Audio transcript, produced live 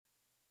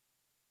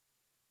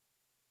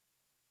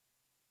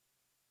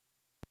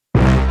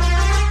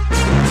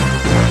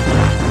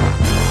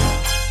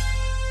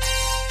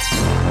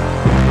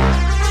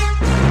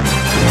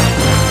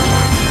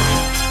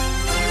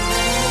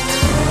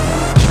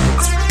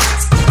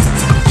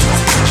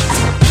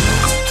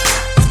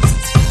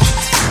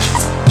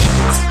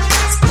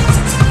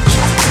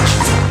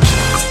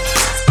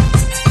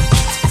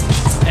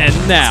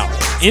now,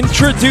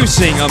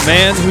 introducing a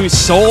man whose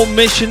sole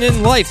mission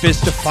in life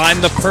is to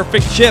find the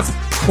perfect chip,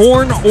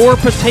 corn or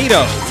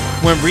potato.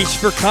 When reached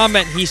for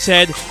comment, he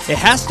said, "It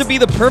has to be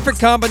the perfect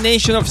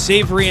combination of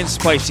savory and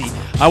spicy.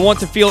 I want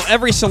to feel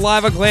every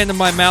saliva gland in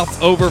my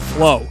mouth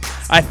overflow.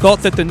 I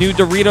thought that the new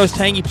Doritos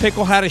Tangy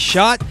Pickle had a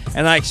shot,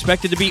 and I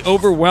expected to be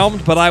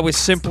overwhelmed, but I was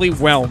simply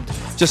whelmed.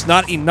 Just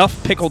not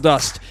enough pickle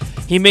dust."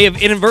 He may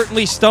have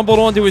inadvertently stumbled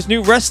onto his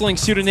new wrestling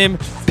pseudonym,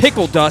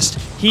 Pickle Dust.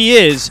 He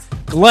is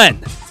Glenn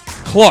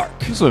Clark.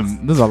 This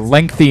was a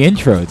lengthy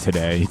intro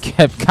today. He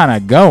kept kind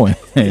of going.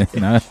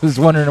 I was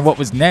wondering what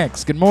was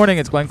next. Good morning.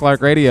 It's Glenn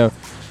Clark Radio.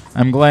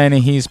 I'm Glenn.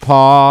 He's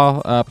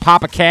Paul.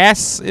 Papa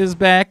Cass is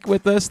back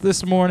with us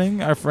this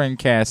morning. Our friend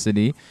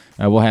Cassidy.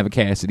 We'll have a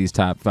Cassidy's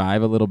Top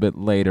 5 a little bit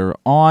later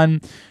on.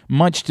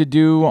 Much to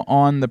do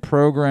on the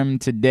program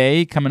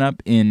today. Coming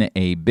up in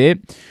a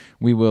bit,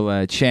 we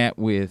will chat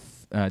with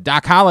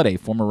Doc Holliday,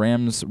 former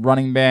Rams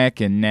running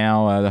back, and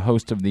now the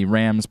host of the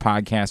Rams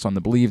podcast on the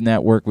Believe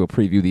Network. We'll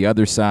preview the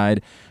other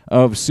side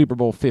of Super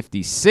Bowl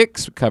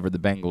 56. We covered the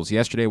Bengals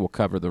yesterday. We'll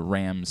cover the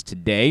Rams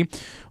today.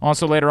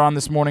 Also later on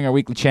this morning, our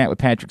weekly chat with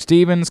Patrick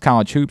Stevens,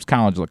 college hoops,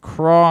 college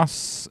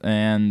lacrosse,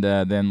 and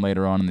then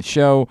later on in the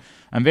show,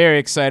 I'm very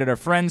excited. Our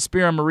friend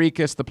Spiro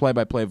Marikas, the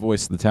play-by-play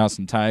voice of the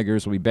Towson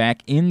Tigers, will be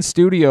back in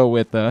studio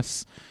with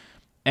us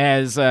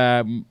as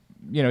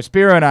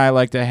Spiro and I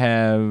like to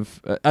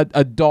have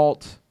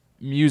adult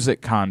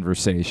music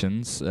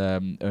conversations.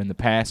 In the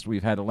past,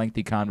 we've had a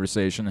lengthy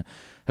conversation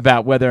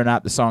about whether or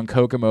not the song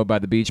Kokomo by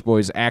the Beach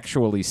Boys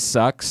actually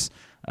sucks.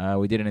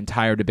 We did an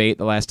entire debate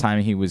the last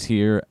time he was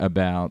here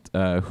about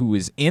who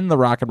is in the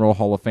Rock and Roll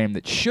Hall of Fame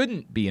that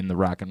shouldn't be in the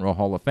Rock and Roll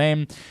Hall of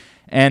Fame.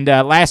 And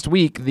last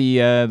week,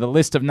 the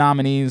list of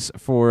nominees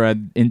for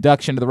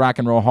induction to the Rock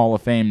and Roll Hall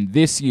of Fame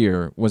this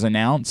year was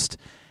announced.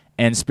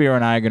 And Spiro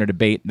and I are going to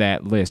debate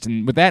that list.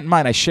 And with that in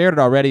mind, I shared it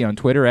already on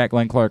Twitter at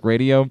Glenn Clark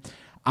Radio.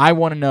 I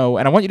want to know,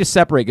 and I want you to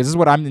separate, because this is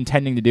what I'm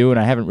intending to do, and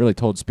I haven't really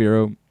told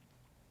Spiro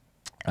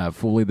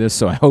fully this,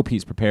 so I hope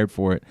he's prepared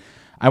for it.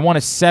 I want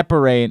to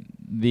separate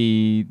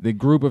the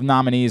group of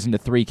nominees into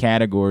 3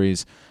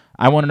 categories.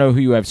 I want to know who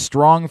you have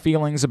strong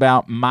feelings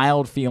about,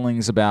 mild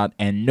feelings about,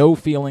 and no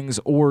feelings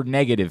or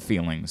negative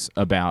feelings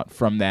about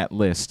from that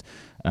list.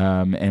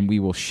 And we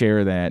will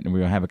share that, and we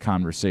will have a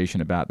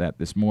conversation about that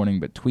this morning.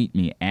 But tweet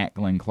me at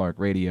Glenn Clark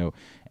Radio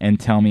and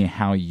tell me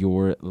how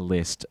your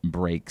list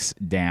breaks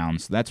down.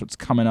 So that's what's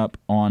coming up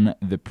on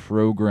the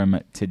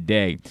program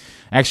today.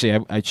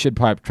 Actually, I should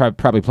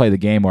probably play the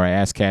game where I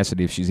ask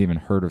Cassidy if she's even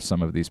heard of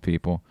some of these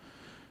people.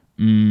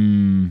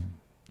 Have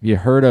you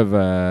heard?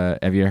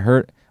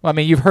 Well, I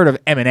mean, you've heard of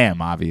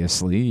Eminem,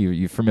 obviously.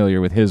 You're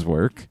familiar with his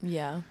work.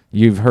 Yeah.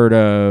 You've heard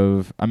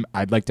of,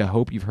 I'd like to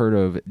hope you've heard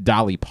of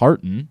Dolly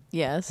Parton.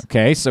 Yes.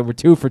 Okay, so we're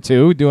 2 for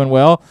 2, doing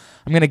well.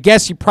 I'm going to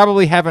guess you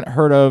probably haven't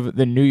heard of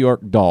the New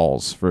York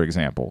Dolls, for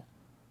example.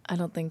 I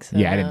don't think so.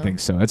 Yeah, I didn't think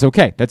so. That's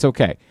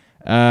okay.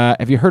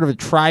 Have you heard of a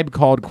Tribe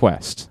Called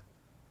Quest?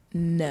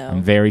 No.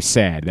 I'm very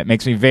sad. That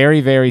makes me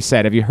very, very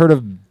sad. Have you heard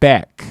of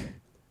Beck?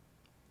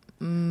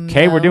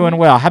 Okay, No. We're doing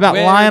well. How about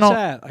Where Lionel? it's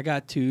at. I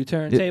got 2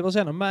 turntables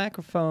and a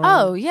microphone.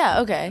 Oh,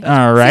 yeah, okay.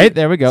 All right,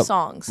 there we go.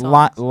 Songs.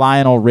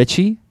 Lionel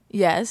Richie.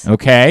 Yes.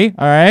 Okay,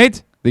 all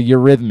right. The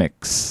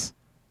Eurythmics.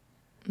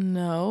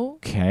 No.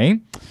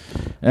 Okay.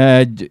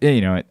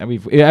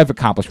 I've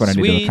accomplished what I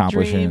need to Sweet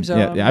accomplish. dreams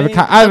I've are made.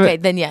 Okay,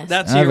 then yes.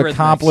 That's I've Eurythmics.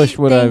 accomplished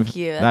what Thank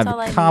you. That's all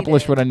I I've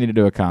accomplished needed. what I needed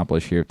to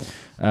accomplish here.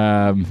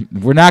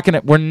 We're not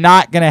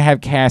gonna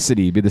have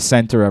Cassidy be the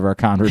center of our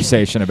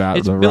conversation about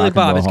It's the Billy Rock and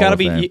Bob. Roll It's Hall got to of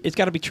be. Fame. It's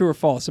got to be true or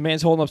false. The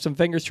man's holding up some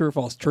fingers. True or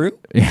false? True.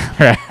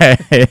 Yeah,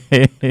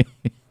 right.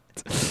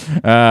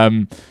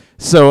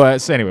 So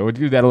anyway, we'll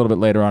do that a little bit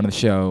later on in the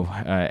show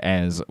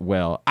as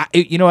well.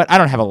 You know what? I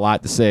don't have a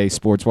lot to say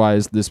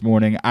sports-wise this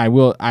morning. I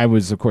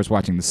was, of course,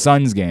 watching the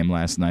Suns game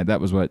last night.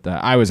 That was what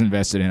I was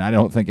invested in. I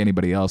don't think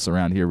anybody else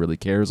around here really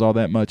cares all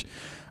that much.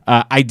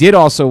 I did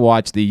also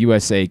watch the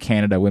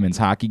USA-Canada women's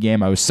hockey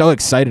game. I was so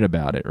excited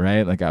about it,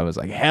 right? Like, I was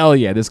like, hell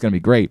yeah, this is going to be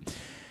great.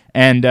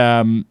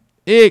 And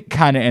it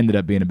kind of ended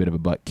up being a bit of a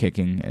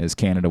butt-kicking as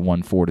Canada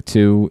won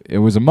 4-2. It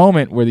was a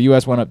moment where the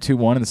U.S. went up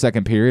 2-1 in the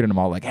second period, and I'm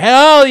all like,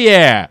 hell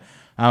yeah!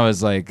 I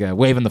was like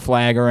waving the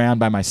flag around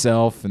by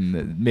myself, and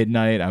at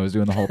midnight I was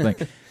doing the whole thing.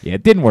 Yeah,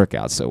 it didn't work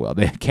out so well.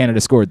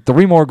 Canada scored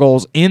 3 more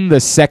goals in the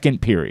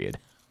second period.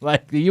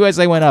 Like, the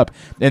USA went up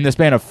in the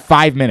span of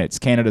 5 minutes.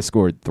 Canada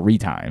scored 3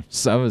 times.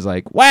 So I was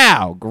like,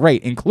 wow,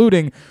 great.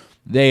 Including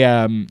they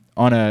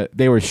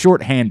were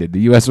shorthanded.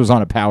 The U.S. was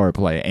on a power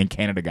play, and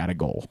Canada got a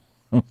goal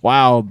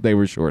while they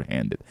were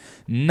shorthanded.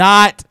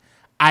 Not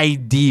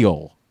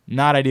ideal.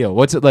 Not ideal.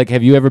 What's it like?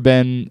 Have you ever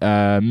been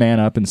man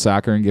up in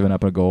soccer and given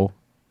up a goal?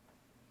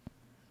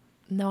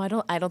 No,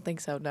 I don't think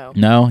so. No.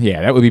 No,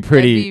 yeah, that would be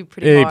pretty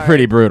hard.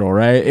 pretty brutal,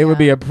 right? It would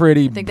be a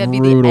pretty I think that'd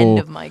brutal. be the end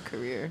of my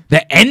career.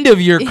 The end of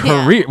your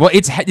Yeah. career. Well,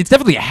 it's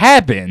definitely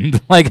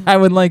happened. Like, I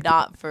would like.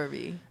 Not for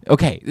me.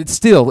 Okay,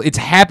 it's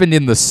happened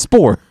in the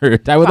sport.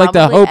 I would like to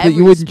Probably hope that you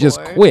every wouldn't just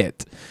sport.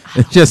 quit.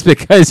 just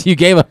because you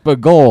gave up a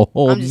goal,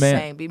 old I'm just man.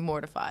 saying, be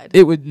mortified.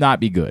 It would not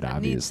be good, I need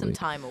obviously. some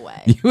time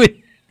away. You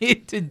would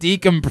need to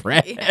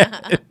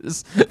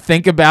decompress,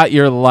 think about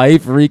your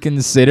life,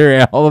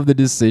 reconsider all of the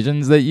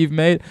decisions that you've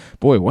made.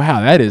 Boy,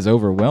 wow, that is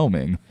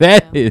overwhelming.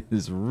 That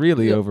is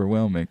really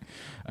overwhelming.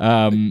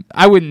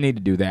 I wouldn't need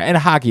to do that. And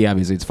hockey,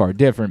 obviously, it's far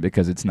different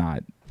because it's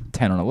not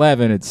 10 on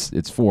 11.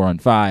 It's 4 on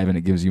 5, and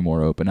it gives you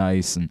more open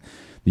ice. And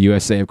the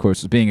USA, of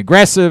course, was being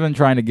aggressive and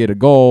trying to get a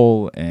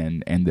goal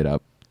and ended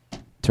up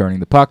turning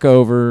the puck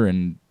over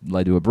and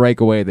led to a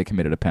breakaway. They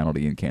committed a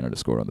penalty, and Canada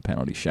scored on the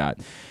penalty shot.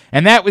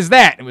 And that was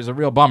that. It was a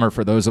real bummer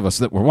for those of us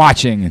that were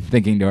watching and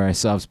thinking to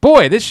ourselves,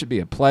 boy, this should be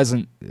a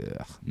pleasant,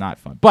 not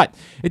fun. But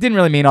it didn't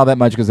really mean all that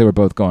much because they were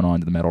both going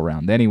on to the medal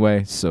round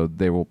anyway, so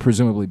there will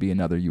presumably be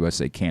another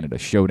USA-Canada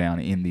showdown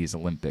in these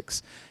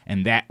Olympics,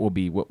 and that will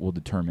be what will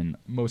determine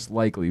most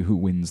likely who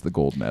wins the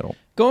gold medal.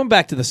 Going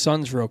back to the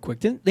Suns real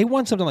quick, they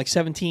won something like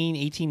 17,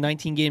 18,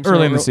 19 games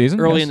early in the season.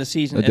 Early in the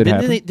season. That did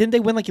happen. Didn't they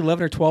win like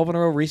 11 or 12 in a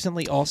row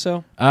recently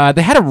also?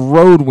 They had a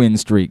road win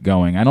streak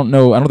going. I don't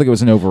know. I don't think it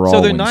was an overall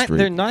so they're win streak.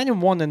 They're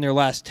 9-1 in their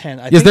last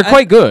 10. Yes, they're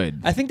quite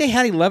good. I think they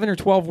had 11 or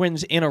 12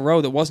 wins in a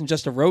row. That wasn't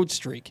just a road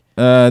streak.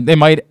 They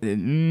might.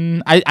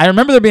 I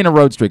remember there being a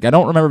road streak. I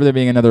don't remember there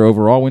being another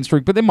overall win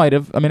streak, but they might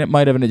have. I mean, it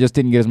might have, and it just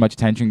didn't get as much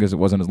attention because it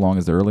wasn't as long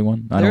as the early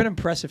one. They're an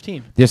impressive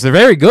team. Yes, they're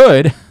very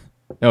good.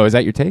 Oh, is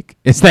that your take?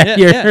 Is that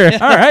your? Yeah.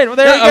 All right. Well,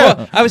 there you go.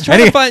 Well, I was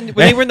trying to find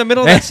when they were in the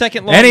middle of that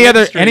second long. Any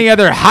streak.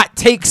 other hot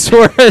takes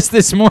for us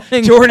this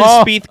morning? Jordan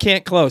Spieth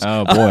can't close.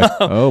 Oh boy.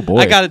 Oh boy.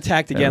 I got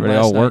attacked again. Everybody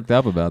last all night. worked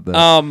up about that.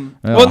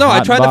 Well, no,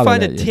 I tried to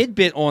find a you.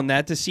 tidbit on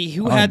that to see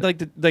who had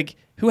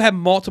who had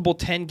multiple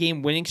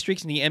 10-game winning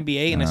streaks in the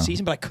NBA in a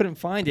season, but I couldn't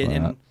find it.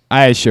 And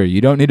I assure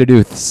you don't need to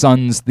do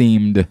Suns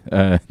themed.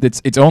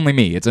 It's only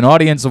me. It's an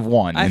audience of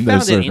one I in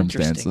found those it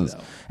circumstances. interesting,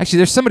 though. Actually,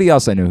 there's somebody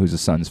else I know who's a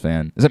Suns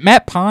fan. Is it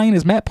Matt Pine?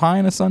 Is Matt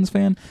Pine a Suns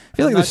fan? I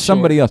feel like there's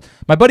somebody else.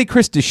 My buddy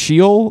Chris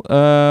DeShiel.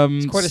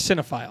 He's quite a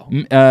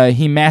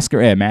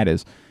cinephile. Matt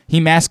is. He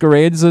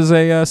masquerades as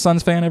a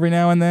Suns fan every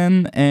now and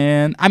then.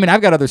 And, I mean,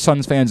 I've got other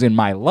Suns fans in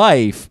my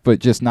life, but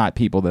just not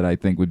people that I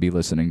think would be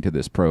listening to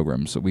this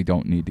program. So we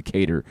don't need to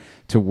cater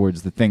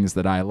towards the things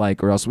that I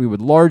like, or else we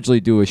would largely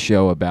do a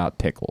show about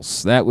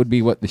pickles. That would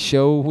be what the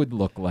show would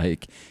look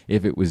like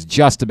if it was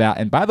just about.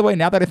 And by the way,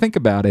 now that I think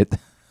about it,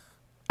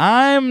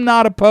 I'm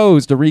not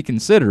opposed to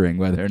reconsidering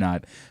whether or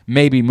not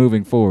maybe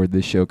moving forward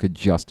this show could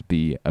just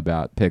be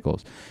about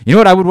pickles. You know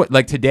what I would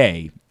like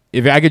today?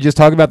 If I could just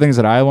talk about things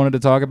that I wanted to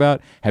talk about,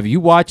 have you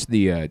watched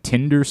the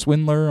Tinder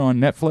Swindler on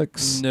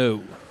Netflix?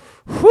 No.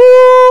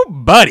 Whoo,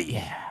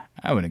 buddy.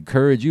 I would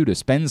encourage you to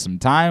spend some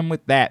time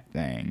with that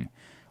thing.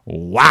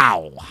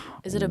 Wow.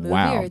 Is it a movie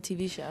or a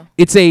TV show?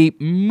 It's a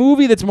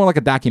movie that's more like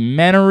a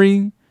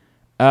documentary.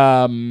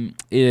 It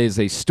is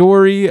a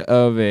story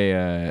of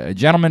a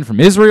gentleman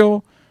from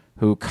Israel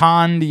who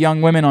conned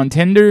young women on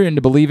Tinder into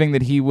believing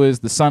that he was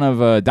the son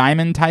of a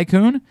diamond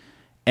tycoon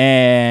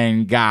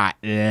and got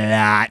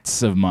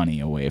lots of money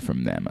away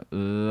from them.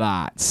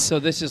 Lots. So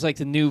this is like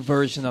the new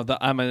version of the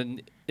I'm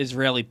an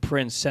Israeli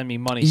prince, send me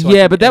money.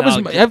 But that was,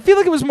 I feel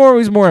like it was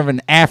more of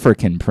an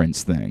African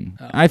prince thing.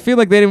 Oh. I feel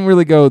like they didn't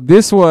really go,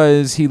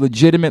 he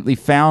legitimately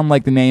found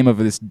like the name of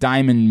this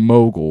diamond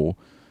mogul.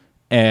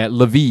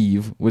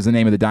 Lviv was the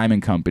name of the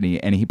diamond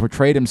company, and he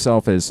portrayed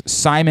himself as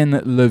Simon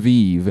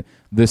Lviv,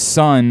 the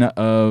son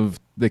of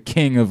the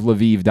king of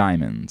Lviv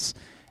Diamonds,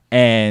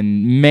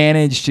 and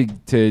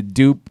managed to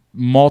dupe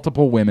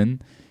multiple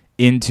women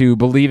into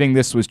believing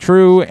this was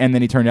true, and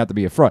then he turned out to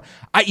be a fraud.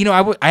 I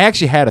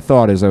actually had a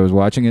thought as I was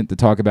watching it to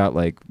talk about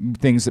like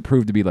things that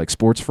proved to be like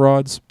sports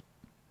frauds.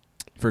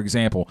 For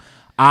example,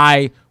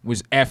 I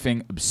was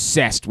effing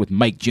obsessed with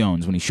Mike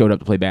Jones when he showed up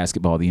to play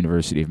basketball at the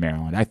University of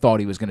Maryland. I thought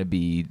he was going to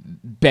be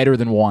better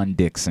than Juan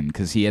Dixon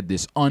because he had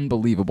this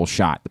unbelievable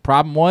shot. The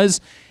problem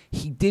was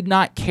he did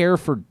not care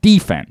for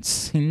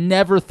defense. He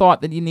never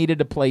thought that you needed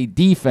to play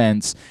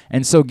defense.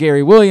 And so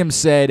Gary Williams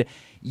said,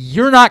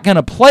 you're not going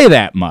to play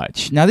that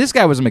much. Now, this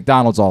guy was a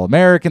McDonald's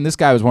All-American. This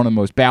guy was one of the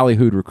most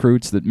ballyhooed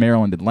recruits that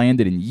Maryland had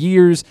landed in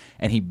years,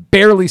 and he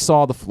barely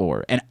saw the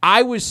floor. And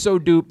I was so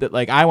duped that,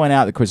 like, I went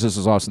out, of course, this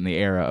was also in the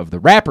era of the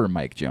rapper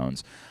Mike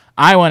Jones.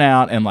 I went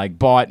out and, like,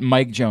 bought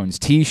Mike Jones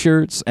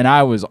T-shirts, and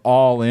I was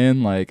all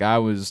in. Like, I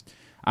was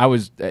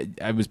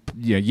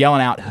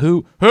yelling out,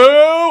 who,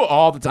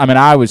 all the time. I mean,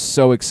 I was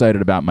so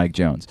excited about Mike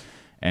Jones.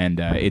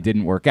 And it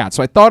didn't work out.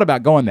 So I thought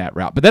about going that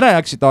route. But then I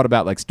actually thought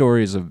about like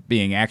stories of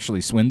being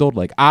actually swindled.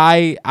 Like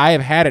I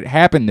have had it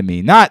happen to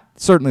me. Not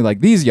certainly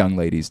like these young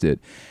ladies did.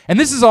 And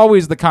this is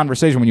always the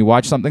conversation when you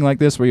watch something like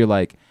this where you're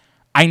like,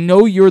 I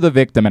know you're the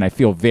victim and I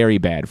feel very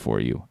bad for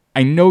you.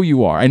 I know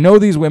you are. I know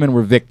these women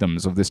were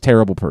victims of this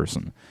terrible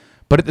person.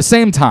 But at the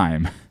same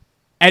time,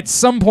 at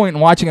some point in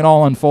watching it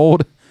all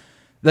unfold,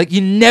 like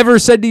you never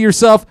said to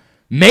yourself,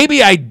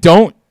 maybe I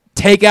don't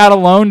take out a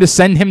loan to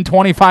send him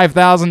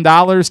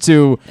 $25,000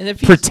 to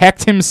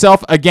protect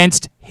himself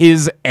against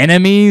his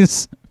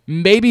enemies.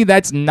 Maybe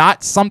that's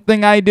not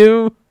something I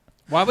do.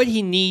 Why would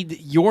he need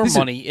your These are-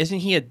 money? Isn't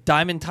he a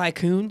diamond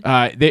tycoon?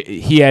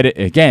 He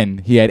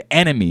had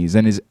enemies,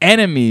 and his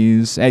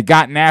enemies had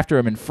gotten after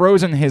him and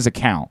frozen his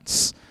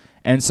accounts,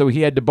 and so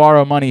he had to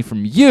borrow money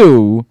from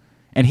you,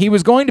 and he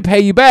was going to pay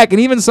you back, and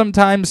even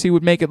sometimes he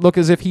would make it look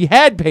as if he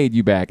had paid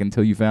you back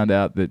until you found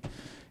out that,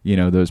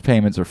 those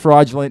payments are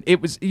fraudulent.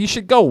 You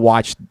should go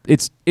watch.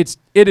 It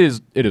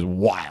is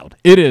wild.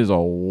 It is a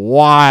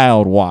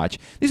wild watch.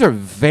 These are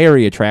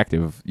very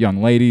attractive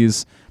young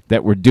ladies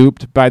that were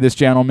duped by this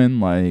gentleman.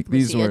 Like Was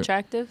these he were.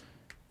 attractive?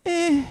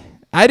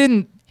 I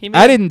didn't He I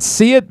may- didn't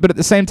see it, but at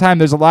the same time,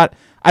 there's a lot.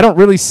 I don't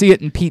really see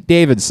it in Pete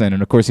Davidson,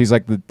 and of course, he's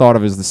like thought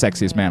of as the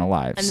sexiest man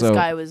alive. And so this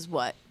guy was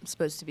what?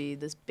 Supposed to be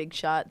this big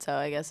shot, so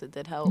I guess it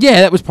did help.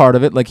 yeah, that was part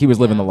of it. Like he was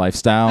living Yeah. the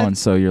lifestyle, and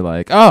so you're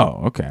like,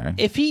 oh, okay.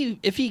 If he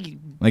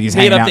Like he's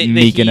made hanging up out that, in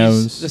that he's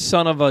Mykonos. the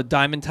son of a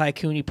diamond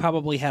tycoon, he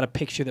probably had a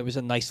picture that was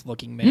a nice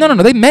looking man. No,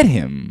 they met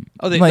him.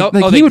 Oh, they- like, oh,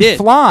 like oh, he they would did.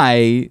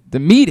 fly to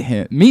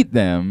meet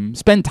them,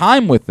 spend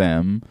time with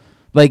them.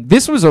 Like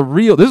this was an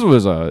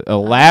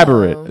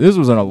elaborate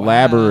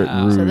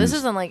Wow. ruse. So this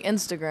isn't like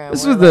Instagram.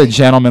 This is where, what the like,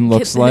 gentleman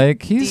looks the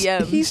like. He's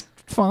DMs.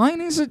 fine.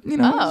 He's a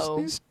Oh.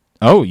 he's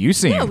oh, you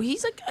see No, him.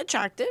 he's like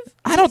attractive.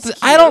 I don't He's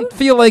I don't cute.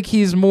 feel like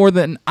he's more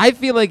than I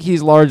feel like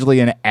he's largely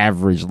an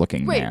average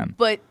looking Wait, man.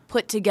 but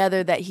put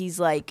together that he's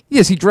like.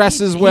 Yes, he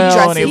dresses he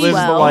well and he dresses lives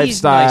well. the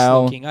He's nice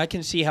lifestyle. looking. I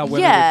can see how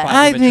women Yeah. would find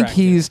I him think attractive.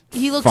 he's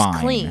He looks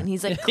fine. clean.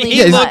 He's like He clean.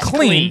 Yeah, he's cut.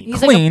 clean. He's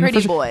clean like a pretty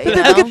for sure. boy. But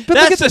You look know? at- but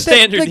That's look at the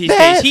standard like these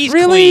that, days. He's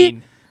really?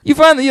 clean. You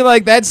find that you're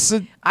like that's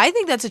I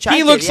think that's attractive.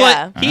 He looks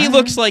yeah. like he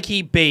looks like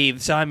he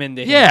bathes. I'm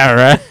into him. yeah,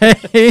 right.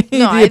 he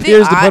No, I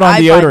appears think to put on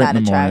I deodorant find that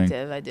in the morning.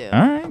 attractive. I do.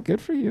 All right,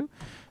 good for you.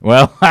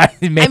 Well, I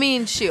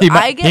mean, shoot, he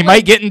might, I get he like-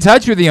 might get in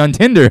touch with you on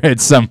Tinder at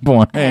some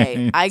point.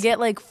 Hey, I get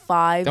like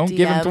 5 Don't DMs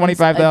give him a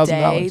 $25,000.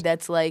 day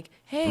that's like,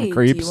 hey, do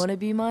creeps. you want to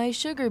be my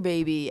sugar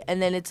baby?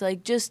 And then it's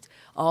like, just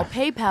I'll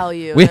PayPal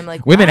you. We- and I'm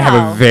like, women have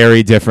wow. a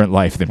very different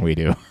life than we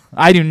do.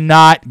 I do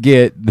not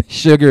get the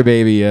sugar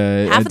baby.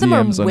 Half of them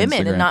DMs are on women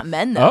Instagram. and not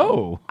men, though.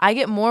 Oh, I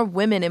get more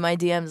women in my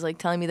DMs like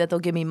telling me that they'll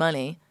give me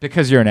money.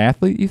 because you're an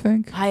athlete, you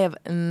think? I have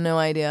no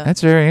idea.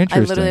 That's very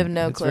interesting. literally have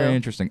no That's clue. very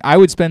interesting. I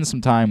would spend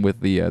some time with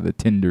the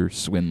Tinder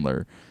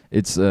swindler.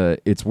 It's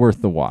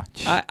worth the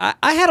watch. I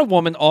had a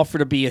woman offer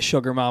to be a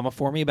sugar mama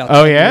for me about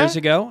Oh, 10 yeah? years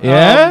ago.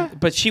 Yeah?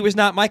 But she was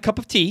not my cup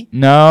of tea.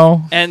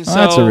 No, And Oh,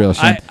 that's a so real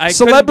shame. I couldn't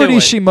Celebrity do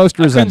it. she most I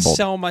couldn't resembled.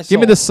 sell my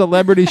Give me soul. the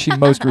celebrity she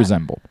most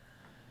resembled.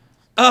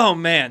 Oh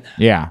man.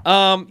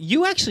 Yeah.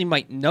 You actually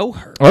might know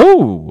her.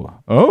 Oh.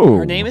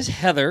 Her name is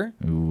Heather.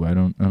 Ooh, I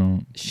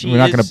don't. She We're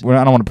not is- gonna.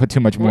 I don't want to put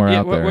too much more We're-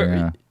 out there. we're-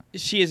 Yeah.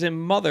 She is a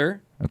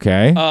mother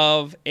Okay.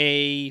 of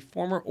a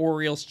former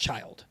Orioles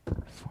child.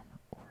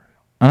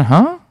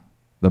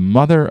 The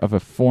mother of a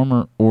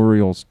former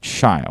Orioles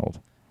child.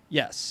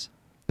 Yes.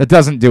 That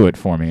doesn't do it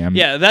for me.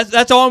 Yeah,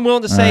 that's all I'm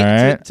willing to say All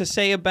right. to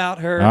say about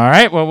her. All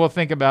right. Well, we'll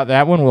think about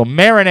that one. We'll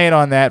marinate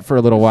on that for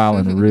a little while,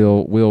 and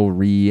we'll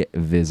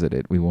revisit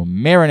it. We will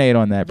marinate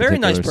on that. Very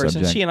nice particular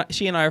person. subject.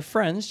 She and I are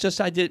friends.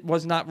 Just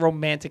was not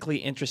romantically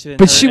interested in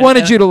But her. she And- wanted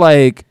and- you to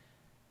like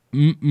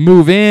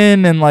move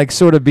in and like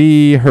sort of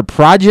be her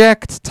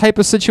project type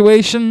of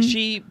situation.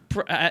 She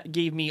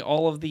gave me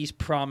all of these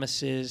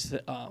promises.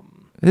 That,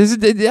 This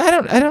is, I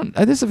don't.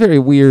 This is a very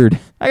weird.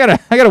 I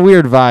got a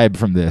weird vibe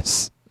from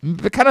this.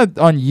 Kind of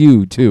on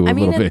you too. I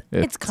mean, little bit.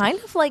 it's kind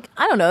of like,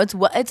 I don't know.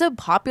 It's a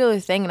popular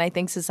thing, and I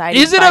think society.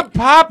 Is it a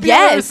popular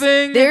yes,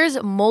 thing?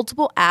 There's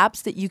multiple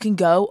apps that you can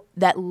go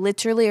that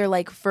literally are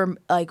like for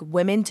like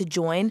women to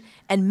join,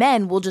 and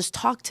men will just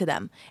talk to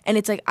them, and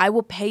it's like I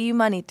will pay you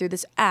money through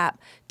this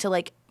app to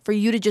like for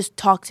you to just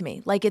talk to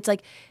me. Like it's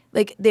like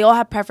they all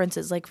have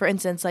preferences. Like for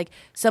instance, like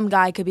some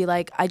guy could be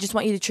like, I just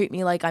want you to treat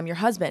me like I'm your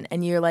husband,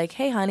 and you're like,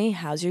 hey honey,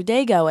 how's your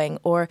day going?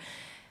 Or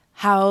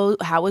how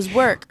was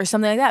work or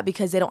something like that,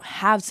 because they don't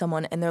have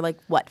someone and they're like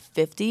what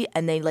 50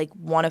 and they like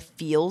want to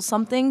feel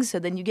something, so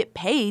then you get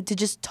paid to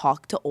just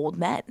talk to old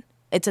men.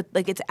 It's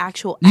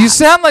actual You app.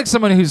 sound like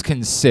someone who's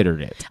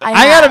considered it. I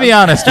I gotta have. be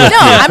honest with No,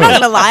 you. I'm not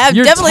gonna lie. I'm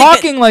You're definitely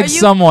talking like Are you-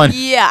 someone.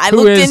 Yeah, I who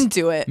looked is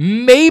into it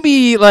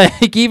Maybe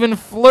like even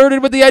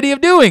flirted with the idea of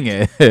doing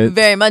it.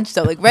 very much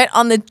so, like right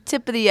on the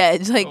tip of the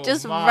edge, like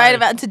just my. right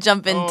about to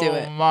jump into Oh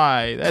it.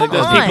 my! That Come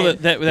those on. people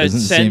that Doesn't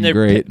seem send their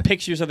great.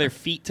 pictures of their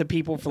feet to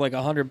people for like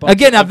 $100.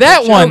 Again, now for a that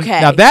picture. one.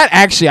 Okay. Now that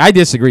actually, I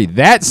disagree.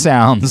 That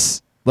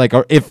sounds like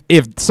if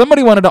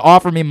somebody wanted to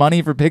offer me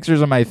money for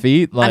pictures of my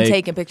feet, like I'm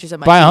taking pictures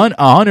of my by feet.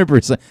 100%.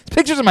 It's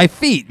pictures of my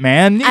feet,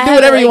 man. You I can do have,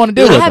 whatever you like, want to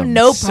do I with have them.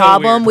 no So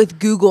problem weird. with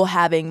Google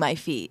having my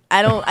feet.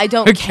 I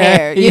don't Okay.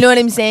 care. You know what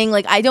I'm saying?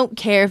 Like I don't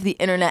care if the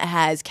internet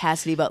has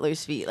Cassidy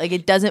Butler's feet. Like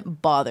it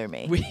doesn't bother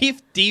me.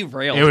 We've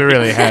derailed. Yeah, we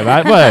really have.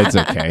 Well, it's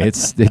okay.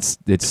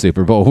 It's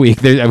Super Bowl week.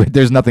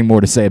 There's nothing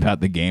more to say about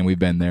the game. We've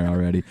been there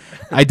already.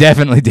 I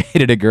definitely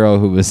dated a girl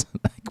who was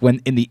like,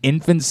 when in the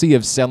infancy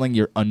of selling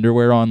your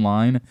underwear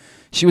online,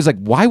 she was like,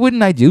 "Why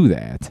wouldn't I do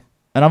that?"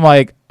 And I'm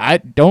like, I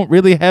don't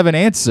really have an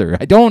answer.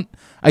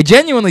 I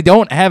genuinely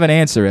don't have an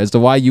answer as to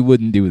why you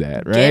wouldn't do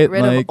that, right? Get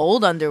rid of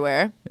old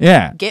underwear.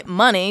 Yeah. Get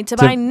money to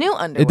buy new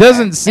underwear. It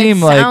doesn't seem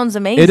sounds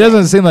amazing. It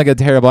doesn't seem like a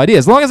terrible idea.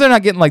 As long as they're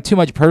not getting like too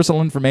much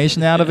personal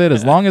information out of it,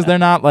 as long as they're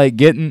not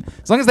like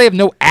as long as they have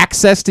no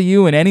access to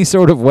you in any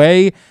sort of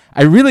way,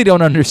 I really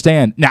don't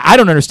understand. Now, I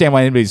don't understand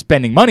why anybody's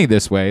spending money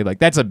this way. Like,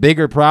 that's a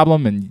bigger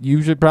problem, and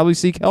you should probably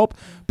seek help.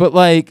 But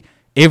like,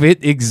 if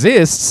it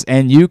exists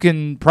and you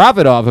can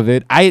profit off of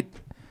it,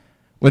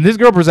 when this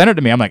girl presented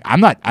to me, I'm like,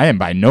 I am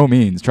by no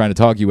means trying to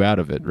talk you out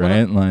of it,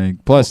 right?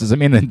 Like, plus, does it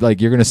mean that like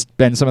you're gonna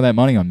spend some of that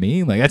money on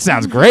me? Like, that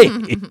sounds great.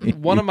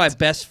 One of my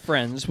best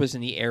friends was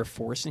in the Air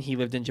Force, and he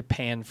lived in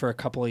Japan for a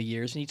couple of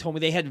years, and he told me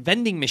they had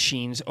vending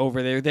machines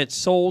over there that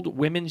sold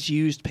women's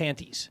used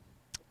panties.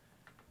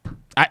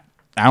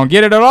 I don't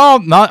get it at all.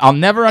 I'll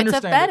never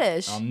understand. It's a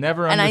fetish. I'll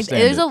never and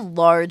understand. It is a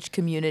large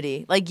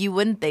community. Like, you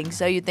wouldn't think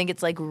so. You'd think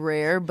it's like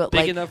rare, but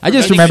Big like enough for I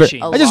just vending remember.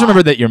 machines. I just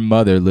remember that your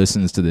mother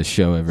listens to this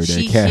show every day.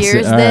 She Cassie.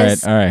 hears all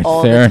this right, all right,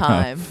 all fair the enough,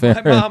 time. fair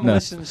My mom enough.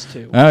 listens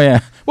too. Oh yeah.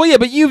 Well, yeah,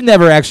 but you've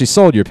never actually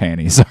sold your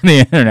panties on the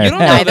internet. You don't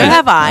know neither that.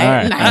 have I. All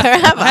right. Neither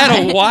have I had I.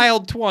 a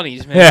wild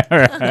 20s, man. Yeah,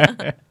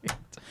 right.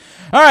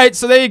 All right,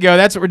 so there you go.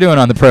 That's what we're doing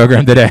on the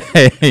program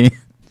today.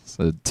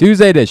 So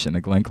Tuesday edition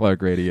of Glenn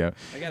Clark Radio.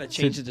 I got to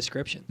change the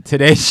description.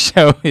 Today's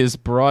show is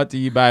brought to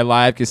you by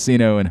Live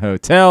Casino and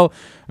Hotel.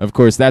 Of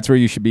course, that's where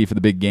you should be for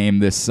the big game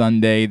this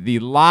Sunday. The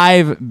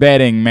live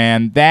betting,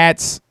 man,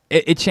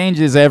 it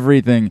changes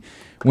everything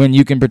when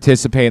you can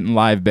participate in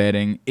live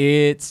betting.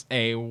 It's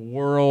a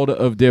world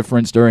of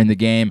difference during the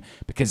game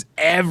because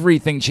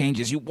everything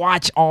changes. You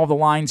watch all the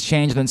lines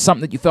change, then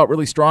something that you felt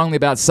really strongly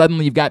about,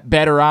 suddenly you've got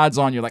better odds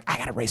on. You're like, I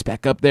got to race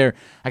back up there.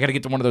 I got to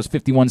get to one of those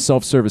 51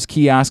 self-service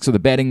kiosks or the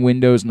betting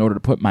windows in order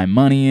to put my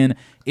money in.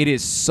 It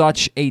is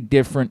such a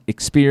different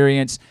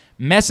experience.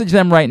 Message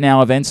them right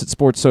now,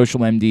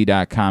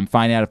 events@sportssocialmd.com.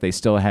 Find out if they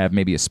still have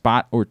maybe a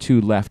spot or two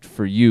left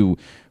for you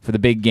for the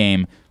big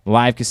game.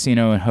 Live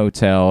Casino and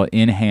Hotel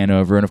in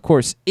Hanover. And, of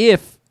course,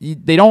 if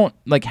they don't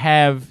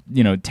have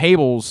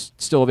tables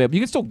still available,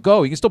 you can still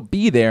go. You can still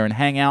be there and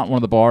hang out in one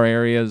of the bar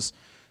areas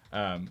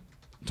to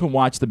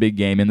watch the big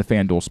game in the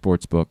FanDuel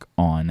Sportsbook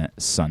on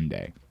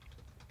Sunday.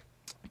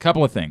 A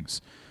couple of things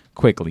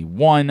quickly.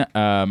 One,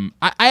 I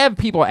have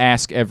people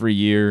ask every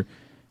year,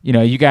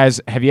 you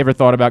guys, have you ever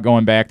thought about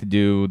going back to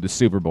do the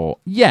Super Bowl?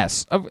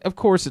 Yes, of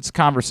course, it's a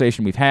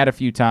conversation we've had a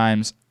few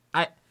times.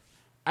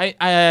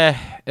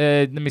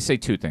 Let me say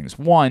two things.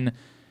 One,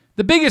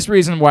 the biggest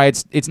reason why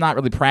it's not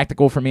really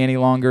practical for me any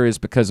longer is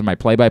because of my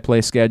play-by-play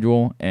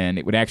schedule, and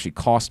it would actually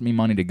cost me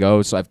money to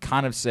go. So I've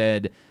kind of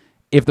said,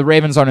 if the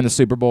Ravens aren't in the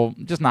Super Bowl,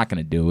 I'm just not going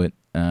to do it.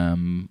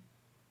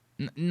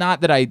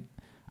 Not that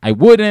I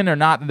wouldn't, or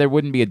not that there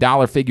wouldn't be a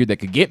dollar figure that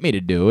could get me to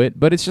do it,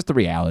 but it's just the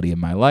reality of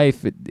my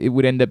life. It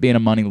would end up being a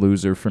money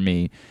loser for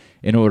me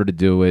in order to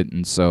do it,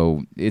 and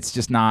so it's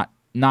just not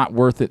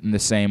worth it in the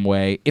same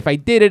way. If I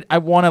did it, I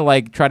want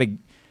to try to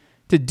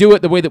do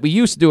it the way that we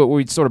used to do it, where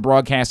we'd sort of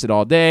broadcast it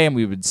all day and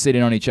we would sit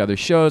in on each other's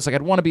shows.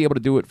 I'd want to be able to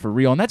do it for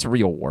real, and that's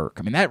real work.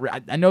 I mean,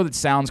 I know that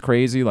sounds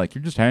crazy, like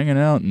you're just hanging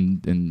out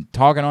and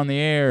talking on the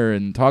air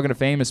and talking to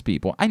famous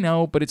people. I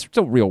know, but it's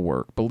still real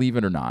work, believe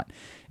it or not.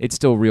 It's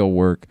still real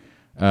work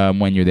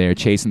when you're there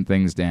chasing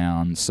things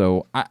down.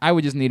 So I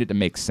would just need it to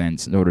make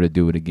sense in order to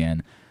do it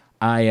again.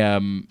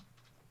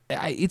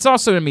 It's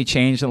also to me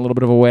changed in a little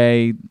bit of a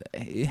way.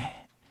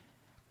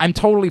 I'm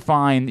totally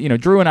fine.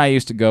 Drew and I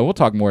used to go. We'll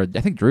talk more.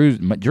 I think Drew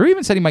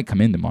even said he might come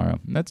in tomorrow.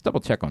 Let's double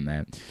check on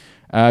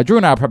that. Drew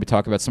and I will probably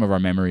talk about some of our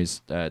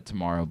memories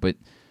tomorrow. But,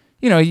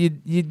 you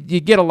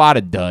get a lot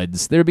of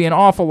duds. There'd be an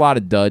awful lot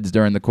of duds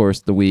during the course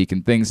of the week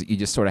and things that you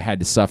just sort of had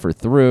to suffer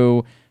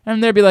through.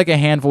 And there'd be a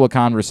handful of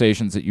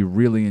conversations that you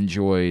really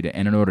enjoyed.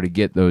 And in order to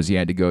get those, you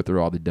had to go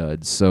through all the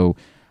duds. So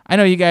I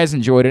know you guys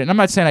enjoyed it, and I'm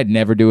not saying I'd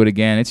never do it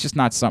again. It's just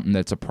not something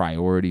that's a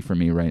priority for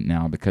me right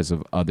now because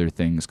of other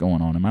things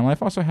going on in my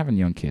life. Also, having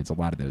young kids, a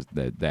lot of those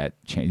that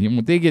change.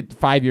 When they get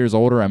 5 years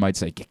older, I might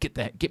say,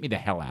 get me the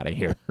hell out of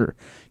here.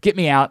 Get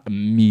me out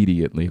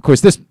immediately. Of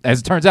course, this, as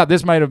it turns out,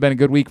 this might have been a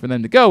good week for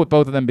them to go with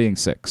both of them being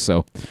sick.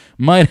 So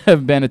might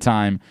have been a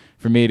time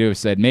for me to have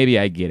said, maybe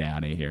I get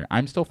out of here.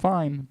 I'm still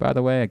fine, by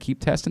the way. I keep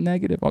testing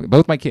negative.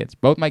 Both my kids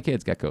got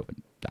COVID.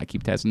 I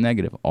keep testing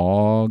negative.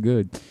 All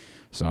good.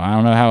 So I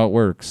don't know how it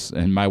works.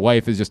 And my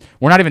wife is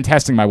we're not even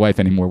testing my wife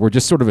anymore. We're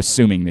just sort of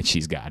assuming that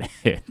she's got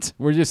it.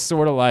 We're just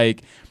sort of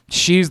like,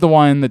 she's the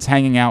one that's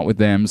hanging out with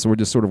them. So we're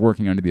just sort of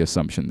working under the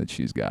assumption that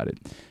she's got it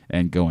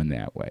and going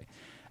that way.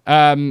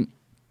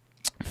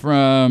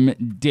 From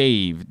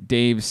Dave.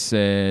 Dave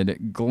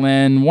said,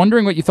 Glenn,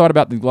 wondering what you thought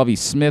about the Lovie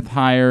Smith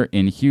hire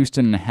in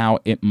Houston and how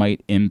it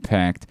might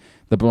impact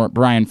the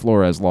Brian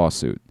Flores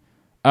lawsuit.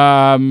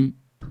 I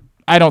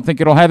don't think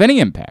it'll have any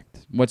impact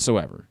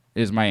whatsoever.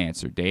 Is my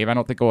answer, Dave. I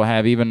don't think it will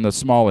have even a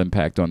small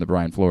impact on the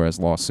Brian Flores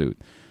lawsuit.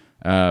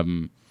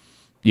 Somebody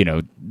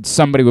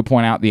would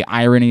point out the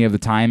irony of the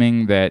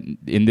timing that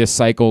in this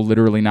cycle,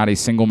 literally not a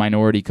single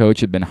minority coach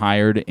had been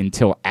hired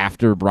until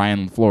after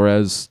Brian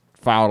Flores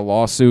filed a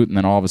lawsuit, and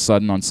then all of a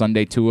sudden on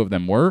Sunday, two of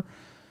them were.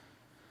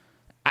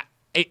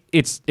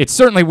 It's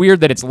certainly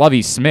weird that it's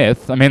Lovie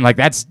Smith. I mean, like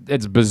it's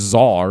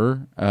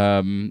bizarre.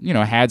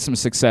 Had some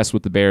success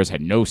with the Bears,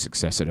 had no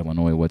success at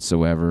Illinois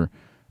whatsoever.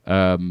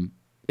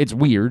 It's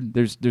weird.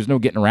 There's no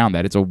getting around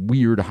that. It's a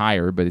weird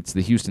hire, but it's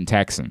the Houston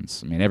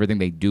Texans. I mean, everything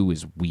they do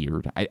is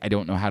weird. I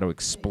don't know how to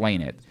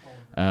explain it.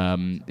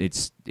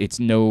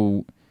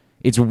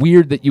 It's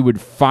weird that you would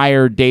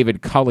fire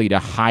David Culley to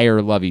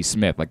hire Lovie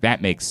Smith. Like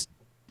that makes.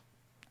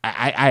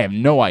 I have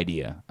no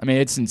idea. I mean,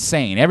 it's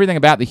insane. Everything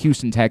about the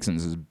Houston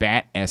Texans is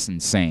bat-ass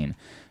insane.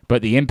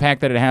 But the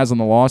impact that it has on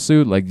the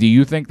lawsuit, like, do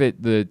you think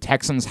that the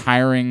Texans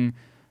hiring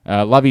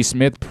Lovie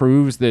Smith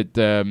proves that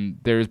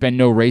there's been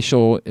no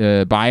racial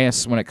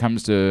bias when it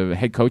comes to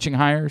head coaching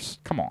hires?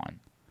 Come on.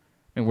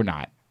 I mean,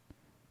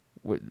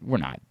 we're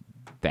not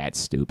that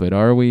stupid,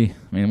 are we?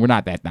 I mean, we're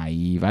not that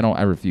naive.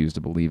 I refuse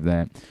to believe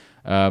that.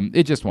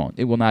 It just won't.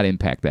 It will not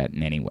impact that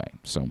in any way.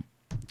 So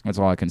that's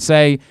all I can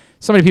say.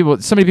 So many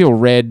people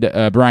read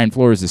Brian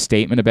Flores'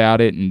 statement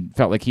about it and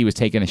felt like he was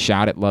taking a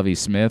shot at Lovie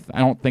Smith. I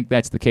don't think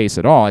that's the case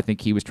at all. I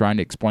think he was trying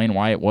to explain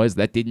why it was.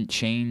 That didn't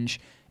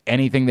change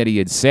anything that he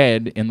had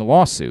said in the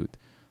lawsuit.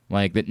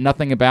 Like that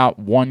nothing about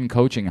one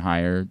coaching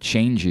hire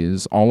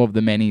changes all of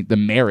the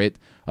merit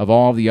of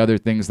all of the other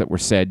things that were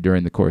said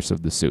during the course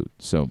of the suit.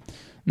 So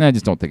I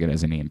just don't think it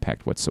has any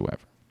impact whatsoever.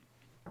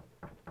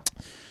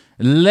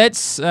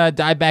 Let's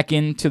dive back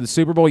into the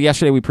Super Bowl.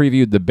 Yesterday we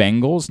previewed the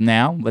Bengals.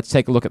 Now let's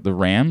take a look at the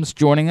Rams.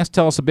 Joining us,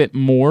 tell us a bit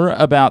more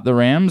about the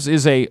Rams,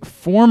 is a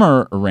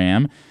former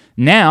Ram.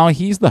 Now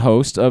he's the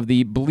host of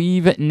the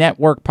Believe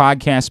Network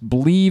podcast,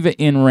 Believe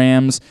in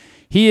Rams.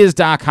 He is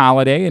Doc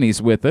Holliday, and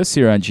he's with us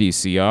here on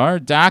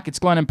GCR. Doc, it's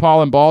Glenn and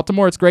Paul in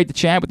Baltimore. It's great to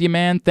chat with you,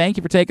 man. Thank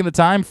you for taking the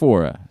time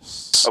for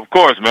us. Of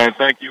course, man.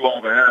 Thank you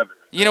all for having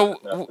me. You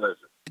know,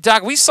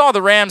 Doc, we saw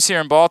the Rams here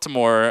in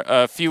Baltimore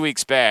a few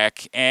weeks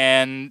back,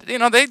 and they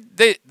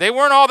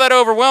weren't all that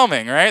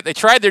overwhelming, right? They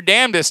tried their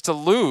damnedest to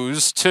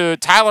lose to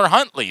Tyler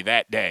Huntley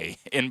that day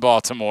in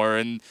Baltimore,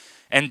 and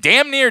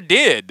damn near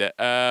did.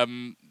 At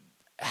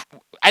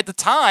the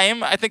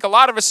time, I think a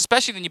lot of us,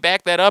 especially when you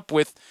back that up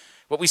with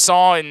what we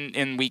saw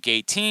in Week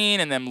 18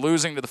 and them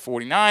losing to the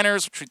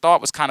 49ers, which we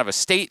thought was kind of a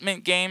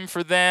statement game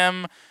for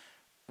them.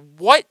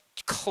 What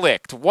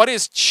clicked? What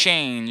has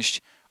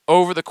changed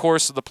over the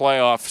course of the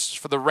playoffs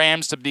for the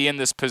Rams to be in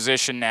this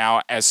position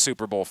now as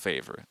Super Bowl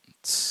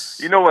favorites?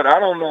 You know what? I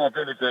don't know if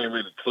anything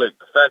really clicked.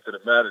 The fact of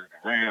the matter is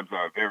the Rams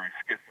are a very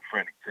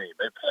schizophrenic team.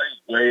 They play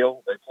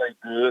well. They play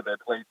good. They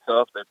play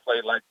tough. They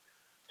play like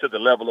to the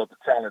level of the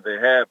talent they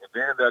have. But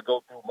then they'll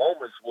go through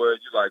moments where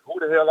you're like, who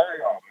the hell are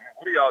y'all, man?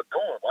 What are y'all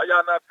doing? Why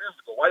y'all not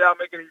physical? Why y'all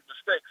making these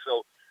mistakes?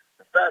 So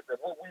the fact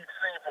that what we've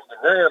seen from the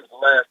Rams the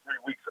last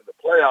 3 weeks in the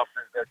playoffs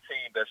is that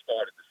team that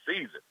started the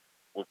season.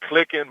 We're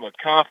clicking. We're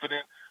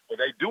confident. But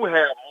they do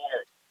have more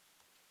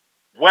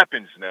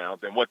weapons now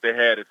than what they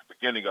had at the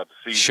beginning of the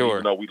season. Sure.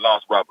 Even though we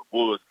lost Robert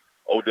Woods,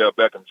 Odell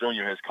Beckham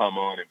Jr. has come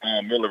on, and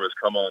Von Miller has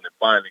come on and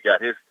finally got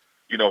his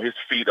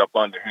feet up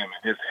under him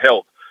and his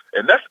health.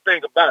 And that's the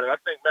thing about it. I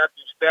think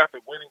Matthew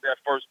Stafford winning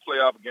that first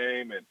playoff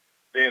game and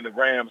then the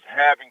Rams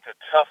having to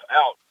tough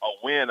out a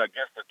win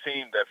against a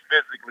team that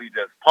physically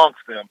just punks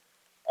them,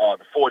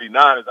 the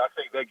 49ers, I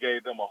think that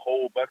gave them a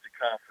whole bunch of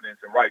confidence.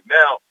 And right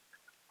now,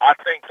 I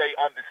think they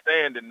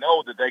understand and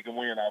know that they can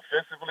win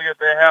offensively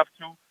if they have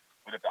to.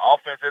 But if the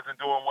offense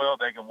isn't doing well,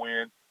 they can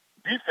win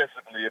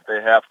defensively if they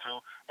have to.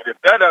 But if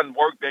that doesn't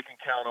work, they can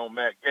count on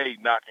Matt Gay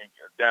knocking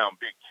down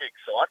big kicks.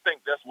 So I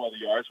think that's where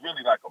they are. It's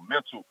really like a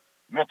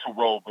mental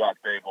roadblock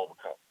they've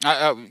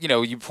overcome.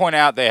 You point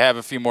out they have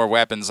a few more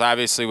weapons.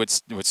 Obviously, what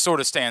sort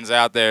of stands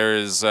out there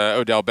is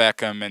Odell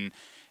Beckham. And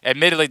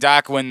admittedly,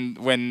 Doc,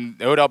 when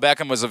Odell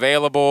Beckham was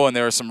available and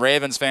there were some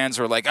Ravens fans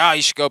who were like, oh,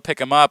 you should go pick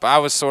him up, I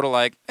was sort of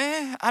like,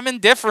 I'm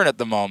indifferent at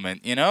the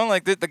moment.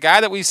 Like the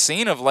guy that we've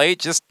seen of late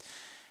just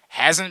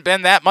hasn't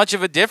been that much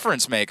of a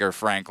difference maker,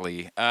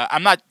 frankly.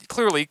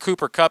 Clearly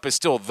Cooper Kupp is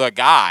still the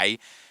guy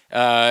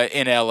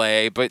in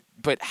LA,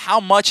 but how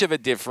much of a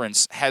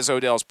difference has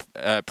Odell's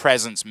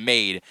presence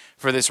made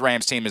for this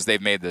Rams team as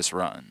they've made this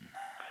run?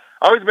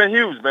 Always been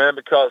huge, man,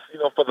 because,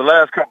 for the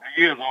last couple of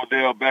years,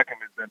 Odell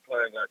Beckham has been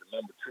playing like a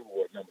number 2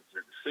 or number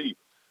 3 receiver.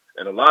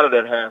 And a lot of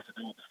that has to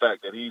do with the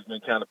fact that he's been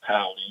kind of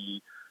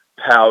pouting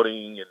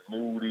and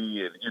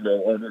moody and,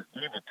 on his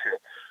diva tip.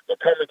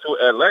 But coming to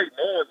L.A.,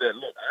 knowing that,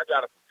 look, I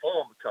got to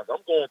perform because I'm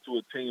going to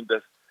a team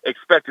that's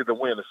expected to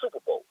win the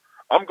Super Bowl.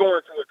 I'm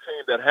going to a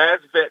team that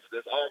has vets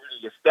that's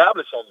already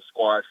established on the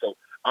squad, so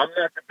I'm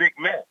not the big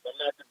man. I'm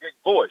not the big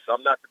voice.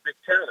 I'm not the big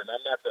talent.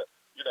 I'm not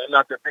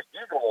the big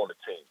ego on the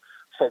team.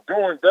 So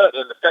doing that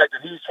and the fact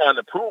that he's trying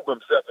to prove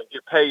himself and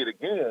get paid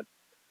again,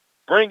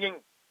 bringing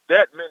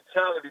that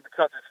mentality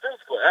because his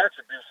physical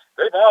attributes,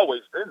 they've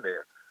always been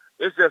there.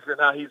 It's just been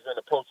how he's been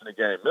approaching the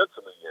game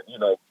mentally and,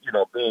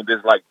 being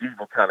this like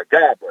diva kind of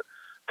guy. But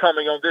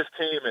coming on this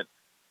team and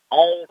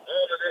all of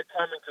that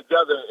coming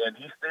together, and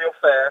he's still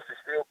fast, he's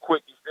still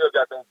quick, he's still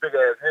got those big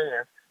ass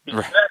hands. He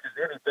snatches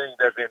anything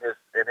that's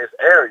in his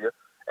area,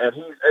 and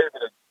he's able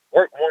to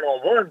work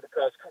one-on-one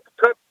because Cooper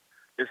Kupp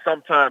is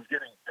sometimes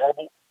getting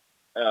doubled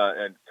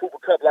And Cooper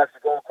Kupp likes to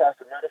go across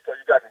the middle, so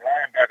you got the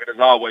linebacker that's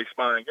always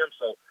spying him.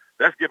 So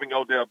that's giving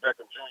Odell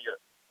Beckham Jr.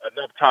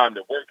 enough time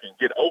to work and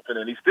get open.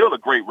 And he's still a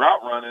great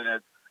route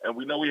runner, and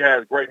we know he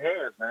has great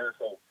hands, man.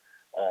 So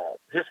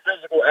his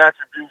physical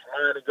attributes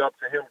lining up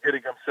to him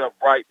getting himself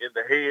right in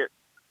the head,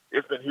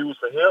 it's been huge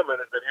for him,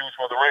 and it's been huge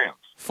for the Rams.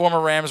 Former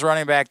Rams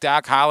running back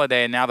Doc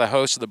Holliday, and now the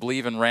host of the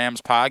Believe in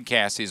Rams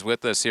podcast. He's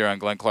with us here on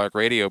Glenn Clark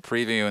Radio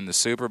previewing the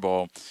Super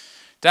Bowl.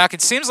 Doc,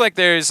 it seems like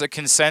there's a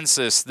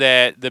consensus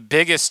that the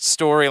biggest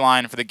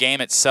storyline for the game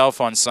itself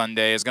on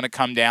Sunday is going to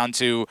come down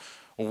to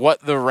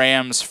what the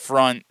Rams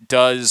front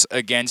does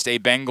against a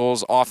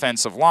Bengals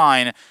offensive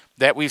line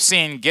that we've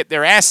seen get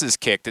their asses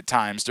kicked at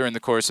times during the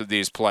course of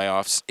these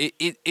playoffs.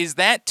 Is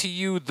that, to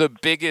you, the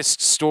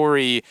biggest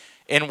story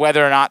in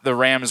whether or not the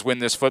Rams win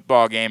this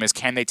football game, is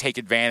can they take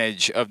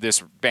advantage of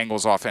this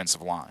Bengals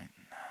offensive line?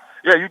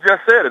 Yeah, you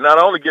just said it. Not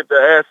only get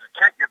their asses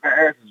kicked, get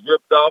their asses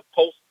ripped off,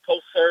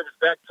 post-service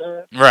back to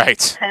them. Right.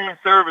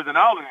 Service and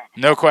all of that.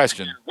 No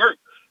question. Work.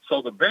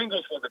 So the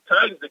Bengals, for the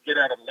Titans to get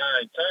at them 9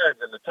 times,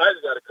 and the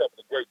Titans got a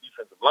couple of great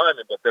defensive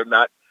linemen, but they're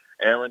not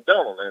Aaron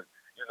Donald. And,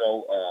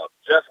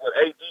 just what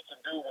AD can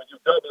do when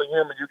you're doubling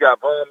him and you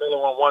got Von Miller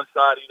on one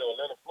side,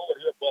 Leonard Floyd,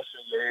 he'll bust you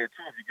in your head,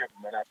 too, if you give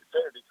him an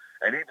opportunity.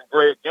 And even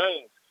Greg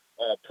Gaines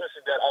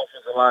pushing that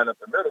offensive line up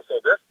the middle.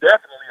 So that's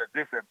definitely a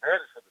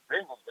disadvantage for the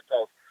Bengals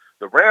because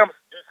the Rams'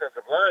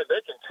 defensive line, they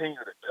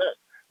continue to cut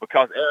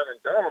because Aaron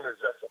Donald is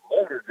just a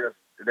motor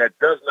that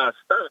does not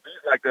stop.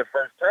 He's like that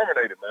first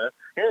Terminator, man.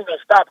 He ain't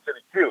going to stop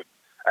until he kills you.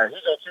 And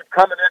he's going to keep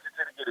coming at you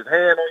until he get his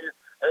hand on you,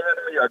 and then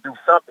you got to do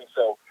something.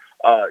 So,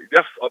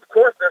 of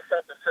course, that's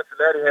something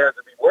Cincinnati has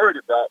to be worried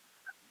about.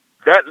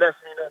 That lets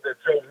me know that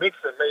Joe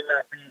Mixon may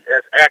not be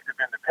as active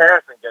in the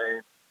passing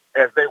game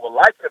as they would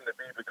like him to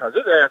be because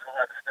his ass will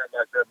have to stand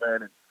like that,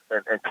 man,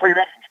 and clean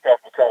up some stuff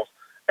because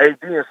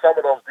AD and some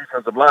of those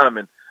defensive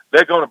linemen,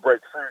 they're going to break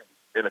free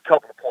in a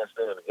couple of points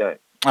during the game.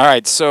 All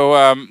right, so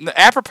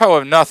apropos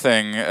of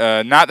nothing,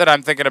 not that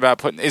I'm thinking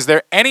about is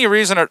there any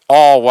reason at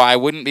all why I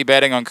wouldn't be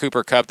betting on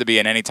Cooper Kupp to be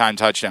an anytime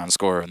touchdown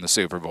scorer in the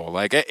Super Bowl?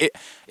 Like,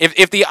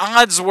 if the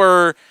odds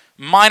were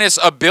minus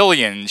 $1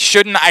 billion,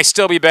 shouldn't I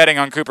still be betting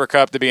on Cooper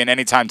Kupp to be an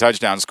anytime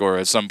touchdown scorer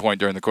at some point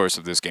during the course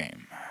of this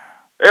game?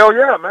 Hell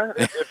yeah, man.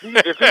 If he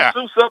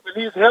suits up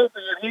and he's healthy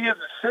and he isn't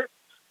sick,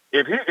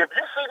 if you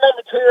see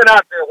number 10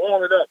 out there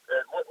warming up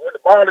and when the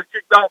ball is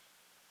kicked off,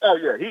 oh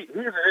yeah, he's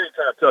an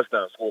anytime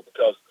touchdown scorer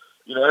because,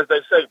 as they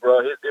say, bro,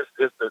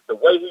 it's the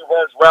way he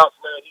runs routes,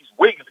 man, he's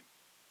wiggly.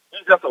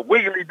 He's just a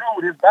wiggly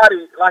dude. His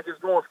body like it's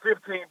going 15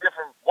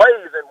 different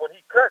ways, and when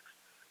he cuts,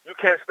 you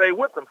can't stay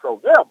with him.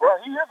 So, yeah, bro,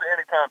 he is an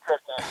anytime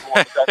touchdown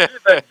scorer because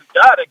he's that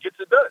guy that gets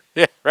it done.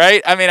 Yeah,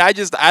 right? I mean,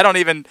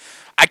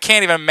 I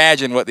can't even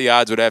imagine what the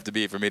odds would have to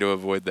be for me to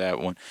avoid that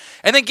one.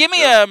 And then give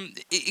me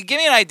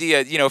an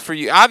idea, for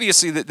you.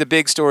 Obviously, the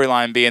big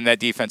storyline being that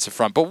defensive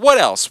front. But what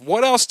else?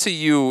 What else to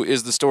you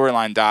is the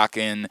storyline, Doc?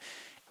 And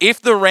if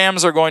the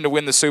Rams are going to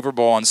win the Super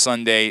Bowl on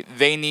Sunday,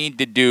 they need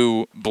to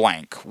do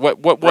blank. What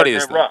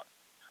is that?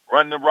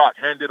 Run the rock.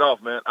 Hand it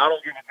off, man. I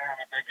don't give a damn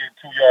if they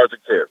get 2 yards a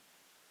carry.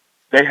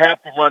 They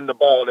have to run the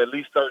ball at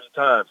least 30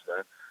 times,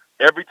 man.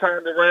 Every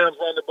time the Rams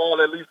run the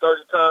ball at least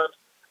 30 times,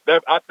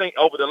 I think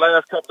over the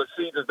last couple of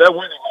seasons, they're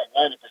winning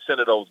like 90%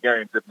 of those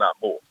games, if not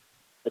more,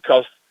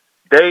 because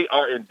they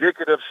are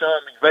indicative.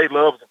 Sean McVay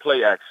loves to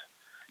play action.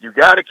 You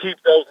got to keep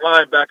those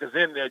linebackers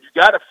in there. You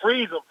got to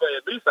freeze them for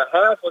at least a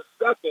half a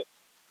second,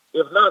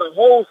 if not a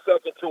whole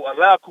second, to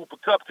allow Cooper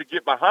Kupp to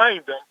get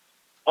behind them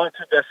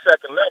onto that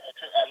second level,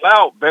 to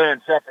allow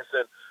Van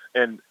Jefferson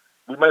and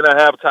we may not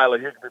have Tyler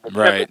Higbee, but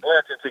Kevin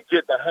Blanton to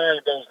get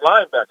behind those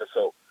linebackers.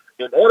 So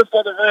in order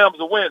for the Rams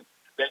to win,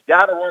 they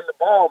got to run the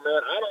ball,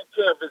 man. I don't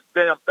care if it's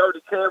damn 30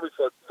 carries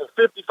for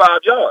 55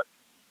 yards.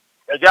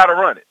 They got to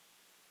run it.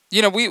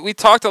 We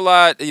talked a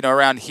lot,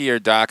 around here,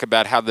 Doc,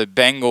 about how the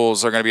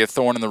Bengals are going to be a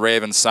thorn in the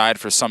Ravens' side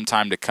for some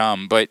time to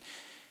come. But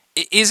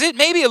is it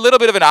maybe a little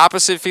bit of an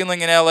opposite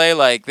feeling in L.A.?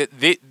 Like,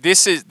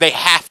 they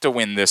have to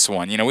win this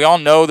one. We all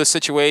know the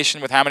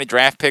situation with how many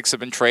draft picks have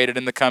been traded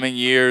in the coming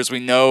years. We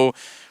know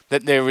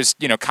that there was,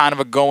 kind of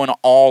a going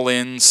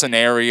all-in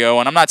scenario.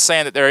 And I'm not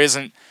saying that there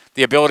isn't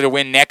the ability to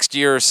win next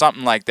year or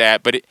something like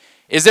that, but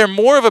is there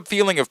more of a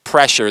feeling of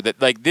pressure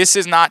that, like, this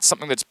is not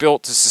something that's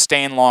built to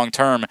sustain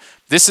long-term?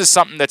 This is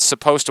something that's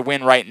supposed to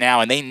win right now,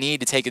 and they need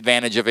to take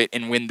advantage of it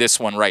and win this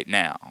one right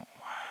now?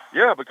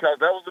 Yeah, because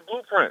that was the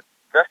blueprint.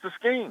 That's the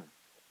scheme.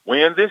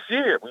 Win this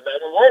year. We're not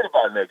even worried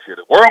about next year.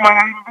 The world might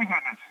not even be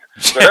here next year.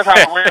 So that's how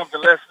the Rams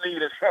and Les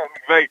Snead and Sean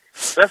McVay,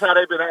 that's how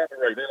they've been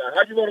operating. They're like,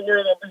 how you want the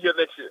world to be here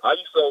next year?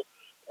 So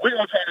we're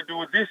going to try to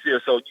do it this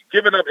year. So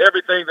giving up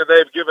everything that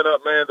they've given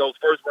up, man, those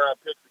first-round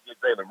picks to get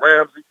Jalen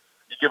Ramsey,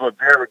 you give up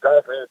Jared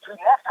Goff, and 2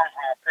 more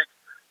first-round picks,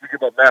 you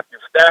give up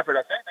Matthew Stafford.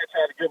 I think they're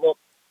trying to give up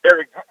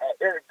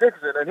Eric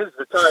Dixon and his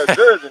retired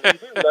jersey. And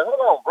he was like,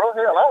 hold on, bro.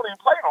 Hell, I don't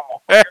even play no more.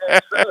 You know what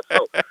I'm saying?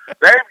 So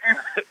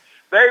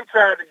they've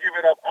tried to give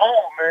it up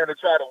all, man, to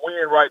try to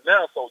win right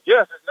now. So,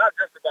 yes, it's not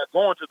just about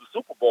going to the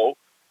Super Bowl.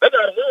 They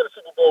got to win the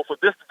Super Bowl for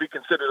this to be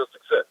considered a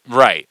success.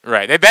 Right.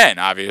 Right, they've been,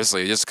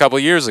 obviously, just a couple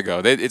of years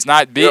ago. It's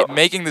not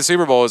making the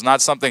Super Bowl is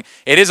not something.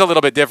 It is a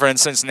little bit different in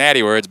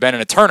Cincinnati, where it's been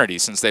an eternity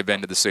since they've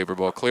been to the Super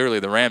Bowl. Clearly,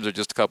 the Rams are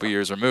just a couple of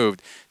years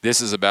removed. This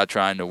is about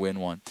trying to win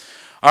one.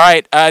 All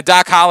right,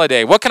 Doc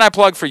Holliday, what can I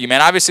plug for you,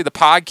 man? Obviously, the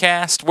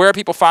podcast. Where are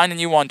people finding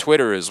you on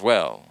Twitter as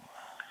well?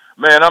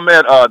 Man, I'm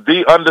at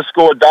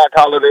 _Doc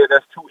Holliday.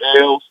 That's 2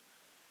 L's.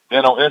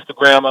 Then on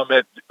Instagram, I'm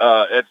at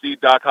the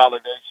Doc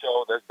Holliday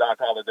Show. That's Doc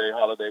Holiday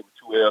with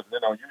 2 L's. And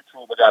then on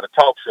YouTube, I got a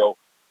talk show,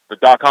 the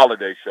Doc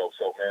Holliday Show.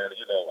 So, man,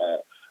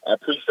 I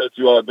appreciate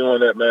you all doing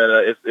that,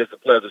 man. It's a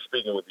pleasure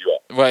speaking with you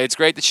all. Well, it's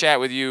great to chat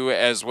with you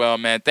as well,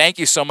 man. Thank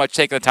you so much for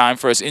taking the time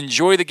for us.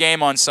 Enjoy the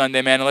game on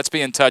Sunday, man, and let's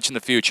be in touch in the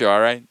future,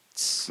 all right?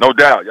 No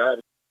doubt. Y'all.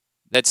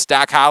 That's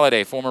Doc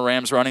Holliday, former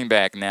Rams running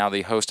back, now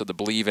the host of the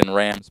Believe in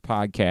Rams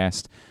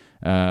podcast.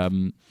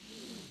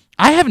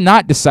 I have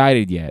not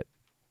decided yet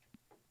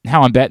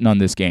how I'm betting on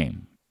this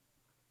game.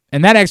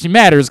 And that actually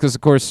matters because,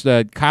 of course,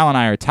 Kyle and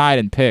I are tied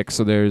in picks,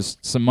 so there's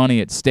some money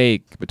at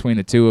stake between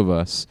the two of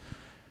us.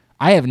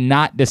 I have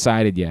not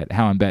decided yet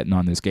how I'm betting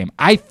on this game.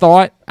 I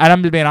thought, and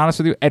I'm being honest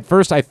with you, at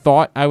first I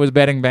thought I was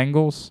betting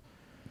Bengals.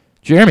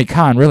 Jeremy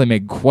Kahn really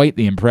made quite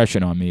the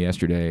impression on me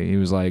yesterday. He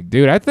was like,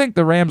 dude, I think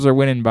the Rams are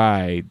winning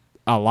by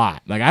a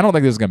lot. Like, I don't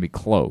think this is going to be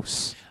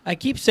close. I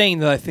keep saying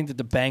that I think that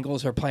the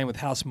Bengals are playing with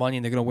house money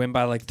and they're going to win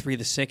by like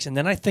 3-6, and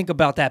then I think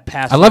about that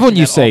pass. I love when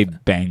you say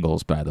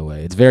Bengals, by the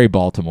way. It's very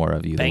Baltimore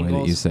of you, the way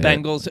that you say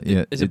Bengals. it.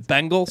 Yeah, is it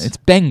Bengals? It's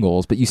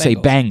Bengals, but you say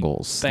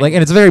Bengals. Bengals. Like,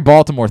 and it's a very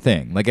Baltimore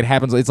thing. Like, it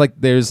happens. It's like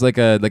there's like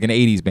an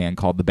 80s band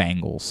called the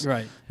Bangles.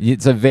 Right.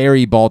 It's a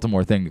very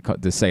Baltimore thing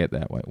to say it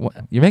that way. What?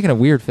 You're making a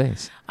weird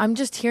face. I'm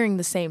just hearing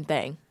the same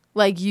thing.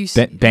 Like you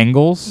said.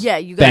 Bengals? Yeah,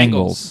 you got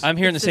Bengals. I'm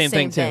hearing the same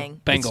thing, thing.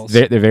 too. Bengals.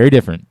 They're very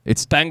different.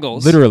 It's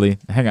Bengals. Literally,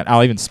 hang on,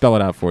 I'll even spell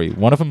it out for you.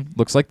 One of them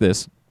looks like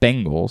this,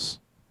 Bengals.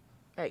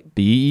 Right.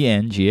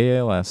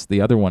 Bengals. The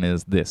other one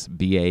is this,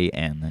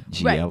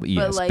 Bangles. Right,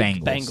 but like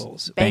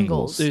Bengals.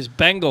 Bengals. There's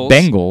Bengals.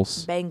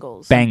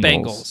 Bengals.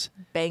 Bengals.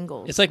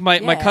 Bengals. It's like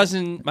my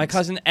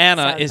cousin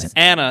Anna is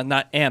Anna,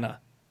 not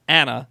Anna.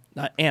 Anna,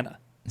 not Anna.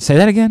 Say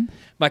that again?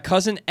 My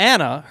cousin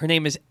Anna, her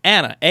name is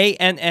Anna,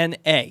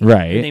 A-N-N-A.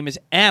 Right. Her name is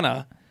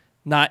Anna,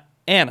 not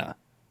Anna.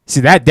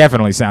 See, that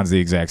definitely sounds the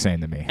exact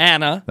same to me.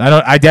 Anna.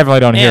 I definitely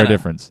don't hear a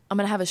difference. I'm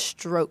gonna have a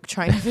stroke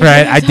trying to figure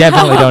Right? this I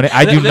definitely out. don't.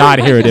 I do not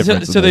hear a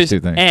difference So in those there's two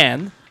things.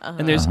 Ann,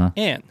 and there's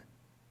Ann.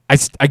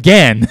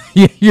 Again,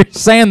 you're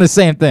saying the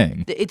same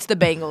thing. It's the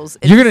Bengals.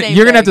 It's You're the gonna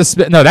same have to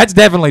thing. no. That's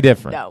definitely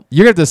different. No.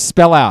 You're gonna have to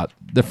spell out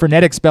the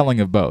phonetic spelling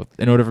of both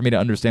in order for me to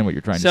understand what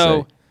you're trying to say.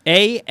 So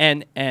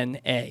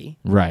A-N-N-A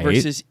Right.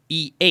 versus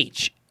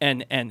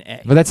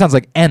E-H-N-N-A. But that sounds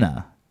like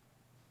Enna.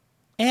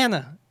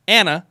 Anna.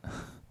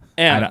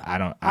 I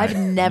don't. I've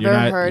never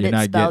heard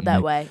it spelled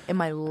that way in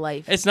my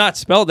life. It's not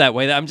spelled that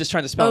way. I'm just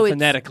trying to spell it it's-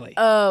 phonetically.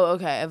 Oh,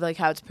 okay. Of like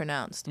how it's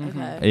pronounced.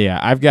 Okay. Yeah,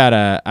 I've got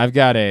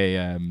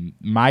a.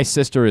 My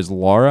sister is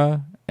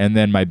Laura, and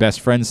then my best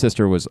friend's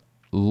sister was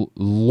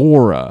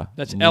Laura.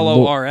 That's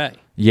L-O-R-A.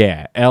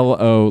 Yeah,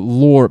 L-O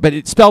Laura, but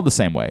it's spelled the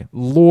same way,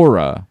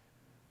 Laura.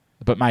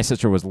 But my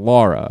sister was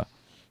Laura,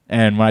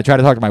 and when I try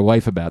to talk to my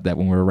wife about that,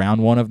 when we're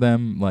around one of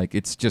them, like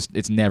it's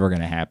never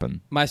gonna happen.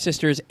 My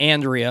sister is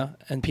Andrea,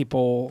 and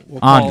people will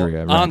call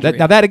Andrea. Right.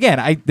 Andrea. That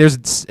again, there's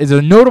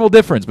a notable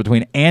difference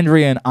between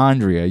Andrea and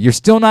Andrea. You're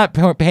still not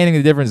painting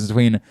the difference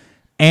between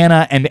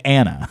Anna and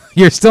Anna.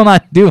 You're still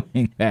not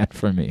doing that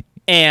for me.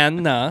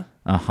 Anna.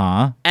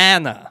 Uh-huh.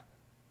 Anna.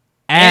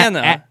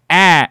 Anna.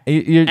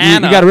 You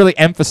Anna. got to really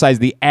emphasize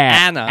the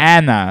Anna.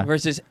 Anna.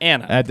 Versus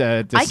Anna.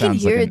 Just I can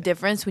sounds hear like a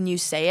difference when you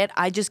say it.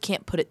 I just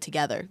can't put it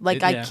together.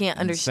 Like I can't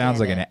It understand. sounds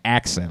like it. an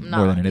accent No.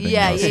 more than anything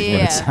Yeah, else. yeah, is what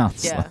yeah. it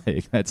sounds Yeah.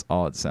 like. That's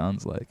all it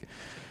sounds like.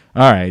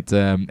 All right.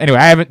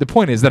 Anyway, the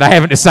point is that I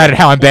haven't decided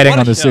how I'm betting What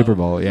a on the show. Super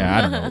Bowl. Yeah, I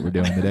don't know what we're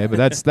doing today, but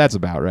that's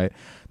about right.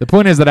 The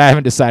point is that I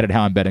haven't decided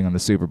how I'm betting on the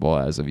Super Bowl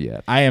as of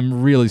yet. I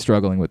am really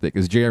struggling with it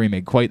because Jeremy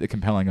made quite the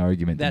compelling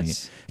argument to me.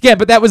 Yeah,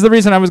 but that was the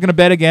reason I was going to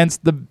bet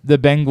against the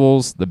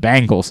Bengals. The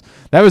Bengals.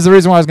 That was the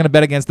reason why I was going to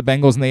bet against the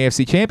Bengals in the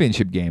AFC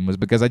Championship game, was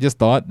because I just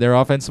thought their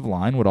offensive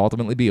line would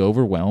ultimately be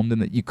overwhelmed and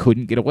that you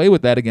couldn't get away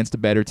with that against a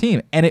better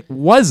team. And it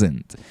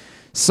wasn't.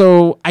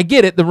 So I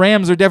get it. The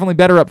Rams are definitely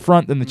better up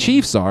front than the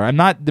Chiefs are. I'm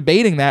not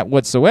debating that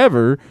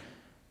whatsoever.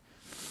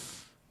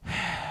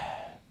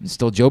 It's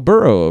still Joe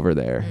Burrow over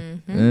there.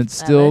 And it's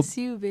still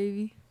LSU,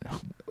 baby.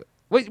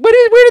 where did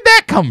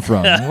that come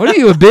from? What are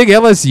you, a big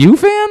LSU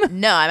fan?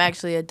 No, I'm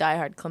actually a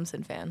diehard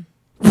Clemson fan.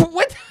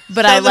 What?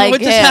 But I like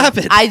what him. just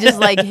happened? I just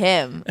like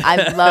him.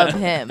 I love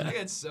him. I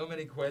got so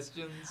many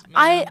questions.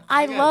 I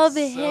love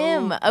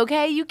him.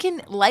 Okay, you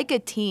can like a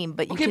team,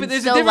 but you Okay, can but there's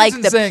a still difference like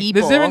in the saying,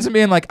 people. there's a difference in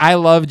being like, I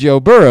love Joe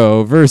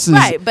Burrow versus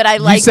Right, but I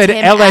you liked said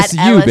him LSU, at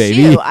LSU.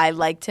 baby. I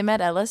liked him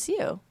at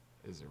LSU.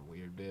 This is a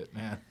weird bit,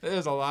 man.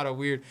 There's a lot of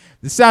weird.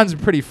 This sounds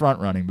pretty front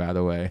running, by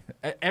the way.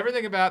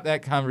 Everything about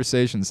that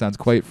conversation sounds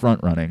quite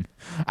front running.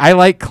 I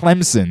like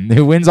Clemson,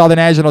 who wins all the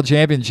national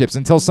championships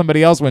until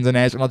somebody else wins a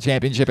national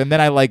championship, and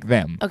then I like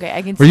them. Okay,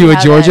 I can. Were see you a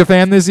how Georgia that-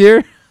 fan this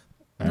year?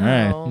 All No.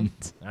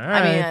 right. All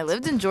I mean, I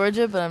lived in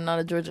Georgia, but I'm not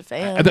a Georgia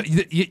fan.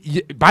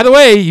 By the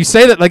way, you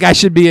say that like I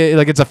should be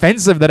like it's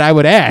offensive that I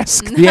would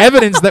ask. The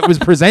evidence that was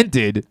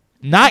presented,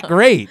 not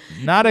great,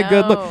 not a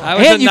good look.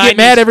 And you get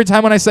mad every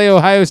time when I say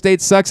Ohio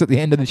State sucks at the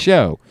end of the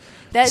show.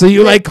 So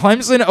you like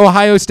Clemson,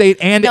 Ohio State,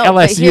 and LSU.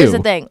 But here's the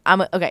thing.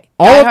 Okay.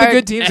 All of the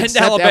good teams and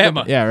except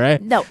Alabama. Yeah,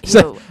 right. No.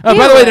 So,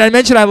 by the way, did I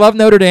mention I love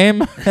Notre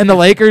Dame and the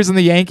Lakers and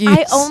the Yankees?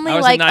 I only was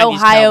a like 90s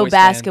Ohio Cowboys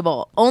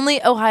basketball.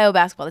 Only Ohio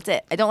basketball. That's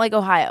it. I don't like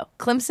Ohio.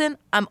 Clemson,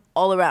 I'm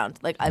all around.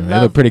 Like I They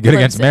love. look pretty good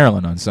against Clemson.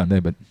 Maryland on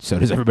Sunday, but so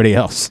does everybody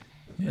else.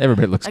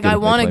 Everybody looks Like good. I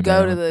want to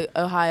go to the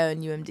Ohio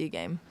and UMD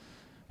game.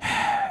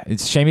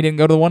 It's a shame he didn't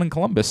go to the one in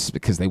Columbus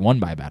because they won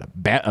by about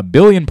a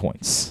billion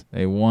points.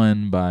 They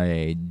won by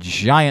a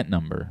giant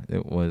number.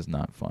 It was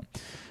not fun.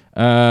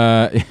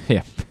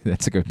 Yeah,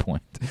 that's a good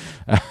point.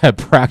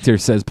 Proctor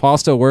says,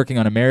 Paul's still working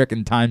on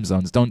American time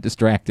zones. Don't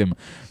distract him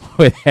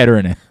with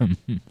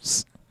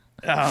heteronyms.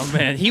 Oh,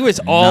 man. He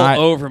was all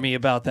over me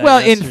about that. Well,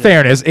 in yesterday.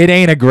 fairness, it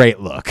ain't a great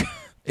look.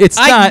 It's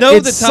I not. know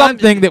It's the time-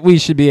 something that we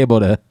should be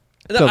able to.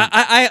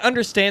 I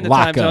understand the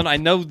lock time zone. up. I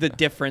know the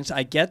difference.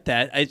 I get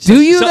that. It's Do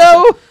just you,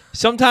 though?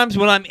 Sometimes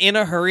when I'm in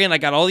a hurry and I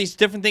got all these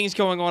different things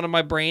going on in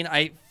my brain,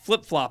 I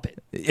flip-flop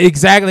it.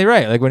 Exactly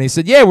right. Like when he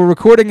said, "Yeah, we're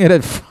recording it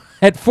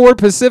at 4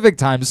 Pacific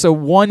time, so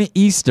 1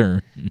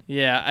 Eastern."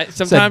 Yeah.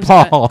 Said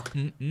Paul,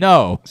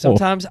 no.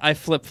 Sometimes I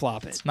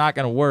flip-flop it. It's not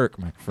gonna work,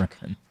 my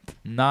friend.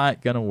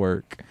 Not gonna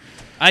work.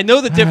 I know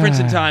the difference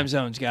in time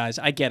zones, guys.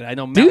 I get it. I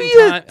know Do mountain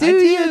you? time. Do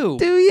I you?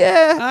 Do you?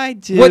 I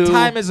do. What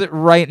time is it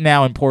right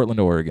now in Portland,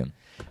 Oregon?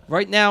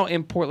 Right now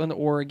in Portland,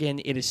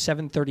 Oregon, it is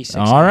 7:36.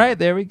 All right,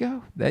 there we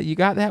go. That you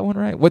got that one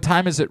right. What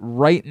time is it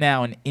right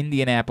now in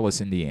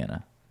Indianapolis,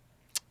 Indiana?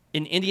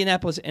 In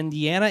Indianapolis,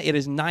 Indiana, it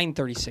is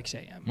 9:36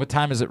 a.m. What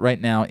time is it right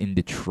now in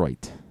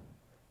Detroit?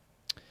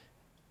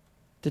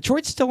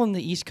 Detroit's still on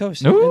the East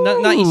Coast. Ooh,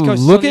 not East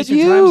Coast. look it's at on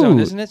the Eastern you. time zone,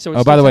 isn't it? So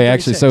it's Oh, by the way,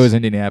 actually, 7:36. so is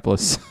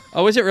Indianapolis.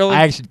 Oh, is it really?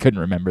 I actually couldn't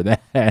remember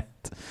that.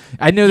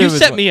 I knew there You was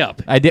set me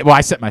up. I did. Well,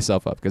 I set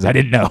myself up because I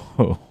didn't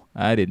know.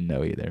 I didn't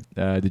know either.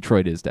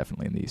 Detroit is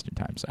definitely in the Eastern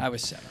time zone. I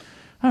was set up.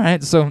 All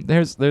right, so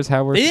there's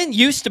how we're. They didn't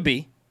used to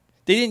be.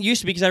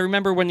 Because I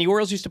remember when the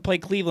Orioles used to play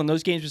Cleveland,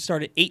 those games would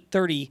start at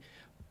 8:30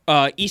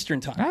 Eastern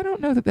time. I don't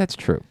know that that's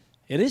true.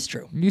 It is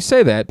true. You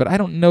say that, but I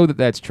don't know that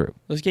that's true.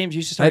 Those games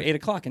used to start at 8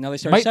 o'clock, and now they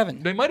start at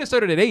 7. They might have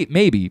started at 8,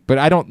 maybe, but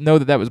I don't know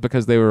that that was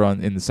because they were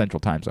in the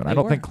Central Time Zone. I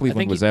don't were. think I Cleveland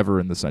think was ever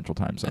in the Central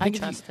Time Zone. I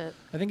trust it.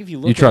 I think if you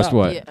look You it trust up,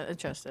 what? Yeah, I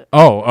trust it.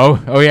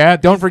 Oh, yeah.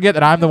 Don't forget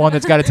that I'm the one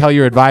that's got to tell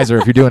your advisor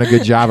if you're doing a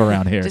good job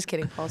around here. Just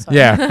kidding, Paul. Sorry.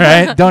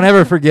 Yeah, right. Don't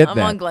ever forget I'm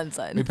that. on Glenn's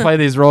side. We play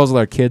these roles with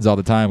our kids all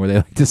the time where they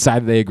like,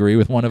 decide they agree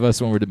with one of us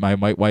when we're my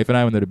wife and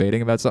I when they're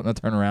debating about something. I'll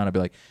turn around and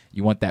be like,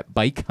 "You want that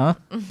bike, huh?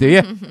 Do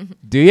you?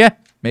 Do you?"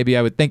 Maybe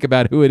I would think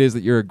about who it is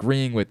that you're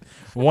agreeing with.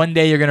 One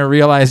day you're going to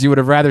realize you would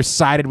have rather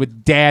sided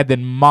with dad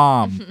than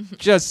mom.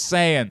 Just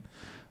saying.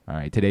 All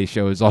right, today's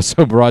show is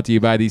also brought to you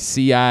by the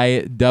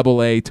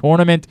CIAA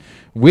tournament,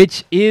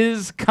 which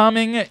is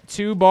coming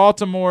to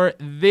Baltimore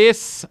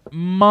this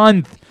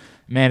month.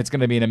 Man, it's going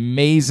to be an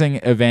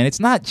amazing event. It's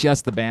not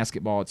just the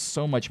basketball. It's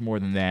so much more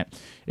than that.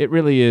 It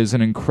really is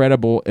an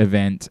incredible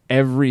event.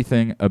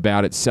 Everything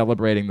about it,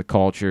 celebrating the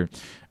culture.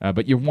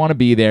 But you want to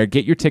be there.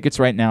 Get your tickets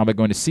right now by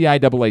going to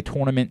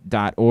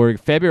CIAAtournament.org,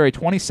 February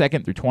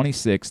 22nd through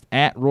 26th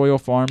at Royal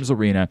Farms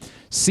Arena,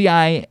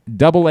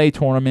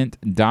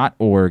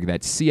 CIAAtournament.org.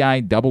 That's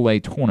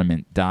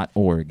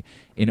CIAAtournament.org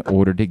in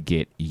order to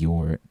get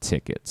your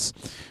tickets.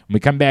 When we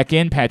come back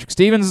in, Patrick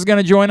Stevens is going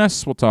to join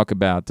us. We'll talk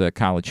about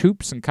college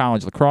hoops and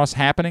college lacrosse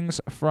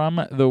happenings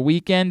from the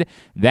weekend.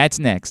 That's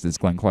next. It's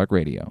Glenn Clark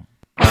Radio.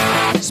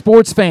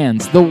 Sports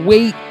fans, the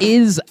wait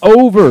is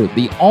over.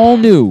 The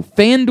all-new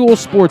FanDuel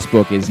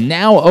Sportsbook is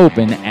now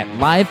open at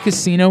Live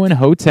Casino and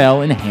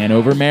Hotel in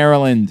Hanover,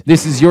 Maryland.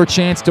 This is your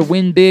chance to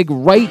win big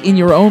right in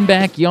your own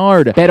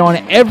backyard. Bet on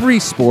every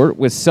sport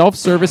with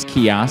self-service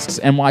kiosks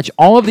and watch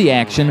all of the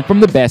action from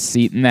the best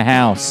seat in the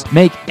house.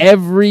 Make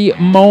every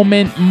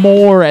moment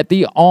more at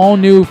the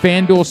all-new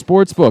FanDuel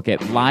Sportsbook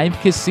at Live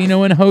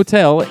Casino and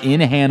Hotel in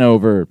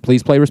Hanover.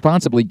 Please play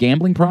responsibly.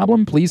 Gambling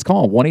problem? Please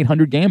call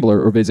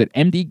 1-800-GAMBLER or visit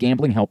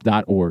mdgamblinghelp.org.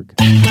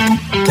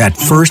 That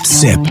first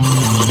sip.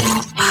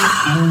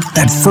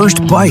 That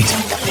first bite.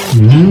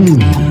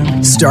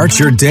 Start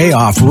your day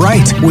off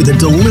right with a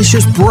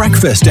delicious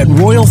breakfast at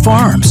Royal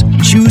Farms.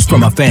 Choose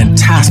from a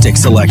fantastic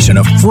selection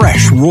of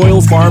fresh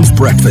Royal Farms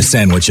breakfast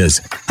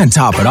sandwiches and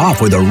top it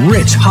off with a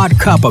rich hot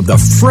cup of the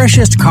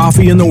freshest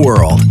coffee in the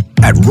world.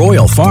 At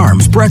Royal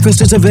Farms,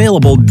 breakfast is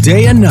available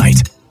day and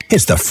night.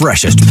 It's the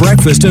freshest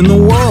breakfast in the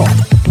world.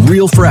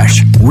 Real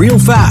fresh, real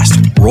fast.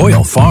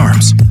 Royal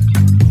Farms.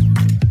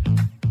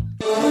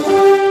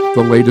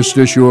 The latest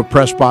issue of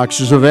Press Box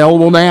is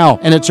available now,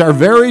 and it's our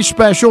very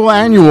special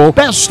annual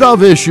Best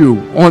of issue.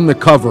 On the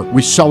cover,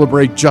 we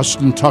celebrate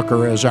Justin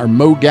Tucker as our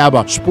Mo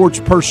Gabba Sports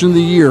Person of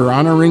the Year,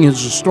 honoring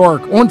his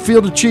historic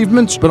on-field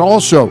achievements, but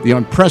also the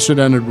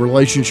unprecedented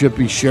relationship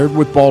he shared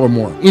with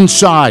Baltimore.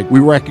 Inside,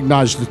 we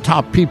recognize the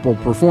top people,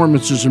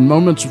 performances, and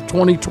moments of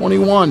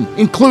 2021,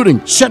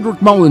 including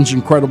Cedric Mullins'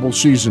 incredible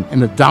season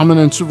and the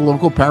dominance of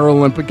local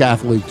Paralympic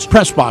athletes.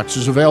 Press Box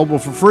is available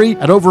for free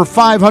at over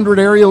 500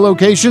 area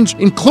locations,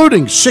 including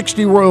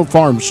 60 Royal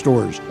Farms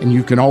stores. And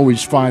you can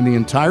always find the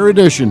entire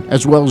edition,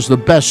 as well as the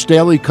best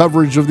daily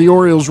coverage of the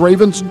Orioles,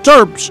 Ravens, and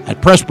Terps at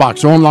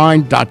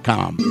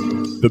PressBoxOnline.com.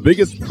 The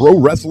biggest pro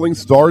wrestling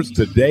stars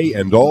today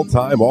and all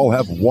time all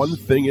have one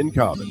thing in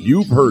common.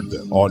 You've heard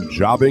them on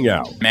Jobbing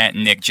Out. Matt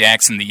and Nick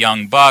Jackson, the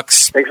Young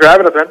Bucks. Thanks for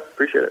having us, man.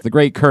 Appreciate it. The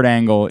great Kurt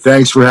Angle.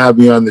 Thanks for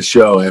having me on the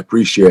show. I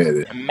appreciate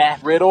it.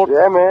 Matt Riddle.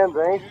 Yeah, man.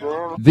 Thanks,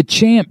 man. The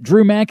champ,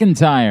 Drew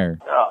McIntyre.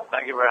 Oh,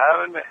 thank you for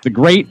having me. The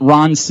great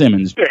Ron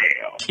Simmons. Damn.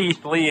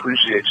 Keith Lee.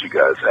 Appreciate you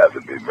guys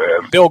having me,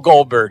 man. Bill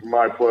Goldberg.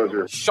 My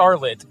pleasure.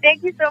 Charlotte.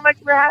 Thank you so much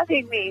for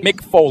having me.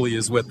 Mick Foley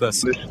is with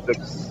us. This is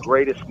the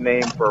greatest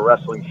name for a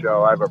wrestling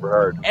show I've ever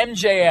heard.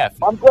 MJF.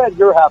 I'm glad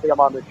you're happy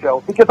I'm on this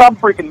show because I'm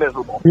freaking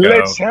miserable.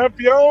 Le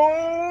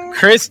champion.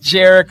 Chris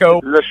Jericho.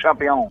 Le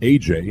champion.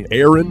 AJ,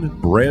 Aaron,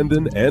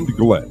 Brandon, and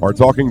Glenn are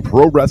talking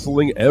pro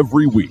wrestling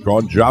every week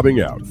on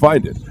Jobbing Out.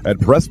 Find it at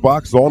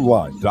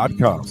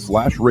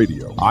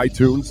PressBoxOnline.com/radio,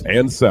 iTunes,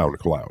 and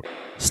SoundCloud.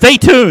 Stay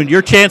tuned.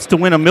 Your chance to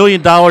win $1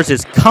 million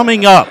is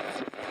coming up.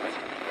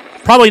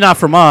 Probably not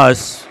from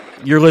us.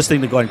 You're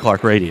listening to Glenn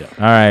Clark Radio.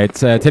 All right.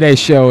 Today's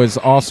show is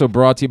also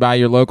brought to you by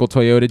your local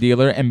Toyota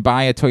dealer and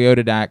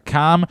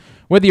buyatoyota.com.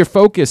 Whether your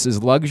focus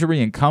is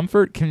luxury and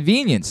comfort,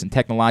 convenience and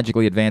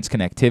technologically advanced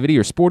connectivity,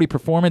 or sporty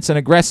performance and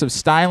aggressive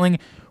styling,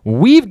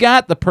 we've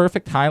got the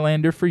perfect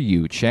Highlander for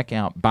you. Check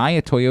out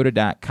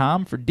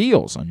buyatoyota.com for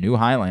deals on new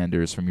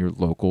Highlanders from your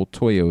local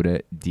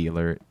Toyota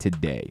dealer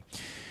today.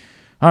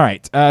 All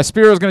right,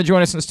 Spiro's going to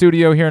join us in the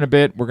studio here in a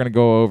bit. We're going to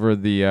go over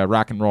the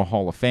Rock and Roll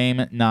Hall of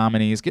Fame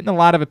nominees, getting a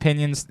lot of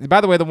opinions.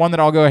 By the way, the one that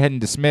I'll go ahead and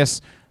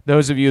dismiss,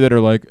 those of you that are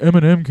like,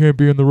 Eminem can't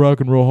be in the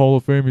Rock and Roll Hall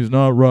of Fame, he's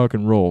not rock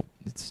and roll.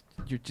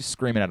 You're just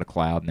screaming at a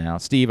cloud now.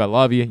 Steve, I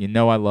love you. You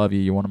know I love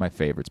you. You're one of my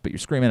favorites, but you're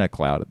screaming at a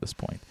cloud at this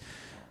point.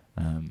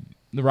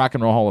 The Rock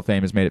and Roll Hall of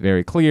Fame has made it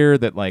very clear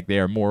that like they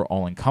are more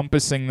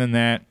all-encompassing than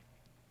that.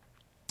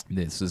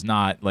 This is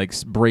not like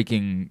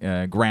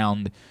breaking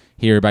ground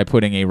here by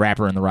putting a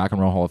rapper in the Rock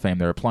and Roll Hall of Fame.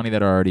 There are plenty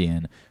that are already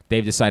in.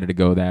 They've decided to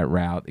go that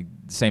route.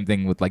 Same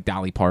thing with like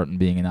Dolly Parton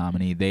being a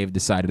nominee. They've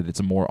decided that it's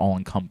a more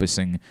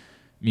all-encompassing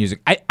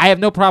music. I have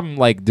no problem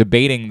like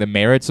debating the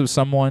merits of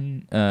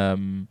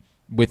someone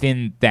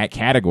within that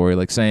category,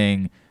 like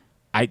saying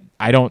I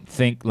don't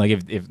think like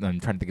if I'm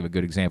trying to think of a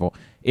good example.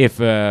 If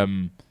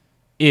boy,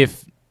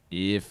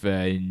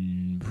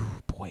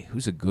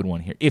 who's a good one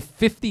here? If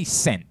 50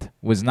 Cent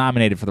was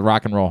nominated for the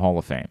Rock and Roll Hall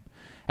of Fame,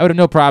 I would have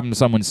no problem with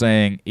someone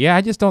saying, yeah,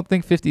 I just don't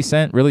think 50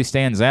 Cent really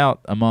stands out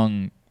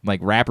among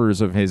like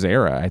rappers of his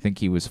era. I think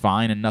he was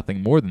fine and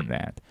nothing more than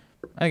that.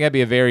 I think that'd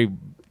be a very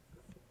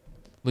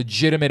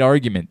legitimate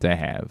argument to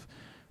have.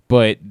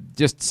 But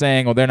just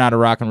saying, oh, they're not a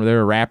rock and roll,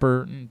 they're a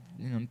rapper, you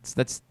know,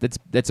 that's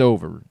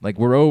over. Like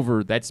we're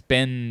over. That's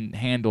been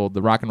handled.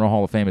 The Rock and Roll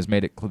Hall of Fame has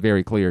made it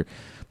very clear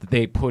that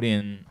they put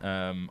in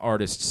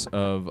artists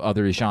of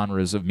other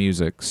genres of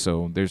music,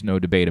 so there's no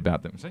debate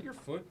about them. Is that your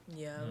foot?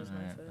 Yeah, that was my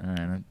foot. All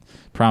right. I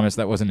promise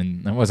that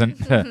wasn't.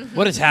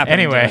 What is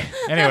happening? Anyway,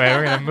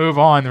 we're gonna move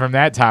on from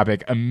that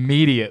topic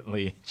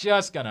immediately.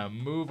 Just gonna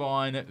move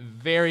on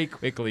very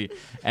quickly,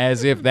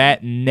 as if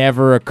that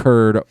never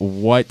occurred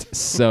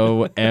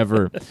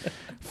whatsoever.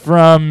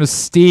 From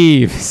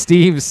Steve.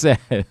 Steve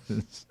says,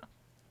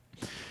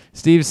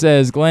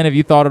 Glenn, have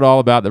you thought at all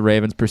about the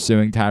Ravens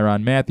pursuing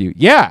Tyrann Mathieu?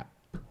 Yeah.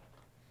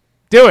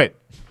 Do it.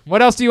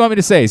 What else do you want me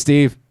to say,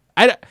 Steve?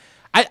 I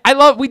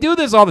love, we do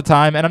this all the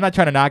time, and I'm not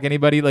trying to knock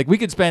anybody. Like I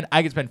could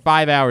spend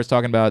 5 hours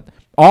talking about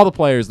all the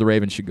players the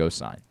Ravens should go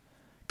sign.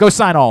 Go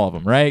sign all of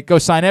them, right? Go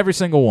sign every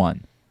single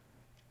one.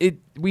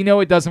 We know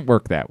it doesn't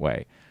work that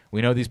way.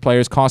 We know these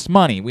players cost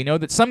money. We know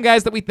that some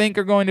guys that we think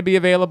are going to be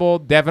available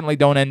definitely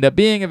don't end up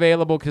being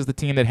available because the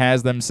team that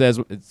has them says,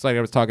 it's like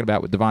I was talking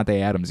about with Davante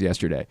Adams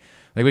yesterday.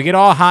 Like we get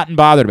all hot and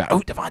bothered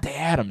about, Davante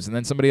Adams, and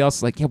then somebody else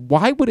is like, yeah,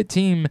 why would a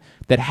team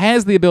that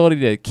has the ability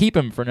to keep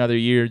him for another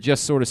year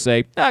just sort of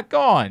say,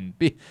 go on,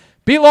 be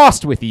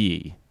lost with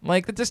ye?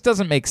 Like that just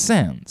doesn't make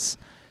sense.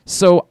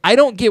 So I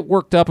don't get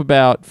worked up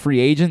about free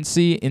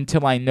agency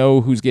until I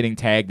know who's getting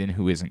tagged and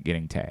who isn't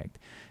getting tagged.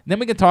 And then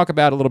we can talk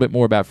about a little bit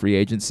more about free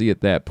agency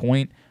at that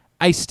point.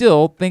 I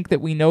still think that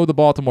we know the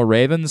Baltimore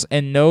Ravens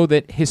and know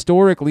that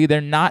historically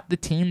they're not the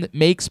team that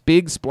makes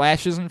big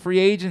splashes in free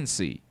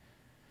agency.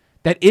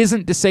 That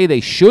isn't to say they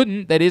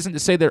shouldn't. That isn't to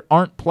say there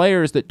aren't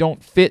players that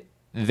don't fit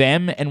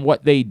them and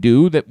what they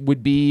do that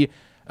would be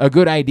a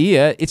good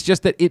idea. It's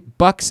just that it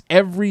bucks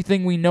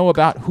everything we know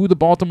about who the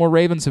Baltimore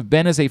Ravens have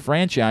been as a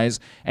franchise,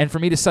 and for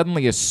me to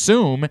suddenly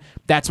assume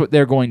that's what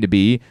they're going to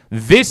be,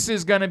 this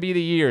is going to be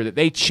the year that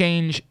they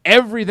change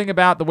everything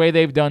about the way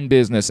they've done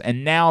business,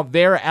 and now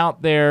they're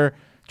out there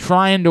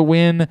trying to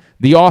win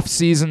the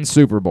off-season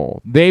Super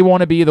Bowl. They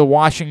want to be the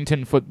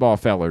Washington football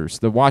fellers,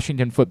 the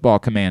Washington football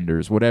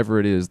commanders, whatever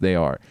it is they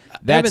are.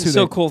 That would have been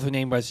so cool if the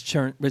name was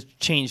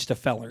changed to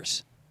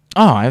Fellers.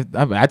 Oh,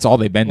 that's all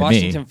they've been to me.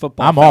 Washington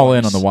football I'm fellers. all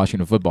in on the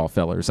Washington football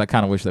fellers. I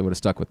kind of wish they would have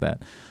stuck with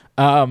that.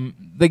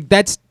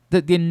 That's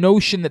the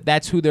notion that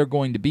that's who they're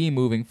going to be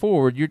moving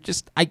forward.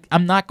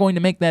 I'm not going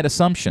to make that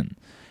assumption.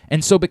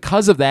 And so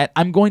because of that,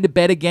 I'm going to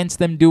bet against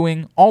them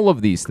doing all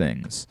of these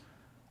things.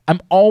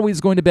 I'm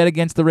always going to bet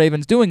against the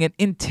Ravens doing it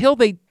until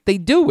they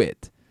do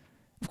it.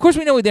 Of course,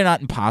 we know they're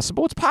not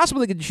impossible. It's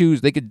possible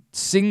they could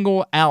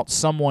single out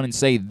someone and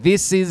say,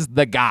 this is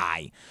the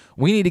guy.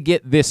 We need to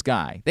get this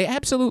guy. They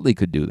absolutely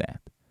could do that.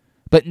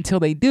 But until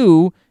they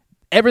do,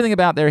 everything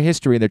about their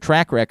history, their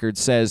track record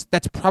says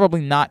that's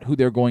probably not who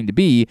they're going to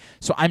be,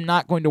 so I'm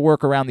not going to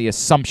work around the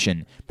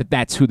assumption that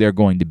that's who they're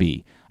going to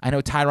be. I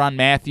know Tyrann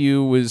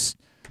Mathieu was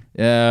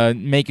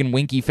making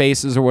winky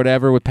faces or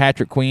whatever with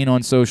Patrick Queen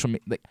on social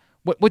media.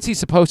 What's he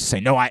supposed to say?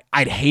 No,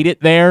 I'd hate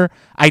it there.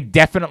 I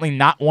definitely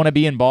not want to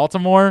be in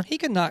Baltimore. He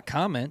could not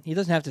comment. He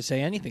doesn't have to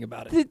say anything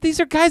about it.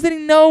 These are guys that he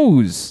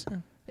knows.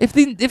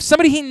 If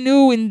somebody he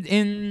knew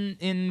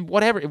in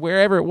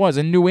wherever it was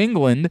in New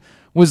England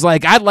was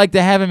like, I'd like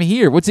to have him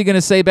here, what's he going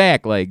to say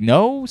back? Like,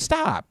 no,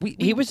 stop.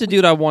 He was the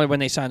dude I wanted when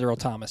they signed Earl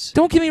Thomas.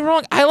 Don't get me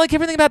wrong. I like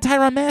everything about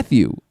Tyrann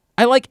Mathieu.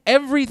 I like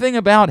everything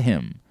about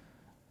him.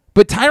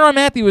 But Tyrann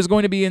Mathieu is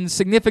going to be in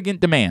significant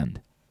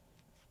demand.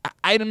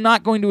 I'm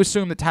not going to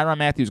assume that Tyrann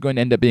Mathieu is going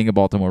to end up being a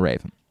Baltimore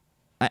Raven.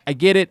 I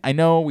get it. I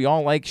know we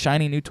all like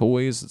shiny new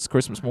toys. It's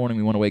Christmas morning.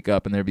 We want to wake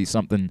up and there be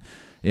something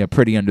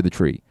pretty under the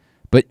tree.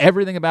 But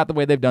everything about the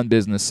way they've done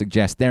business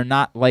suggests they're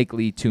not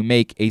likely to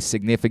make a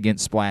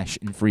significant splash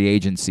in free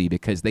agency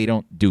because they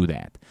don't do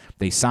that.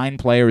 They sign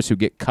players who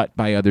get cut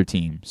by other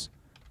teams.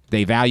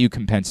 They value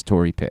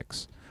compensatory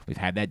picks. We've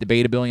had that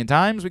debate a billion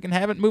times. We can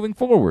have it moving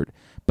forward.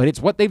 But it's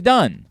what they've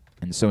done.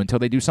 And so until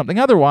they do something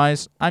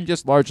otherwise, I'm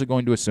just largely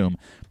going to assume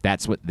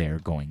that's what they're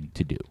going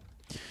to do.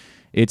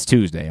 It's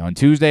Tuesday. On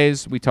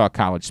Tuesdays, we talk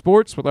college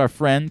sports with our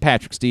friend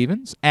Patrick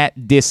Stevens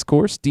at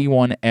Discourse,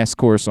 D1S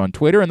Course on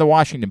Twitter and the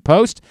Washington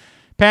Post.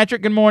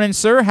 Patrick, good morning,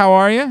 sir. How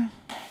are you?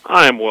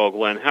 I'm well,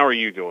 Glenn. How are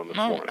you doing this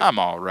morning? I'm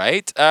all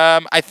right.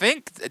 I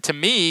think, to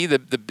me,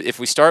 if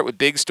we start with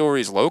big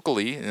stories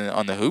locally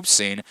on the hoops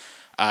scene,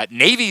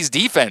 Navy's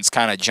defense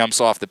kind of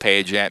jumps off the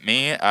page at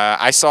me.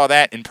 I saw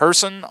that in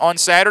person on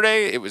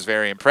Saturday. It was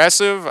very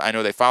impressive. I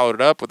know they followed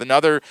it up with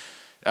another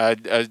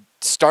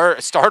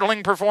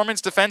startling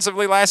performance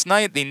defensively last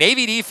night. The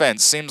Navy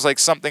defense seems like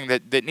something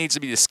that needs to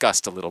be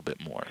discussed a little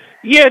bit more.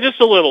 Yeah, just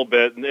a little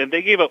bit. And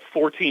they gave up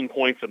 14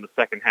 points in the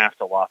second half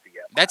to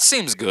Lafayette. That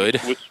seems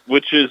good.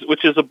 Which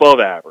is above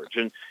average.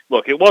 And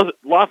look,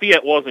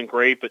 Lafayette wasn't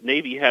great, but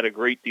Navy had a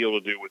great deal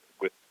to do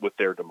with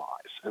their demise.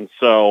 And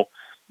so,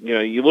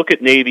 you look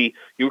at Navy,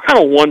 you were kind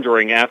of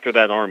wondering after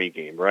that Army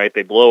game, right?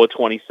 They blow a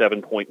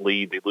 27-point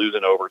lead. They lose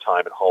in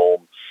overtime at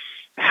home.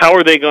 How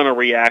are they going to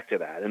react to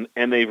that?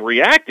 And they've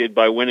reacted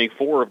by winning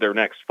 4 of their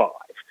next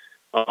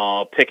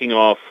 5, picking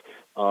off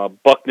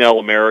Bucknell,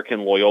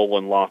 American, Loyola,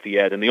 and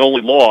Lafayette. And the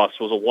only loss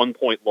was a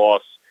 1-point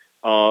loss,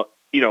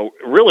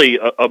 really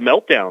a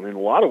meltdown in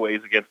a lot of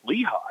ways against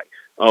Lehigh,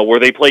 where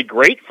they played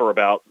great for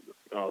about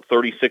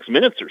 36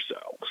 minutes or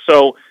so.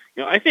 So,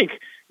 I think,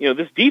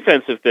 this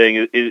defensive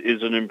thing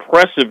is an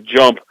impressive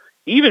jump,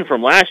 even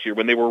from last year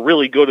when they were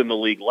really good in the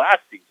league last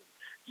season.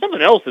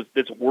 Something else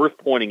that's worth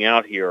pointing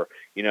out here,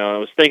 I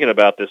was thinking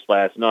about this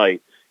last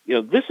night.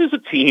 This is a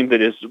team that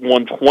has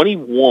won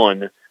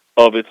 21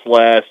 of its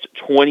last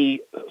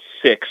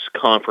 26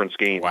 conference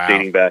games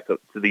dating back to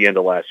the end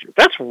of last year.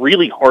 That's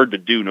really hard to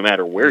do no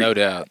matter where no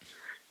doubt.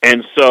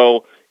 And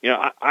so,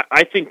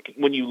 I think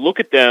when you look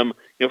at them,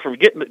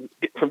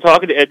 from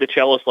talking to Ed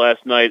DeChellis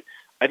last night,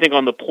 I think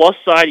on the plus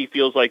side, he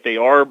feels like they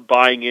are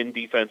buying in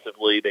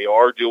defensively. They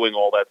are doing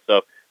all that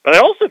stuff. But I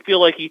also feel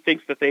like he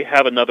thinks that they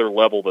have another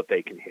level that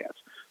they can hit.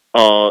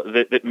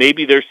 That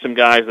maybe there's some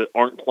guys that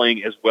aren't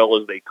playing as well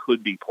as they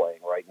could be playing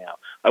right now.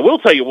 I will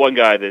tell you one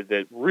guy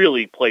that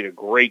really played a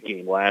great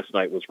game last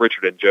night was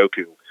Richard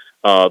Njoku,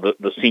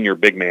 the senior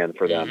big man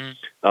for them.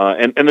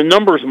 Mm-hmm. And the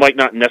numbers might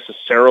not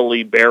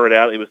necessarily bear it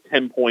out. It was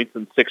 10 points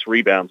and 6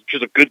 rebounds, which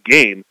is a good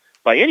game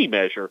by any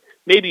measure.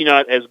 Maybe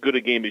not as good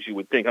a game as you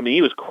would think. I mean,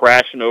 he was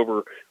crashing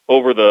over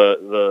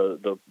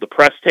the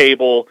press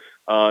table.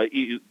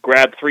 He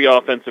grabbed 3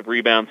 offensive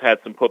rebounds, had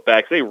some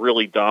putbacks. They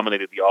really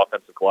dominated the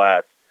offensive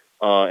glass.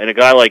 And a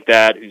guy like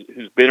that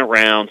who's been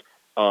around,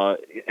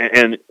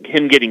 and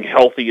him getting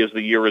healthy as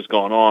the year has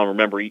gone on.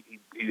 Remember, he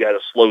had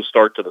a slow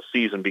start to the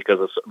season because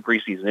of some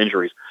preseason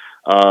injuries.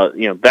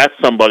 That's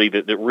somebody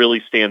that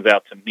really stands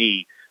out to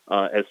me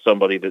as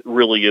somebody that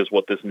really is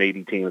what this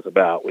Navy team is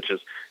about, which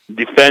is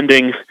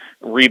defending,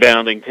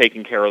 rebounding,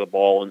 taking care of the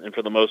ball, and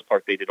for the most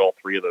part, they did all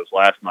three of those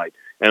last night.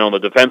 And on the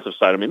defensive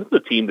side, I mean, this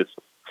is a team that's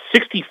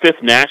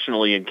 65th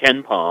nationally in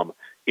KenPom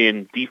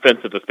in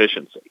defensive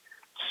efficiency.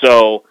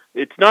 So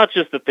it's not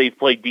just that they've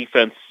played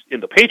defense in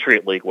the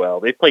Patriot League well.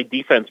 They've played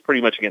defense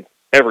pretty much against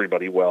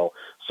everybody well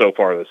so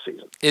far this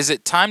season. Is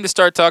it time to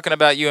start talking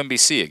about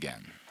UMBC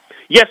again?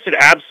 Yes, it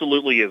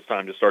absolutely is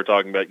time to start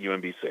talking about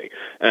UMBC.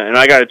 And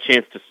I got a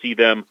chance to see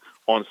them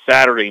on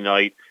Saturday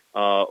night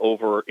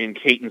over in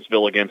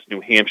Catonsville against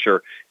New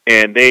Hampshire,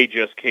 and they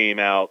just came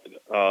out,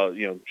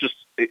 just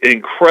an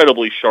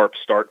incredibly sharp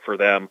start for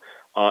them,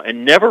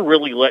 and never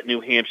really let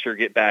New Hampshire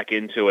get back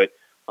into it.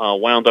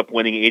 Wound up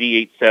winning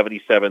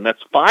 88-77.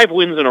 That's 5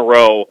 wins in a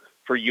row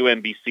for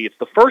UMBC. It's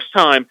the first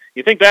time,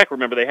 you think back,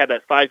 remember, they had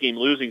that 5-game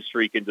losing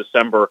streak in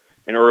December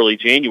and early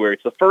January.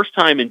 It's the first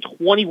time in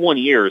 21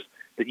 years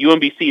that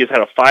UMBC has had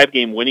a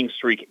 5-game winning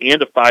streak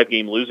and a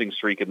 5-game losing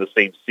streak in the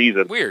same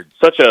season. Weird.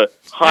 Such a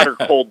hot or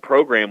cold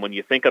program when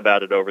you think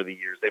about it over the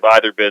years. They've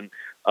either been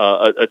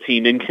a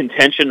team in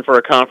contention for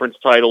a conference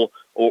title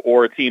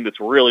or a team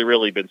that's really,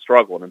 really been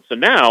struggling. And so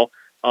now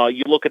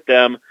you look at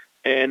them,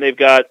 and they've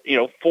got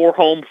 4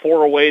 home,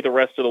 4 away the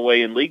rest of the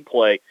way in league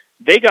play.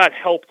 They got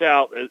helped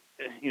out.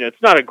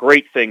 It's not a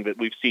great thing that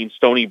we've seen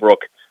Stony Brook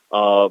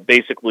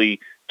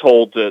basically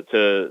told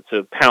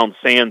to pound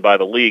sand by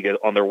the league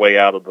on their way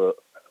out of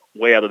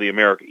the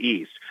America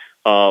East.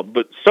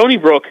 But Stony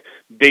Brook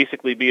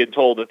basically being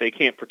told that they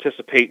can't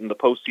participate in the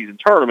postseason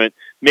tournament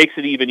makes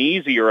it even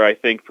easier, I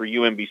think, for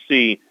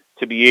UMBC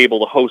to be able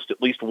to host at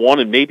least 1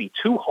 and maybe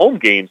 2 home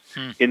games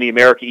in the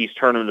America East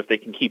tournament if they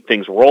can keep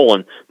things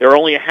rolling. They're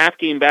only a half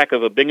game back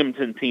of a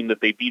Binghamton team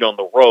that they beat on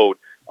the road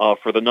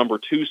for the number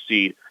 2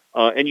 seed.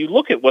 And you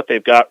look at what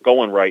they've got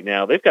going right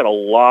now. They've got a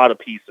lot of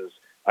pieces,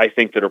 I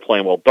think, that are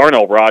playing well.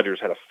 Darnell Rogers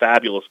had a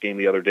fabulous game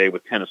the other day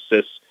with 10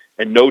 assists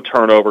and no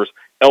turnovers.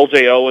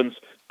 L.J. Owens,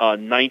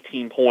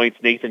 19 points.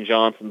 Nathan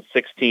Johnson,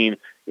 16.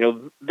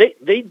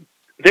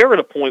 They're at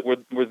a point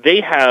where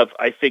they have,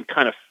 I think,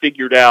 kind of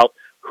figured out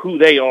who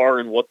they are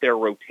and what their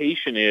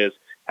rotation is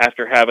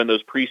after having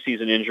those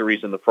preseason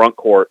injuries in the front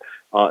court.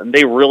 And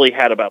they really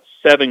had about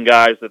 7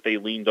 guys that they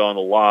leaned on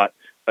a lot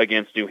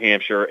against New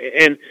Hampshire.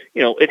 And,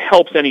 it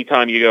helps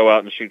anytime you go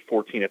out and shoot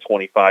 14 of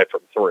 25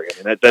 from 3. I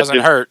mean, that doesn't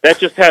hurt. That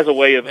just has a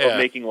way of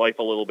making life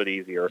a little bit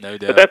easier. No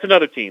doubt. But that's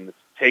another team that's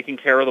taking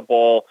care of the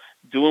ball,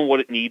 doing what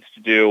it needs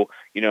to do.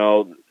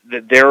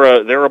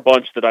 They're a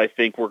bunch that I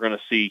think we're going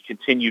to see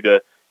continue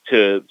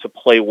to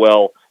play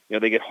well.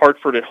 They get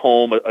Hartford at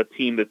home, a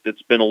team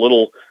that's been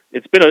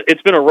it's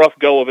been a rough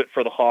go of it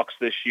for the Hawks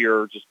this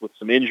year, just with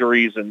some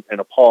injuries and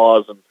a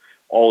pause and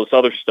all this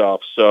other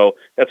stuff. So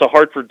that's a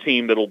Hartford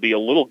team that'll be a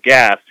little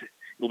gassed.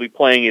 It'll be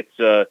playing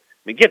its.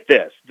 Get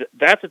this,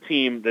 that's a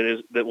team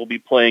that will be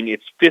playing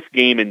its 5th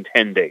game in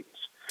 10 days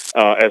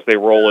as they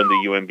roll into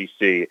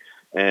UMBC.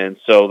 And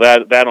so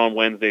that on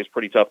Wednesday is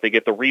pretty tough. They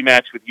get the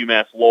rematch with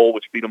UMass Lowell,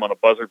 which beat them on a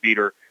buzzer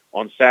beater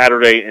on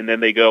Saturday, and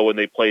then they go and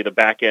they play the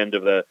back end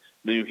of the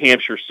New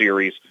Hampshire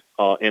series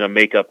in a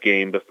makeup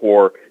game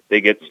before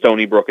they get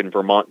Stony Brook and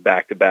Vermont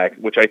back-to-back,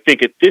 which I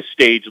think at this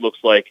stage looks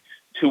like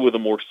 2 of the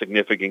more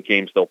significant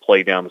games they'll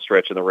play down the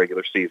stretch in the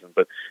regular season.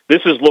 But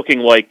this is looking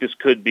like this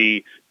could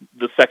be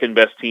the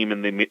second-best team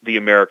in the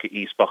America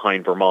East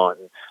behind Vermont.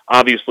 And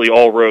obviously,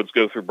 all roads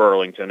go through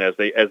Burlington, as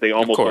they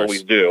almost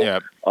always do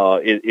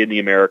in the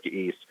America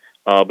East.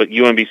 But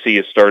UMBC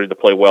has started to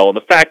play well. And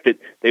the fact that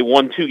they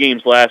won 2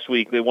 games last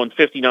week, they won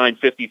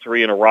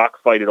 59-53 in a rock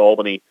fight at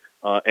Albany,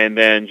 and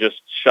then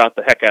just shot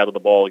the heck out of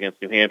the ball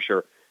against New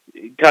Hampshire,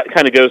 it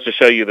kind of goes to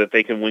show you that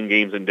they can win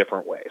games in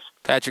different ways.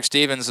 Patrick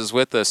Stevens is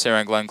with us here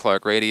on Glenn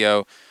Clark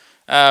Radio.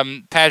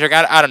 Patrick,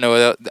 I don't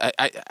know.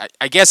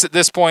 I guess at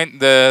this point,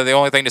 the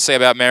only thing to say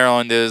about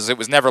Maryland is it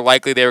was never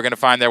likely they were going to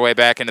find their way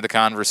back into the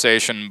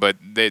conversation, but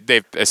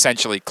they've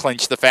essentially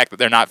clinched the fact that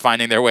they're not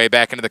finding their way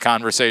back into the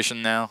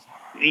conversation now.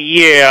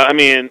 Yeah, I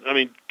mean,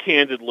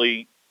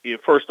 candidly,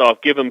 first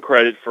off, give them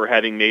credit for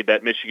having made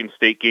that Michigan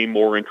State game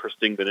more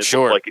interesting than it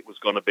looked like it was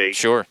going to be.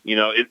 Sure. In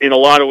a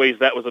lot of ways,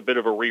 that was a bit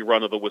of a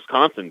rerun of the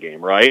Wisconsin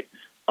game, right?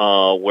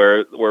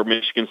 Where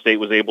Michigan State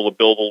was able to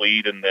build a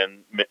lead, and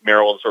then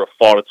Maryland sort of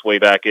fought its way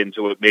back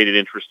into it, made it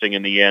interesting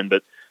in the end,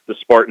 but the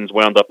Spartans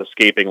wound up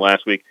escaping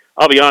last week.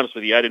 I'll be honest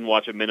with you, I didn't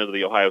watch a minute of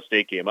the Ohio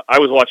State game. I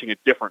was watching a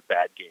different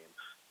bad game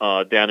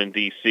down in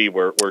D.C.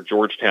 where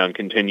Georgetown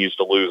continues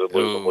to lose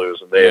and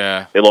lose, and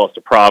they lost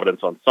to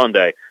Providence on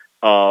Sunday.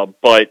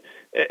 But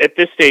at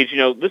this stage,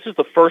 this is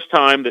the first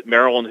time that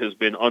Maryland has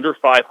been under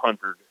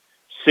 500,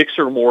 6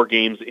 or more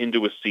games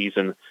into a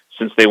season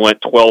since they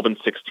went 12-16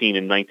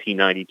 in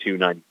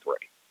 1992-93.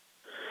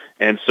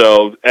 And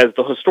so, as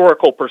the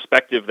historical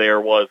perspective there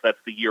was, that's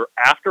the year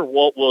after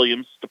Walt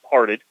Williams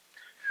departed,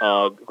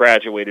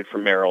 graduated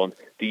from Maryland,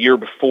 the year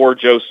before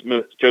Joe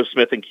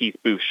Smith and Keith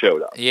Booth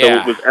showed up. Yeah. So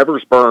it was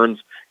Evers Burns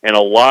and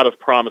a lot of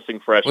promising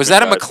freshmen. Was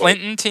that a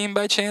McClinton team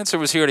by chance, or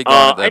was he already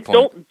gone at that point?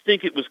 I don't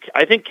think it was.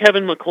 I think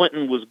Kevin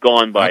McClinton was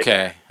gone by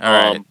then.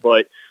 All right.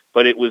 But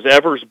but it was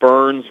Evers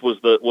Burns was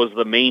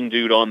the main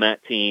dude on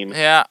that team.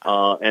 Yeah.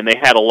 And they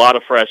had a lot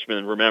of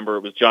freshmen. Remember,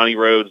 it was Johnny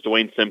Rhodes,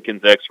 Dwayne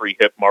Simpkins, X-Ray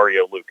Hip,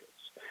 Mario Lucas.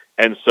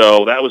 And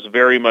so that was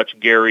very much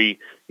Gary,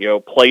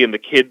 playing the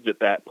kids at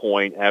that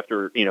point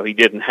after, he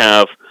didn't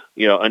have,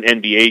 an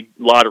NBA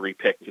lottery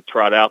pick to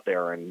trot out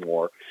there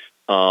anymore.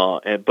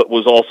 But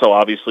was also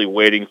obviously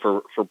waiting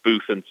for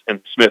Booth and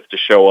Smith to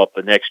show up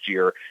the next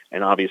year,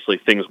 and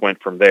obviously things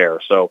went from there.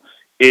 So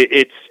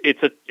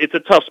it's a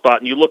tough spot,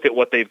 and you look at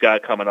what they've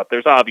got coming up.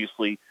 There's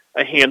obviously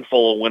a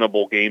handful of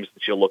winnable games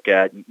that you look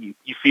at.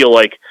 You feel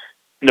like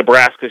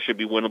Nebraska should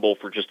be winnable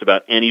for just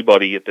about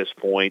anybody at this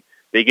point.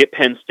 They get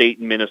Penn State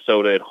and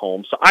Minnesota at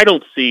home, so I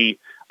don't see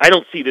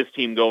this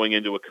team going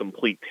into a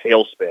complete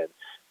tailspin.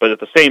 But at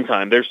the same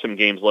time, there's some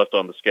games left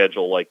on the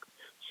schedule, like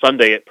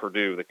Sunday at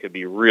Purdue, that could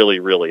be really,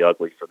 really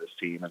ugly for this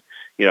team.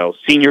 And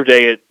senior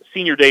day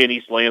in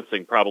East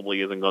Lansing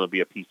probably isn't going to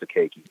be a piece of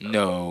cake either.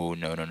 No.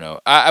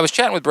 I was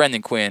chatting with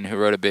Brendan Quinn, who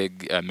wrote a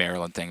big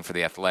Maryland thing for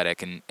The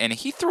Athletic, and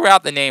he threw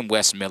out the name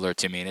Wes Miller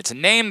to me, and it's a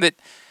name that,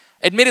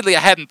 admittedly, I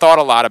hadn't thought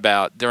a lot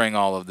about during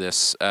all of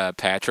this,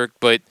 Patrick.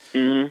 But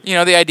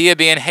the idea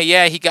being, hey,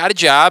 yeah, he got a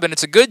job, and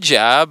it's a good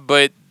job,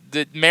 but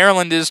that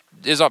Maryland is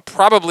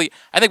probably,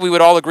 I think we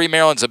would all agree,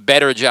 Maryland's a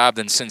better job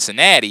than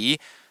Cincinnati.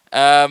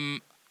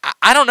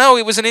 I don't know.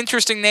 It was an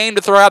interesting name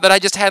to throw out that I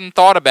just hadn't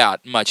thought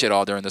about much at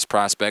all during this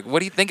prospect. What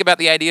do you think about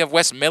the idea of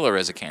Wes Miller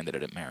as a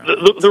candidate at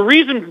Maryland? The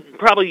reason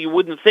probably you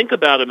wouldn't think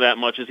about him that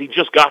much is he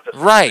just got to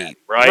Cincinnati,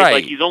 right?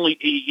 Like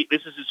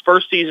this is his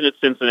first season at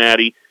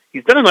Cincinnati.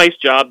 He's done a nice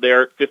job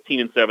there at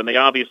 15-7. They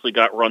obviously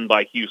got run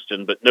by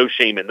Houston, but no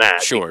shame in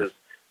that. Sure. Because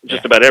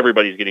just about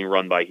everybody's getting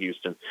run by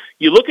Houston.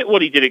 You look at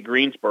what he did at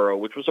Greensboro,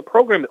 which was a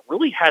program that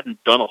really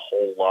hadn't done a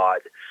whole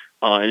lot.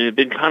 And it had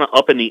been kind of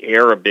up in the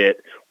air a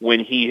bit when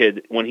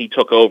he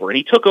took over. And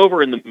he took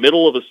over in the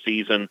middle of the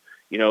season.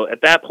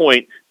 At that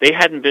point, they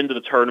hadn't been to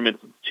the tournament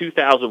since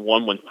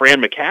 2001 when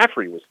Fran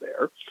McCaffrey was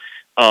there.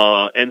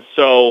 And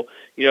so,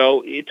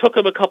 it took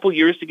him a couple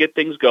years to get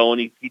things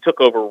going. He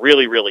took over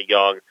really, really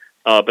young,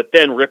 but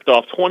then ripped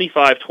off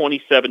 25,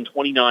 27,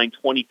 29,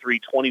 23,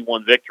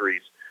 21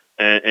 victories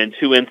and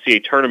 2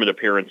 NCAA tournament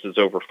appearances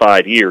over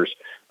 5 years.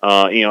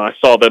 I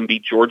saw them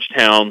beat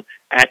Georgetown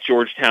at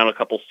Georgetown a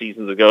couple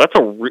seasons ago.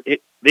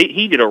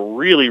 He did a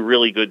really,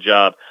 really good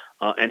job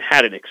and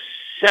had an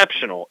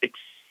exceptional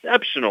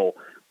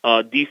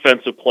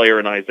defensive player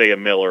in Isaiah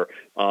Miller,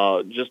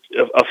 just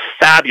a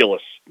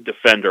fabulous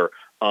defender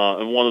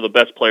and one of the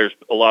best players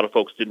a lot of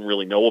folks didn't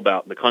really know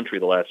about in the country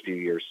the last few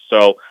years.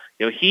 So,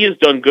 he has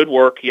done good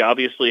work. He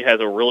obviously has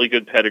a really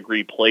good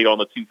pedigree, played on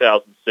the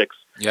 2006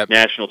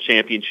 national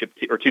championship,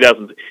 or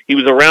 2000. He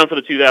was around for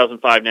the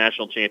 2005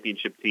 national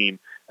championship team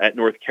at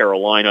North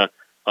Carolina.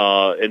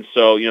 And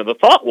so, the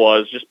thought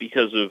was just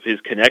because of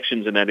his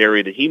connections in that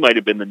area that he might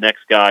have been the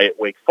next guy at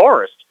Wake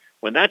Forest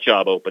when that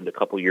job opened a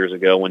couple years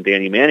ago when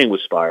Danny Manning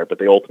was fired, but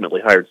they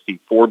ultimately hired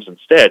Steve Forbes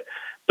instead.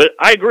 But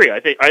I agree.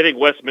 I think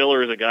Wes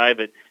Miller is a guy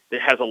that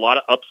has a lot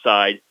of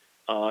upside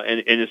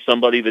and is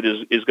somebody that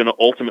is going to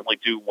ultimately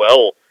do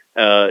well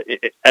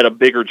at a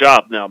bigger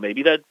job. Now,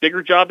 maybe that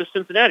bigger job is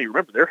Cincinnati.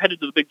 Remember, they're headed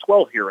to the Big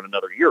 12 here in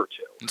another year or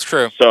two. It's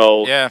true.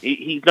 So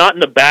he's not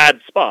in a bad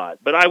spot,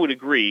 but I would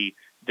agree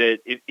that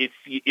if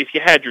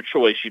you had your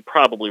choice, you'd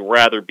probably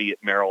rather be at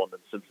Maryland than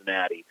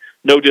Cincinnati.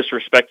 No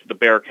disrespect to the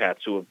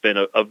Bearcats, who have been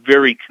a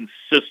very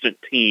consistent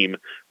team,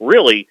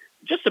 really,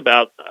 just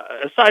about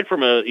aside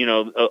from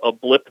a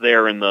blip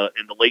there in the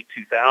late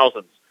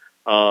 2000s.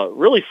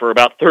 Really for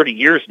about 30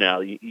 years now,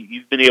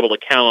 you've been able to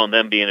count on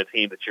them being a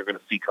team that you're going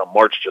to see come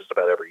March just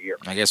about every year.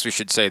 I guess we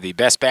should say the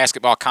best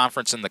basketball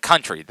conference in the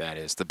country, that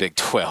is, the Big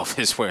 12,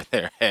 is where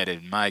they're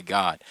headed. My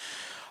God.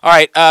 All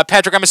right,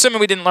 Patrick, I'm assuming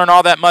we didn't learn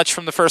all that much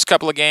from the first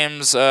couple of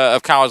games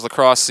of college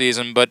lacrosse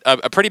season, but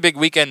a pretty big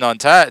weekend on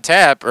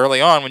tap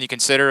early on when you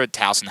consider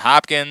Towson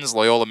Hopkins,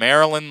 Loyola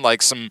Maryland,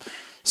 like some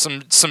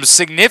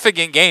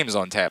significant games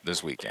on tap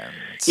this weekend.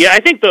 Yeah, I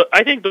think the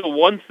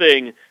one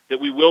thing that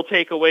we will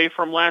take away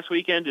from last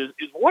weekend is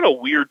what a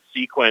weird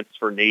sequence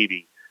for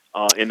Navy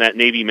in that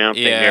Navy Mount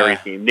St. Mary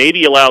team.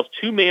 Navy allows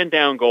 2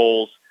 man-down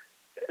goals,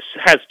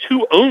 has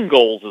 2 own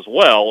goals as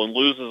well, and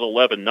loses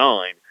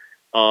 11-9.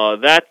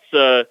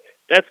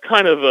 That's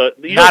kind of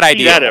you not don't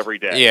ideal. See that every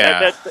day.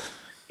 Yeah.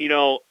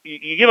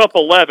 You give up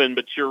 11,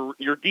 but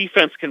your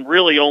defense can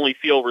really only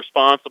feel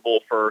responsible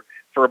for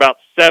about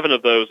 7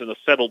 of those in a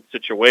settled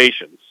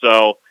situation.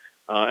 So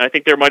I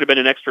think there might have been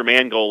an extra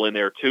man goal in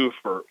there too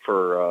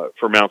for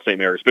Mount St.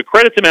 Mary's. But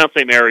credit to Mount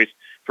St. Mary's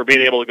for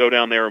being able to go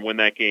down there and win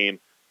that game.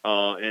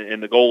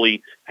 And the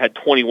goalie had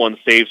 21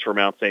 saves for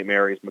Mount St.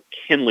 Mary's.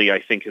 McKinley,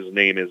 I think his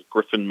name is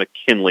Griffin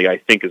McKinley, I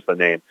think is the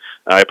name.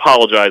 I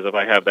apologize if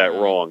I have that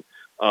wrong.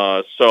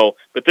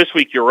 But this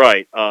week you're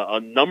right. A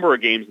number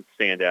of games that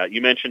stand out.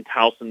 You mentioned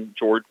Towson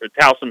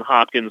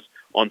Hopkins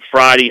on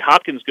Friday.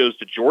 Hopkins goes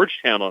to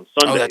Georgetown on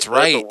Sunday. Oh, that's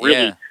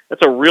right.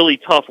 That's a really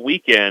tough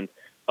weekend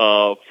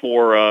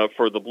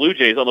for the Blue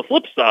Jays. On the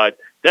flip side,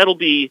 that'll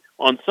be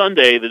on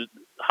Sunday.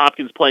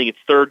 Hopkins playing its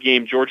third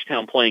game,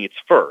 Georgetown playing its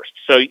first.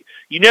 So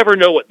you never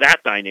know what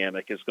that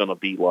dynamic is going to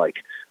be like.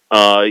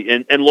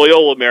 And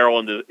Loyola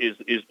Maryland is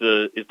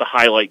the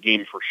highlight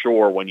game for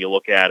sure when you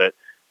look at it.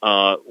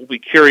 We'll be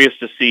curious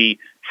to see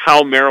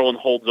how Maryland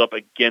holds up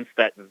against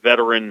that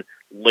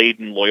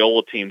veteran-laden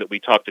Loyola team that we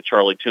talked with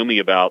Charlie Toomey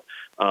about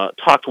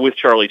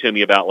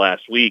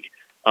last week.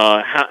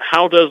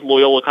 How does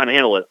Loyola kind of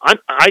handle it?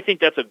 I think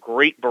that's a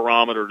great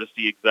barometer to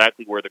see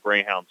exactly where the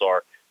Greyhounds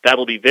are.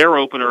 That'll be their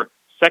opener,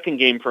 second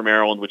game for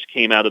Maryland, which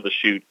came out of the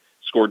chute,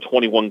 scored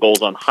 21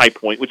 goals on High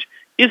Point, which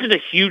isn't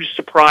a huge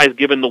surprise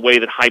given the way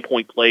that High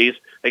Point plays.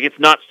 Like, it's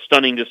not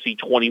stunning to see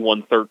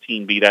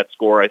 21-13 be that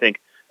score. I think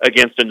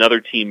against another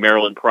team,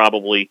 Maryland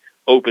probably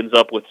opens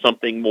up with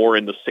something more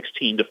in the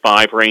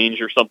 16-5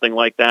 range or something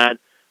like that.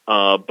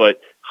 But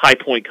High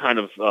Point kind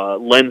of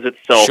lends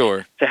itself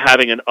to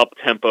having an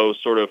up-tempo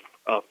sort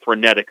of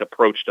frenetic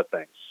approach to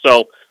things.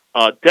 So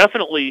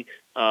definitely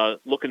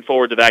looking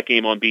forward to that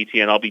game on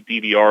BTN. I'll be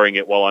DVRing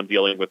it while I'm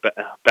dealing with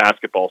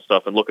basketball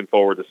stuff and looking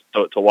forward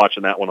to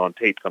watching that one on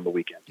tape come the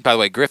weekend. By the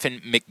way,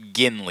 Griffin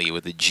McGinley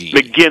with a G.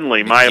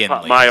 McGinley, my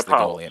apologies. The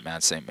goalie at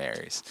Mount St.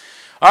 Mary's.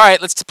 All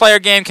right, let's play our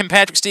game. Can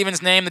Patrick Stevens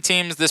name the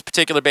teams this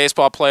particular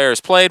baseball player has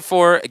played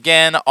for?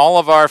 Again, all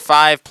of our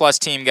 5+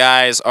 team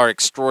guys are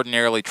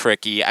extraordinarily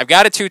tricky. I've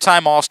got a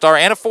 2-time All-Star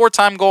and a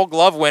 4-time Gold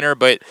Glove winner,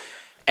 but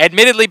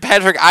admittedly,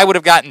 Patrick, I would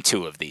have gotten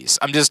 2 of these.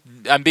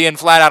 I'm being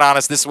flat out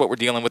honest. This is what we're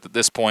dealing with at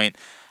this point.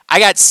 I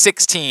got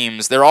 6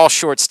 teams. They're all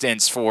short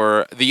stints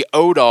for the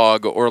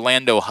O-Dog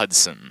Orlando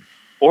Hudson.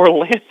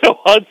 Orlando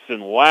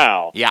Hudson,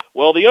 wow. Yeah.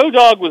 Well, the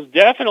O-Dog was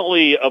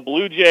definitely a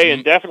Blue Jay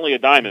and definitely a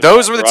Diamondback.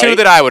 Those were the 2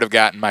 that I would have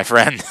gotten, my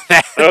friend.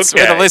 That's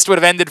where the list would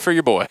have ended for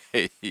your boy.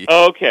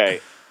 Okay.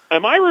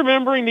 Am I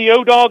remembering the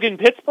O-Dog in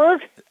Pittsburgh?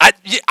 I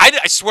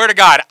swear to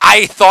God,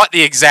 I thought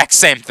the exact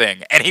same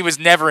thing, and he was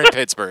never in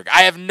Pittsburgh.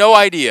 I have no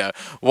idea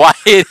why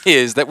it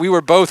is that we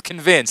were both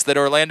convinced that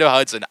Orlando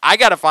Hudson, I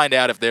got to find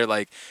out if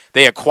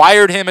they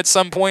acquired him at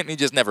some point and he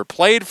just never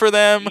played for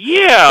them.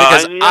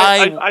 Yeah. Because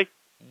I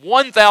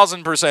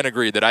 1,000%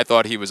 agreed that I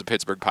thought he was a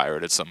Pittsburgh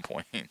Pirate at some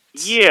point.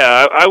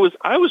 Yeah, I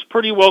was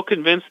pretty well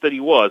convinced that he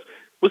was.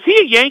 Was he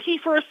a Yankee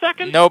for a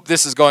second? Nope,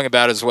 this is going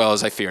about as well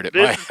as I feared it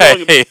might.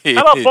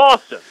 How about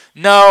Boston?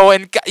 No,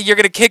 and you're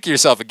going to kick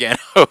yourself again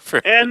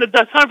over. And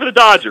time for the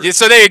Dodgers. Yeah,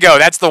 so there you go.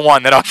 That's the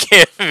one that I'll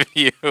give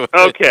you.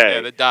 Okay.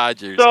 Yeah, the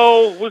Dodgers.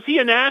 So was he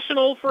a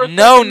National for a second?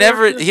 No,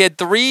 never. He had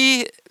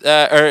 3.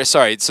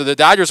 So the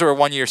Dodgers were a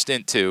 1-year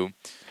stint too.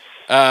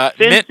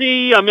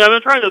 Cincy. I'm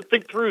trying to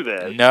think through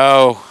this.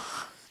 No.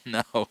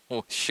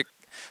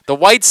 The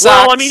White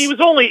Sox. Well, I mean, he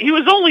was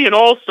only an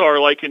All-Star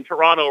like in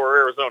Toronto or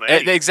Arizona.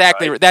 Anyway,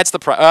 exactly. Right? That's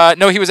the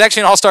no, he was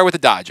actually an All-Star with the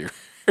Dodgers.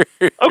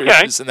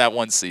 Okay. In that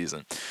one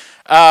season.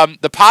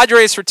 The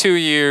Padres for 2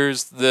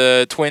 years,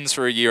 the Twins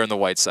for a year, and the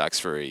White Sox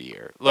for a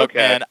year. Look,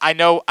 man, I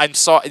know I'm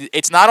sorry.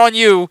 It's not on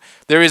you.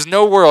 There is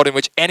no world in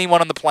which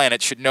anyone on the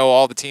planet should know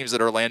all the teams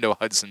that Orlando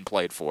Hudson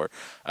played for.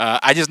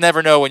 I just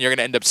never know when you're going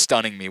to end up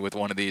stunning me with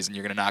one of these and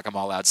you're going to knock them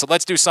all out. So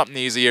let's do something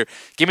easier.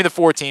 Give me the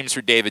 4 teams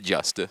for David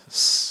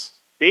Justice.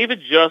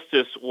 David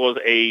Justice was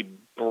a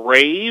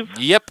Brave.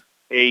 Yep.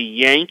 A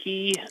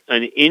Yankee,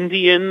 an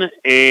Indian,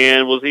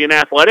 and was he an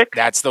Athletic?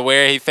 That's the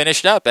way he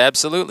finished up,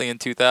 absolutely, in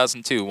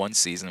 2002, one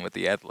season with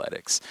the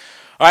Athletics.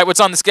 All right, what's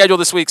on the schedule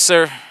this week,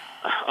 sir?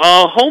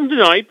 Home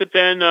tonight, but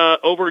then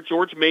over at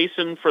George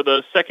Mason for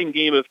the second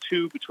game of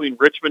 2 between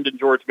Richmond and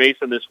George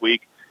Mason this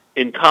week.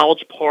 In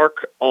College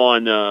Park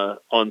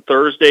on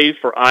Thursday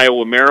for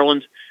Iowa,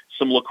 Maryland.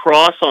 Some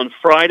lacrosse on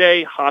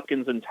Friday,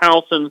 Hopkins and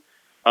Towson.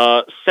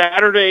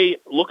 Saturday,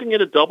 looking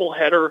at a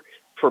doubleheader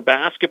for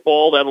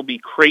basketball. That'll be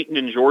Creighton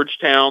and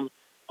Georgetown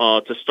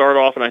to start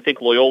off, and I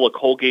think Loyola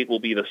Colgate will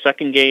be the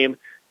second game.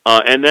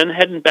 And then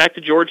heading back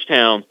to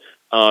Georgetown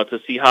to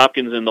see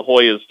Hopkins and the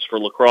Hoyas for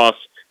lacrosse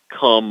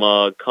come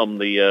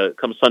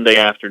Sunday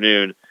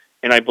afternoon.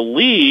 And I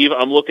believe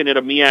I'm looking at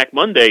a MEAC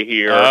Monday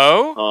here.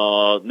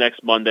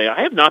 Next Monday.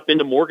 I have not been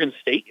to Morgan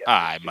State yet.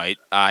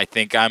 I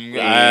think I'm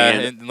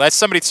unless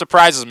somebody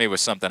surprises me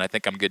with something, I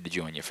think I'm good to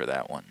join you for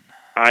that one.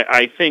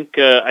 I think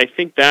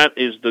that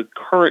is the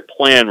current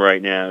plan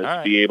right now, is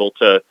to be able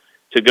to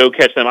go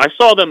catch them. I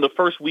saw them the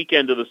first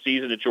weekend of the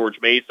season at George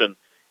Mason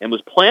and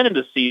was planning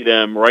to see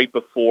them right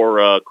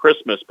before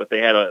Christmas, but they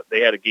had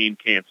a game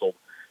canceled,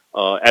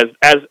 as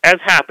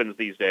happens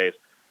these days.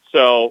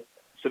 So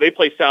they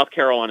play South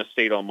Carolina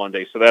State on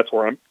Monday, so that's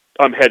where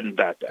I'm heading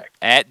that day.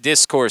 At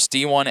Discourse,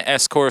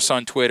 D1S Course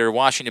on Twitter,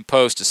 Washington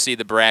Post to see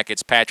the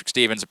brackets. Patrick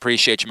Stevens,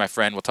 appreciate you, my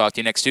friend. We'll talk to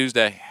you next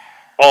Tuesday.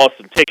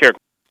 Awesome. Take care.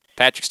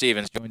 Patrick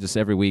Stevens joins us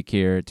every week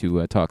here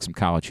to talk some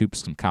college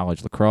hoops, some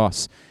college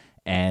lacrosse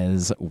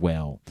as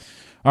well.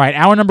 All right,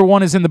 hour number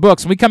 1 is in the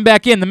books. When we come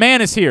back in, the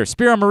man is here,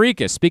 Spiro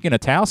Marikas, speaking of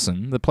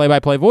Towson, the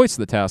play-by-play voice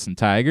of the Towson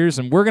Tigers,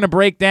 and we're going to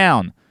break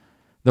down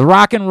the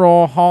Rock and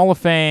Roll Hall of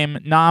Fame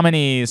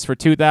nominees for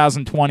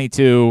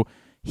 2022.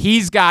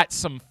 He's got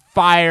some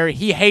fire.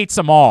 He hates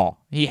them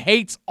all. He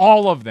hates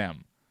all of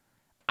them.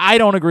 I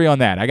don't agree on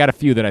that. I got a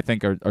few that I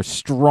think are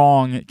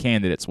strong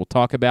candidates. We'll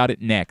talk about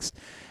it next.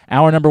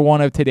 Hour number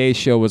 1 of today's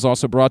show was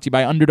also brought to you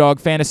by Underdog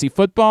Fantasy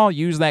Football.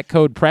 Use that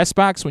code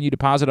PRESSBOX when you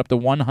deposit up to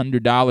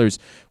 $100.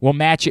 We'll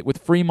match it with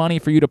free money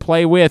for you to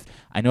play with.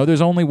 I know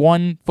there's only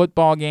one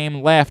football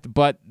game left,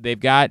 but they've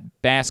got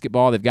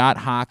basketball, they've got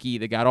hockey,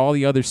 they've got all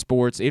the other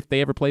sports if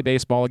they ever play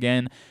baseball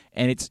again.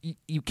 And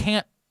you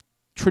can't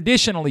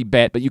traditionally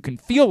bet, but you can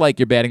feel like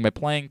you're betting by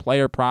playing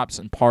player props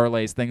and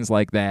parlays, things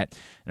like that.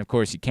 And, of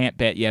course, you can't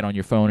bet yet on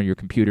your phone or your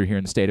computer here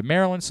in the state of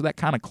Maryland, so that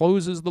kind of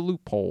closes the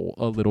loophole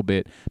a little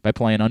bit by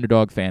playing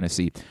Underdog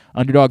Fantasy.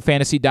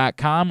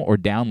 UnderdogFantasy.com or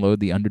download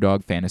the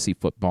Underdog Fantasy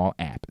Football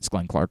app. It's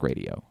Glenn Clark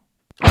Radio.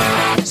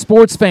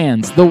 Sports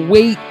fans, the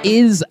wait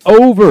is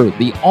over.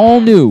 The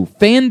all-new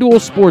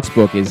FanDuel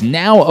Sportsbook is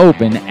now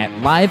open at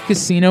Live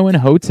Casino and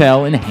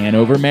Hotel in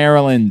Hanover,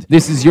 Maryland.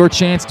 This is your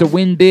chance to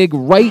win big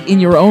right in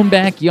your own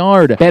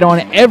backyard. Bet on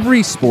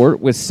every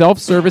sport with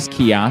self-service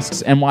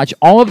kiosks and watch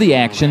all of the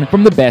action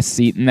from the best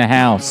seat in the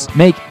house.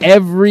 Make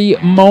every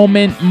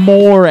moment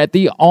more at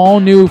the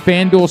all-new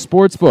FanDuel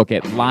Sportsbook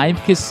at Live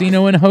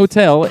Casino and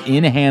Hotel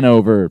in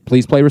Hanover.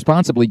 Please play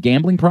responsibly.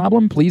 Gambling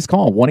problem? Please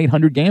call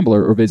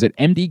 1-800-GAMBLER or visit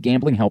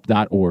mdgamblinghelp.org.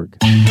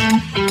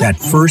 That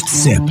first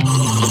sip.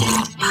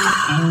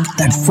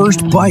 That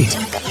first bite.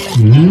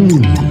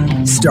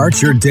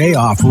 Start your day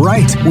off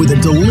right with a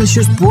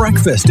delicious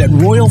breakfast at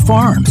Royal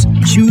Farms.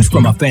 Choose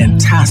from a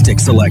fantastic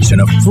selection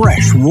of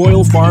fresh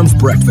Royal Farms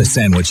breakfast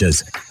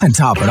sandwiches and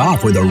top it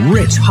off with a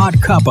rich hot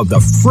cup of the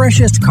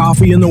freshest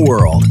coffee in the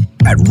world.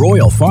 At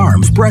Royal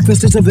Farms,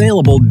 breakfast is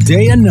available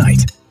day and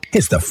night.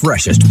 It's the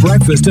freshest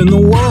breakfast in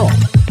the world.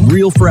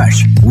 Real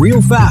fresh,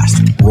 real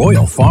fast.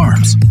 Royal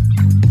Farms.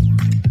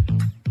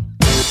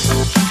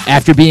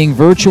 After being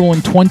virtual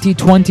in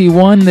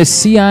 2021, the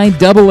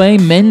CIAA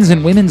Men's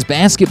and Women's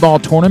Basketball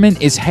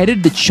Tournament is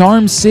headed to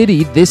Charm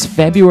City this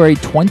February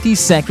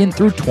 22nd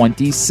through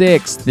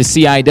 26th. The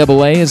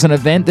CIAA is an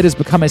event that has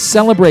become a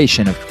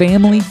celebration of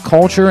family,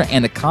 culture,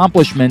 and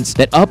accomplishments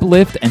that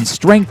uplift and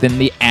strengthen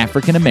the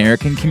African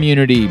American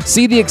community.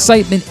 See the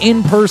excitement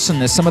in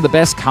person as some of the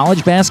best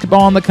college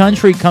basketball in the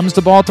country comes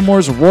to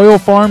Baltimore's Royal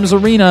Farms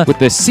Arena with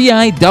the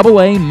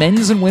CIAA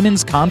Men's and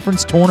Women's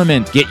Conference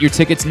Tournament. Get your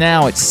tickets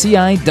now at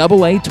CIAAtournament.org.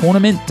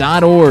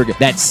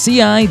 That's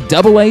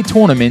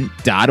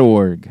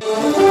CIAAtournament.org.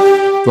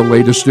 The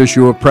latest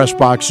issue of Press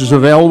Box is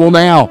available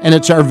now, and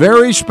it's our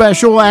very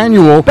special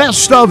annual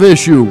Best Of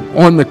issue.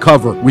 On the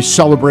cover, we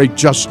celebrate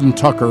Justin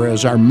Tucker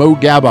as our Mo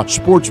Gabba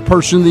Sports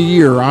Person of the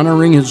Year,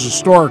 honoring his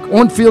historic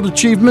on-field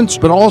achievements,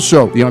 but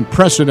also the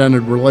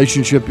unprecedented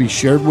relationship he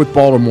shared with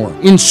Baltimore.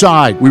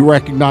 Inside, we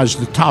recognize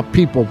the top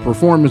people,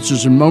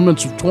 performances, and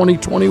moments of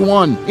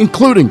 2021,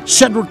 including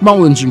Cedric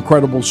Mullins'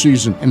 incredible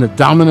season and the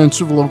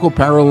dominance of local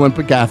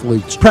Paralympic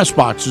athletes. Press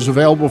Box is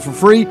available for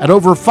free at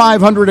over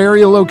 500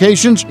 area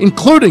locations,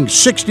 including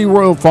 60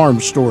 Royal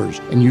Farms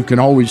stores. And you can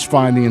always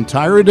find the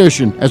entire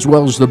edition, as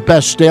well as the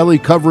best daily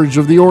coverage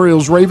of the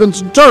Orioles, Ravens,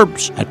 and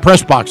Terps at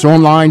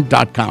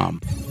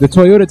PressBoxOnline.com. The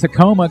Toyota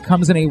Tacoma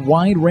comes in a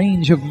wide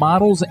range of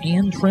models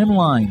and trim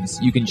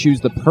lines. You can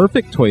choose the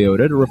perfect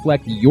Toyota to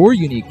reflect your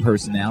unique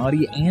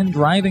personality and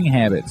driving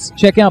habits.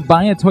 Check out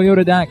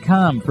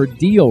buyatoyota.com for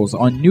deals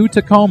on new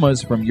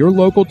Tacomas from your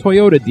local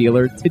Toyota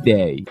dealer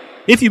today.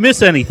 If you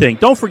miss anything,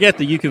 don't forget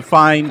that you can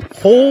find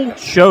whole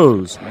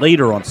shows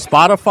later on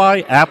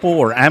Spotify, Apple,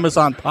 or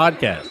Amazon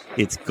Podcasts.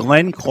 It's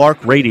Glenn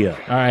Clark Radio.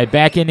 All right,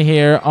 back in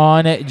here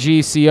on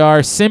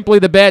GCR. Simply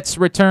the Bets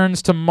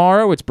returns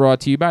tomorrow. It's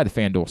brought to you by the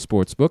FanDuel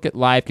Sportsbook at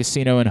Live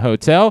Casino and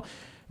Hotel.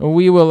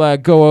 We will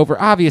go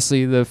over,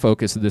 obviously, the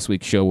focus of this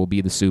week's show will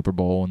be the Super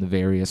Bowl and the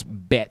various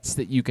bets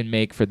that you can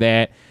make for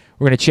that.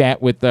 We're going to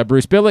chat with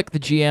Bruce Billick, the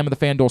GM of the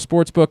FanDuel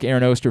Sportsbook.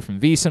 Aaron Oster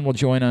from VEASAN will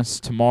join us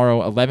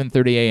tomorrow,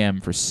 11:30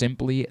 a.m. for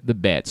Simply the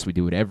Bets. We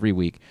do it every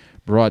week.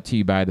 Brought to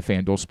you by the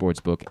FanDuel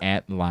Sportsbook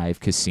at Live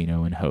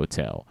Casino and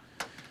Hotel.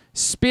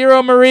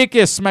 Spiro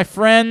Marikis, my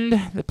friend,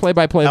 the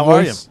play-by-play voice. How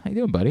are you? How you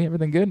doing, buddy?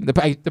 Everything good?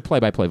 The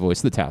play-by-play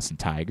voice of the Towson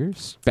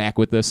Tigers, back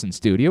with us in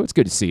studio. It's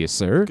good to see you,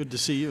 sir. Good to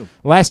see you.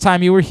 Last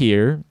time you were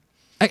here,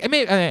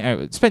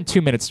 I spent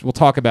 2 minutes. We'll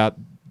talk about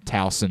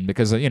Towson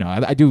because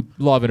I do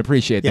love and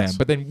appreciate them,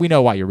 but then we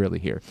know why you're really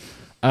here.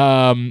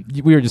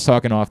 We were just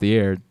talking off the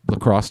air.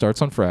 Lacrosse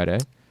starts on Friday.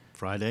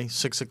 Friday,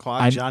 6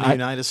 o'clock. Johnny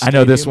Unitas Stadium. I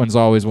know this one's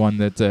always one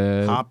that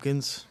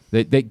Hopkins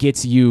that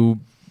gets you.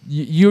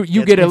 You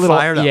get a little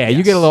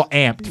you get a little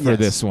amped for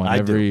this one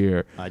every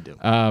year. I do.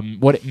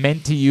 What it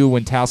meant to you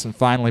when Towson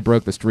finally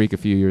broke the streak a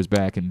few years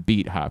back and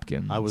beat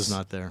Hopkins. I was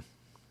not there.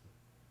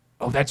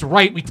 Oh, that's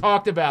right. We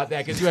talked about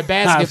that because you had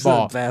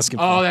basketball.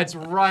 Basketball. Oh, that's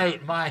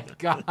right. My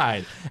God.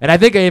 And I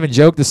think I even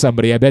joked to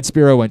somebody. I bet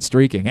Spiro went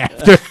streaking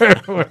after.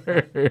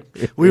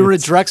 We were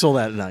at Drexel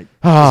that night.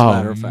 Oh, as a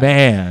matter of fact.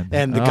 Man.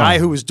 And the guy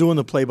who was doing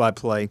the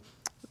play-by-play,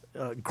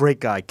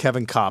 great guy,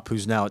 Kevin Kopp,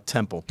 who's now at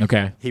Temple.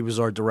 Okay. He was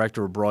our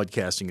director of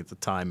broadcasting at the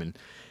time, and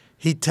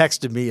he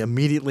texted me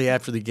immediately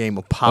after the game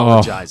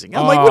apologizing.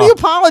 I'm like, what are you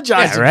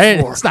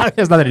apologizing for? It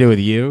has nothing to do with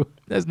you.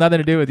 It has nothing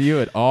to do with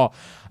you at all.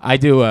 I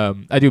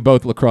do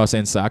both lacrosse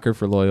and soccer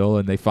for Loyola,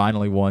 and they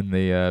finally won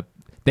the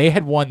They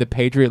had won the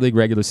Patriot League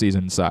regular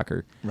season in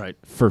soccer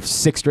for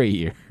 6 straight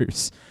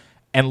years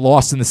and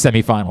lost in the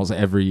semifinals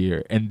every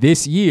year. And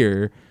this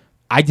year,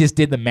 I just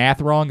did the math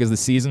wrong because the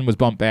season was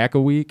bumped back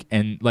a week,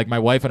 and like my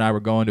wife and I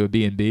were going to a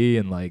B&B,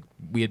 and like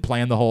we had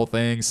planned the whole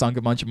thing, sunk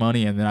a bunch of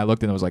money, and then I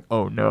looked and I was like,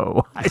 oh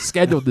no, I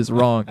scheduled this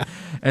wrong.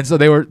 And so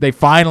they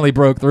finally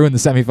broke through in the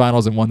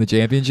semifinals and won the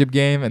championship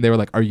game, and they were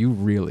like, are you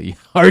really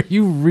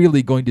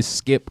going to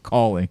skip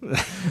calling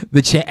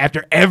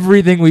after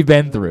everything we've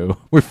been through?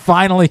 We're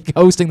finally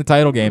hosting the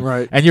title game,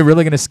 and you're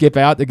really going to skip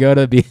out to go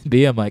to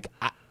B&B? I'm like,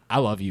 I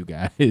love you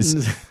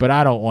guys, but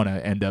I don't want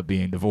to end up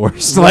being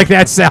divorced. Like,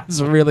 that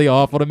sounds really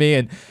awful to me,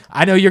 and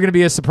I know you're going to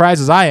be as surprised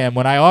as I am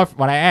when I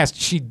asked.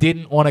 She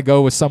didn't want to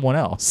go with someone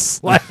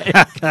else. Like,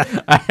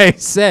 I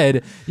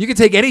said, you can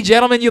take any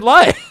gentleman you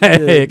like,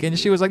 and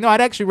she was like, no,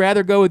 I'd actually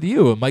rather go with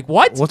you. I'm like,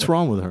 what? What's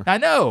wrong with her? I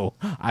know,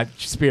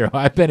 Spiro.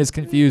 I've been as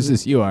confused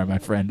as you are, my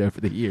friend,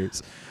 over the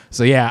years.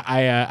 So yeah,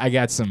 I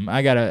got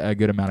a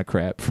good amount of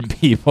crap from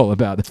people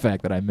about the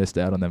fact that I missed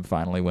out on them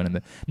finally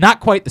winning not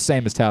quite the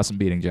same as Towson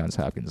beating Johns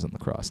Hopkins in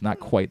lacrosse. Not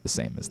quite the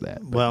same as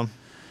that. Well,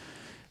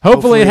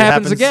 hopefully it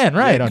happens again,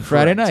 right, on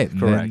Friday night.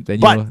 Correct.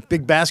 But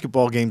big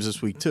basketball games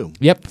this week too.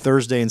 Yep.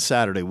 Thursday and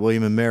Saturday.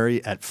 William and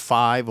Mary at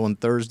 5 on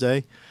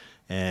Thursday,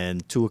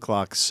 and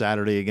 2:00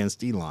 Saturday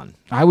against Elon.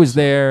 I was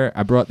there.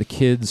 I brought the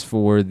kids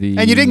for the.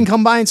 And you didn't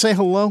come by and say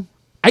hello?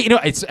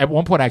 It's at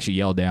one point I actually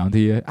yelled down to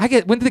you.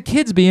 When the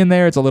kids be in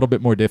there, it's a little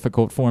bit more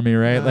difficult for me,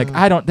 right? Like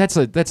that's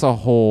a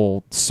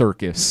whole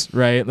circus,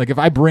 right? Like if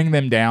I bring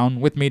them down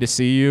with me to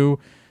see you,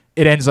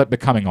 it ends up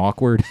becoming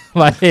awkward.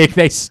 Like they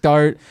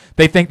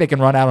think they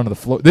can run out onto the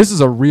floor. This is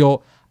a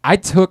real. I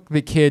took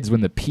the kids when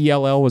the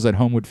PLL was at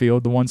Homewood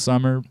Field the one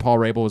summer. Paul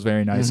Rabel was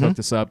very nice, hooked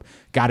us up,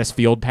 got us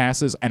field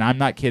passes, and I'm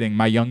not kidding.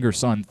 My younger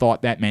son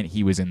thought that meant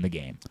he was in the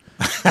game.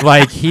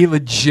 Like, he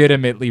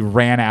legitimately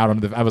ran out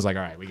on I was like,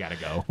 all right, we got to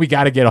go. We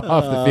got to get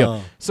off the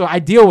field. So I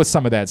deal with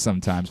some of that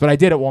sometimes. But I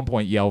did at one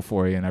point yell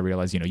for you, and I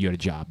realized, you had a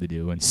job to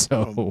do. And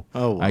so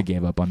I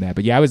gave up on that.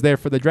 But, yeah, I was there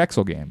for the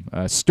Drexel game.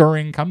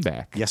 Stirring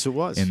comeback. Yes, it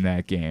was. In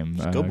that game.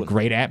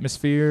 Great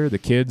atmosphere. The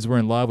kids were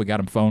in love. We got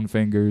them phone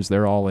fingers.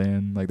 They're all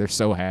in. Like, they're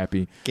so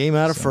happy. Game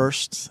out of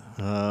first.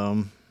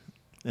 And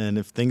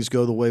if things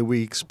go the way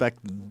we expect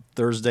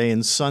Thursday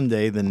and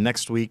Sunday, then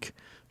next week,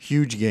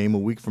 huge game a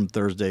week from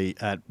Thursday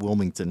at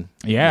Wilmington,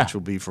 which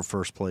will be for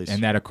first place.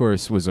 And that, of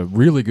course, was a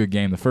really good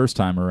game the first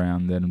time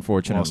around. Then,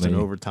 unfortunately, lost in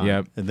overtime.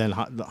 Yep. And then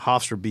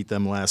Hofstra beat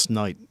them last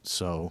night.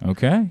 So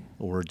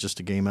we're just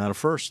a game out of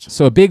first.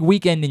 So a big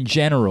weekend in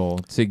general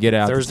to get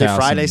out. Thursday, to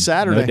Friday,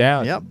 Saturday. No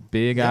doubt. Yep.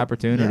 Big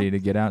opportunity to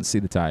get out and see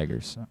the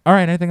Tigers. All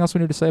right. Anything else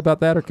we need to say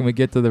about that, or can we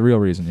get to the real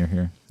reason you're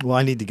here? Well,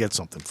 I need to get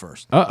something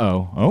first.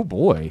 Oh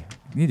boy.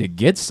 You need to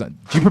get some.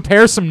 Did you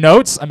prepare some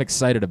notes? I'm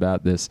excited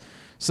about this.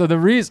 So the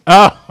reason,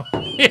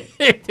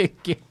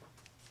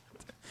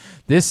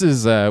 this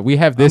is we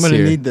have this. I'm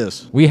gonna need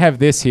this. We have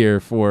this here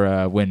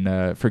for when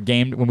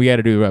we had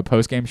to do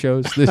post game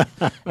shows,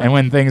 and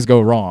when things go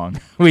wrong,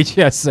 we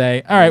just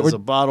say, all right, There's a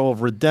bottle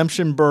of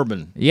Redemption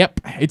bourbon. Yep,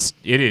 it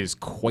is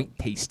quite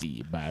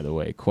tasty, by the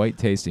way, quite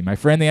tasty. My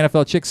friend, the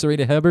NFL chick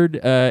Sarita Hubbard,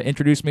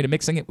 introduced me to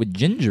mixing it with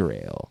ginger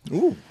ale.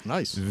 Ooh,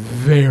 nice.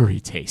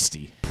 Very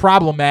tasty.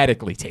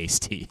 Problematically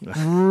tasty.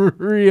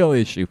 Real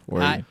issue for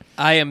me.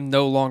 I am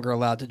no longer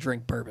allowed to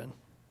drink bourbon.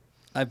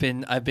 I've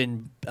been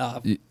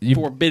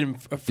forbidden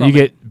from You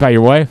get by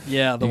your wife?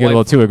 Yeah, the you get wife. a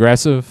little too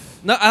aggressive.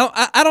 No,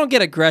 I don't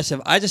get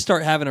aggressive. I just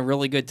start having a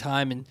really good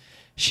time, and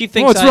she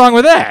thinks. What's wrong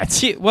with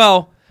that?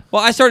 Well,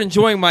 I start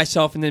enjoying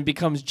myself, and then it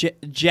becomes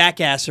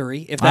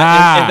jackassery, if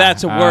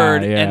that's a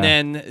word. Yeah. And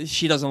then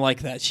she doesn't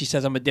like that. She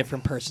says I'm a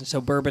different person,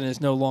 so bourbon is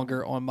no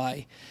longer on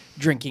my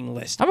drinking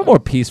list. I'm a more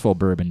peaceful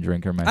bourbon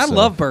drinker myself. I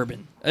love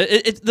bourbon.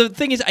 The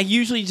thing is, I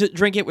usually just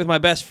drink it with my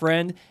best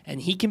friend, and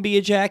he can be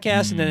a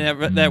jackass, and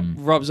then that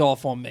rubs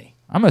off on me.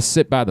 I'm gonna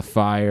sit by the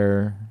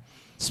fire,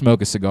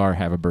 smoke a cigar,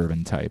 have a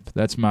bourbon type.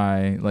 That's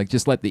my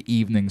just let the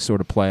evening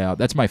sort of play out.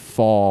 That's my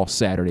fall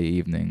Saturday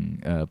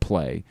evening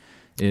play.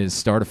 Is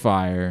start a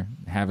fire,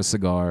 have a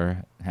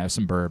cigar, have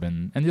some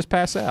bourbon, and just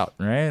pass out,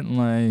 right?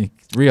 And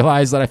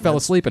realize that I fell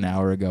asleep an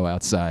hour ago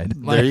outside.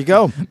 There you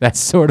go. That's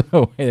sort of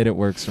the way that it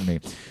works for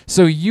me.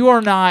 So you are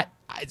not.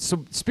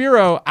 So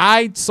Spiro,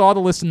 I saw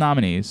the list of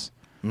nominees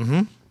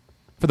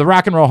for the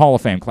Rock and Roll Hall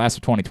of Fame, class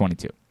of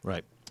 2022.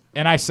 Right.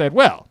 And I said,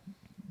 well,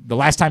 the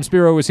last time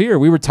Spiro was here,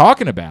 we were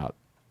talking about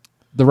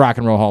the Rock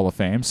and Roll Hall of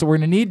Fame, so we're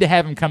going to need to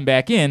have him come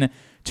back in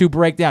to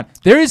break down.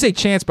 There is a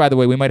chance, by the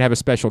way, we might have a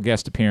special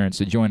guest appearance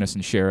to join us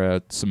and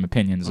share some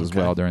opinions as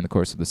well during the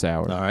course of this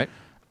hour. All right.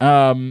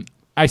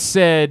 I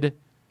said,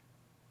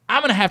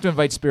 I'm going to have to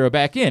invite Spiro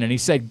back in, and he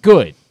said,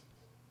 good.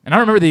 And I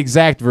don't remember the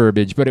exact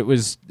verbiage, but it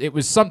was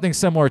something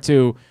similar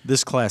to...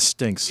 This class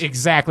stinks.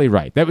 Exactly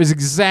right. That was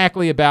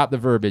exactly about the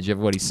verbiage of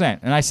what he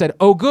sent. And I said,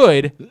 oh,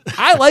 good.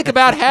 I like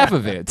about half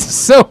of it.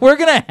 So we're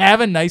going to have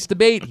a nice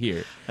debate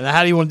here. And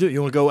how do you want to do it?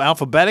 You want to go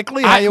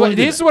alphabetically?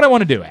 This is what I want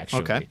to do,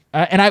 actually. Okay.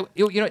 And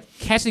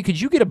Cassidy, could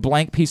you get a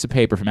blank piece of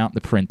paper from out in the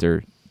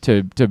printer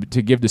to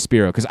give to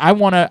Spiro, because I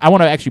wanna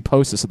actually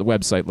post this at the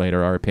website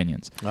later, our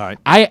opinions. All right.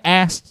 I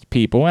asked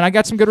people, and I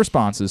got some good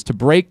responses, to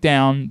break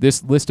down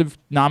this list of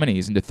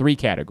nominees into 3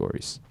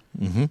 categories.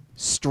 Mm-hmm.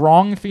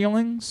 Strong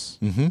feelings,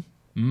 Mm-hmm.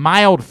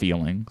 mild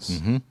feelings,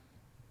 Mm-hmm.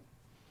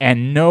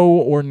 and no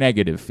or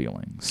negative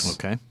feelings.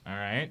 Okay. All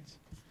right.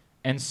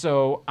 And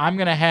so I'm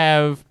going to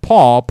have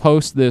Paul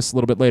post this a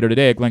little bit later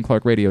today at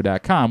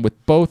glennclarkradio.com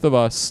with both of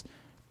us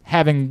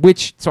having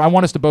which. So I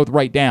want us to both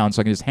write down so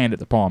I can just hand it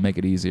to Paul and make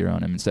it easier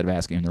on him instead of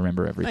asking him to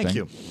remember everything. Thank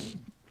you.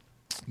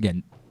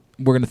 Again,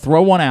 we're going to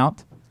throw one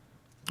out.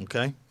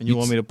 Okay. And you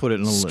want me to put it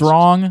in a list?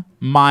 Strong,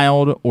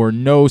 mild, or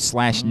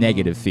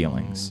no/negative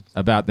feelings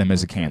about them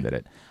as a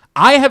candidate.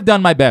 I have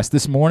done my best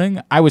this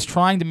morning. I was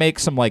trying to make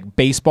some like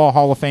baseball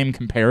Hall of Fame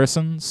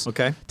comparisons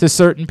to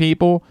certain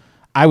people.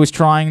 I was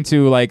trying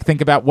to like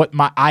think about what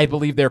I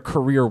believe their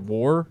career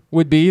WAR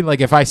would be.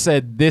 Like if I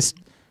said this,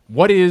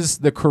 what is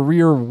the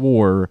career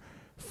WAR,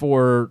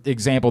 for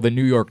example, the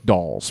New York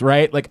Dolls,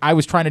 right? Like I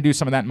was trying to do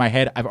some of that in my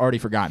head. I've already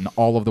forgotten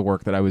all of the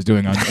work that I was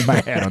doing in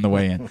my head on the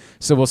way in.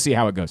 So we'll see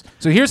how it goes.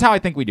 So here's how I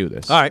think we do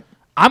this. All right.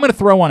 I'm going to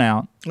throw one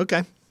out.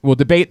 Okay. We'll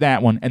debate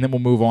that one, and then we'll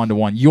move on to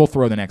one. You'll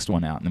throw the next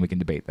one out, and then we can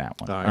debate that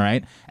one. All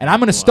right? And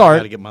I'm going to start. I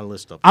got to get my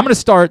list up. I'm going to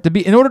start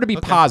in order to be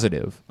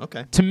positive.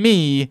 Okay. To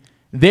me,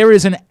 there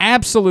is an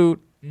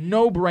absolute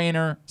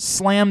no-brainer,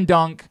 slam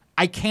dunk.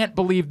 I can't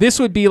believe this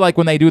would be like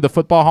when they do the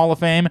Football Hall of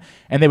Fame,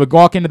 and they would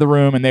walk into the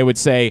room and they would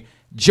say,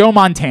 Joe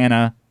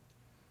Montana,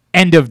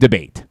 end of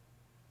debate.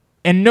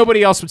 And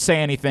nobody else would say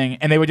anything,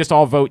 and they would just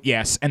all vote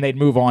yes, and they'd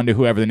move on to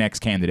whoever the next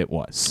candidate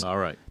was. All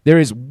right. There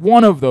is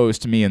one of those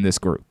to me in this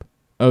group.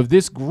 Of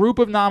this group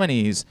of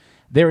nominees,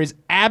 there is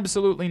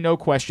absolutely no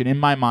question in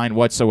my mind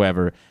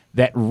whatsoever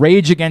that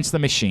Rage Against the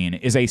Machine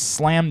is a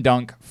slam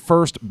dunk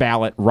first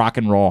ballot rock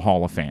and roll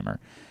Hall of Famer.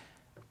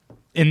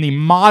 In the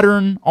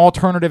modern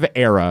alternative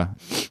era,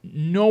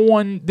 no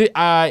one,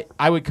 I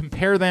would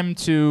compare them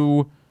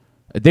to,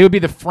 they would be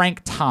the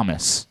Frank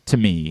Thomas to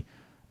me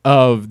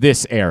of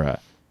this era.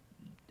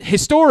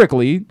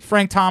 Historically,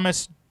 Frank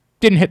Thomas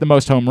didn't hit the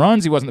most home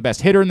runs. He wasn't the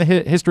best hitter in the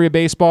history of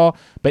baseball.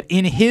 But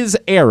in his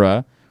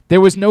era,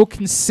 there was no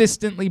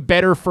consistently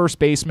better first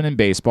baseman in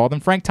baseball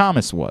than Frank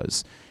Thomas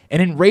was.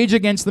 And in Rage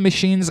Against the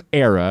Machine's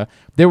era,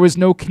 there was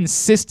no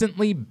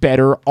consistently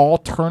better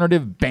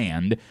alternative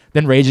band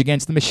than Rage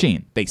Against the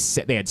Machine. They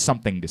had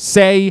something to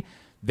say.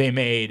 They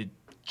made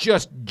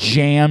just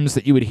jams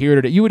that you would hear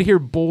today. You would hear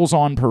Bulls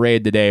on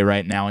Parade today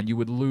right now, and you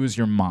would lose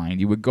your mind.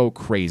 You would go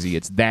crazy.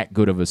 It's that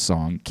good of a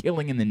song.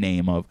 Killing in the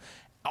Name of.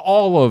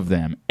 All of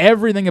them.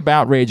 Everything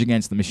about Rage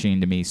Against the Machine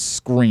to me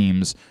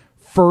screams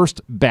first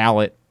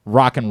ballot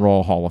rock and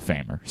roll Hall of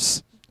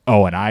Famers.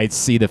 Oh, and I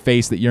see the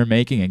face that you're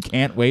making and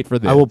can't wait for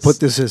this. I will put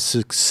this as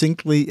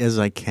succinctly as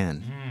I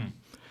can.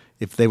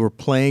 If they were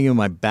playing in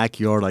my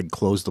backyard, I'd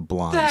close the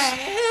blinds. The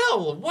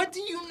hell? What do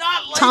you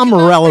not like? Tom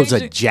Morello's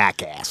a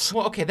jackass.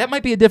 Well, okay, that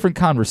might be a different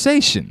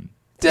conversation.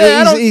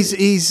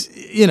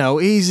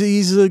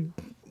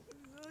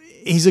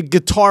 He's a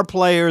guitar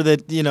player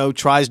that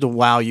tries to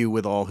wow you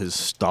with all his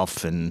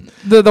stuff and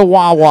the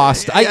wah wah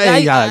stuff.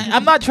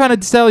 I'm not trying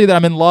to tell you that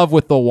I'm in love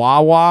with the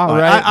wah wah.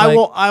 Right?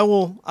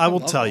 I will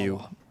tell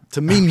you. To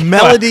me,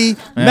 melody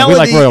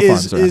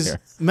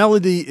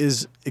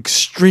is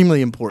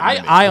extremely important.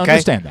 I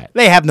understand that.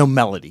 They have no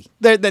melody.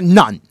 They're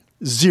none,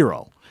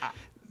 zero.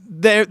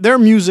 Their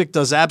music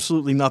does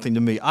absolutely nothing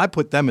to me. I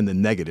put them in the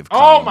negative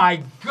column. Oh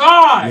my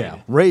God! Yeah,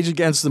 Rage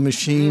Against the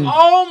Machine.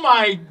 Oh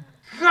my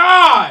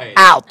God!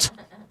 Out.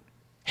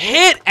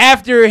 Hit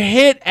after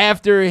hit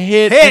after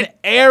hit. An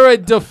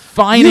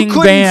era-defining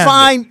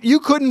band. You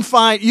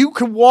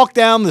could walk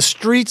down the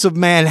streets of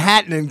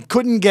Manhattan and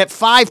couldn't get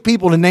 5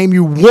 people to name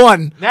you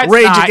one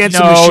Rage Against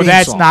the Machine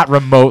that's song. not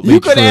remotely You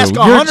could true. ask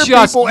 100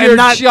 people and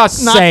not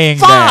saying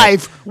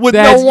 5 that. with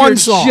no one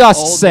song. You're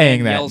just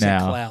saying that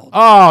now.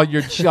 Oh,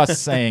 you're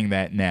just saying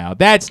that now.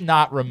 That's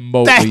not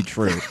remotely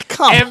true.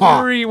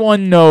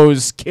 Everyone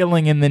knows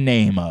Killing in the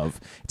Name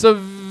of. It's a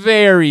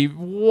very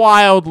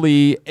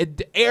wildly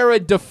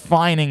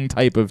era-defining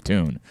type of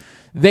tune.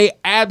 They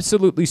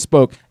absolutely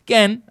spoke.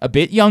 Again, a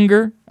bit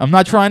younger. I'm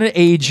not trying to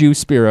age you,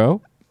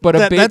 Spiro,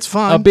 but that's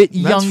fine. A bit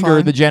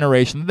younger, the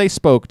generation that they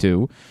spoke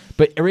to.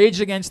 But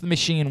Rage Against the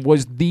Machine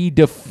was the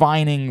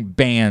defining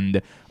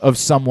band of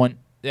someone.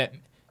 I'm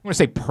going to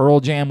say Pearl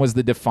Jam was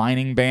the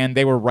defining band.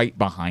 They were right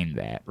behind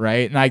that,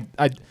 right?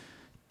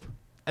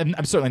 And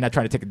I'm certainly not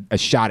trying to take a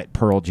shot at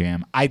Pearl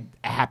Jam. I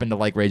happen to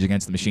like Rage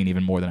Against the Machine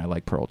even more than I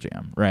like Pearl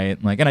Jam, right?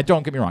 And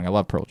don't get me wrong, I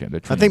love Pearl Jam.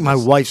 I think my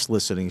wife's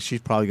listening.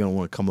 She's probably going to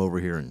want to come over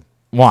here and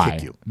Why?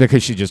 kick you.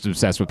 Because she's just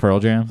obsessed with Pearl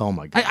Jam? Oh,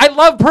 my God. I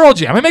love Pearl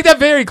Jam. I make that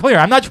very clear.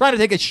 I'm not trying to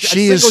take a shot.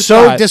 She is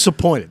so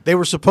disappointed. They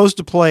were supposed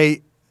to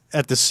play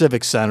at the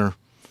Civic Center.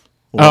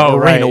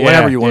 Or Arena,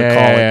 whatever you want to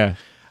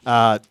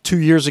call it. 2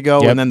 years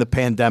ago, and then the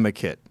pandemic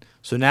hit.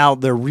 So now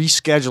they're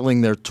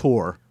rescheduling their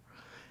tour.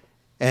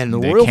 And the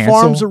Royal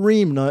Farms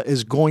Arena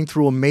is going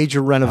through a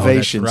major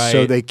renovation,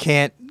 so they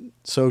can't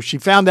So she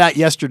found out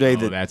yesterday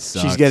that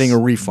she's getting a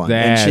refund,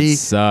 and she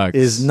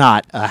is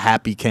not a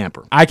happy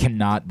camper. I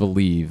cannot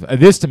believe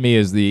this. To me,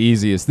 is the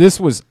easiest.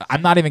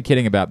 I'm not even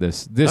kidding about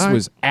this. This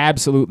was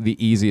absolutely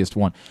the easiest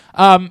one.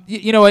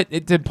 You know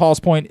what? To Paul's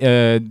point,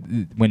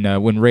 when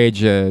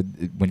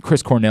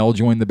Chris Cornell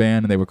joined the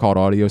band and they were called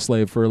Audio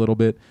Slave for a little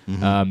bit,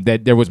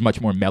 that there was much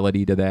more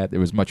melody to that. It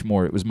was much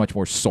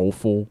more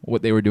soulful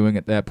what they were doing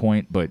at that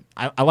point. But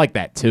I like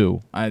that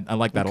too. I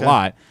like that a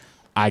lot.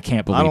 I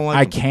can't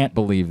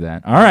believe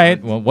that. All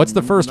right. Well, what's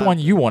the first one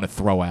you want to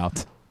throw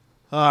out?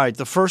 All right.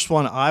 The first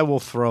one I will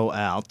throw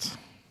out.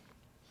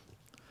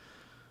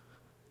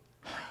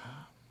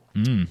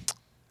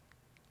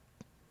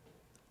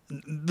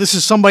 This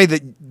is somebody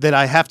that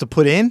I have to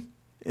put in.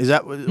 Is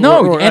that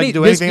no? Or I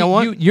do anything I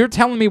want? You're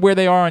telling me where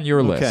they are on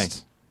your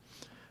list.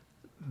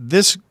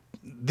 This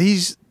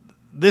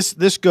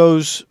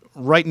goes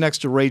right next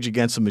to Rage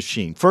Against the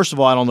Machine. First of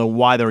all, I don't know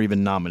why they're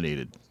even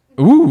nominated.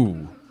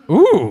 Ooh.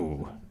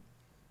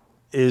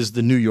 Is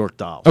the New York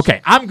Dolls.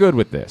 Okay, I'm good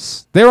with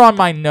this. They're on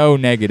my no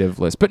negative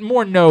list, but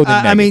more no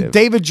than negative. I mean,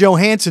 David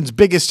Johansen's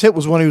biggest hit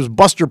was when he was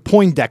Buster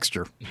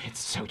Poindexter. It's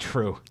so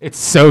true. It's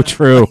so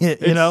true.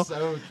 you know,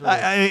 so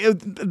true.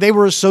 They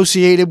were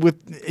associated with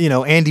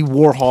Andy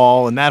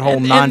Warhol and that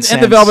whole nonsense,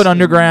 and the Velvet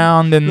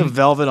Underground, and the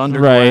Velvet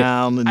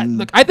Underground. Right. And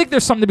look, I think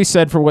there's something to be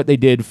said for what they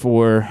did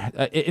for.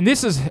 And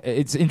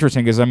it's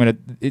interesting because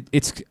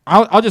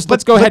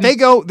let's go ahead. They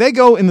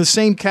go in the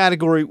same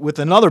category with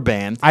another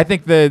band. I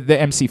think the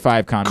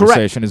MC5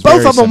 conversation is both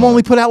very of them similar.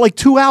 only put out like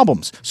 2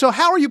 albums. So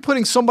how are you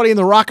putting somebody in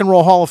the Rock and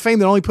Roll Hall of Fame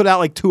that only put out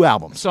like 2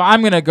 albums? So I'm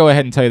going to go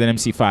ahead and tell you that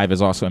MC5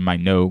 is also in my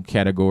no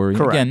category.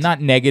 Correct. Again,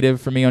 not negative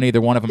for me on either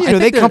one of them.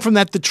 They come from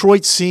that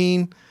Detroit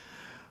scene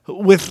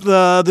with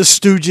the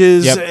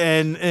Stooges,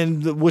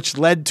 and which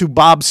led to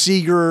Bob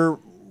Seger,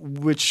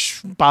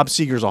 which Bob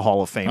Seger's a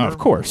Hall of Famer. Oh, of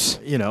course.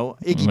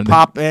 Iggy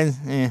Pop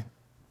and.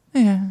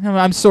 Yeah,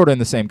 I'm sort of in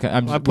the same.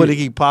 I put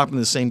Iggy Pop in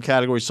the same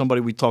category.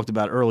 Somebody we talked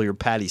about earlier,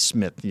 Patti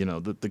Smith.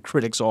 The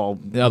critics all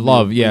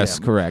love. Yes,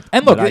 correct.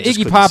 And look,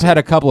 Iggy Pop had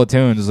a couple of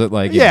tunes that,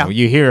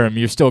 you hear them,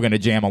 you're still going to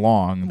jam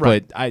along.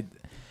 Right. But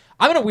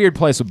I'm in a weird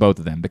place with both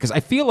of them because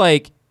I feel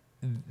like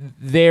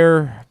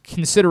their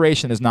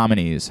consideration as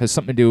nominees has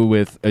something to do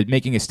with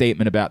making a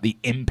statement about the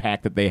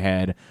impact that they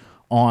had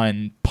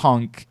on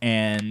punk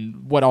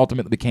and what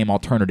ultimately became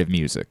alternative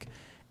music.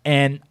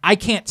 And I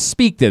can't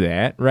speak to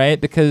that,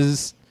 right?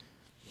 Because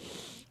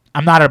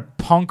I'm not a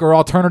punk or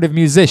alternative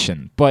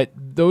musician, but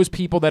those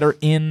people that are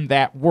in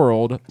that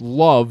world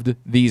loved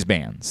these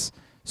bands.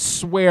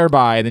 Swear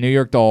by the New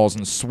York Dolls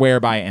and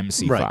swear by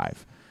MC5.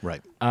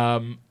 Right.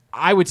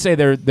 I would say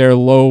they're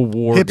low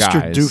war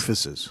hipster guys.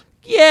 Doofuses.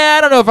 Yeah,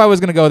 I don't know if I was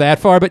going to go that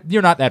far, but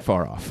you're not that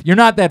far off. You're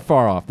not that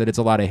far off that it's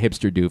a lot of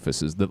hipster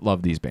doofuses that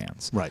love these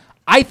bands. Right.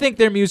 I think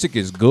their music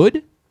is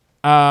good.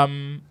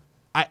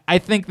 I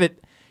think that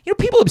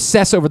people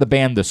obsess over the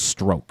band The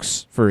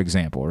Strokes, for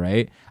example,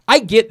 right? I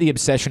get the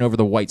obsession over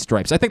the White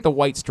Stripes. I think the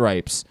White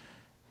Stripes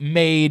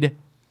made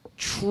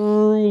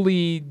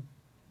truly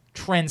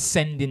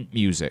transcendent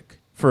music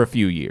for a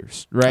few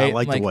years, right? I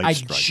like the White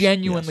Stripes. I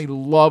genuinely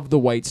love the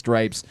White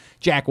Stripes.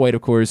 Jack White,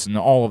 of course, and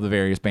all of the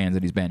various bands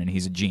that he's been in.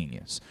 He's a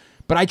genius.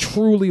 But I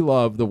truly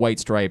love the White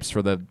Stripes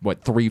for the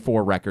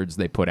 3-4 records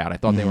they put out. I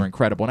thought they were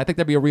incredible, and I think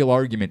there'd be a real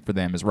argument for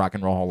them as Rock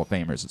and Roll Hall of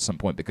Famers at some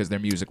point because their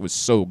music was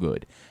so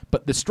good.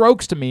 But the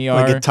Strokes to me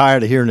are. I get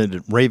tired of hearing it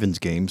at Ravens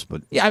games,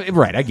 but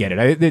right, I get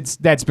it.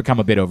 That's become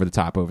a bit over the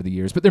top over the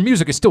years, but their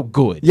music is still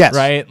good. Yes,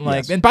 right.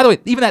 Yes. And by the way,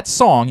 even that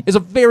song is a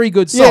very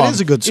good song. Yeah, it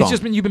is a good song.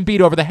 It's just you've been beat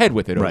over the head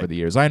with it over the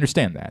years. I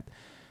understand that.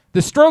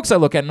 The Strokes, I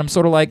look at and I'm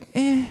sort of like,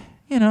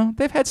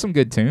 they've had some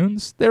good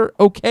tunes. They're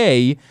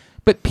okay.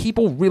 But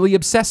people really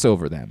obsess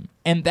over them.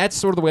 And that's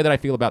sort of the way that I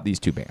feel about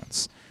these two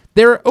bands.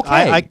 They're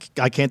okay.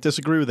 I can't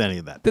disagree with any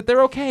of that. That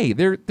they're okay.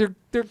 They're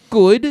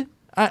good.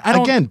 I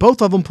don't, Again,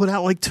 both of them put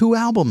out like 2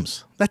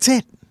 albums. That's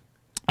it.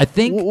 I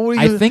think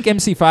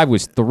MC5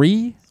 was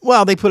 3.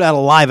 Well, they put out a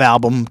live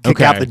album, Kick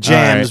Out the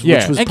Jams,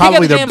 which was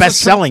probably their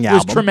best-selling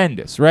album. Was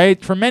tremendous,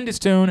 right? Tremendous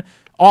tune,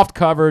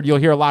 oft-covered. You'll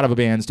hear a lot of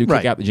bands do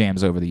Kick Out the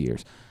Jams over the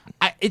years.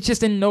 It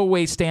just in no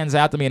way stands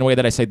out to me in a way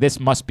that I say this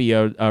must be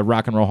a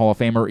Rock and Roll Hall of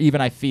Famer, or even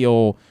I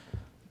feel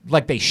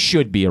like they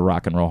should be a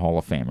Rock and Roll Hall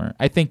of Famer.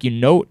 I think you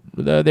note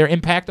their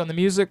impact on the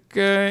music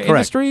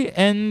industry,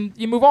 and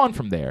you move on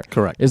from there.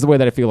 Correct. Is the way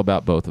that I feel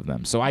about both of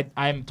them. So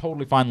I'm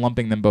totally fine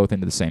lumping them both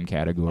into the same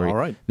category. All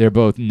right. They're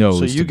both no's.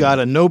 So you got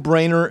a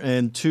no-brainer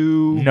and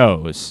 2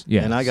 no's.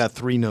 Yes. And I got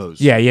 3 no's.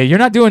 Yeah. You're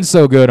not doing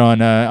so good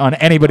on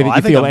anybody that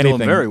you feel anything. I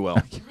think I'm doing very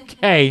well.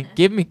 Okay,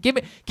 give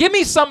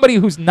me somebody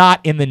who's not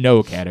in the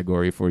no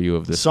category for you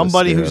of this.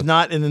 Somebody who's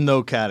not in the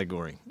no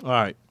category. All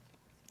right,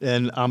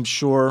 and I'm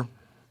sure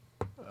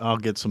I'll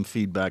get some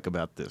feedback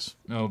about this.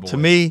 Oh boy. To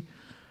me,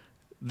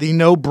 the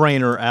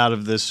no-brainer out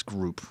of this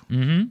group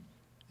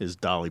is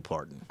Dolly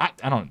Parton. I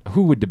don't.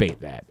 Who would debate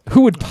that?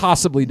 Who would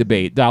possibly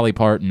debate Dolly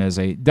Parton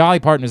Dolly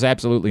Parton is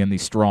absolutely in the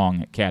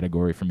strong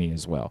category for me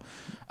as well.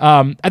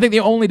 I think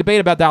the only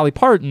debate about Dolly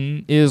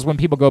Parton is when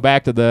people go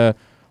back to the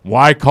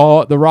why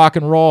call it the Rock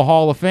and Roll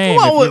Hall of Fame?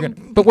 Well,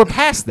 but we're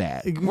past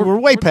that. We're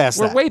way past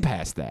that. We're way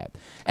past that.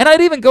 And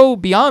I'd even go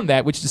beyond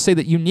that, which is to say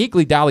that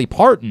uniquely Dolly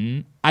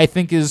Parton, I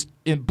think, is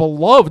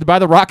beloved by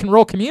the rock and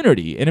roll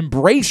community and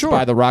embraced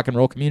by the rock and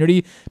roll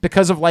community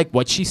because of like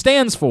what she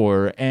stands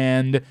for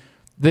and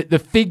the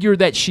figure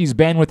that she's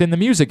been within the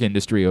music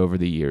industry over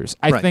the years.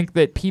 I think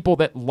that people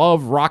that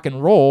love rock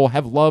and roll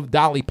have loved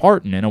Dolly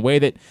Parton in a way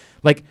that,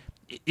 like,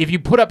 if you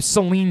put up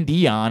Celine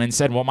Dion and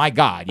said, well, my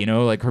God, you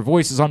know, like her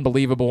voice is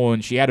unbelievable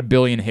and she had 1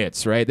 billion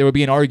hits, right? There would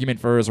be an argument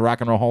for her as a rock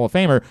and roll Hall of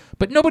Famer,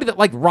 but nobody that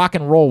liked rock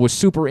and roll was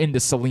super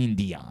into Celine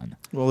Dion.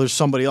 Well, there's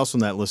somebody else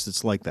on that list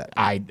that's like that.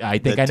 I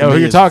think I know who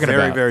you're talking about.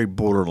 Very, very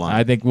borderline.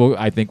 I think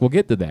we'll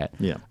get to that.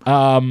 Yeah.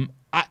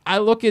 I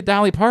look at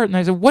Dolly Parton and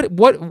I said,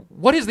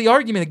 what is the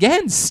argument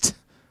against?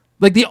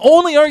 Like, the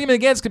only argument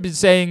against could be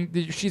saying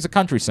that she's a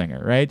country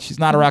singer, right? She's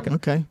not a rock and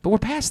Okay. But we're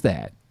past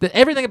that.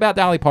 Everything about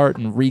Dolly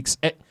Parton reeks.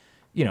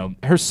 You know,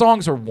 her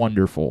songs are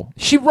wonderful.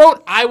 She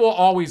wrote "I Will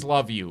Always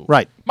Love You."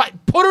 Right.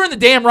 Put her in the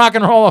damn Rock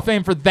and Roll Hall of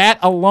Fame for that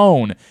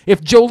alone.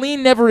 If Jolene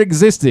never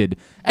existed,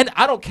 and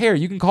I don't care,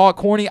 you can call it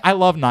corny. I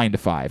love 9 to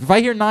 5. If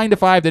I hear 9 to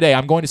 5 today,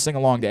 I'm going to sing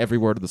along to every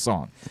word of the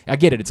song. I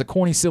get it. It's a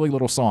corny, silly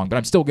little song, but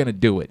I'm still going to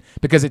do it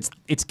because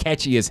it's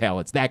catchy as hell.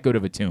 It's that good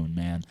of a tune,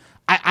 man.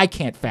 I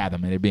can't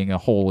fathom it being a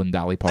hole in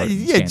Dolly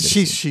Parton's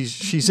candidacy.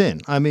 She's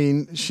in. I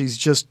mean,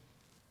 she's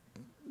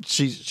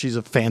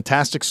a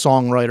fantastic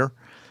songwriter.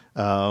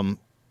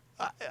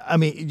 I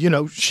mean, you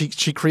know,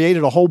 she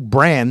created a whole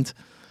brand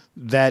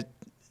that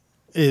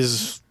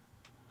is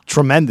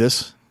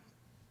tremendous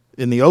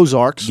in the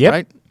Ozarks,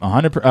 right?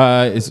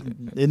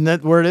 100%. Isn't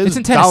that where it is? It's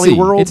in Tennessee. Dolly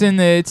World? It's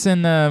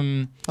in.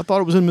 I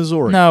thought it was in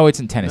Missouri. No, it's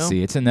in Tennessee.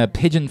 No? It's in the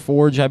Pigeon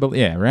Forge, I believe.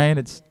 Yeah,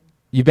 right.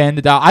 You've been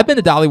to I've been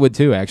to Dollywood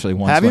too, actually.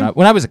 Once Have you?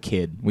 when I was a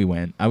kid, we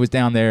went. I was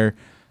down there.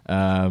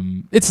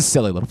 It's a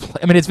silly little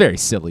place. I mean, it's very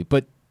silly,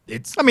 but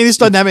this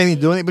doesn't have anything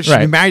to do with it, but she's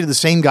been married to the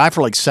same guy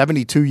for like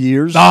 72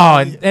 years. Oh,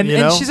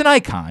 and she's an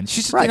icon.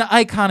 She's just an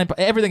icon. And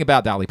everything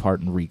about Dolly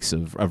Parton reeks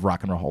of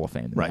Rock and Roll Hall of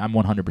Fame. Right. I'm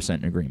 100%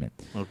 in agreement.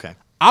 Okay.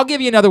 I'll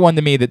give you another one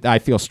to me that I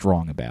feel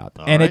strong about.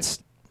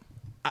 It's,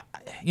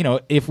 you know,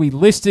 if we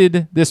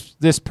listed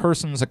this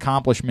person's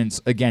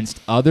accomplishments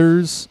against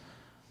others,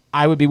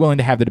 I would be willing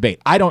to have the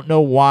debate. I don't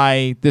know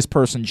why this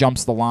person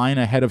jumps the line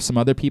ahead of some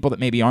other people that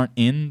maybe aren't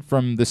in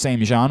from the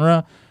same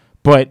genre.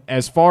 But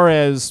as far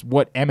as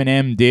what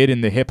Eminem did in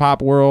the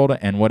hip-hop world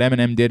and what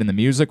Eminem did in the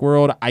music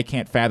world, I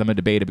can't fathom a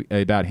debate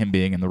about him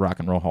being in the Rock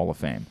and Roll Hall of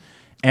Fame.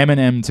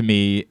 Eminem, to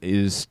me,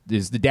 is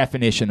the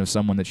definition of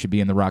someone that should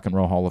be in the Rock and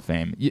Roll Hall of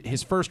Fame.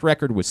 His first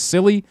record was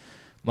silly.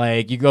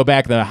 Like, you go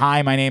back to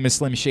Hi, My Name is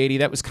Slim Shady.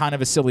 That was kind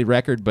of a silly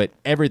record, but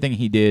everything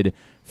he did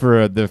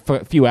for the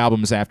few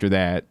albums after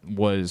that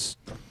was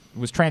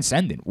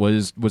transcendent,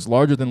 was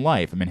larger than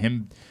life. I mean,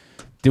 him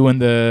doing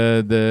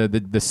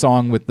the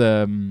song with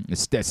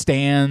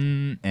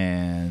Stan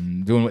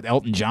and doing with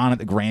Elton John at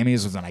the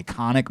Grammys was an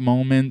iconic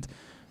moment.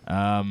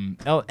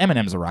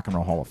 Eminem's a Rock and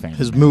Roll Hall of Fame.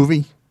 His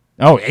movie?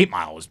 Oh, 8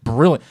 Mile was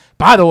brilliant.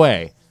 By the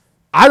way,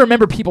 I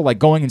remember people like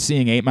going and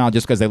seeing 8 Mile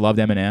just because they loved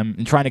Eminem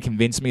and trying to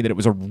convince me that it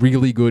was a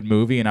really good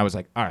movie, and I was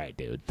like, all right,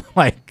 dude,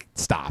 like,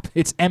 stop.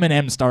 It's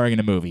Eminem starring in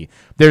a movie.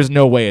 There's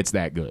no way it's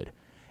that good.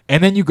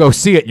 And then you go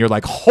see it, and you're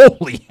like,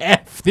 "Holy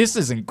F, this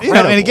is incredible!"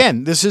 You know, and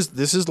again, this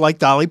is like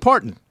Dolly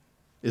Parton.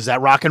 Is that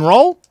rock and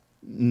roll?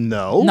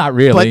 No, not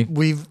really.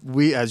 But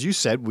we, as you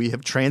said, we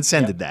have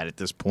transcended that at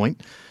this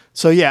point.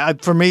 So yeah,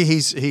 for me,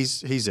 he's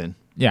in.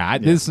 Yeah,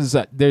 this is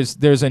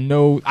there's a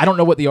no. I don't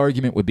know what the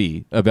argument would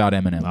be about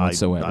Eminem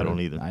whatsoever. I don't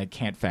either. I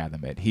can't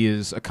fathom it. He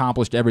has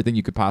accomplished everything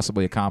you could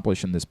possibly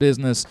accomplish in this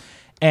business,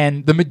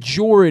 and the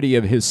majority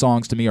of his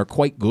songs to me are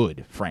quite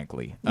good,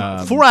 frankly.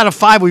 4 out of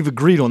 5 we've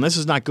agreed on. This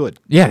is not good.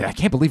 Yeah, I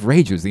can't believe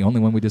Rage was the only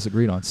one we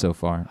disagreed on so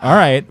far. All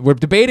right, we're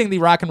debating the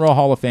Rock and Roll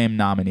Hall of Fame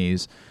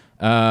nominees.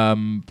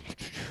 Paul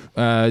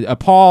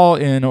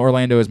in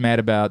Orlando is mad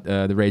about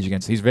the Rage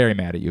Against. He's very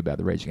mad at you about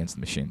the Rage Against the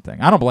Machine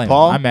thing. I don't blame him.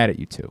 I'm mad at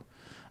you too.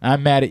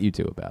 I'm mad at you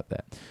too about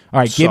that. All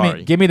right,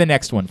 give me the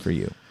next one for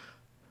you.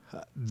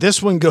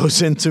 This one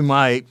goes into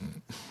my.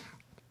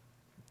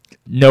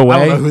 No way. I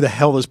don't know who the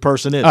hell this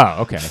person is. Oh,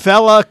 okay.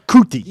 Fela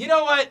Kuti. You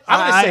know what?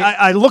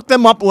 I looked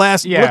him up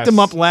last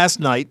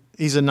night.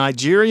 He's a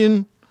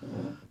Nigerian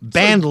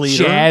band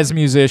leader, jazz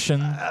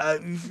musician.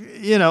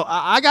 You know,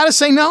 I got to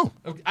say no.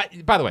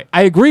 By the way,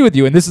 I agree with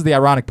you, and this is the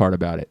ironic part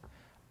about it.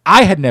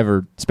 I had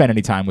never spent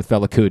any time with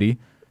Fela Kuti.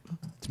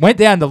 Went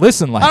down to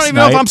listen last night. I don't even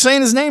know if I'm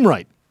saying his name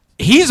right.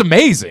 He's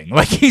amazing.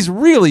 Like, he's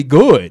really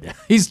good.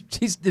 His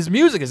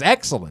music is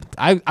excellent.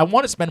 I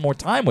want to spend more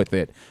time with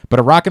it. But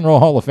a Rock and Roll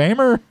Hall of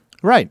Famer?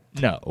 Right.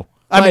 No.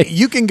 I mean,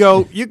 you can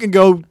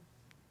go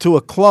to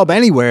a club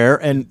anywhere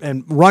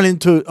and run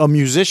into a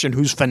musician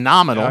who's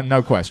phenomenal.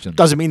 No question.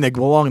 Doesn't mean they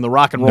belong in the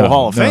Rock and Roll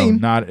Hall of Fame.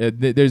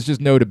 There's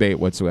just no debate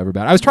whatsoever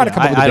about it. I was trying to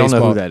come up with a baseball. I don't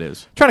know who that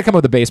is. Trying to come up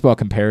with a baseball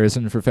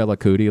comparison for Fela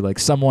Kuti, like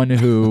someone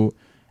who.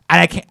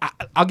 And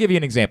I'll give you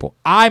an example.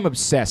 I'm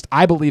obsessed.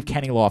 I believe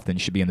Kenny Lofton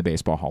should be in the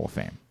Baseball Hall of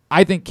Fame.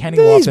 I think Kenny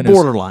Lofton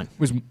borderline.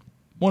 was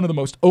one of the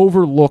most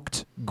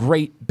overlooked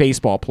great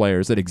baseball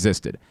players that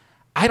existed.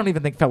 I don't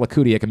even think Fela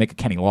Kuti I can make a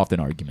Kenny Lofton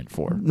argument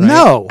for. Right?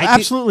 No,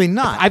 absolutely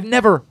not. I've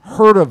never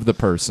heard of the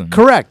person.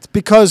 Correct,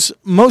 because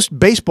most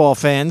baseball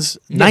fans,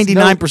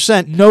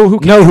 99%, know who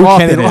Kenny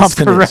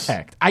Lofton is.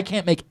 Correct. I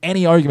can't make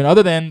any argument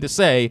other than to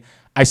say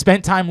I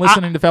spent time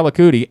listening to Fela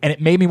Kuti, and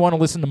it made me want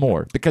to listen to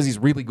more because he's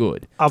really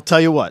good. I'll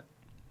tell you what.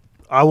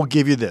 I will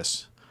give you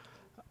this.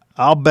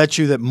 I'll bet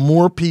you that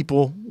more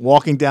people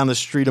walking down the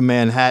street of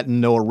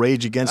Manhattan know a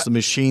Rage Against the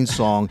Machine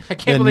song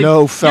than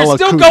know Fela Kuti. You're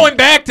still going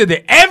back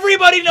to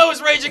everybody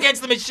knows Rage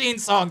Against the Machine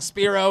song,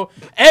 Spiro.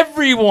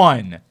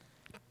 Everyone.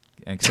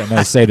 Because I'm going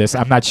to say this.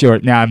 I'm not sure.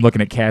 Now I'm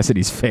looking at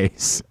Cassidy's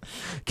face.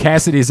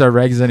 Cassidy's our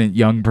resident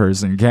young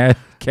person.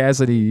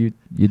 Cassidy,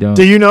 you don't.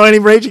 Do you know any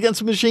Rage Against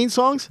the Machine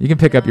songs? You can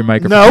pick up your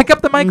microphone. No. Pick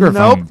up the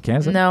microphone, Nope.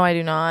 Cassidy. No, I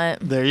do not.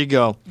 There you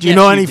go. Do you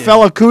know any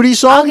Fela Kuti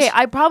songs? Okay,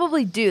 I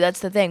probably do. That's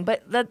the thing.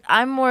 But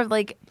I'm more of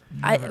like,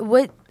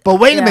 what? But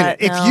wait a minute.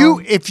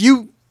 If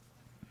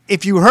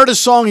you heard a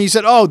song and you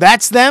said, "Oh,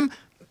 that's them,"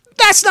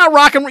 that's not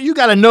rock and roll. You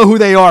got to know who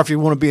they are if you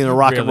want to be in the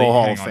Rock and Roll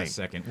Hall of Hang on Fame. a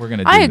second. We're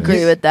gonna. Do I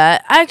agree with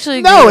that. I actually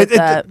agree No, with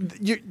that.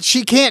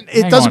 she can't.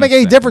 It Hang doesn't on make a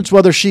any second. difference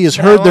whether she has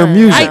heard their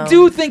music. I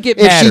do think it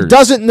If matters. she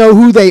doesn't know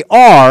who they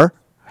are,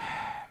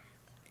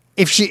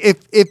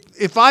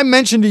 if I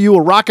mention to you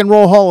a Rock and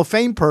Roll Hall of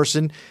Fame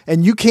person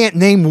and you can't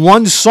name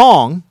one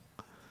song,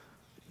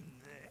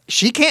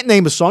 she can't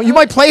name a song. You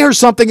might play her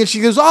something and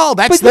she goes, "Oh,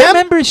 that's But them."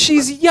 remember,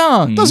 she's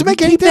young. Doesn't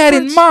make any Keep that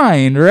difference. in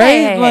mind, right?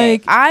 Hey,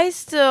 like, I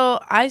still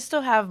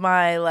have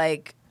my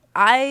like.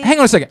 hang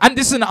on a second.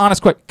 This is an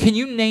honest question. Can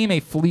you name a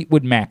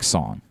Fleetwood Mac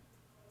song?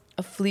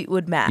 A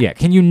Fleetwood Mac. Yeah.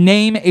 Can you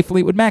name a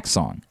Fleetwood Mac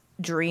song?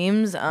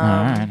 Dreams. All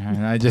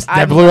right.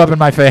 That blew up in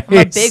my face. I'm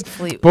a big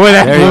Fleetwood. Boy,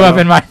 that There blew you up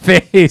go. in my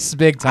face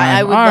big time.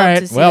 I would All love right.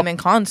 to see well, him in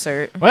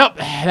concert. Well,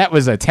 that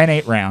was a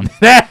 10-8 round.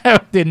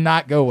 That did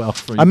not go well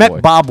for you. I met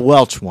boy. Bob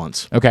Welch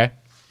once, Okay.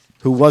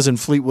 who was in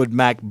Fleetwood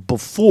Mac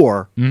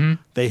before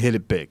Mm-hmm. they hit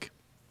it big.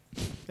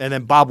 And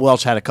then Bob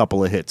Welch had a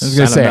couple of hits. I was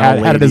going to say,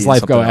 Sentimental how did his Lady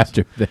and life go something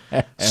after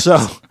that? else.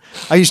 So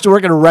I used to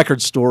work at a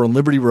record store on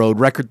Liberty Road,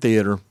 Record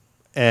Theater,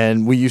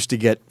 and we used to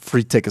get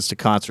free tickets to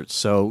concerts.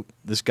 So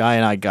this guy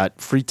and I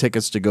got free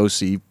tickets to go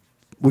see.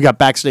 We got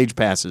backstage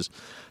passes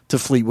to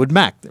Fleetwood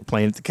Mac. They're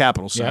playing at the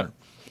Capitol Center.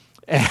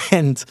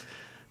 And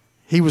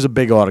he was a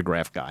big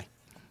autograph guy.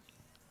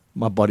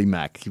 My buddy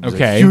Mac. He was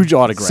a huge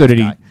autograph So did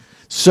he- guy.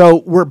 So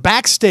we're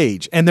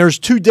backstage, and there's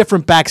two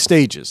different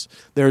backstages.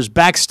 There's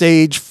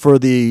backstage for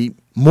the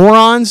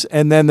morons,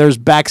 and then there's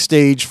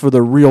backstage for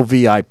the real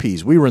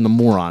VIPs. We were in the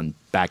moron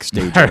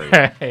backstage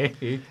area.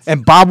 Right.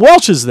 And Bob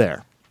Welch is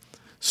there.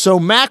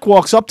 So Mac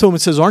walks up to him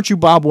and says, "Aren't you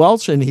Bob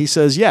Welch?" And he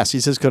says, "Yes." He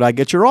says, "Could I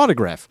get your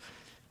autograph?"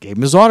 Gave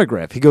him his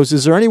autograph. He goes,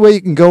 "Is there any way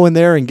you can go in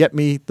there and get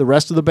me the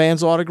rest of the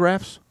band's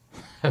autographs?"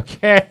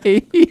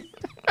 Okay.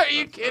 Are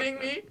you kidding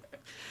me?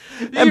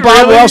 And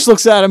Bob Welch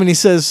looks at him and he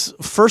says,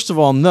 "First of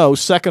all, no.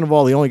 Second of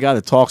all, the only guy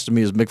that talks to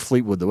me is Mick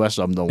Fleetwood. The rest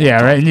of them don't want to Yeah,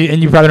 talk." right.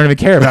 And you probably don't even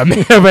care about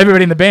me.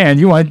 Everybody in the band.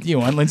 You want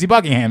Lindsey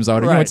Buckingham's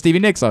autograph. You Right. want Stevie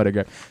Nicks'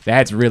 autograph.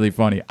 That's really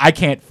funny. I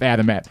can't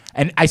fathom that.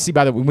 And I see,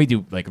 by the way, when we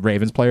do like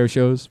Ravens player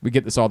shows, we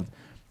get this all.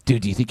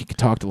 Dude, do you think you could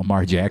talk to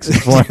Lamar Jackson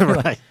for me?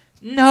 Right.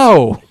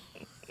 No,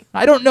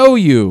 I don't know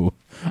you.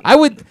 I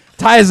would.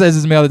 Ty says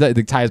this to me all the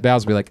time. Ty's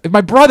Bowles would be like, if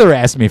my brother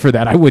asked me for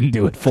that, I wouldn't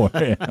do it for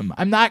him.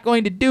 I'm not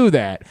going to do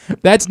that.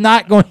 That's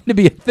not going to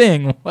be a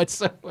thing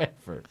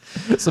whatsoever.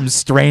 Some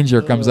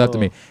stranger comes up to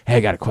me. Hey, I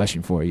got a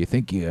question for you. You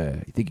think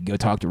you can go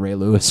talk to Ray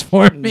Lewis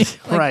for me?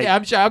 Like, Right. Yeah,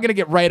 I'm sure. I'm gonna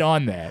get right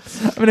on that.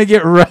 I'm gonna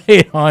get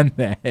right on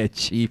that,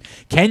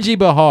 Chief. Kenji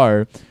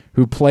Bahar,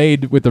 who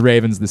played with the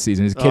Ravens this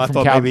season, is a kid I from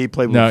thought maybe he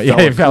played with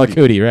Fela Kuti.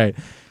 Kuti, right?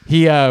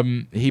 He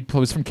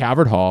was from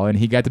Calvert Hall, and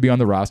he got to be on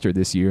the roster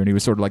this year, and he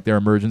was sort of like their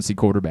emergency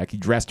quarterback. He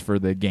dressed for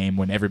the game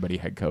when everybody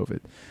had COVID.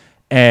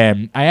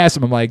 And I asked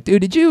him, I'm like,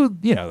 dude, did you,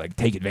 like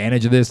take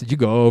advantage of this? Did you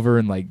go over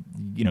and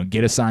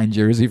get a signed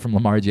jersey from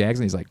Lamar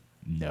Jackson? He's like,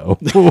 no.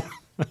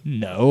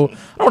 No. I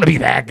don't want to be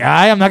that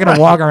guy. I'm not going to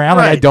walk around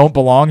like I don't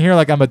belong here,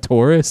 like I'm a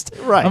tourist.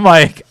 Right. I'm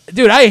like,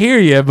 dude, I hear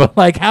you, but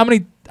like how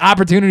many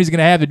opportunities going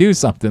to have to do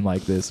something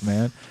like this,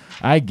 man?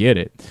 I get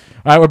it.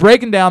 All right, we're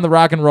breaking down the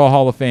Rock and Roll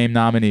Hall of Fame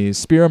nominees.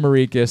 Spiro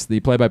Marikis,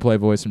 the play-by-play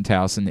voice from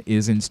Towson,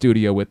 is in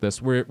studio with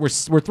us. We're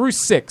through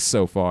 6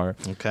 so far.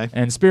 Okay.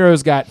 And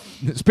Spiro's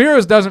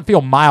doesn't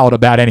feel mild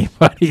about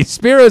anybody.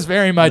 Spiro's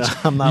very much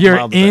I'm not you're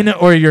mild in today.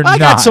 I got I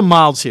got some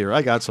milds here.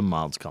 I got some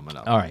milds coming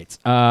up. All right.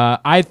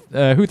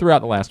 Who threw out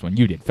the last one?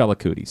 You did, Fela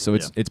Kuti. So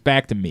it's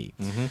back to me.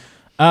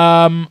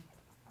 Mm-hmm.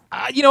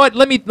 You know what?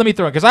 Let me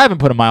throw it because I haven't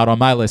put a mild on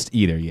my list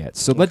either yet.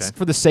 So let's,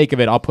 for the sake of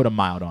it, I'll put a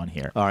mild on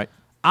here. All right.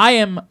 I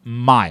am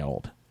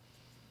mild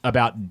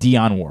about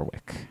Dionne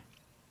Warwick.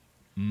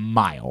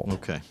 Mild.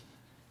 Okay.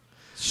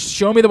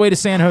 Show Me the Way to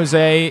San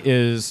Jose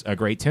is a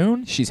great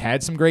tune. She's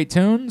had some great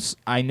tunes.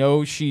 I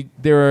know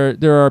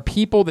there are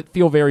people that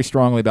feel very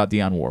strongly about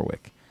Dionne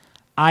Warwick.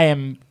 I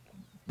am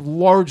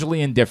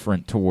largely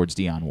indifferent towards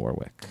Dionne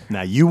Warwick.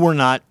 Now, you were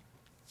not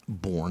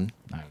born.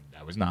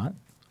 I was not.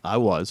 I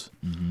was.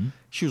 Mm-hmm.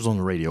 She was on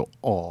the radio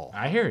all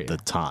the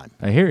time.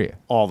 I hear you.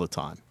 All the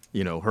time.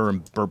 You know, her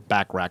and Burt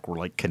Bacharach were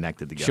like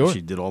connected together. Sure.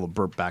 She did all the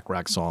Burt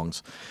Bacharach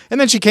songs. And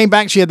then she came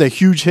back, she had the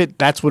huge hit,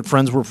 That's What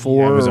Friends Were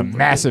For. Yeah, it was a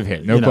massive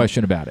hit, no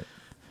question about it.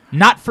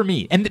 Not for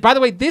me. And by the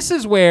way, this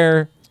is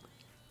where,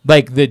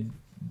 like, we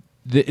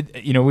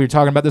were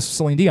talking about this with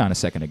Celine Dion a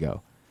second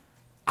ago.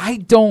 I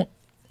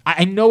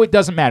know it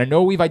doesn't matter. I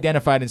know we've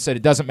identified and said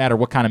it doesn't matter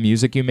what kind of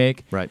music you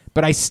make. Right.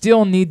 But I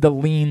still need to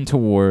lean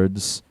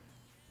towards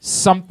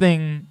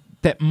something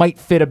that might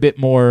fit a bit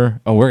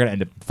more. Oh, we're going to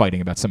end up fighting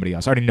about somebody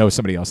else. I already know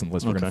somebody else on the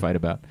list we're going to fight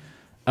about.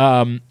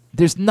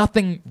 There's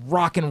nothing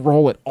rock and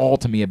roll at all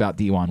to me about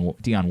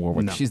Dionne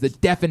Warwick. No. She's the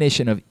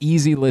definition of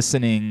easy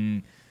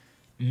listening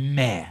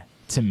meh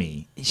to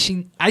me.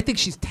 I think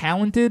she's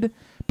talented,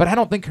 but I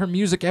don't think her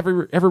music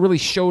ever really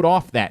showed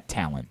off that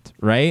talent,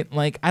 right?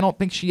 Like, I don't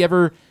think she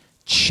ever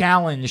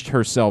challenged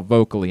herself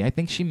vocally. I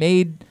think she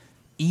made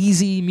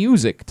easy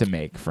music to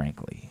make,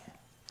 frankly.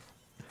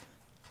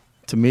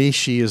 To me,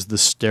 she is the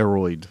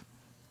steroid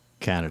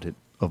candidate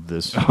of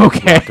this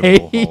Okay. Rock and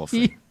Roll Hall of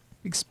Fame.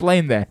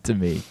 Explain that to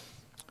me.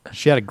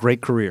 She had a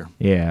great career.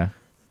 Yeah.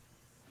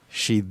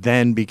 She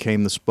then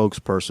became the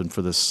spokesperson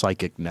for the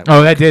Psychic Network.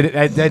 Oh, that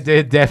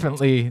did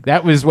definitely.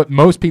 That was what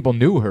most people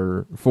knew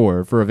her for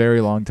a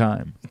very long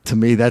time. To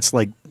me, that's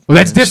like. Well,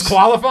 that's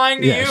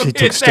disqualifying to you. She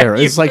took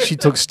steroids. It's like she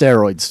took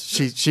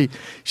steroids.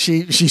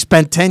 She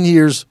spent 10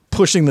 years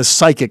pushing the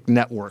Psychic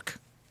Network.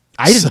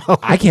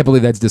 I can't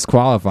believe that's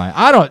disqualifying.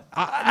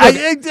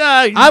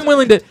 I'm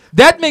willing to.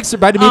 That makes her.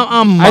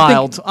 I'm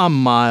mild.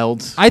 I'm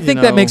mild. I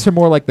think that makes her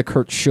more like the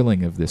Kurt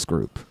Schilling of this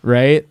group,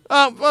 right?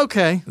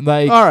 Okay.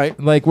 Like, all right.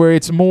 Like where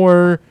it's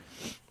more.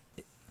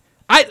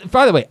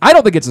 By the way, I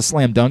don't think it's a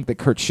slam dunk that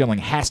Kurt Schilling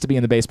has to be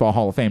in the Baseball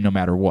Hall of Fame no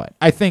matter what.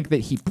 I think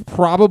that he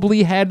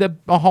probably had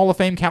a Hall of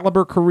Fame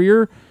caliber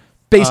career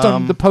based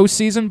on the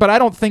postseason, but I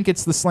don't think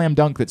it's the slam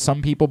dunk that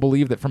some people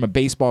believe that from a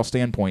baseball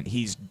standpoint,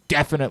 he's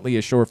definitely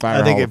a surefire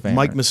I think Hall if of Famer.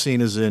 Mike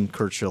Messina's in,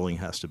 Kurt Schilling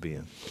has to be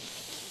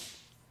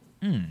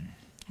in.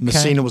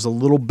 Messina was a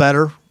little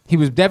better. He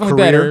was definitely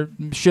better.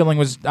 Schilling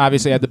was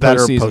obviously had the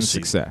Better postseason postseason.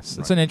 success.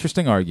 It's Right. an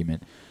interesting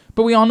argument.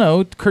 But we all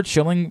know Kurt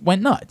Schilling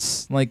went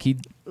nuts. Like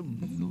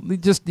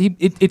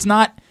it's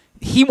not.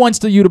 He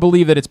wants you to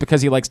believe that it's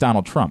because he likes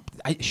Donald Trump.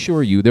 I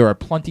assure you, there are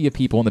plenty of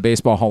people in the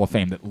Baseball Hall of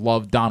Fame that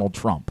love Donald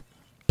Trump.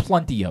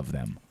 Plenty of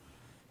them.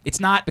 It's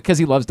not because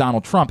he loves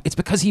Donald Trump. It's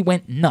because he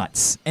went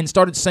nuts and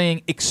started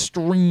saying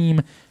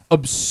extreme,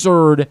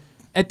 absurd,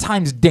 at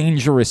times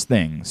dangerous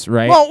things,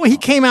 right? Well, he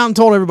came out and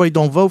told everybody,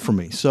 "Don't vote for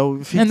me." So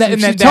if you, And that- if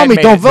and you that- tell that me,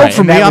 made "Don't it vote right.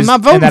 for And me," that I'm was-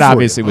 not voting and that for you.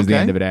 obviously was the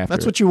Okay? end of it after.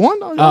 That's what you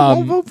want. I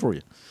won't vote for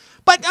you.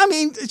 But I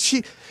mean,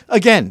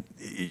 again,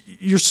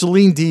 your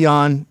Celine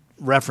Dion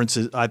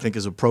references, I think,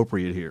 is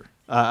appropriate here.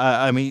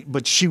 I mean,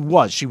 but she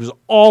was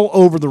all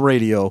over the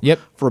radio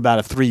for about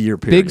a 3-year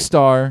period.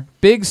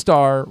 Big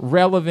star,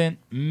 relevant,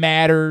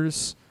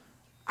 matters.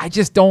 I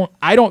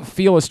don't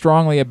feel as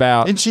strongly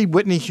about. Isn't she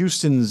Whitney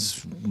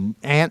Houston's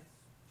aunt?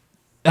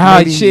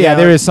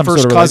 There is some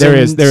first sort of cousin,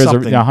 there is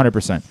something.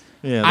 100%.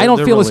 Yeah, I don't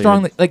they're feel as related.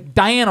 strongly like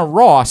Diana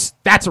Ross.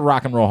 That's a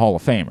Rock and Roll Hall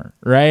of Famer,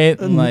 right?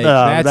 Like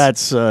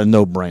that's a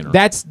no-brainer.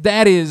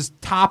 That is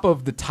top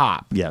of the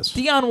top. Yes.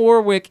 Dionne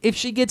Warwick, if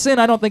she gets in,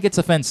 I don't think it's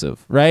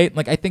offensive, right?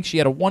 Like I think she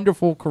had a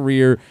wonderful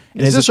career.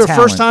 And Is this a her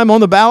talent. first time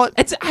on the ballot?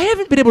 I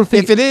haven't been able to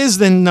think. If it is,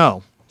 then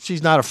no.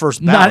 She's not a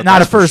first ballot. Not a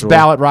that's for first sure.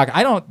 ballot rock.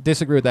 I don't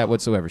disagree with that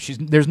whatsoever.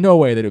 There's no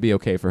way that it would be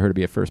okay for her to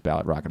be a first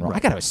ballot rock and roll. I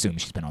got to assume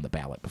she's been on the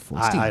ballot before.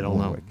 I don't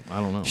know. Warwick.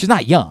 I don't know. She's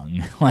not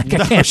young. Like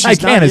No, I she's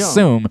can't not young.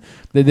 assume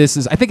that this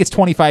is. I think it's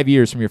 25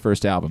 years from your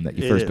first album that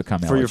you first become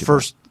for eligible. your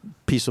first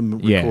piece of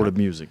recorded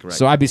music, right?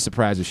 So I'd be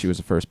surprised if she was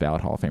a first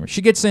ballot Hall of Famer.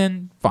 She gets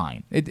in,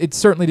 fine. It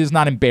certainly is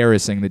not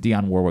embarrassing that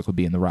Dionne Warwick would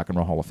be in the Rock and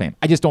Roll Hall of Fame.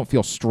 I just don't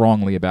feel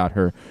strongly about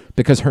her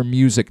because her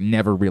music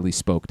never really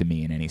spoke to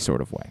me in any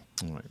sort of way.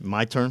 All right,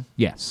 my turn.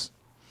 Yes.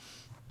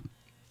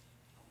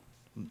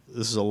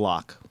 This is a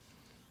lock.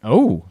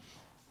 Oh.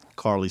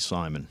 Carly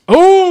Simon.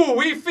 Oh,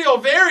 we feel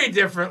very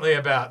differently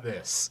about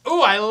this.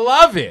 Oh, I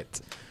love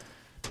it.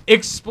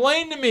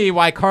 Explain to me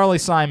why Carly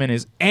Simon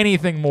is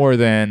anything more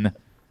than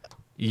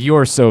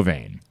You're So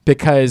Vain.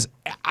 Because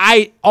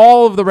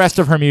all of the rest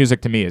of her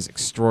music to me is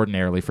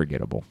extraordinarily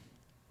forgettable.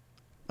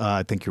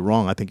 I think you're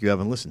wrong. I think you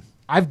haven't listened.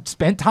 I've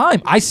spent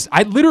time. I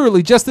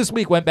literally just this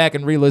week went back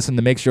and re-listened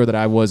to make sure that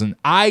I wasn't.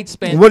 What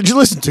did you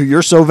listen to?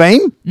 You're So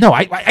Vain? No,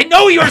 I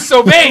know You're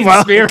So Vain,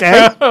 Well, Spiro.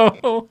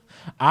 okay.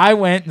 I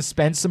went and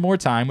spent some more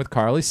time with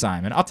Carly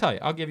Simon. I'll tell you.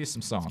 I'll give you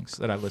some songs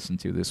that I listened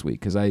to this week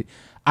because I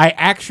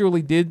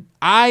actually did.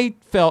 I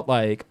felt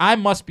like I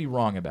must be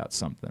wrong about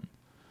something.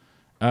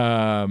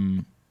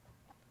 Hang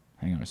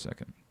on a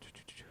second.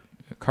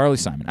 Carly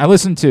Simon. I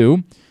listened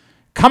to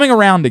Coming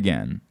Around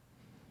Again.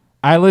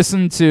 I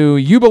listened to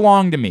You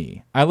Belong to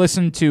Me. I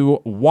listened to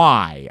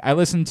Why. I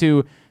listened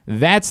to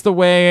That's the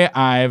Way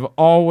I've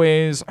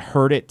Always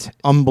Heard It.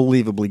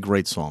 Unbelievably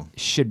great song.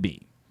 Should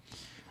be.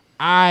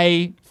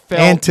 I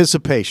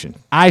anticipation.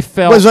 I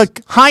felt it was a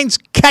Heinz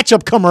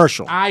ketchup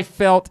commercial. I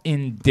felt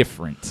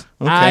indifferent.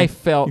 Okay. I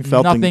felt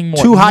nothing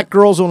more. Two hot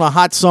girls on a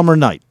hot summer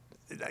night.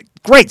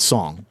 Great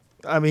song.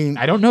 I mean,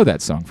 I don't know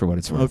that song for what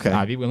it's worth. Okay.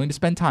 I'd be willing to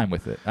spend time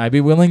with it. I'd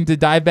be willing to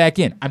dive back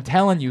in. I'm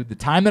telling you, the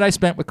time that I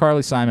spent with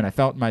Carly Simon, I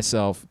felt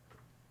myself.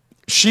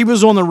 She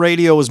was on the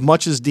radio as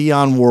much as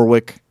Dionne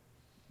Warwick,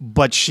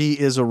 but she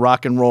is a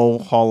Rock and Roll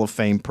Hall of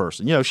Fame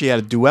person. You know, she had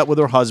a duet with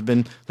her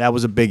husband. That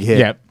was a big hit.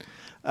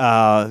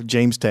 Yep.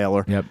 James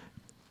Taylor. Yep.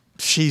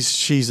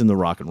 She's in the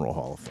Rock and Roll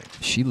Hall of Fame.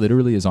 She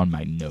literally is on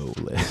my no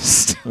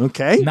list.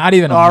 Okay. Not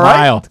even All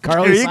mild. right.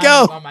 Carly there you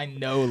Simon's go. on my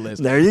no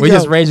list. There you we go.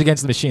 just Rage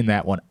Against the Machine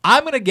that one.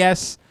 I'm going to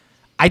guess.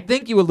 I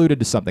think you alluded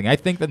to something. I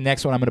think the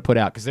next one I'm going to put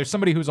out, because there's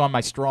somebody who's on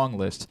my strong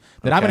list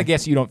that I'm going to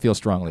guess you don't feel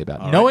strongly about.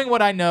 All Knowing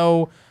what I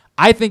know,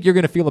 I think you're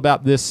going to feel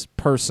about this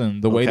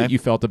person the way Okay. that you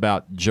felt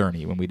about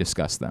Journey when we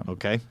discussed them.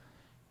 Okay.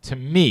 To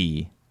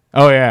me,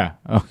 oh yeah,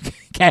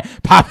 okay.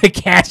 Papa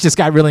Cash just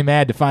got really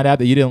mad to find out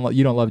that you don't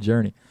love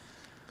Journey.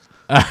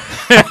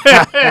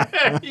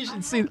 You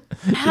should see.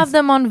 I have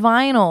them on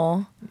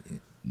vinyl.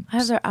 I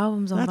have their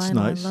albums on That's vinyl.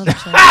 nice. I love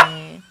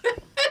Journey.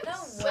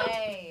 No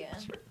way.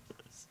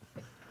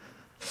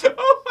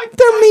 Oh my God.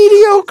 They're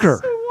mediocre.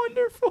 So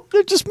wonderful.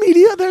 They're just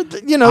mediocre.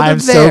 They're I'm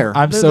there.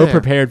 I'm They're so there.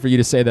 prepared for you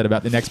to say that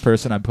about the next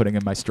person I'm putting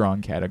in my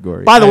strong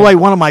category. By the way,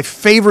 one of my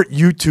favorite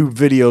YouTube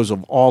videos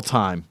of all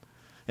time,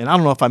 and I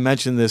don't know if I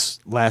mentioned this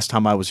last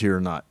time I was here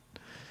or not.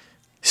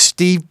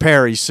 Steve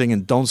Perry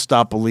singing "Don't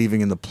Stop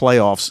Believing" in the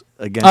playoffs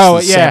against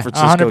the San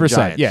Francisco 100%.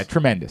 Giants. Yeah,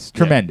 tremendous, Yeah,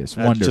 tremendous,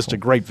 that's wonderful. just a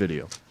great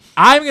video.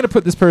 I'm going to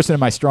put this person in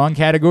my strong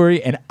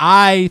category, and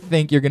I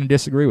think you're going to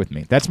disagree with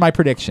me. That's my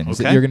prediction, is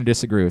that Okay. you're going to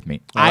disagree with me.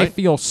 All I right.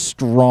 feel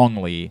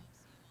strongly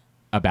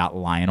about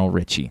Lionel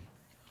Richie.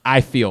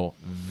 I feel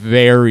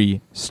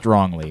very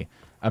strongly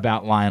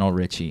about Lionel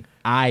Richie.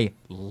 I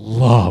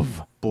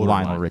love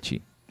Borderline. Lionel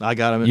Richie. I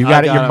got him. You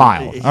got it. You're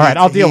mild. All right,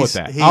 I'll deal with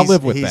that. I'll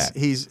live with that.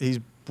 He's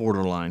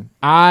borderline.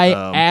 I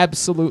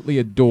absolutely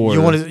adore.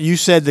 You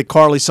said that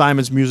Carly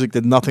Simon's music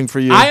did nothing for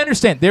you. I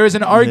understand. There is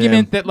an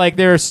argument that like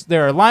there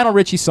are Lionel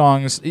Richie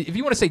songs. If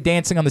you want to say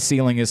 "Dancing on the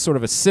Ceiling" is sort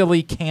of a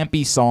silly,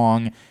 campy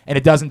song, and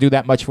it doesn't do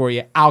that much for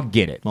you, I'll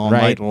get it. All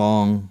right? night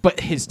long. But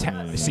his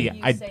see,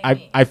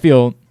 I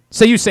feel.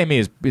 Say You Say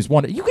Me is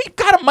one. You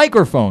got a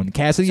microphone,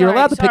 Cassidy. You're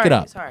allowed to pick it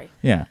up. Sorry.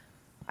 Yeah.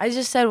 I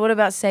just said, what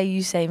about Say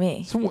You Say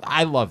Me? So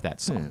I love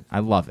that song. I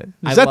love it.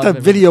 Is that the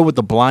video with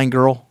the blind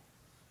girl?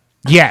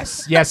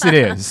 Yes, it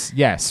is.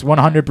 Yes,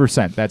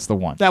 100%. That's the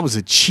one. That was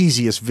the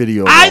cheesiest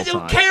video of all time.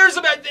 Who cares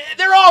about?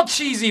 They're all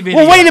cheesy videos.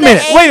 Well, wait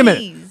a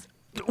minute.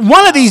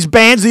 One of these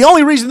bands, the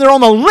only reason they're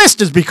on the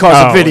list is because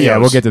of videos. Yeah,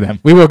 we'll get to them.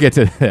 We will get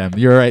to them.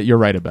 You're right. You're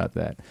right about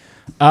that.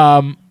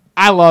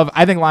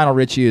 I think Lionel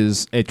Richie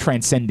is a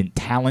transcendent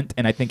talent,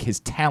 and I think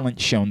his talent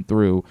shone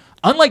through.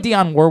 Unlike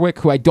Dionne Warwick,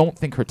 who I don't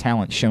think her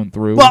talent shone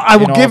through. Well, I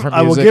in all of her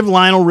will music. give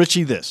Lionel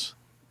Richie this.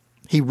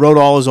 He wrote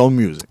all his own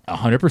music.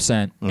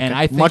 100%. Okay. And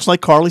I think much like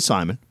Carly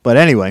Simon. But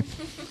anyway.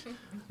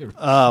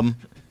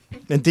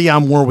 And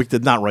Dionne Warwick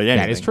did not write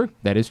anything.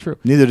 That is true.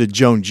 Neither did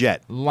Joan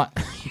Jett.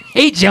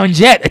 Hate Joan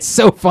Jett. It's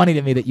so funny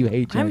to me that you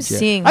hate Joan I'm Jett.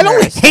 seeing I don't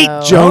her, hate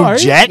so- Joan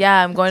Jett.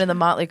 Yeah, I'm going to the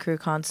Motley Crue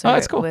concert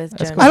that's cool. with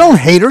That's Joan cool. I don't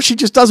hate her. She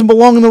just doesn't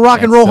belong in the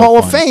Rock and Roll Hall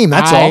of Fame.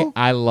 That's all.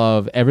 I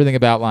love everything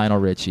about Lionel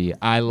Richie.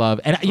 I love,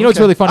 and you know what's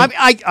really funny?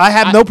 I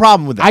have no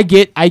problem with that.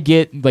 I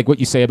get like what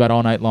you say about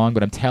All Night Long,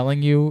 but I'm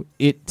telling you,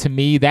 to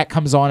me that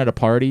comes on at a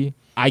party.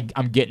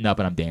 I'm getting up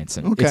and I'm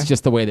dancing. Okay. It's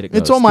just the way that it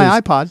goes. It's on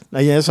my iPod.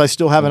 Yes, I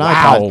still have an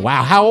iPod.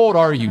 Wow. How old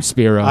are you,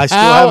 Spiro? I still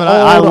have an iPod.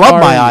 I love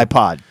my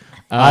iPod.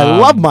 I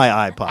love my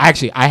iPod.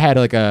 Actually, I had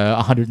like a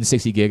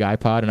 160 gig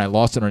iPod, and I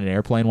lost it on an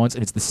airplane once,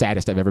 and it's the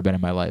saddest I've ever been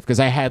in my life because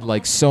I had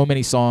like so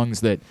many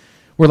songs that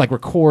were like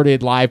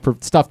recorded live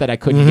stuff that I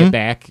couldn't get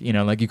back. You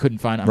know, like you couldn't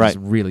find. I was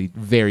really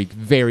very,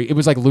 very. It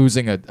was like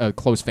losing a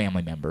close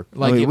family member.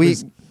 Like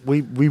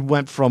we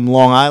went from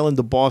Long Island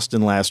to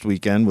Boston last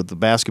weekend with the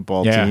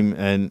basketball team,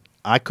 and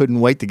I couldn't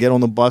wait to get on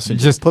the bus and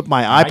just put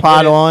my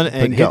iPod on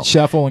and hit go.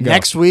 shuffle and go.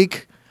 Next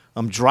week,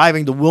 I'm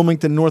driving to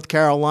Wilmington, North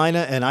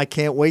Carolina, and I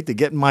can't wait to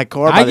get in my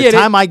car. By the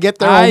time I get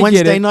there on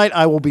Wednesday night,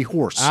 I will be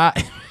hoarse. I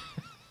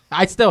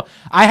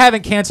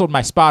haven't canceled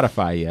my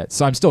Spotify yet,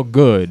 so I'm still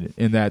good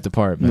in that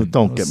department.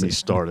 Don't get me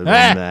started on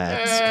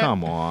that.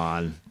 Come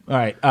on. All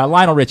right,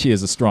 Lionel Richie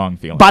is a strong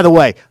feeling. By the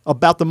way,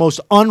 about the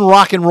most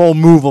un-rock and roll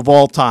move of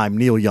all time,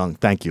 Neil Young.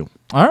 Thank you.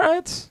 All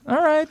right.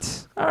 I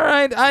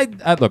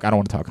look, I don't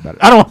want to talk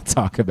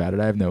about it.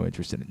 I have no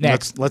interest in it.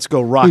 Next, let's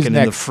go rocking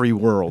in the free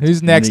world.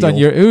 Who's next on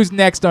your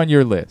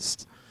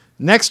list?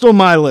 Next on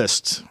my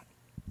list.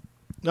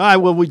 All right,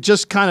 well, we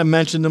just kind of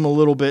mentioned them a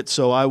little bit,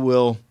 so I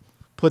will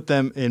put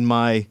them in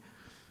my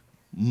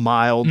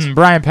mild.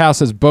 Brian Powell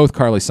says both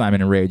Carly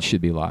Simon and Rage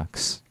should be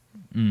locks.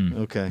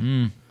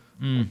 Okay.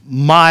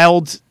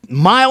 Mild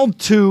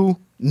to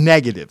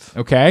negative.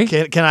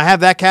 Okay. Can I have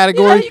that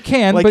category? Yeah, you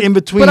can. Like but, in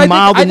between but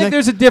mild I and think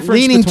there's a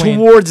difference leaning between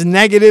towards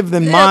negative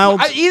than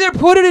mild. Either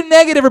put it in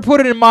negative or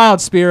put it in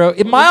mild, Spiro.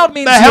 If mild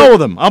means the hell with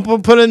them. I'm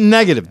gonna put it in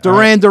negative.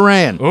 Duran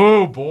Duran.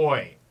 Oh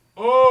boy.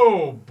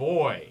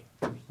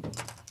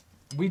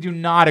 We do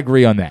not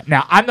agree on that.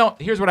 Now,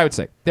 here's what I would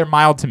say. They're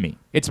mild to me.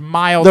 It's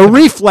mild. The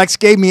reflex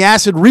gave me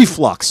acid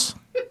reflux.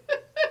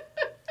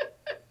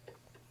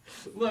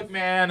 Look,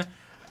 man,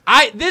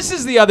 this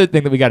is the other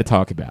thing that we got to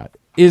talk about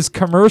is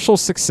commercial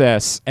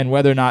success and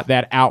whether or not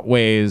that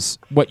outweighs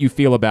what you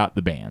feel about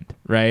the band,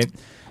 right?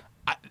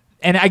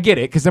 And I get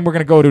it, because then we're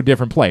going to go to a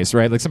different place,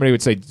 right? Like somebody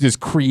would say, does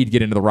Creed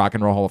get into the Rock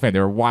and Roll Hall of Fame? They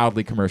were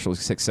wildly commercially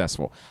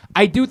successful.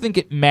 I do think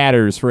it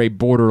matters for a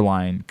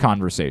borderline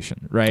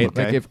conversation, right?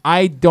 Okay. Like if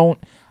I don't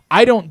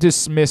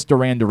dismiss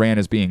Duran Duran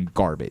as being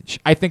garbage.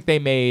 I think they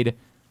made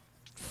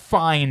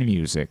fine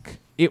music.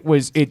 It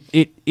was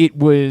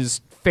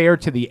fair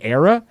to the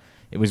era.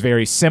 It was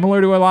very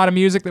similar to a lot of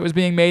music that was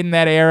being made in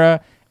that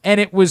era, and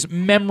it was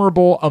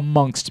memorable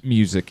amongst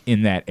music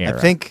in that era.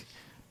 I think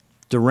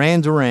Duran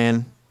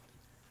Duran,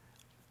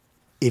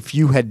 if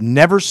you had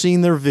never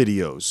seen their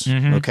videos,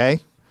 okay,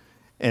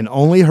 and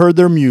only heard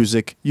their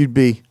music, you'd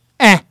be,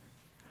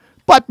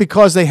 But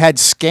because they had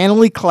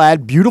scantily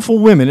clad, beautiful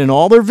women in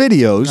all their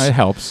videos. It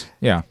helps,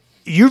 yeah.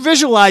 You're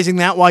visualizing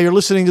that while you're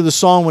listening to the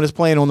song when it's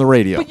playing on the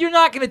radio. But you're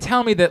not going to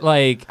tell me that,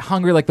 like,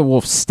 Hungry Like the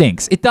Wolf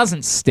stinks. It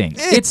doesn't stink.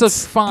 It's a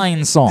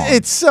fine song.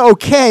 It's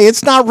okay.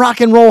 It's not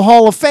Rock and Roll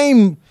Hall of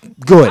Fame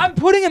good. I'm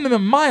putting them in a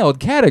mild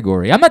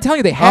category. I'm not telling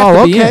you they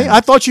have to be in.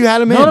 I thought you had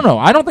them in. No.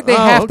 I don't think they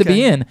have to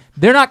be in.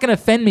 They're not going to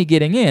offend me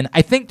getting in.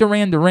 I think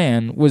Duran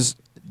Duran was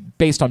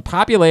based on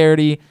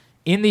popularity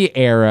in the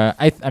era.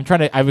 I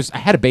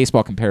had a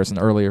baseball comparison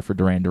earlier for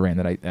Duran Duran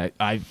that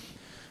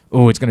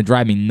it's going to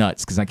drive me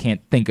nuts because I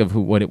can't think of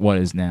what it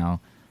was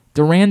now.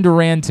 Duran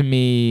Duran to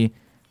me,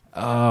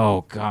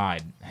 oh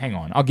God, hang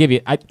on, I'll give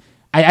you.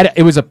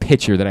 It was a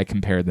pitcher that I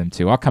compared them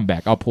to. I'll come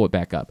back. I'll pull it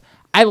back up.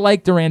 I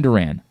like Duran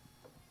Duran.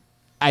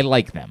 I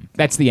like them.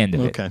 That's the end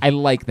of it. I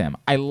like them.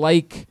 I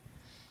like.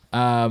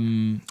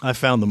 I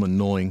found them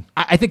annoying.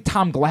 I think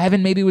Tom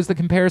Glavine maybe was the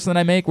comparison that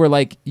I make, where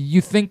like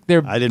you think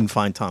they're. I didn't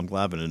find Tom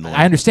Glavine annoying.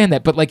 I understand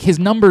that, but like his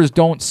numbers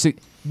don't.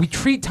 We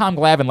treat Tom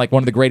Glavine like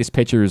one of the greatest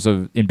pitchers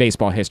in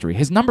baseball history.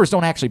 His numbers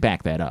don't actually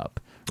back that up,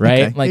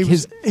 right? Okay. Like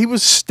he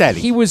was steady.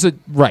 He was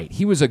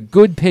a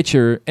good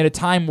pitcher at a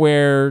time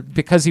where,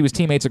 because he was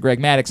teammates of Greg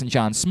Maddux and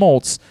John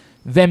Smoltz,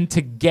 them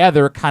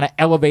together kind of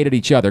elevated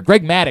each other.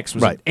 Greg Maddux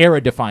was an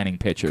era-defining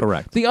pitcher.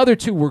 Correct. The other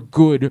two were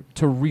good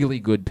to really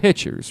good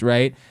pitchers,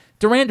 right?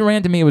 Duran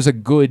Duran to me was a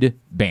good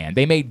band.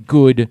 They made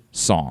good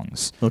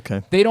songs.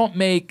 Okay. They don't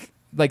make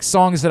like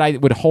songs that I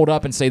would hold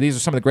up and say these are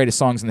some of the greatest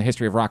songs in the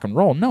history of rock and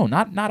roll. No,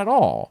 not at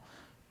all.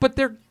 But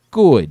they're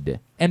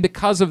good. And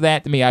because of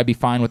that, to me, I'd be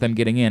fine with them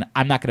getting in.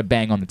 I'm not going to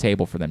bang on the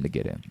table for them to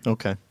get in.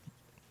 Okay.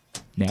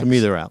 Next. To me,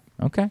 they're out.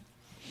 Okay.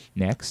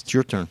 Next. It's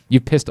your turn.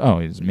 You pissed. Oh,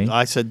 it's me.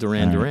 I said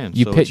Duran Duran.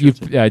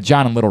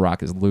 John in Little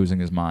Rock is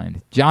losing his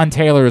mind. John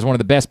Taylor is one of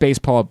the best bass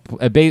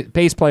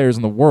players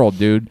in the world,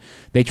 dude.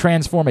 They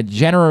transform a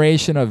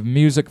generation of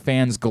music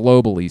fans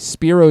globally.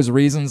 Spiro's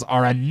reasons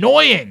are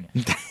annoying.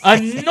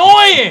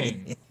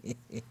 Annoying.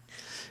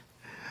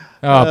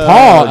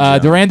 Paul,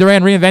 Duran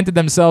Duran reinvented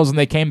themselves when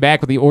they came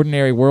back with the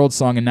Ordinary World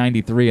song in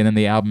 '93, and then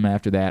the album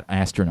after that,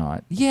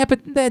 Astronaut. Yeah, but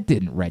that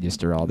didn't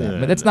register all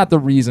that. But that's not the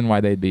reason why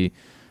they'd be.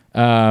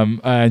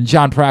 And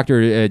John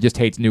Proctor just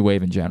hates new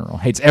wave in general.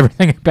 Hates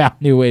everything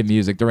about new wave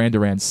music. Duran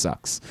Duran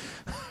sucks.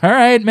 All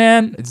right,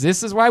 man.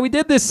 This is why we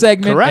did this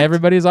segment. Correct.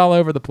 Everybody's all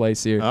over the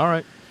place here. All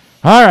right.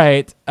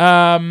 Next.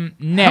 How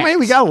many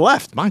we got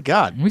left? My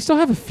God. We still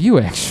have a few,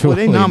 actually. Well,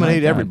 they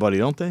nominate everybody,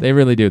 don't they? They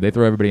really do. They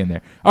throw everybody in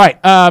there. All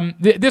right.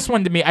 This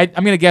one to me, I'm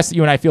going to guess that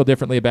you and I feel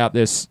differently about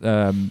this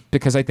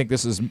because I think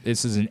this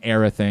is an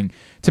era thing.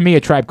 To me,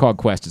 A Tribe Called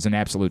Quest is an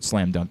absolute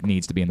slam dunk.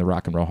 Needs to be in the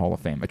Rock and Roll Hall of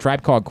Fame. A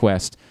Tribe Called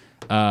Quest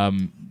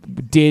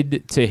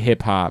did to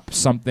hip-hop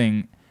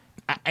something,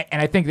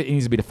 and I think that it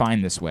needs to be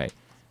defined this way.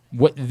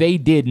 What they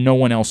did, no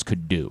one else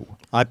could do.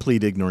 I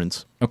plead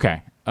ignorance.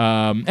 Okay.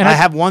 And I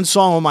have one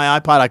song on my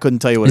iPod. I couldn't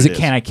tell you what it is.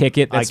 Can I Kick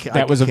It?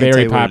 That was a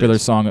very popular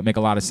song. It make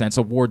a lot of sense.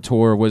 Award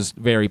Tour was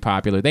very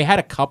popular. They had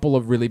a couple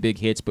of really big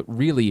hits, but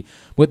really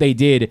what they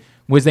did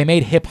was they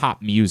made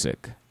hip-hop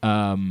music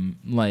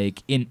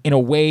like in a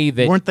way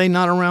that... Weren't they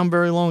not around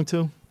very long,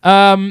 too?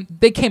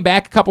 They came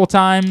back a couple of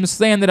times.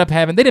 They ended up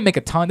having... They didn't make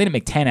a ton. They didn't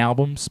make 10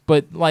 albums,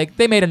 but like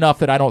they made enough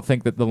that I don't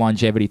think that the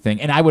longevity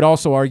thing... And I would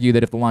also argue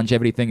that if the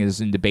longevity thing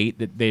is in debate,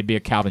 that there'd be a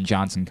Calvin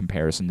Johnson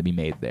comparison to be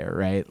made there,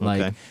 right?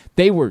 Like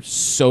they were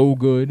so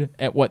good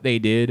at what they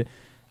did.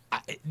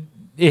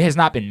 It has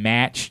not been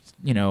matched.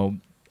 You know,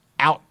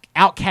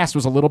 Outkast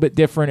was a little bit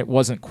different. It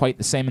wasn't quite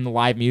the same in the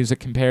live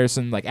music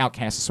comparison. Like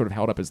Outkast is sort of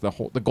held up as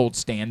the gold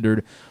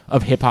standard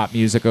of hip hop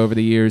music over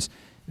the years.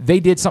 They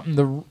did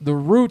something. The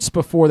Roots,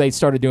 before they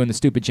started doing the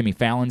stupid Jimmy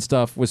Fallon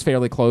stuff, was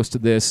fairly close to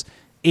this.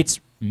 It's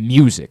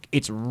music.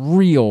 It's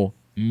real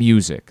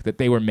music that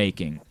they were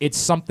making. It's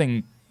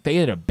something. They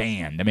had a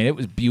band. I mean, it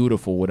was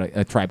beautiful what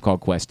a Tribe Called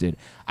Quest did.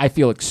 I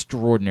feel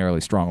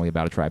extraordinarily strongly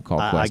about A Tribe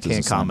Called Quest. I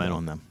can't comment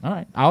on them. All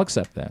right, I'll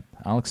accept that.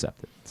 I'll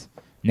accept it.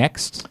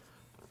 Next.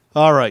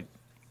 All right,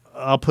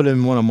 I'll put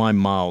in one of my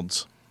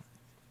milds,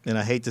 and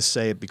I hate to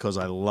say it because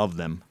I love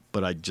them.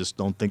 but I just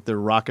don't think they're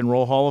Rock and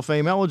Roll Hall of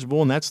Fame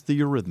eligible, and that's the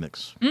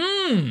Eurythmics.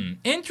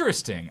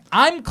 Interesting.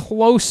 I'm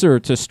closer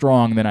to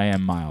strong than I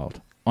am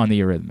mild on the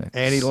Eurythmics.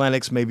 Annie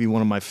Lennox may be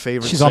one of my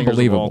favorite She's singers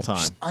unbelievable. of all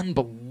time. She's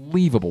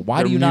unbelievable. Why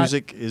Their do you not?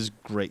 music is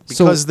great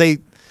because they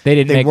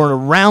didn't weren't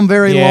around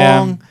very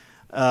long.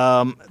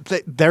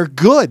 They're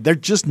good. They're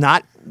just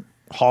not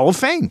Hall of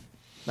Fame.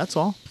 That's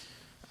all.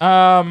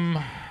 I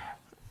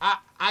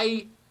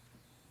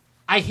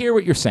hear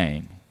what you're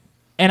saying,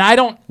 and I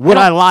don't. Would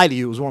I lie to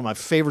you? It was one of my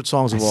favorite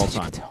songs of all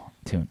time.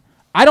 Tune.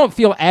 I don't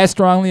feel as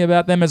strongly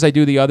about them as I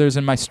do the others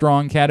in my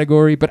strong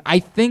category, but I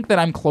think that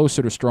I'm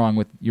closer to strong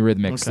with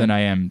Eurythmics than I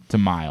am to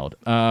mild.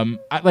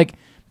 Like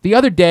the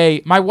other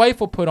day, my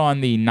wife will put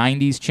on the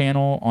 '90s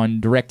channel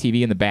on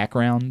DirecTV in the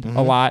background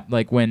a lot,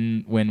 like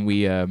when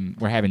we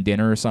were having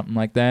dinner or something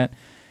like that.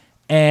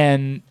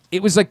 And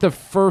it was like the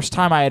first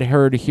time I had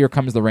heard "Here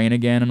Comes the Rain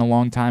Again" in a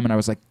long time, and I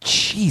was like,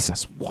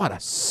 Jesus, what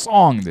a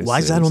song this is. Why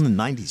is that on the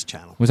 90s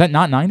channel? Was that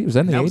not 90s? Was that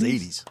in the 80s? That was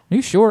 80s. Are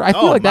you sure? I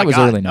feel like that was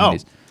early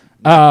 90s.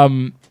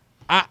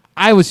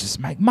 I was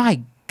just like,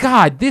 my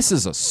God, this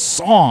is a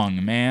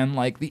song, man.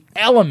 Like, the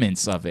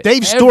elements of it.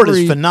 Dave Stewart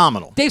is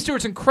phenomenal. Dave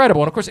Stewart's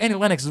incredible. And, of course, Annie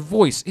Lennox's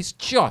voice is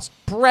just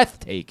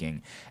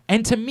breathtaking.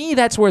 And to me,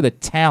 that's where the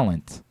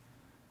talent,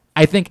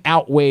 I think,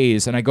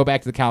 outweighs, and I go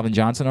back to the Calvin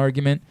Johnson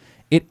argument,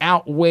 it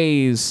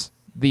outweighs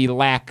the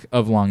lack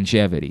of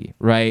longevity,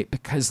 right?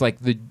 Because, like,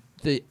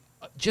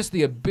 just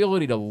the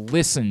ability to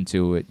listen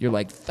to it, you're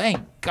like, thank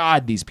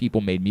God these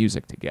people made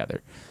music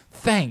together.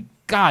 Thank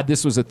God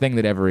this was a thing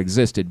that ever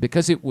existed,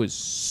 because it was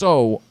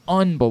so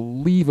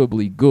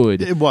unbelievably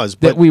good. It was,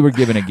 that we were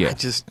given a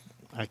gift.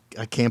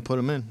 I can't put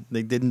them in.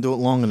 They didn't do it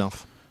long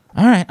enough.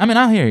 All right. I mean,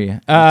 I'll hear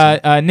you.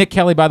 Nick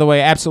Kelly, by the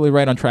way, absolutely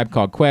right on Tribe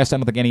Called Quest. I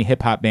don't think any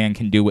hip-hop band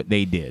can do what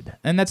they did.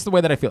 And that's the way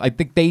that I feel. I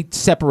think they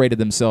separated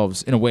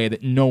themselves in a way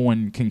that no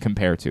one can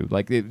compare to.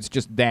 Like, it's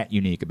just that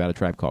unique about a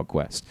Tribe Called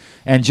Quest.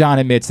 And John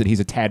admits that he's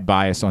a tad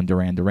biased on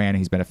Duran Duran.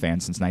 He's been a fan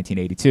since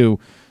 1982.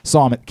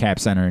 Saw him at the Cap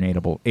Center in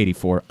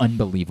 84.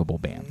 Unbelievable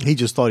band. He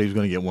just thought he was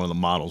going to get one of the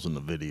models in the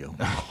video.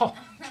 Oh,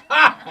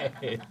 God.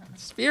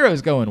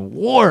 Spiro's going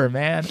war,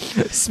 man.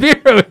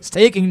 Spiro is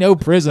taking no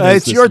prisoners.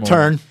 It's your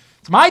turn.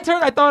 It's my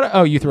turn? I thought...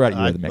 Oh, you threw out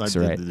the mix,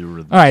 right?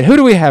 All right, who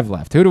do we have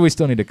left? Who do we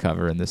still need to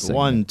cover in this segment?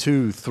 1,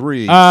 2,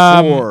 3, 4.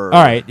 All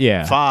right,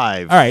 yeah.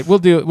 5. All right, we'll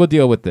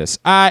deal with this.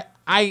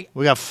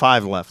 We got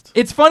 5 left.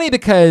 It's funny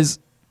because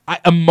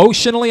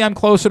emotionally I'm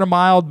closer to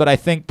mild, but I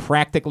think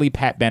practically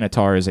Pat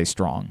Benatar is a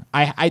strong.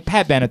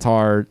 Pat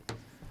Benatar,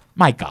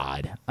 my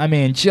God. I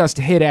mean, just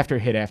hit after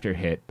hit after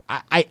hit.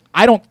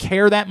 I don't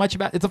care that much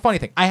about... It's a funny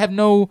thing. I have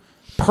no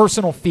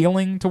personal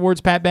feeling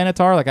towards Pat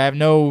Benatar. Like, I have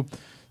no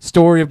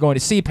story of going to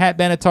see Pat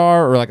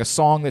Benatar or like a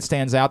song that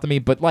stands out to me,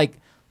 but like,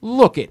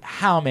 look at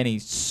how many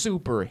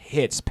super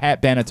hits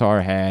Pat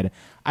Benatar had.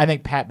 I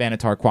think Pat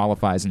Benatar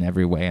qualifies in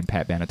every way, and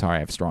Pat Benatar I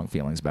have strong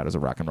feelings about as a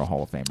Rock and Roll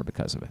Hall of Famer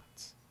because of it.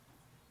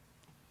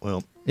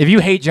 Well, if you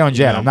hate Joan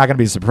Jett, I'm not going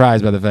to be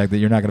surprised by the fact that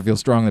you're not going to feel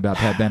strongly about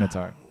Pat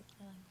Benatar.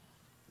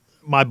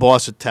 My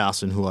boss at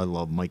Towson, who I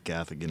love, Mike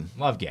Gaffigan.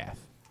 Love Gaff.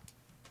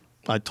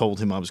 I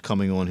told him I was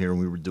coming on here and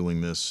we were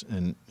doing this,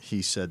 and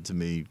he said to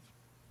me,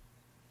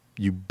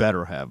 you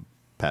better have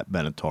Pat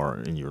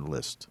Benatar in your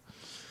list.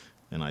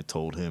 And I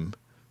told him,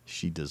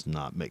 she does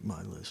not make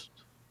my list.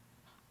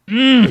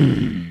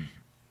 Again,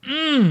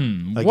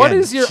 what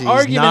is your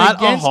argument not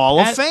against a Hall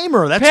of Pat,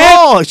 Famer? That's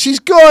all. She's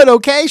good,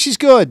 okay? She's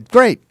good.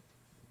 Great.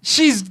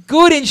 She's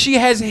good, and she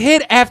has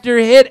hit after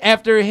hit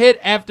after hit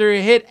after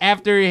hit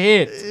after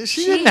hit.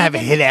 She didn't have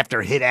hit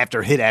after hit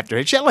after hit after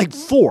hit. She had like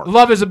 4.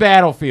 Love is a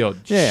Battlefield.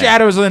 Yeah.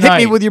 Shadows of the Night.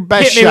 Hit me with your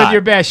best shot. Hit me with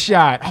your best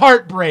shot.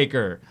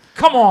 Heartbreaker.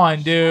 Come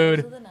on,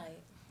 dude.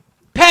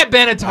 Pat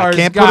Benatar's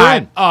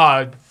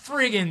got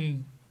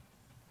friggin'...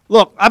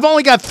 Look, I've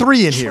only got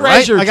 3 in here,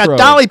 right? I got trove.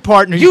 Dolly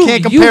Parton. You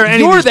can't compare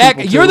any of these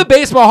people You're to. the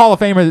Baseball Hall of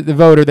Famer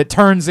voter that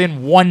turns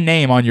in one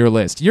name on your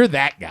list. You're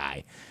that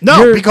guy.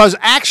 No, because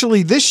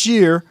actually this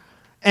year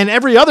and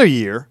every other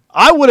year,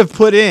 I would have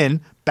put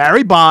in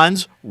Barry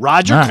Bonds,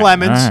 Roger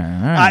Clemens.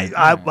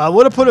 I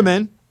would have put him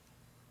in.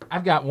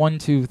 I've got 1,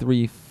 2,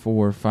 3,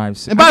 4, 5,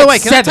 6. And by the way,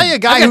 can I tell you a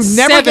guy who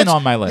never gets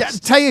on my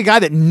list? Tell you a guy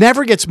that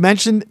never gets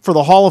mentioned for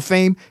the Hall of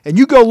Fame, and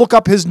you go look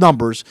up his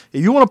numbers.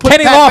 If you want to put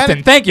Kenny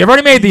Lofton, thank you. I've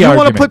already made the argument. You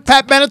want to put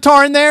Pat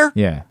Benatar in there?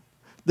 Yeah.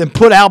 Then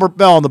put Albert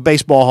Bell in the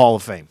Baseball Hall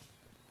of Fame.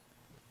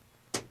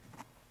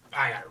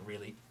 I got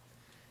really.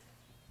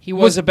 He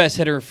was the best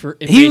hitter for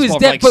he baseball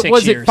was for like but 6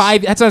 was years. it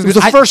 5? That's what He was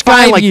the first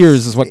guy in 5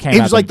 years is what came out.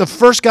 He was like the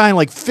first guy in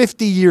like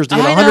 50 years to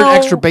get 100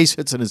 extra base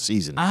hits in a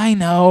season. I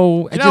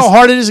know. You know how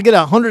hard it is to get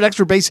 100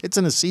 extra base hits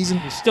in a season?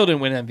 He still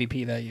didn't win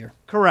MVP that year.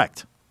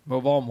 Correct. Mo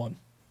Vaughn won.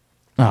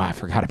 Oh, I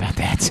forgot about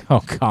that.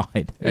 Oh,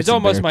 God. It's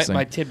almost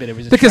my tidbit. It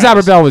was because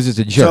Albert Bell was just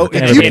a jerk. So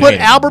if you put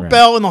Albert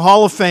Bell in the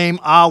Hall of Fame,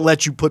 I'll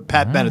let you put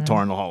Pat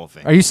Benatar in the Hall of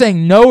Fame. Are you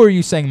saying no or are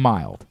you saying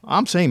mild?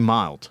 I'm saying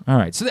mild. All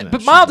right. So,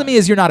 but mild to me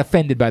is you're not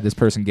offended by this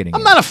person getting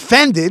I'm not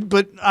offended,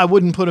 but I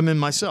wouldn't put him in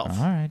myself.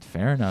 All right.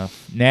 Fair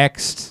enough.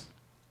 Next.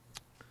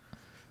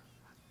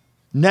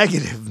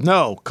 Negative.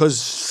 No,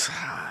 because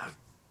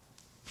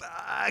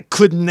I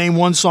couldn't name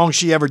one song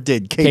she ever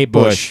did. Kate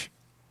Bush.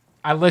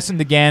 I listened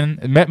again,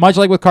 much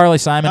like with Carly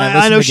Simon.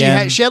 I know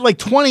again. she had like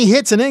 20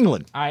 hits in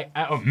England.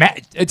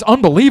 It's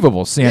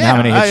unbelievable seeing how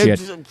many hits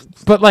she had.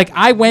 But like,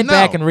 I went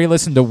back and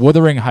re-listened to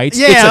Wuthering Heights.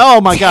 Yeah, it's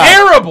oh my God,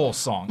 terrible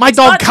song. My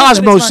dog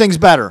Cosmo sings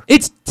better.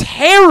 It's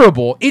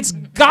terrible. It's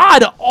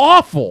god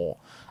awful.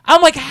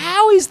 I'm like,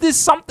 how is this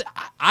something?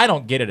 I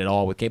don't get it at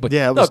all with Kate Bush.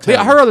 Yeah, look,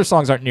 her other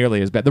songs aren't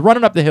nearly as bad. The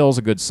Running Up the Hill is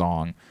a good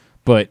song.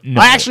 But no.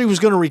 I actually was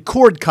going to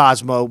record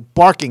Cosmo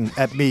barking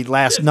at me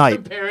last night.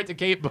 Compare it to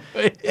Kate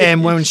Bush.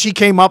 And when she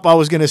came up, I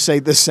was going to say,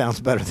 this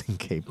sounds better than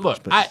Kate Bush.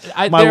 Look, my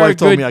there wife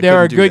told me I there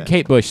are couldn't do good that.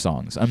 Kate Bush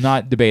songs. I'm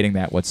not debating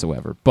that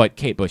whatsoever. But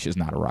Kate Bush is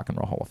not a Rock and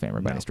Roll Hall of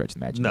Famer by any stretch of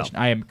the imagination.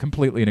 I am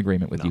completely in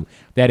agreement with you.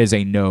 That is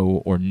a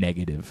no or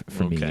negative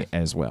for me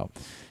as well.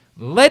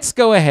 Let's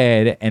go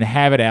ahead and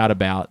have it out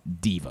about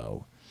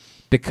Devo.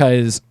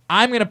 Because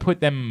I'm going to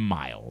put them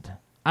mild.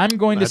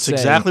 That's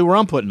exactly where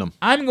I'm putting them.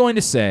 I'm going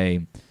to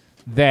say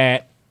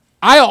that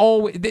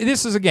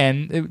this is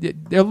again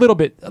a little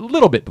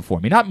bit before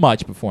me, not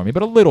much before me,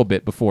 but a little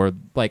bit before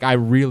like I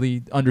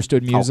really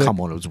understood music. Oh, come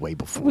on, it was way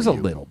before. It was a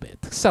little bit.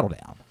 Settle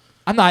down.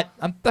 I'm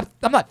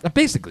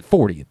basically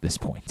 40 at this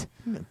point.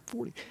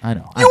 40. I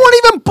know. You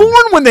weren't even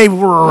born when they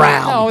were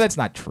around. No, that's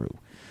not true.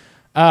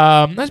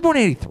 I was born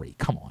in 83.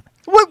 Come on.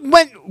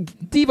 When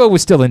Devo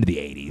was still into the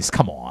 80s.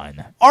 Come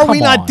on. Are we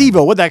not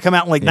Devo? Would that come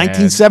out in like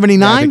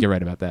 1979? Yeah, I think you're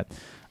right about that.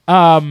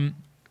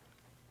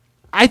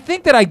 I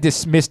think that I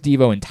dismissed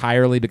Devo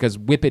entirely because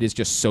Whip It is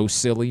just so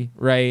silly,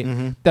 right?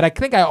 Mm-hmm. That I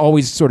think I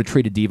always sort of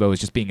treated Devo as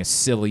just being a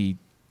silly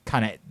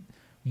kind of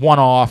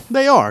one-off.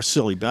 They are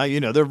silly,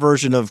 their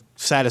version of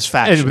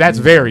Satisfaction. That's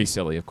very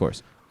silly, of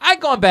course.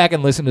 I've gone back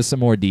and listened to some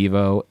more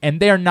Devo,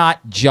 and they're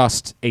not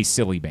just a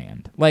silly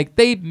band. Like,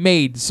 they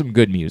made some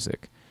good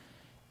music.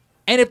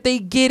 And if they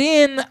get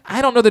in,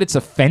 I don't know that it's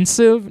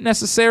offensive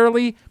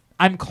necessarily.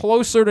 I'm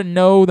closer to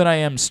no than I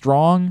am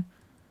strong.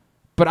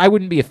 But I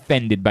wouldn't be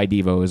offended by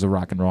Devo as a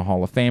Rock and Roll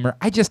Hall of Famer.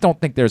 I just don't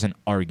think there's an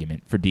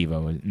argument for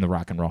Devo in the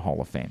Rock and Roll Hall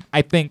of Fame.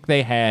 I think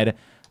they had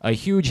a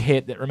huge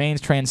hit that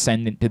remains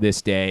transcendent to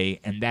this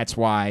day, and that's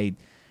why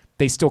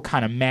they still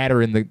kind of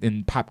matter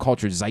in pop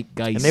culture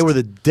zeitgeist. And they were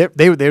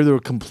the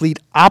complete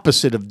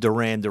opposite of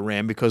Duran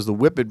Duran because the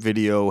Whip It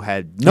video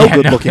had no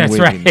good-looking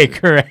women. That's right,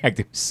 correct.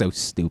 It was so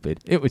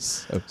stupid.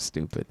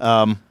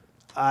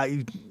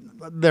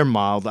 They're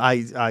mild.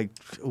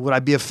 Would I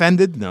be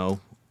offended?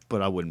 No.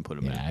 But I wouldn't put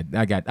him in.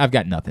 I've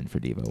got nothing for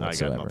Devo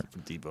whatsoever. I got nothing for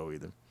Devo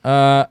either.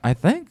 I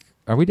think.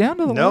 Are we down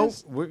to the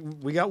list? No,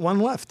 we got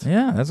one left.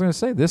 Yeah, I was going to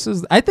say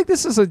I think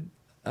this is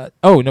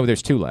oh no,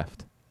 there's two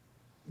left.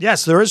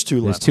 Yes, there is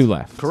two left. There's two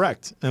left.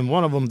 Correct, and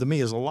one of them to me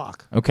is a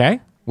lock.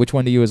 Okay, which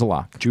one to you is a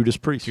lock? Judas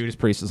Priest. Judas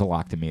Priest is a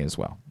lock to me as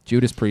well.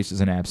 Judas Priest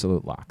is an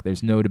absolute lock.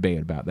 There's no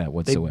debate about that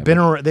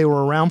whatsoever. They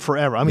were around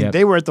forever. I mean,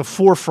 they were at the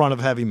forefront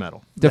of heavy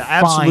metal. The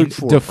absolute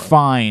forefront.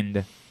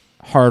 Defined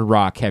hard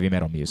rock heavy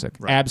metal music.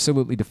 Right.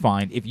 Absolutely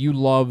defined. If you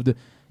loved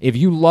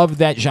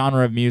that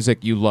genre of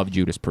music, you loved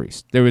Judas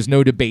Priest. There was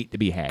no debate to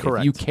be had. Correct.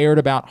 If you cared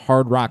about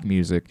hard rock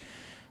music,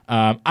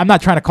 I'm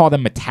not trying to call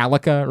them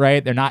Metallica,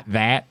 right? They're not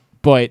that.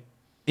 But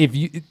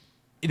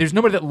there's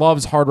nobody that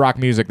loves hard rock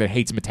music that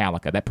hates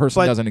Metallica. That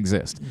person doesn't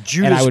exist.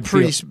 Judas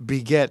Priest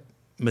beget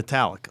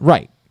Metallica.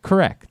 Right.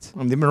 Correct. I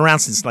mean, they've been around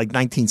since like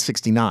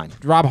 1969.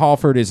 Rob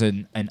Halford is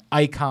an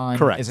icon.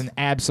 Correct. Is an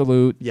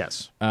absolute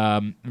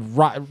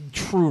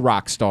true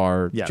rock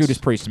star. Yes. Judas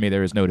Priest to me,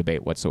 there is no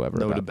debate whatsoever.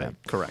 No about debate.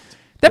 that. Correct.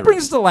 That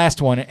brings us to the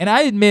last one, and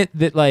I admit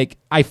that like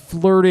I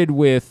flirted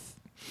with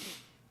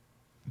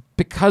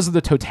because of the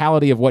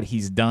totality of what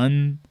he's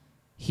done,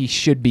 he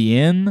should be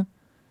in.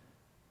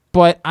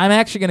 But I'm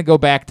actually going to go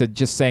back to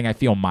just saying I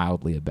feel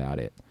mildly about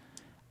it.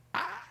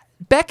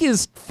 Beck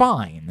is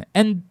fine,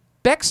 and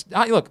Beck's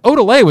look,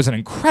 Odelay was an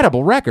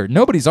incredible record.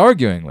 Nobody's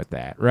arguing with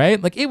that,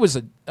 right? Like, it was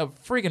a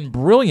friggin'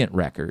 brilliant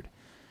record.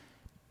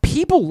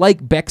 People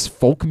like Beck's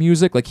folk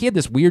music. Like, he had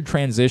this weird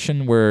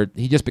transition where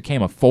he just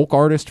became a folk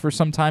artist for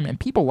some time, and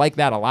people like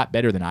that a lot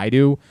better than I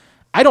do.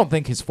 I don't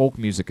think his folk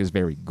music is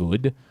very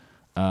good.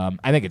 I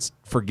think it's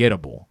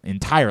forgettable,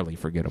 entirely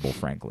forgettable,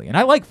 frankly. And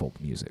I like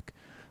folk music.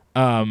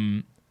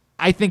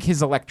 I think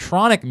his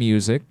electronic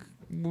music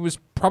was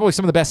probably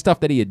some of the best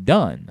stuff that he had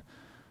done.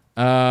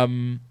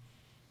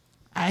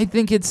 I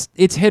think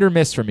it's hit or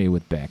miss for me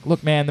with Beck.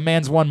 Look, man, the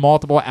man's won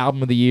multiple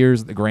Album of the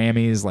Years at the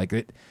Grammys. Like,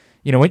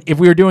 if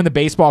we were doing the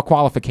baseball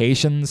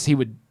qualifications, he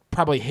would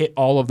probably hit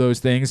all of those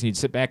things, and you'd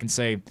sit back and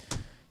say,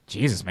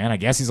 Jesus, man, I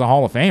guess he's a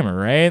Hall of Famer,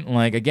 right?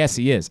 Like, I guess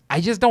he is.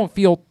 I just don't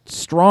feel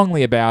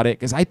strongly about it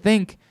because I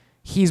think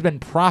he's been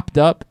propped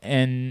up,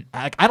 and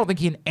I don't think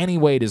he in any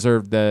way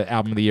deserved the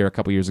Album of the Year a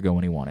couple years ago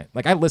when he won it.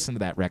 Like, I listened to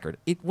that record.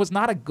 It was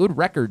not a good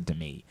record to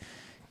me.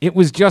 It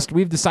was just,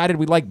 we've decided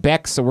we like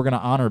Beck, so we're going to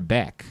honor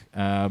Beck.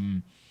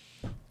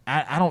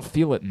 I don't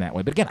feel it in that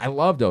way. But again, I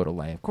loved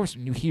Odelay. Of course,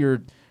 when you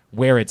hear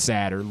Where It's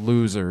At or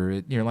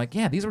Loser, you're like,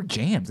 yeah, these were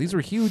jams. These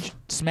were huge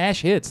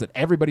smash hits that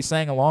everybody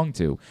sang along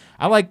to.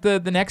 I like the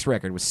next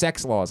record with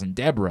Sex Laws and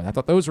Deborah. I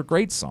thought those were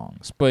great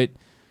songs. But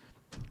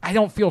I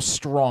don't feel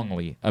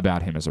strongly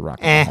about him as a Rock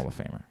and Roll Hall of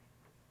Famer.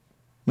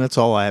 That's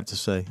all I have to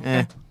say.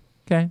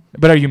 Okay.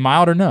 But are you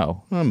mild or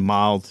no? I'm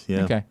mild,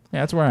 yeah. Okay. Yeah,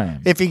 that's where I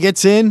am. If he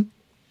gets in,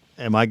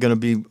 am I going to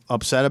be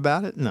upset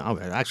about it? No,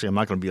 actually, I'm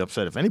not going to be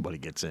upset if anybody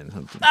gets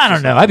in. I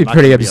don't know. I'd be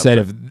pretty upset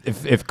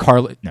if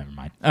Carly. Never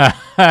mind.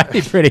 I'd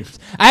be pretty.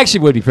 I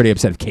actually would be pretty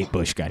upset if Kate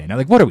Bush got in. I'm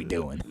like, what are we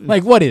doing?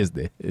 Like, what is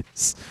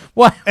this?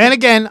 What? And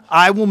again,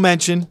 I will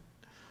mention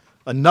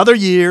another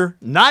year,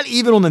 not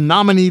even on the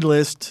nominee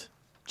list,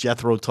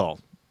 Jethro Tull.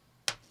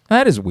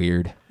 That is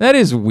weird.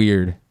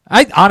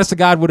 I, honest to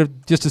God, would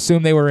have just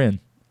assumed they were in.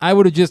 I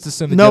would have just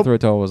assumed that Jethro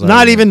Tull was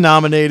not even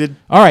nominated.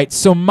 All right,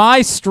 so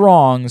my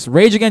strongs: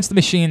 Rage Against the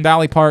Machine,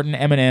 Dolly Parton,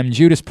 Eminem,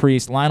 Judas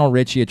Priest, Lionel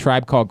Richie, A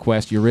Tribe Called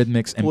Quest,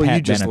 Eurythmics, and Pat Benatar.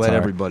 You just let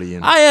everybody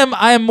in. I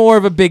am more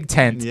of a big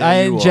tent. Yeah,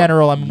 in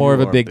general, I'm more of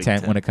a big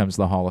tent when it comes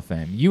to the Hall of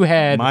Fame. You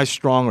had my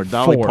strong are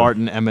Dolly 4.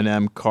 Parton,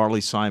 Eminem,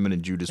 Carly Simon,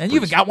 and Judas and Priest. you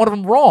even got one of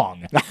them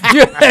wrong.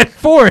 You had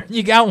 4, and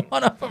you got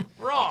one of them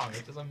wrong.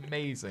 Which is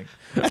amazing.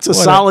 That's a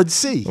solid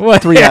C.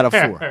 3 out of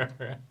 4.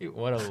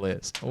 What a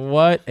list.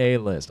 What a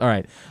list. All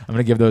right, I'm going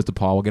to give those to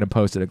Paul. We're going to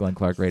post it at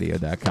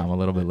GlennClarkRadio.com a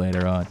little bit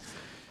later on.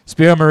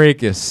 Spiro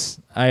Maurikas,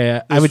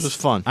 this was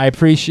fun. I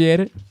appreciate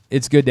it.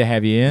 It's good to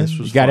have you in.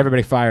 You got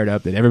everybody fired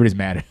up. That everybody's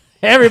mad.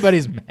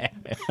 Everybody's mad.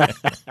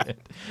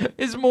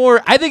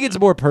 I think it's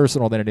more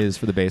personal than it is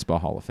for the Baseball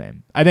Hall of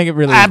Fame. I think it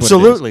really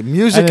absolutely. Is what it is.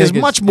 Music is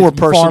much more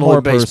personal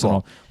than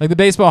baseball. Like the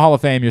Baseball Hall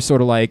of Fame, you're sort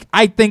of like,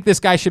 I think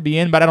this guy should be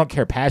in, but I don't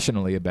care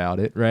passionately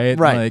about it, right?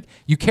 Right. Like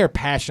you care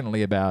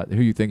passionately about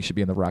who you think should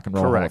be in the Rock and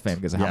Roll Hall of Fame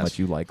because of how much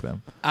you like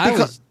them. I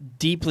was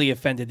deeply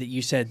offended that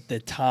you said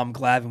that Tom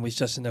Glavine was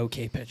just an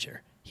okay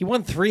pitcher. He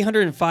won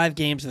 305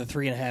 games with a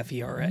 3.5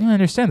 ERA. I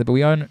understand that, but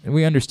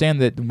we understand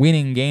that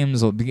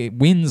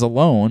wins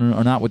alone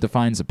are not what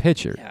defines a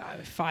pitcher.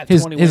 Yeah,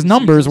 his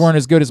numbers weren't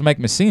as good as Mike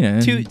Messina,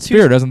 and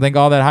Spiro doesn't think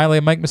all that highly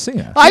of Mike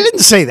Messina. I didn't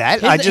say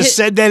that. I just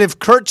said that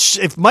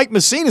if Mike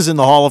Messina's in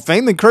the Hall of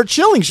Fame, then Kurt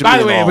Schilling should be in the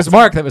Hall of Fame. By the way, it was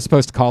Mark that was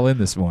supposed to call in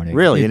this morning.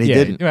 Really? And he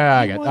didn't?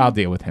 I'll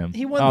deal with him.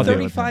 He won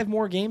 35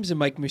 more games than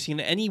Mike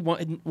Messina, and he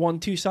won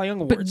 2 Cy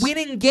Young Awards. But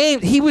winning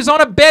games, he was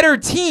on a better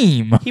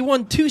team. He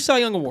won 2 Cy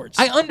Young Awards.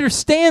 I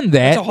understand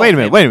that. Wait a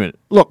minute.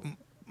 Look,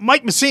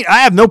 Mike Messina, I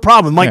have no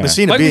problem with Mike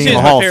Messina being in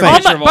the Hall of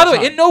Fame. By the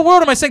way, in no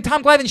world am I saying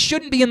Tom Glavine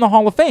shouldn't be in the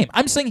Hall of Fame.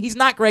 I'm saying he's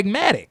not Greg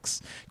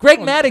Maddux. Greg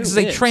Maddux is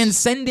a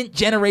transcendent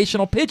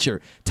generational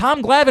pitcher.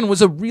 Tom Glavine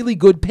was a really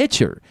good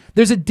pitcher.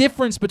 There's a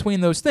difference between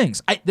those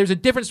things. There's a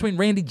difference between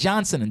Randy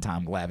Johnson and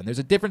Tom Glavine. There's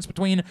a difference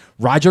between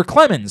Roger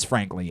Clemens,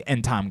 frankly,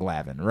 and Tom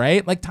Glavine,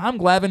 right? Like Tom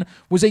Glavine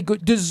was a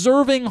good,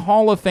 deserving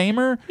Hall of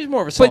Famer. He's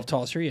more of a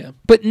self-tosser, yeah.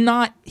 But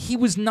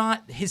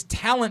his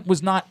talent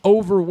was not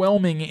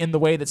overwhelming in the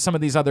way that some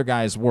of these other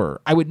guys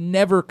were. I would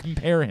never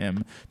compare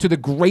him to the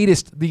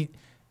greatest.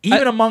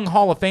 Even among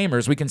Hall of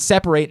Famers, we can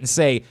separate and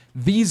say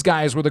these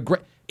guys were the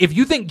great. If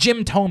you think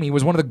Jim Thome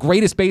was one of the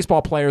greatest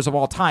baseball players of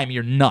all time,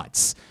 you're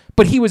nuts.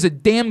 But he was a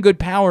damn good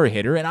power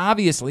hitter, and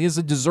obviously is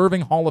a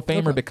deserving Hall of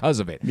Famer because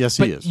of it. Yes,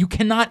 he is. You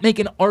cannot make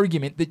an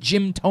argument that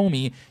Jim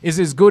Thome is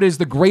as good as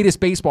the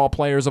greatest baseball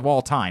players of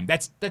all time.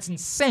 That's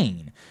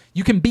insane.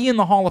 You can be in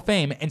the Hall of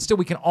Fame, and still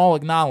we can all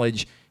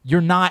acknowledge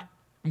you're not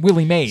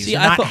Willie Mays. You're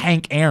not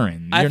Hank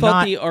Aaron. I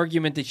thought the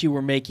argument that you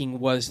were making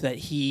was that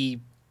he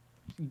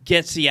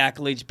gets the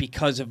accolades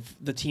because of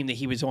the team that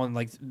he was on.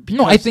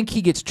 No, I think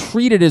he gets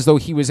treated as though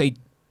he was one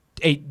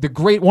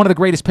of the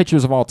greatest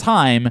pitchers of all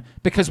time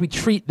because we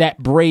treat that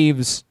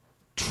Braves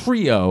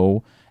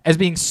trio as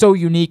being so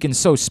unique and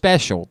so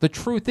special. The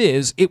truth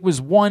is, it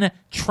was one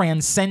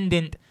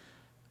transcendent,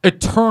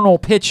 eternal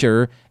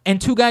pitcher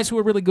and 2 guys who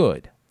were really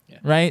good. Yeah.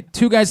 Right?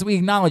 2 guys that we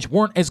acknowledge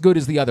weren't as good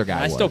as the other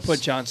guy was. I still put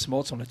John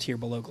Smoltz on a tier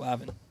below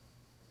Glavine.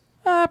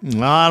 I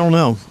don't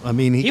know. I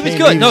mean, he was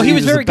good. He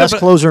was very the best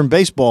closer in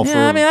baseball.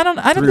 Yeah, I mean,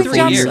 I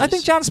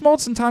think John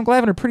Smoltz and Tom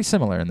Glavine are pretty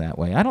similar in that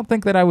way. I don't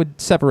think that I would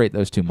separate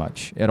those too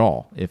much at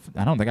all.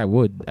 I don't think I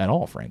would at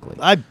all, frankly.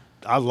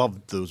 I love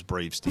those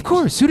Braves teams. Of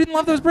course, who didn't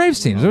love those Braves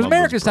teams? It was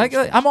America's.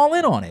 I'm all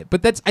in on it.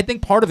 But I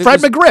think part of it. Fred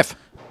McGriff.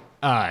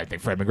 I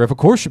think Fred McGriff, of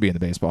course, should be in the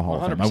Baseball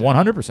Hall of Fame. I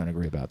 100%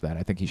 agree about that.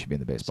 I think he should be in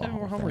the Baseball Hall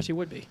of Fame. 7 more homers, he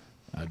would be.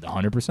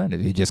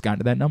 100%. He just got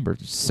to that number.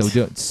 It's so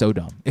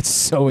dumb. It's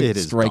so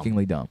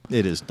strikingly dumb.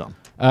 It is dumb.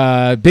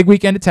 Big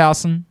weekend at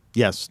Towson.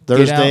 Yes,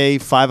 Thursday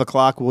 5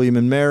 o'clock William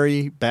and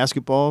Mary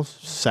basketball.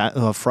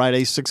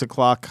 Friday 6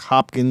 o'clock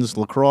Hopkins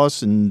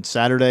lacrosse, and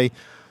Saturday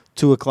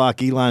 2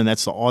 o'clock Elon. And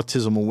that's the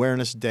Autism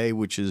Awareness Day,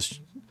 which is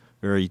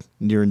very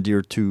near and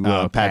dear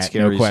to Pat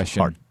Scarry's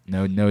heart.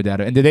 No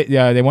doubt. And did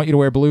they want you to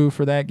wear blue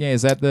for that game?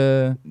 Is that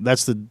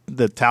That's the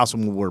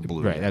Towson will wear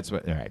blue. Right. That's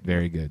what. All right.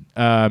 Very good.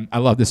 I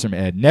love this from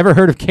Ed. Never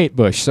heard of Kate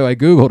Bush, so I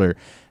Googled her.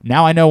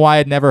 Now I know why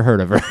I'd never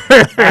heard of her.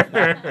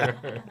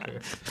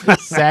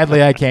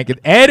 Sadly, I can't get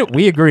Ed.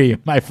 We agree,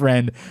 my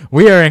friend.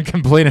 We are in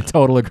complete and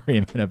total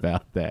agreement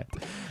about that.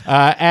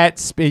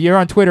 You're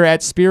on Twitter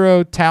at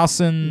Spiro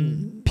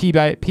Towson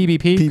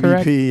PBP,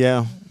 correct? PBP,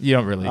 yeah. You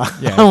don't really.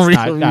 Yeah, I don't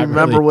really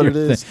remember what it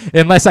is.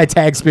 Unless I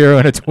tag Spiro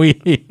in a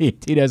tweet.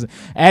 He doesn't.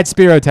 At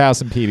Spiro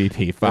Towson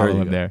PvP. Follow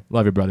him there.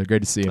 Love you, brother.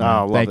 Great to see you.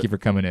 Thank you for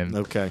coming in.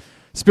 Okay.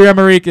 Spiro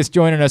Marikas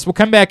joining us. We'll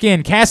come back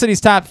in.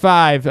 Cassidy's Top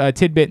 5,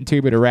 tidbit and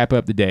tuba to wrap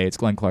up the day. It's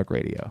Glenn Clark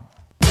Radio.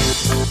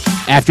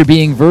 After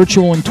being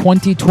virtual in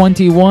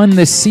 2021,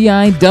 the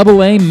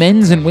CIAA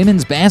men's and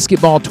women's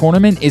basketball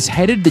tournament is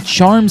headed to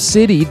Charm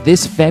City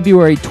this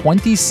February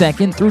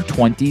 22nd through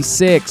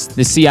 26th.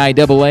 The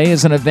CIAA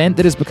is an event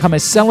that has become a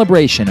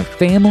celebration of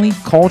family,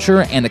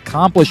 culture, and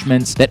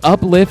accomplishments that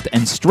uplift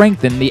and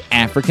strengthen the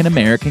African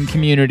American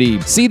community.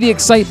 See the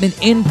excitement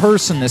in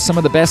person as some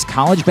of the best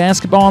college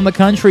basketball in the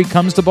country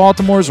comes to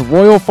Baltimore's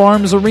Royal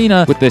Farms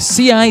Arena with the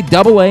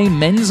CIAA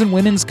Men's and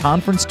Women's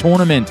Conference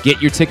Tournament.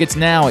 Get your tickets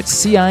now at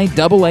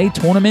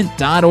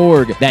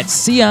CIAAtournament.org.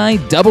 That's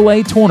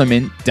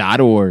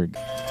CIAAtournament.org.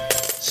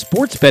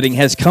 Sports betting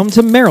has come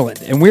to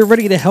Maryland, and we're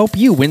ready to help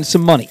you win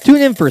some money.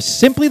 Tune in for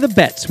Simply the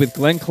Bets with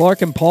Glenn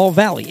Clark and Paul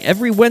Valley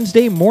every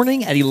Wednesday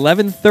morning at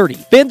 11:30.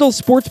 FanDuel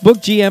Sportsbook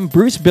GM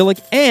Bruce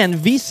Billick and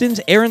VSiN's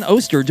Aaron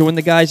Oster join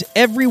the guys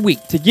every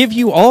week to give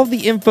you all of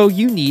the info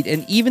you need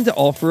and even to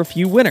offer a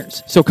few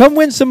winners. So come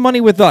win some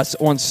money with us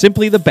on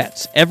Simply the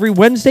Bets every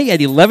Wednesday at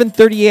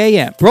 11:30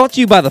 a.m. Brought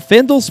to you by the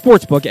FanDuel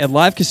Sportsbook at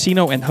Live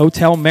Casino and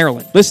Hotel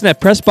Maryland. Listen at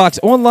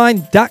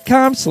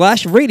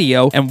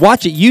PressBoxOnline.com/radio and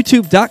watch at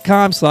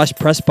YouTube.com/PressBoxOnline.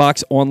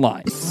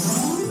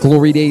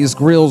 Glory Days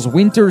Grill's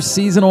winter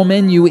seasonal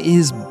menu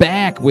is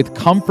back with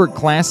comfort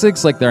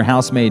classics like their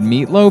house-made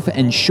meatloaf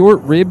and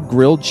short rib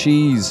grilled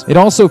cheese. It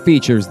also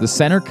features the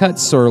center-cut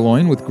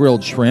sirloin with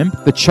grilled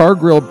shrimp, the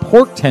char-grilled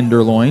pork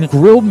tenderloin,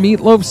 grilled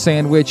meatloaf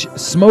sandwich,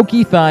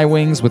 smoky thigh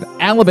wings with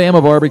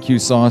Alabama barbecue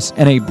sauce,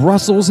 and a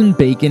Brussels and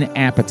bacon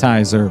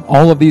appetizer.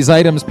 All of these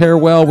items pair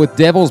well with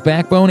Devil's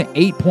Backbone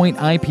 8-Point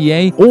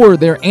IPA or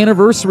their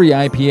anniversary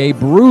IPA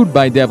brewed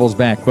by Devil's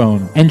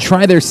Backbone. And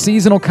try their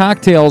seasonal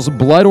cocktails,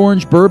 Blood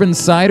Orange Bourbon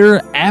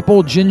Cider,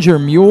 Apple Ginger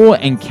Mule,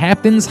 and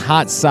Captain's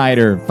Hot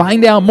Cider.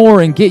 Find out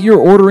more and get your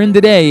order in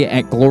today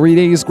at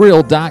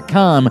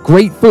GloryDaysGrill.com.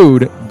 Great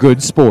food,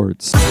 good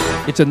sports.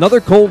 It's another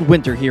cold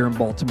winter here in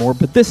Baltimore,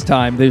 but this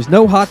time there's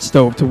no hot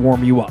stove to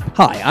warm you up.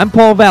 Hi, I'm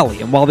Paul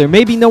Valley, and while there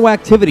may be no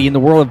activity in the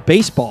world of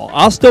baseball,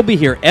 I'll still be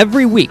here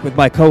every week with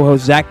my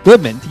co-host Zach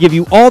Goodman to give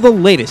you all the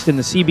latest in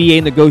the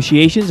CBA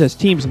negotiations as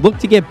teams look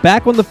to get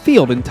back on the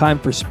field in time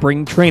for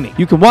spring training.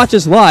 You can watch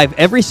us live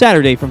every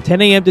Saturday from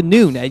 10 a.m. to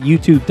noon at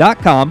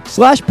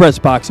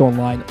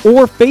youtube.com/PressBoxOnline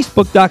or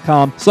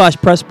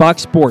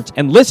facebook.com/PressBoxSports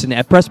and listen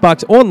at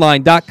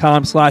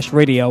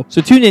PressBoxOnline.com/radio.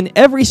 So tune in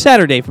every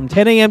Saturday from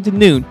 10 a.m. to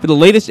noon for the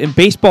latest in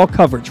baseball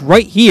coverage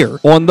right here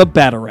on the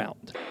Bat Around.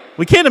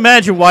 We can't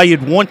imagine why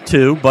you'd want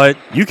to, but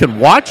you can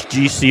watch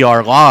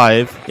GCR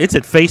live. It's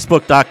at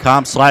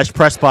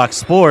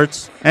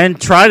facebook.com/PressBoxSports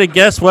and try to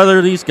guess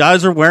whether these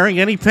guys are wearing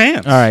any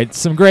pants. All right,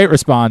 some great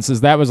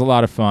responses. That was a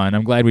lot of fun.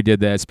 I'm glad we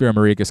did that. Spiro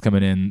Marikas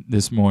coming in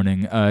this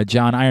morning.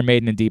 John, Iron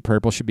Maiden and Deep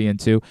Purple should be in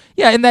too.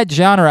 Yeah, in that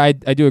genre, I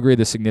do agree with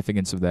the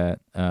significance of that.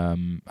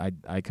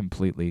 I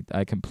completely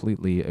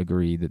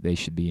agree that they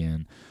should be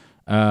in.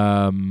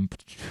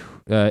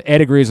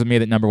 Ed agrees with me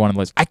that number one on the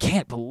list. I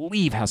can't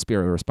believe how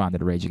Spiro responded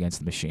to Rage Against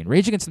the Machine.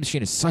 Rage Against the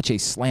Machine is such a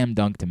slam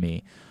dunk to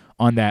me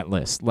on that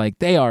list. Like,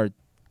 they are...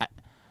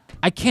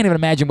 I can't even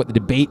imagine what the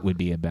debate would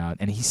be about,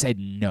 and he said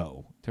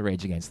no to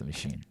Rage Against the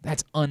Machine.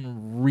 That's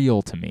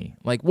unreal to me.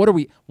 Like, what are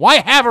we... Why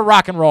have a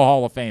Rock and Roll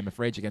Hall of Fame if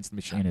Rage Against the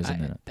Machine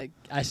isn't in it?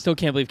 I still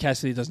can't believe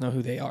Cassidy doesn't know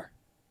who they are.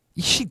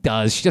 She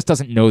does. She just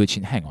doesn't know that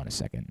she... Hang on a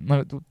second.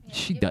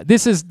 She does.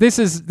 This is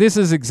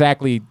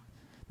exactly...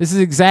 This is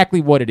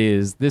exactly what it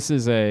is. This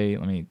is a...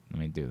 Let me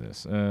do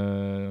this.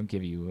 I'll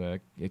give you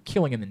a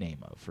Killing in the Name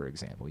of, for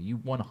example. You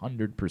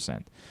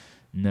 100%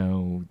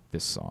 know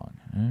this song.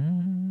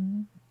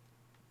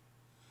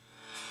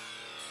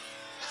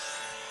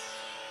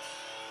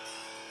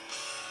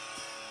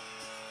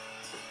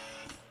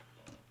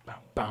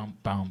 Bum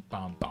bum bum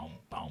bum bum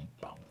bum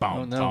bum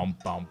bum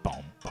bum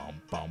bum bum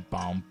bum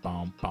bum bum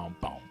bum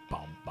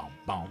bum bum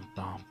bum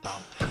bum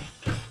bum.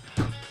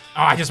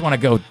 Oh, I just want to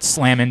go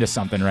slam into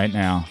something right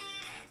now.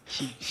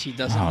 She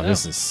doesn't know.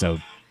 This is so.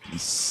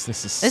 This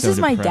is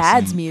my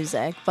dad's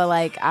music, but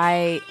like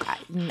I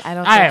don't.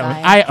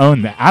 I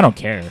own that. I don't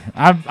care.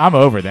 I'm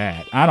over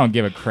that. I don't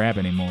give a crap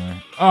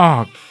anymore.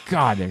 Oh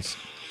God, there's.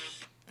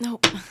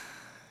 Nope.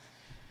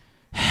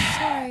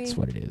 Sorry. That's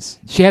what it is.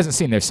 She hasn't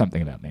seen There's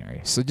Something About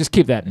Mary, so just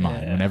keep that in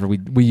mind whenever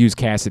we use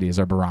Cassidy as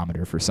our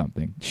barometer for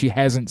something. She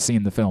hasn't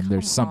seen the film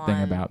There's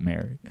Something About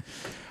Mary.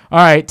 All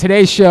right,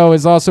 today's show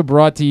is also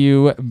brought to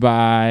you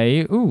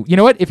by, you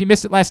know what? If you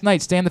missed it last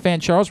night, Stan the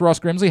Fan Charles, Ross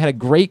Grimsley had a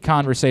great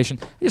conversation.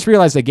 I just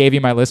realized I gave you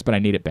my list, but I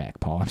need it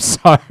back, Paul. I'm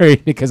sorry,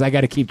 because I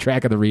got to keep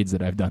track of the reads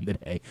that I've done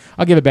today.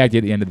 I'll give it back to you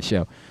at the end of the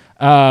show.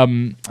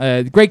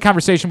 Great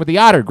conversation with the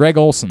Otter, Greg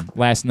Olson,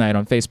 last night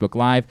on Facebook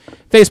Live.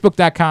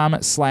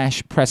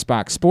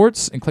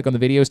 Facebook.com/PressBoxSports and click on the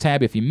videos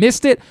tab if you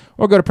missed it,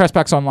 or go to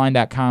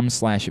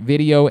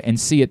PressBoxOnline.com/video and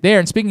see it there.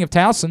 And speaking of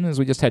Towson, as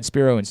we just had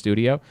Spiro in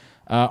studio,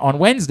 On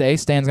Wednesday,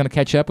 Stan's going to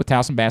catch up with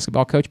Towson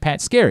basketball coach Pat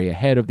Scarry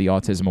ahead of the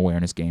Autism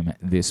Awareness Game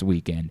this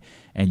weekend.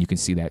 And you can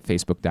see that at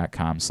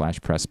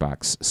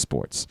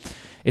facebook.com/PressBoxSports.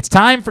 It's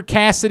time for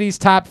Cassidy's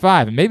Top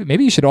 5. And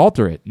maybe you should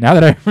alter it now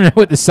that I know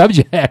what the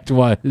subject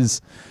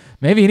was.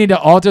 Maybe you need to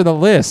alter the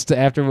list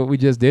after what we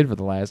just did for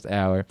the last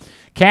hour.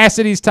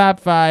 Cassidy's Top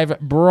 5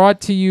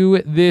 brought to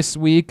you this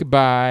week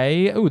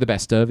by the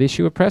best of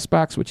issue of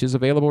PressBox, which is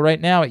available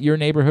right now at your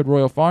neighborhood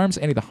Royal Farms,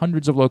 any of the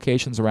hundreds of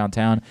locations around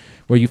town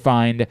where you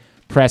find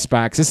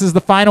PressBox. This is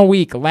the final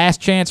week, last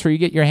chance for you to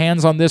get your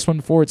hands on this one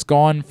before it's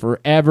gone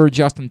forever.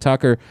 Justin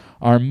Tucker,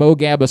 our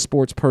MoGabba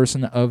Sports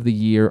Person of the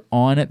Year,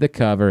 on the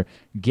cover.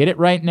 Get it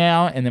right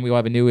now, and then we will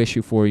have a new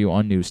issue for you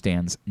on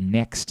newsstands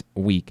next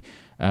week.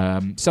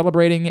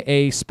 Celebrating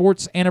a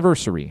sports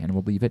anniversary, and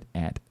we'll leave it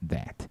at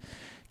that.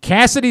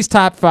 Cassidy's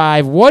Top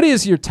 5. What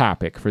is your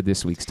topic for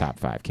this week's Top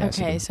 5,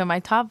 Cassidy? Okay, so my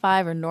top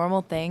 5 are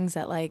normal things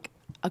that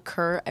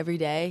occur every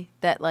day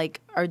that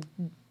are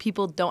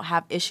people don't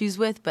have issues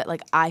with, but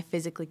I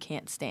physically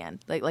can't stand.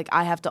 Like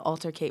I have to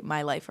altercate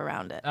my life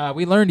around it.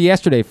 We learned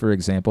yesterday, for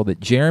example, that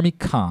Jeremy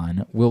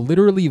Kahn will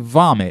literally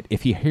vomit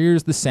if he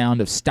hears the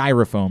sound of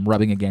styrofoam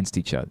rubbing against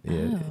each other.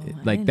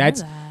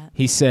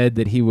 He said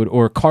that he would,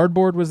 or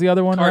cardboard was the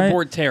other one,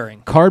 Cardboard right?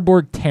 tearing.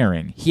 Cardboard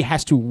tearing. He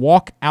has to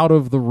walk out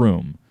of the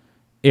room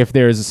if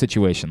there is a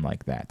situation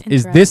like that.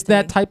 Is this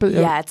that type of?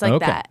 Yeah, it's like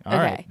that. All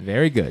right.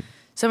 Very good.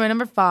 So my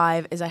number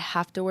 5 is I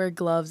have to wear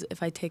gloves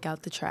if I take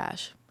out the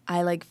trash.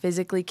 I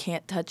physically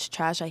can't touch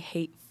trash. I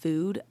hate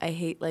food. I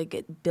hate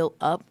it built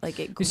up.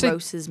 It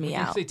grosses me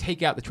out. When you say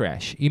take out the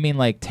trash, you mean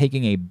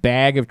taking a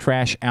bag of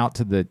trash out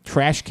to the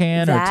trash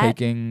can, or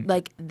taking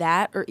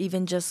that, or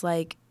even just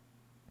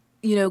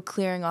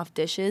clearing off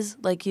dishes,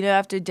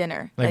 after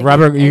dinner.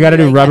 Rubber, you got to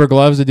do rubber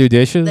gloves to do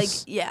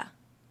dishes? Yeah.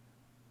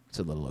 It's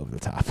a little over the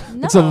top.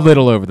 No. It's a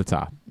little over the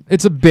top.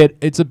 It's a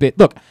bit.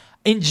 Look,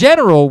 in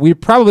general,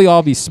 we'd probably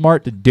all be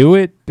smart to do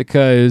it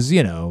because,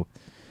 it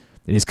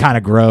is kind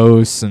of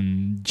gross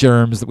and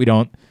germs that we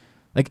don't,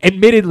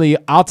 admittedly,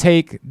 I'll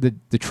take the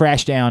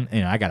trash down.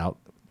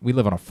 We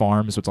live on a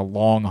farm, so it's a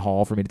long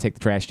haul for me to take the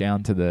trash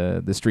down to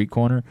the street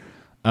corner.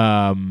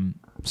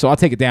 So I'll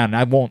take it down,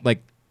 and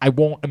I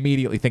won't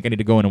immediately think I need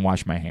to go in and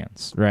wash my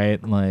hands,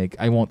 right?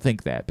 I won't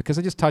think that because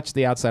I just touched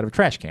the outside of a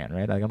trash can,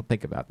 right? I don't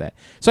think about that.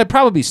 So I'd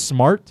probably be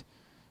smart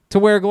to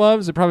wear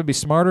gloves. It'd probably be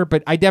smarter,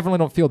 but I definitely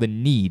don't feel the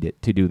need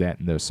to do that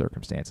in those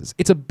circumstances.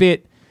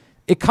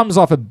 It comes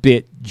off a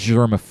bit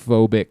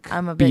germophobic.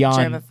 I'm a bit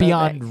germophobic.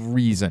 Beyond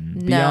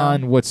reason,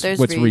 beyond what's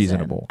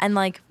reasonable. And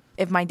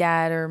if my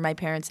dad or my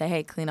parents say,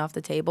 hey, clean off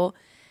the table,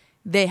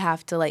 they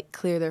have to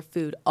clear their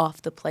food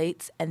off the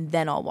plates and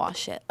then I'll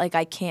wash it.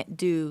 I can't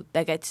do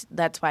that's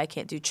why I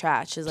can't do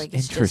trash.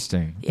 It's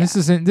interesting.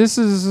 Just, yeah. This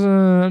is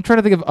I'm trying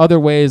to think of other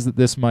ways that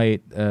this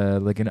might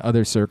in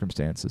other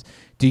circumstances.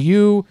 Do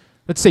you,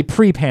 let's say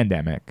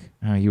pre-pandemic?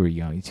 Oh, you were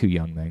young, too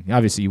young then.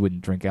 Obviously you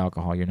wouldn't drink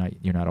alcohol.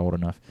 You're not old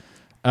enough.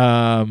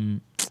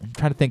 I'm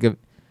trying to think of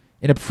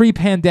in a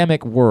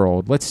pre-pandemic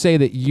world, let's say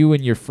that you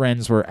and your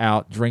friends were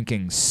out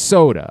drinking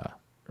soda,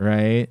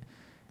 right?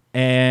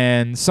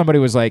 And somebody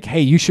was like,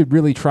 hey, you should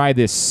really try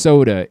this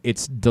soda.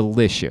 It's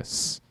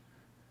delicious.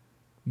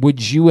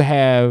 Would you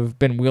have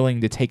been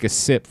willing to take a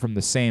sip from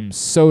the same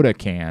soda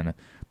can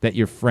that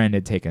your friend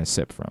had taken a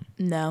sip from?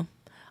 No.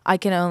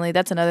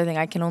 That's another thing.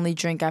 I can only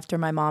drink after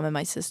my mom and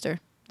my sister.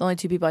 The only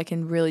 2 people I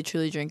can really,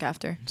 truly drink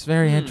after. It's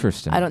very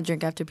interesting. I don't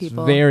drink after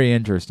people. It's very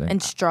interesting.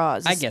 And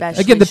straws, I get that.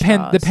 Again,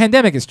 the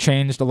pandemic has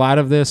changed a lot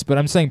of this, but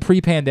I'm saying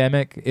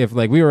pre-pandemic, if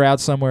we were out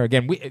somewhere,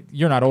 again,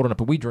 you're not old enough,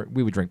 but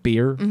we would drink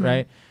beer,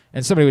 right?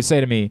 And somebody would say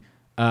to me,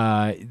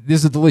 this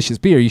is a delicious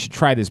beer. You should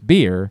try this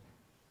beer.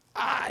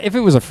 If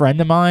it was a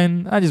friend of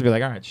mine, I'd just be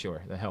like, all right,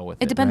 sure. The hell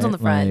with it. It depends right? on the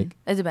friend.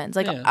 It depends.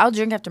 I'll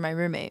drink after my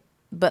roommate.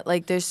 But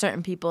there's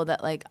certain people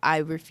that I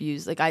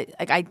refuse.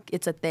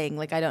 It's a thing.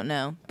 I don't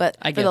know. But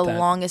for the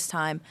longest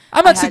time,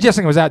 I'm not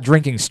suggesting I was out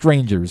drinking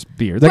strangers'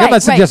 beer. I'm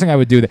not suggesting I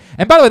would do that.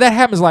 And by the way, that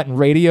happens a lot in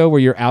radio where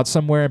you're out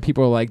somewhere and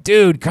people are like,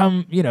 "Dude,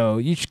 come,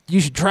 you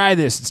should try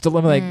this." It's still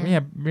like,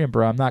 yeah,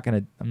 bro, I'm not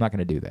gonna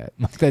do that.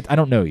 I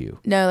don't know you.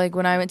 No,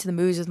 when I went to the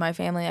movies with my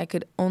family, I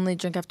could only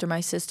drink after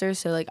my sister.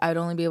 So I'd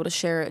only be able to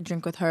share a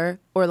drink with her,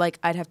 or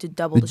I'd have to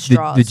double the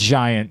straws. The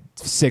giant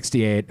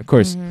 68, of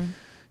course.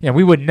 Yeah,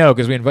 we wouldn't know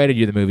because we invited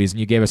you to the movies and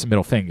you gave us a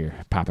middle finger,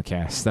 Papa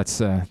Cass. That's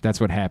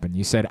what happened.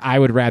 You said, I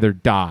would rather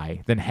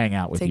die than hang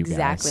out with you guys.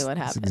 That's exactly what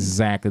happened. That's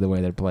exactly the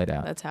way that it played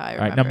out. That's how I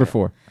remember. All right, number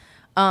 4.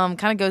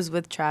 Kind of goes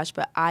with trash,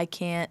 but I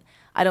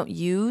don't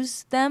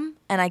use them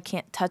and I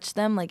can't touch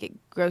them.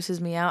 It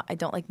grosses me out. I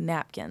don't like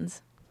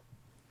napkins.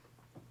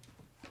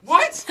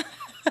 What?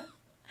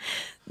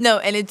 No,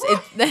 and it's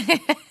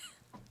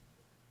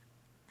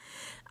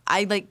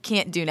I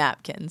can't do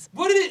napkins.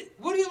 What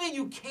do you mean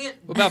you can't?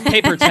 What about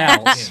paper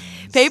towels?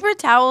 Paper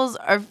towels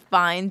are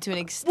fine to an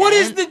extent. What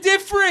is the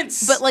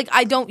difference? But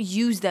I don't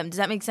use them. Does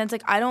that make sense?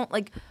 I don't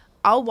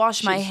I'll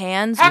wash my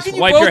hands. How can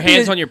you wipe your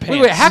hands on your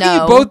pants? Wait, how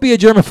can you both be a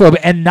germaphobe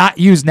and not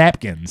use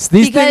napkins?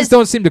 These things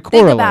don't seem to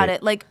correlate. Think about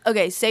it.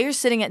 Okay, say you're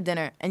sitting at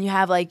dinner and you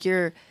have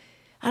your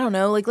I don't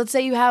know, like let's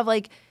say you have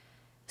like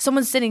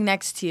someone sitting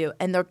next to you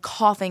and they're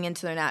coughing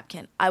into their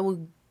napkin. I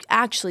will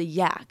actually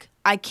yak.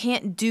 I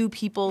can't do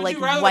people like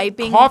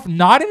wiping. Cough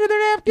not into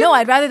their napkin? No,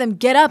 I'd rather them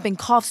get up and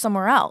cough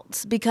somewhere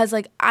else because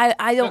like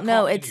I don't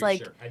know. It's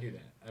like I do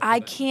that. I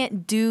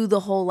can't do the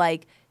whole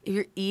like if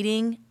you're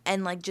eating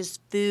and like just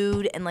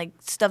food and like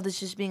stuff that's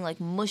just being like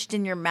mushed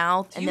in your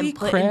mouth and then eat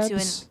put crabs?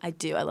 into an. I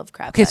do. I love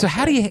crabs. Okay, so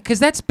how do you? Because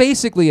that's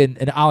basically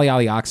an ollie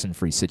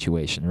Oxenfree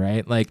situation,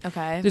 right? Like,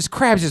 there's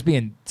crabs just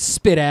being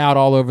spit out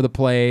all over the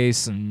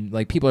place, and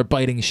like people are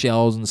biting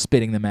shells and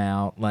spitting them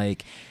out.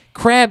 Like,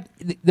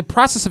 the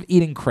process of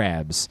eating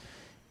crabs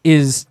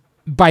is,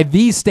 by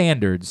these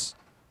standards,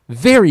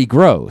 very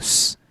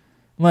gross.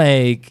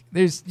 Like,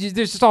 there's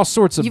just all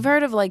sorts of. You've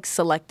heard of like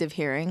selective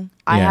hearing.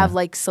 Yeah. I have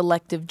like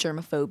selective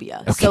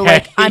germophobia. Okay. So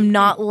like I'm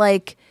not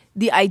like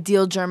the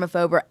ideal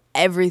germaphobe where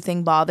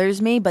everything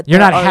bothers me, but You're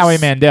there not are Howie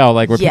Mandel,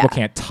 like where yeah. people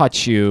can't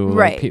touch you. or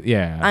Right.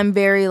 yeah. I'm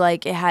very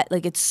like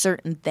it's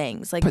certain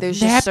things. Like But there's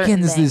just certain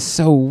napkins things. is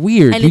so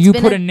weird. And Do it's you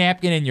been put a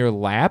napkin in your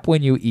lap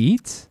when you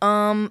eat?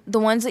 The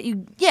ones that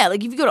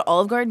like if you go to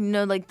Olive Garden, you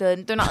know, like they're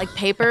not like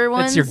paper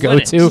ones. That's your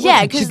go-to.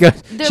 Yeah, because they're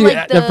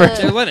like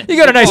the. You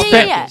got a nice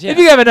if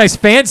you have a nice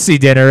fancy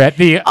dinner at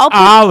the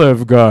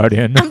Olive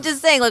Garden. I'm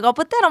just saying, like I'll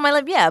put that on my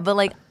lip, yeah, but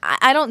like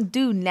I don't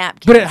do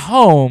napkins. But at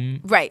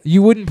home, right?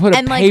 You wouldn't put a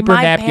And, like, paper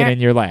my napkin in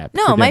your lap.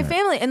 No, for my dinner.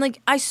 family, and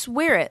like I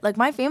swear it, like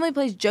my family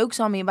plays jokes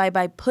on me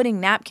by putting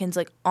napkins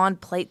like on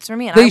plates for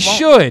me, and They I won't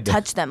should.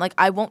 touch them. Like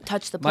I won't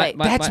touch the plate.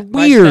 That's My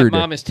weird.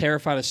 stepmom is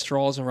terrified of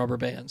straws and rubber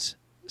bands.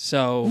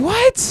 So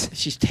what?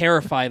 She's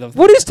terrified of.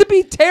 What is to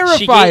be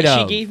terrified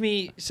of? She gave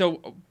me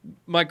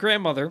my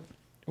grandmother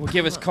would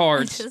give us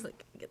cards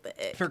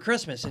for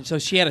Christmas, and so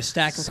she had a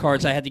stack of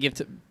cards I had to give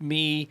to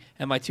me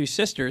and my two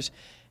sisters,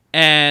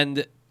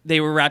 and they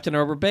were wrapped in a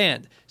rubber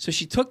band. So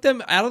she took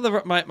them out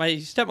of my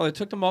stepmother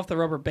took them off the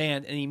rubber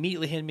band and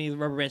immediately handed me the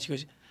rubber band. She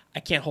goes,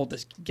 "I can't hold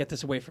this. Get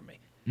this away from me."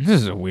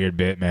 This is a weird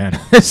bit, man.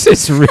 This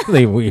is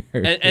really weird.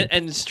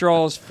 And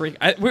straws freak.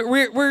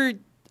 We're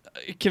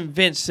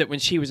convinced that when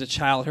she was a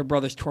child, her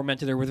brothers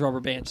tormented her with rubber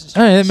bands. And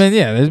All right, I mean,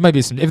 yeah, there might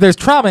be some. If there's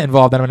trauma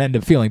involved, I'm gonna end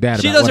up feeling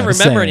bad. she about doesn't what I'm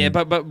remember any saying.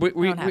 of it, but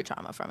we I don't have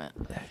trauma from it.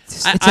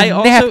 It's a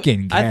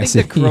napkin, I think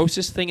Cassie. the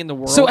grossest thing in the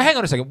world. So hang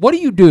on a second. What do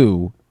you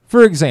do?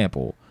 For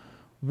example,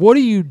 what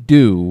do you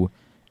do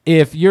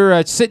if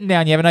you're sitting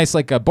down? You have a nice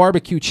like a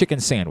barbecue chicken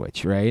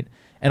sandwich, right?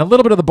 And a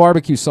little bit of the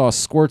barbecue sauce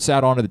squirts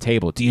out onto the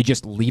table. Do you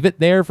just leave it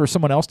there for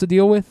someone else to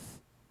deal with?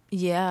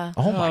 Yeah.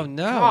 Oh my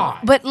no! God.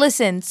 But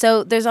listen,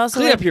 so there's also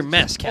Clean like, up your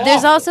mess, Kat.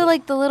 There's also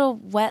like the little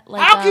wet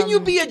like. How can you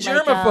be a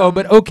germaphobe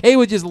but okay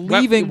with just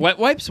leaving wet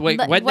wipes? Wet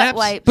wet naps?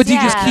 wipes, But do you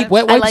just yeah. keep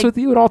wet I wipes like- with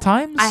you at all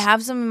times? I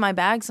have some in my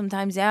bag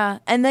sometimes, yeah.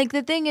 And like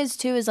the thing is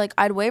too is like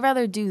I'd way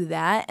rather do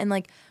that, and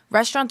like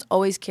restaurants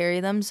always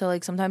carry them, so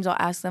like sometimes I'll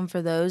ask them for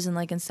those and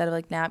like instead of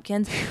like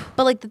napkins.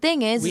 But like the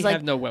thing is We like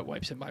have no wet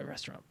wipes in my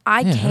restaurant.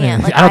 I Yeah,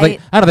 can't. Like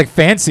I don't think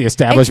fancy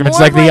establishments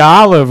more like the like-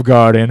 Olive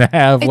Garden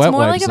have it's wet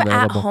more wipes like an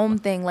available. at-home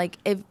thing. Like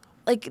if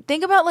like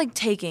think about like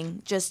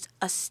taking just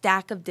a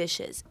stack of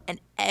dishes and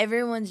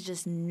everyone's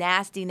just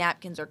nasty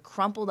napkins are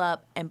crumpled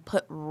up and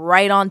put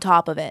right on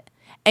top of it.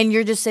 And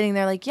you're just sitting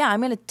there like, yeah, I'm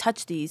going to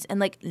touch these. And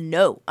like,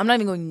 no, I'm not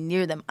even going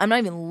near them. I'm not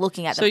even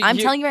looking at them. So I'm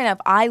you- telling you right now,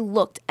 if I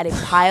looked at a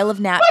pile of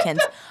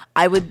napkins,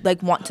 I would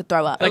like want to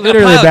throw up. Like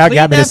literally about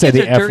got me to say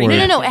the F word.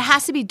 No, it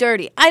has to be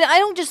dirty. I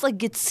don't just like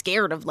get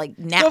scared of like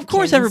napkins. Well, of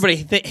course, everybody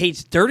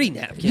hates dirty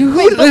napkins.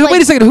 Wait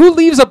a second. Who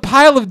leaves a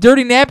pile of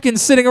dirty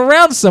napkins sitting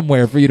around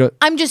somewhere for you to?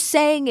 I'm just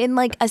saying in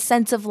like a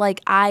sense of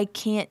like I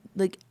can't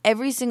like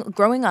every single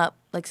growing up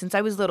like since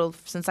I was little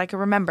since I can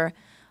remember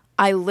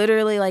I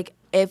literally like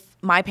if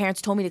my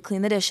parents told me to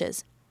clean the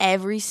dishes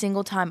every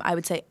single time I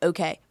would say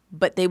okay,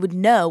 but they would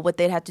know what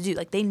they'd have to do,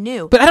 like they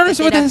knew. But I don't that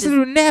understand what they'd that have has to do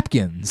with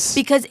napkins.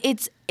 because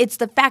it's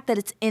the fact that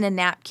it's in a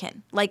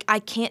napkin. Like I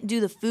can't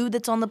do the food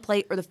that's on the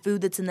plate or the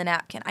food that's in the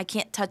napkin. I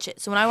can't touch it.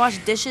 So when I wash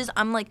dishes,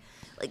 I'm like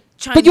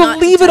trying. But you'll not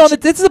to leave it on touch the.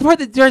 This is the part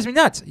that drives me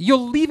nuts.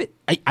 You'll leave it.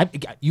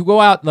 You go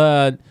out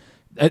the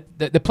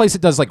place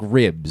that does like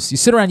ribs. You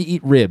sit around, you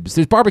eat ribs.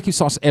 There's barbecue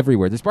sauce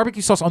everywhere. There's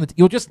barbecue sauce on the.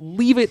 You'll just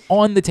leave it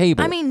on the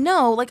table. I mean,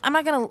 no, like I'm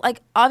not gonna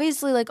like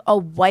obviously like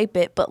I'll wipe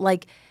it, but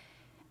like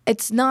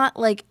it's not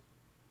like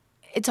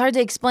it's hard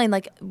to explain.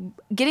 Like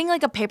getting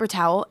like a paper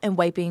towel and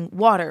wiping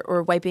water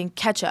or wiping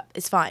ketchup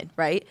is fine,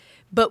 right?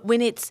 But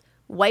when it's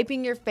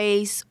wiping your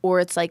face or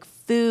it's like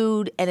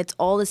food and it's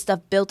all this stuff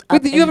built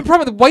up. Wait, you have a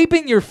problem with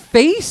wiping your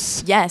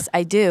face? Yes,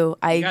 I do.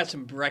 You got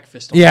some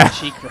breakfast on Yeah.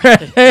 your cheek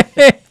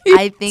right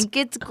I think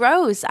it's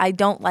gross. I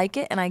don't like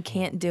it and I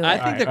can't do it. I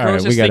think the all right,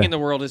 grossest we gotta- thing in the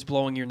world is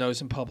blowing your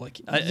nose in public.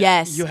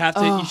 Yes. You have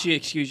to. Oh. You should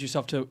excuse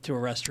yourself to a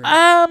restroom.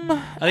 I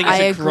think it's I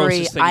the agree.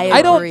 grossest thing. in the I world.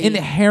 I don't agree.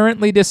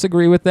 inherently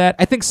disagree with that.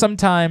 I think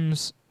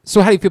sometimes. So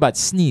how do you feel about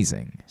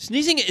sneezing?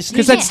 Sneezing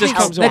Because just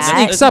comes that over.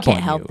 sneaks up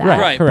on you.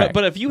 Right, correct.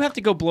 But if you have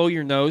to go blow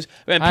your nose,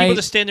 and people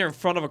just stand there in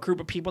front of a group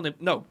of people, and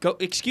go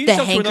excuse The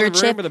yourself to another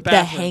handkerchief, room or the the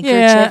bathroom.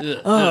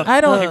 handkerchief. Ugh.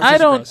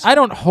 I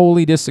don't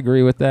wholly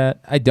disagree with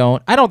that. I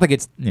don't think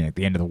it's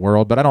the end of the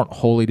world, but I don't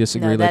wholly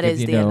disagree. No, that like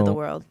is if the end of the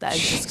world. That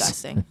is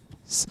disgusting.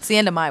 sneeze. It's the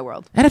end of my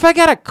world. And if I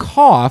got a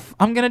cough,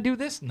 I'm going to do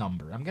this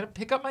number. I'm going to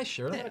pick up my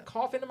shirt. I'm going to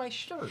cough into my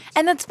shirt.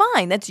 And that's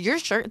fine. That's your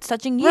shirt. It's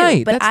touching you.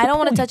 Right, But that's I the don't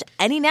want to point. touch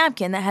any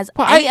napkin that has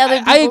Well, any other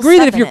people's I agree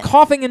that stuff if you're in it.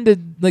 coughing into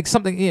like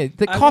something,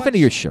 cough into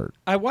your shirt.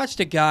 I watched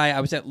a guy.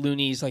 I was at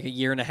Looney's like a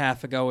year and a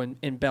half ago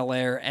in Bel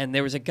Air, and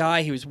there was a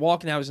guy. He was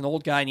walking out. He was an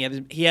old guy,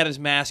 and he had his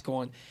mask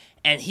on,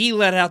 and he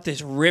let out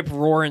this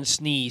rip-roaring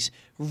sneeze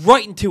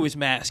right into his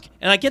mask.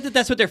 And I get that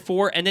that's what they're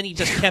for, and then he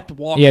just kept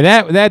walking.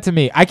 Yeah, that to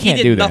me, I can't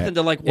he did do that. nothing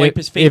to like wipe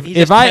his face.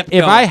 If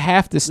I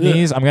have to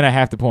sneeze, I'm gonna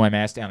have to pull my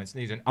mask down and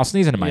sneeze. I'll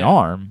sneeze into my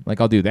arm.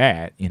 Like I'll do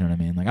that. You know what I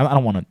mean? Like I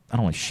don't want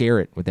to share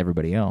it with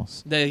everybody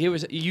else. It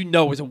was it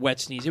was a wet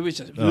sneeze. It was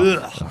just. All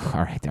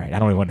right. I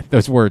don't even want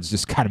those words.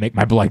 Just kind of make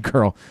my blood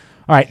curl.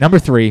 All right, number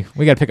 3.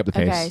 We got to pick up the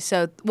pace. Okay,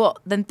 so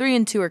then 3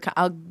 and 2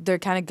 they're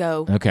kind of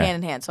go hand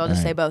in hand. So I'll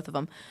just say both of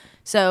them.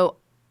 So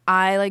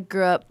I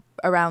grew up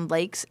around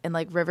lakes and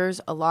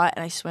rivers a lot,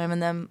 and I swam in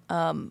them.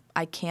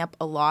 I camp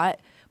a lot,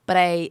 but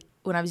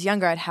when I was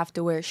younger, I'd have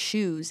to wear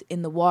shoes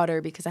in the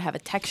water because I have a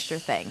texture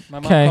thing. My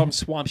mom called them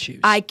swamp shoes.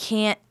 I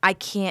can't.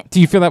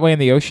 Do you feel that way in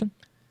the ocean?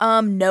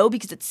 No,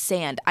 because it's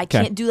sand. I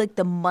can't do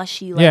the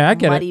mushy, I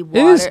get muddy it.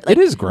 water. It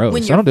is gross.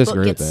 When I your don't foot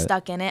disagree with gets that.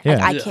 stuck in it.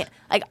 Yeah. I can't.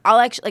 I'll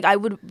actually I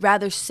would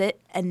rather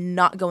sit and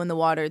not go in the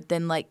water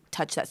than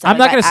touch that stuff. I'm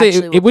not going to say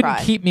it wouldn't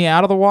keep me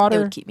out of the water.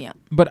 It would keep me out.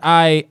 But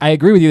I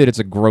agree with you that it's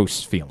a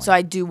gross feeling. So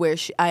I do wear.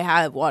 I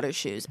have water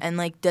shoes, and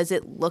does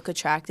it look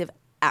attractive?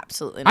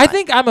 Absolutely not. I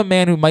think I'm a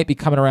man who might be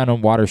coming around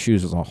on water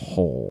shoes as a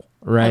whole,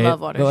 right? I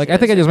love water shoes. I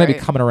think I just might be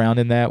coming around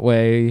in that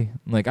way.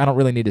 I don't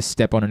really need to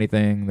step on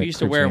anything. We used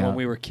to wear them when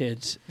we were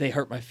kids. They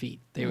hurt my feet.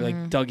 They were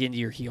dug into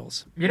your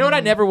heels. You know what I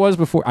never was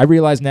before? I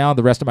realize now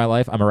the rest of my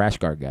life I'm a rash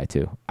guard guy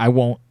too. I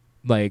won't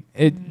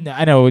it.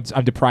 I know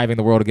I'm depriving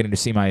the world of getting to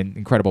see my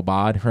incredible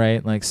bod,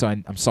 right? So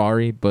I'm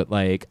sorry, but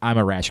I'm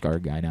a rash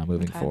guard guy now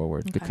moving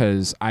forward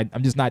because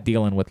I'm just not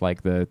dealing with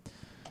the,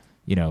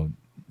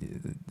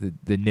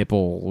 the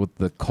nipple with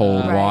the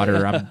cold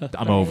water.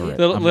 I'm over it.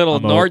 Little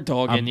Nard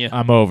dog in you.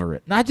 I'm over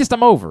it.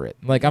 I'm over it.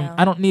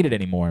 I don't need it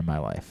anymore in my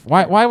life.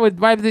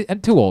 I'm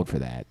too old for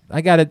that.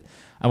 I got it.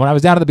 When I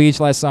was down at the beach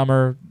last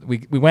summer,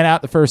 we went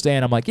out the first day,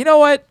 and I'm like, you know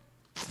what?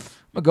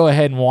 I'm gonna go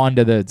ahead and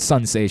wander the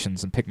Sun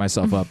Stations and pick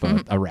myself up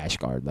a rash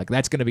guard.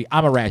 That's gonna be.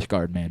 I'm a rash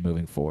guard man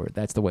moving forward.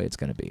 That's the way it's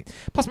gonna be.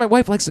 Plus, my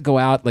wife likes to go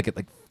out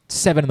at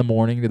 7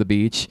 a.m. to the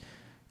beach,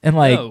 and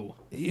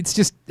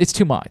it's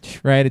too much,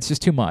 right? It's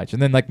just too much.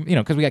 And then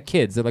because we got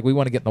kids, they're we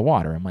want to get in the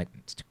water. I'm like,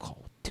 it's too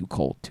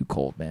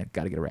cold, man.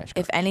 Got to get a rash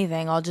guard. If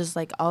anything, I'll just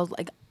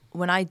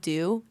when I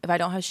do, if I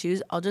don't have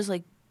shoes, I'll just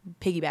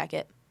piggyback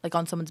it.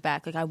 On someone's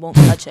back, I won't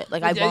touch it.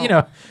 I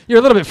won't. You're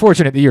a little bit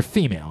fortunate that you're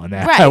female in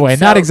that way.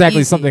 So not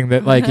exactly easy. something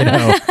that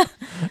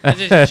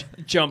just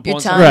jump You're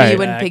on telling me you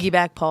wouldn't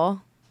piggyback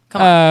Paul?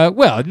 Come on.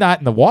 Well, not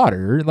in the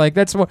water.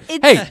 That's what.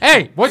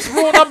 Hey, what's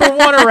rule number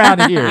 1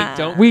 around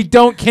here? We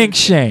don't kink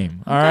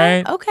shame. All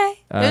right. Okay.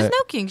 There's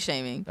no kink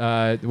shaming.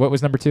 What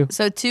was number 2?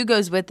 So 2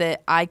 goes with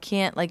it. I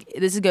can't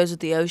this goes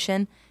with the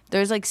ocean.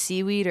 There's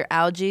seaweed or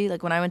algae.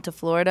 When I went to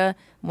Florida,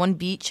 one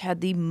beach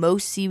had the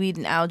most seaweed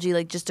and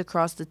algae just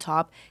across the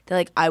top.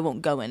 That I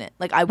won't go in it.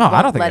 I won't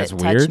I don't think let that's it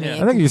weird. touch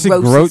me. I think you see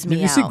gross.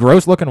 You see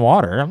gross looking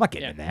water. I'm not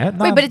getting in that.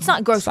 Wait, but it's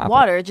not gross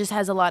water. It just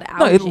has a lot of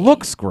algae. No, it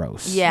looks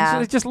gross.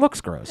 Yeah, it just looks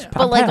gross.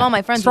 But all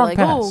my friends were pass.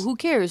 "Oh, who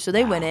cares?" So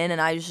they went in,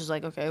 and I was just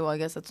okay, well, I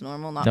guess that's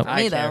normal. Not for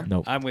me though.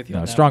 Nope. I'm with you.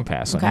 No, strong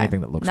pass on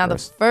anything that looks now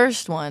gross. The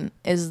first one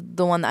is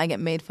the one that I get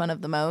made fun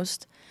of the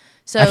most.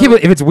 So if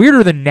it's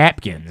weirder than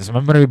napkins, I'm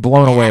going to be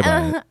blown away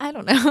by it. I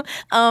don't know.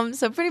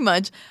 So pretty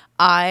much,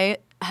 I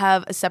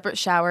have a separate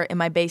shower in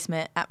my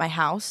basement at my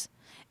house,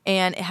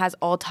 and it has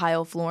all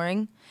tile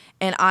flooring,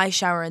 and I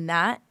shower in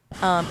that.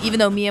 Even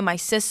though me and my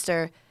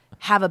sister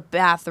have a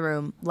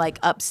bathroom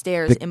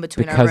upstairs in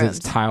between our rooms. Because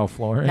it's tile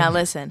flooring. Now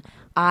listen,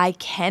 I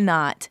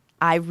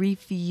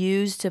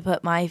refuse to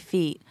put my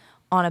feet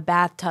on a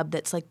bathtub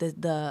that's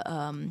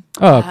the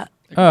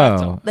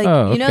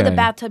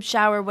bathtub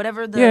shower,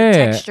 whatever the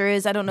texture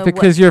is. I don't know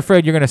because you're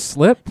afraid you're gonna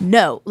slip.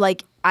 No,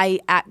 I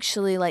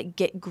actually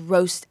get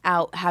grossed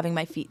out having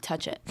my feet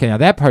touch it. Okay, now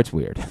that part's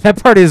weird.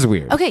 That part is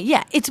weird. Okay,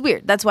 yeah, it's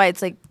weird. That's why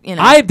it's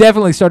I've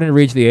definitely started to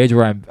reach the age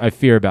where I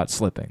fear about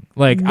slipping.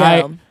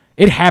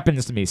 It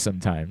happens to me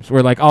sometimes where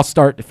I'll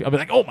be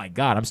like, oh my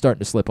god, I'm starting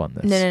to slip on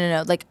this.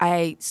 No.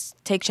 I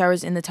take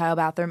showers in the tile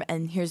bathroom,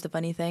 and here's the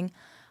funny thing.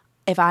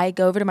 If I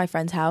go over to my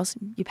friend's house,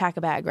 you pack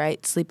a bag,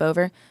 right? Sleep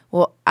over.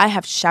 Well, I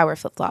have shower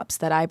flip-flops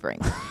that I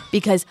bring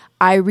because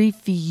I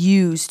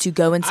refuse to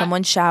go in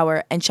someone's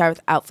shower and shower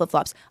without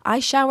flip-flops. I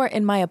shower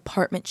in my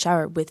apartment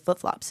shower with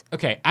flip-flops.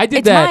 Okay, I did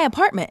it's that. It's my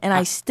apartment, and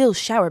I still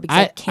shower because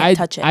I can't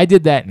touch it. I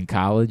did that in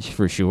college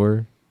for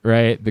sure,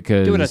 right?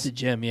 Because do it at the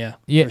gym, yeah,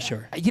 for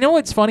sure. You know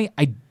what's funny?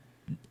 I'm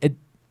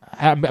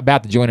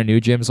about to join a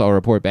new gym, so I'll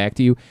report back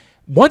to you.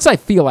 Once I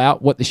feel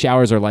out what the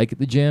showers are like at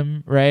the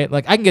gym, right?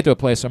 I can get to a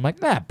place where I'm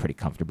I'm pretty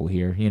comfortable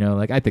here.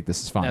 I think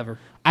this is fine. Never.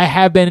 I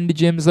have been into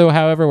gyms, though,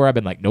 however, where I've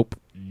been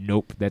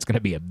nope, that's going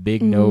to be a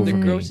big no The for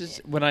me. gross is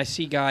when I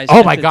see guys Oh,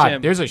 at my the God.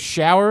 gym. There's a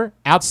shower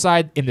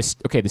outside in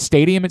the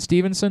stadium at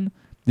Stevenson.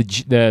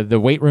 the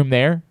weight room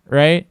there,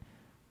 right?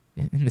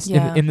 In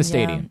the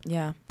stadium.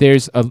 Yeah.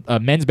 There's a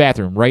men's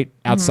bathroom right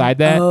outside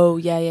that. Oh,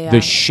 yeah.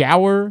 The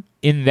shower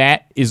in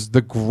that is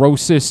the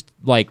grossest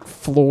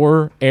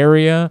floor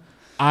area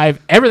I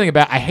hate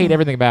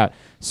everything about it.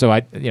 So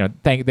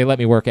they let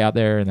me work out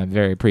there, and I'm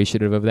very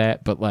appreciative of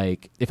that. But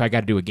if I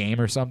got to do a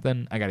game or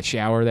something, I got to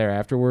shower there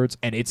afterwards,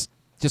 and it's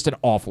just an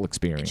awful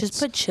experience. It just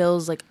put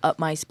chills up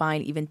my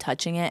spine even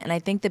touching it. And I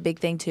think the big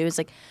thing too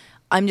is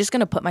I'm just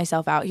gonna put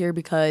myself out here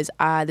because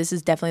this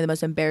is definitely the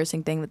most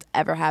embarrassing thing that's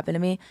ever happened to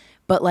me.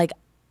 But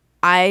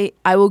I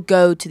will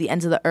go to the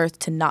ends of the earth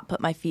to not put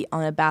my feet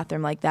on a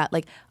bathroom like that.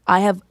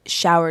 I have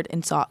showered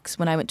in socks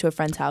when I went to a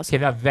friend's house. Okay,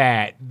 now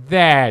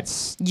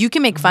that's... You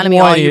can make fun of me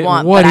all you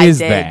want, what but is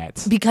I did.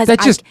 That? Because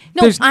that just,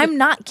 I'm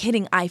not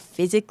kidding. I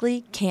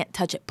physically can't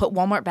touch it. Put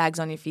Walmart bags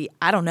on your feet.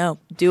 I don't know.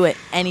 Do it.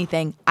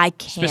 Anything. I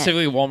can't.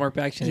 Specifically Walmart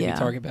bags. Can it be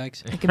Target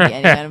bags? It can be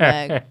any kind of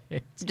bag.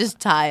 Just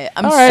tie it.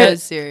 I'm so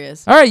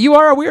serious. All right, you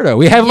are a weirdo.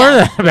 We have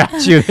learned that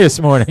about you this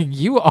morning.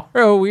 You are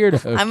a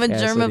weirdo, I'm a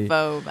Cassidy.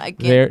 germaphobe. I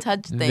can't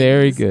touch things.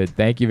 Very good.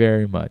 Thank you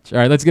very much. All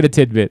right, let's get a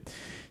tidbit.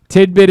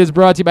 Tidbit is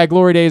brought to you by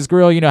Glory Days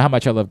Grill. You know how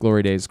much I love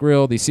Glory Days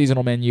Grill. The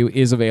seasonal menu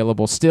is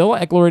available still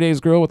at Glory Days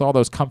Grill with all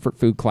those comfort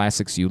food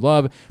classics you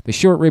love. The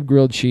short rib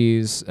grilled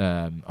cheese.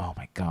 Oh,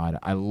 my God.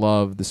 I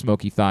love the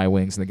smoky thigh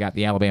wings, and they got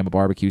the Alabama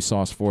barbecue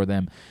sauce for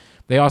them.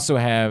 They also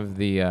have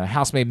the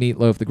house-made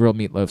meatloaf, the grilled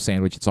meatloaf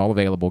sandwich. It's all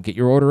available. Get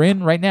your order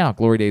in right now,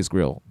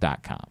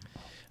 glorydaysgrill.com.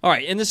 All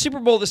right, in the Super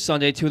Bowl this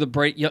Sunday, two of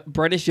the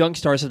brightest young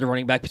stars at the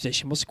running back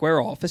position will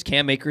square off as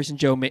Cam Akers and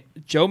Joe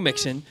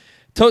Mixon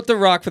tote the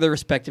rock for their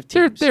respective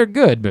teams. They're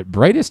good, but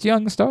brightest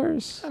young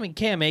stars? I mean,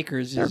 Cam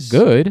Akers they're is...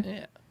 good.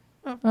 Yeah.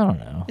 I don't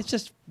know. It's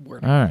just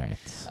word. All right.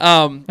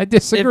 I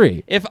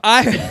disagree. If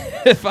I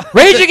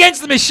Rage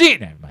Against the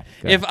Machine.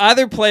 If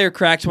either player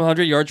cracks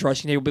 100 yards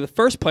rushing, they will be the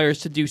first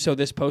players to do so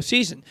this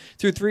postseason.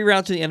 Through 3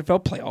 rounds of the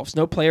NFL playoffs,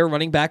 no player,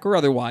 running back or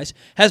otherwise,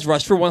 has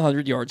rushed for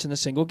 100 yards in a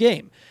single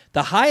game.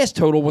 The highest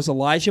total was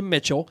Elijah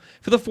Mitchell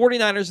for the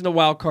 49ers in the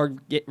wild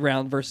card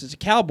round versus the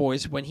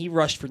Cowboys when he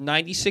rushed for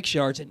 96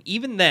 yards, and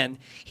even then,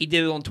 he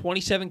did it on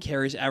 27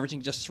 carries,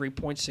 averaging just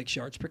 3.6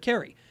 yards per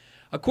carry.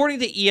 According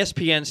to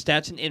ESPN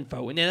Stats and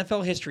Info, in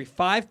NFL history,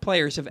 5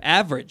 players have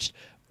averaged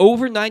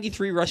over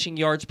 93 rushing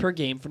yards per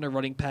game from the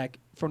running back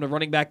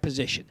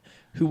position.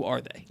 Who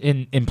are they?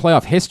 In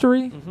playoff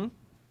history? Mm-hmm.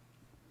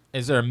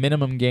 Is there a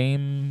minimum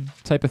game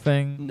type of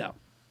thing? No.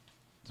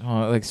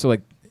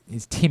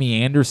 Is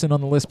Timmy Anderson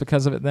on the list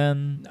because of it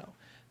then? No.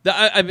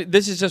 I mean,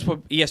 this is just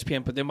what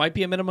ESPN put. There might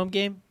be a minimum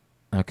game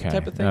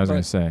type of thing. I was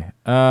going to say.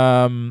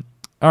 All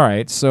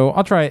right, so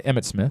I'll try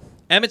Emmitt Smith.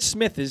 Emmitt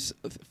Smith is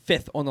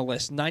 5th on the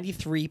list,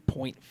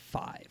 93.5.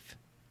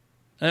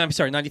 I'm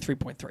sorry,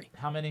 93.3.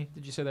 How many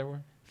did you say there were?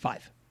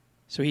 5.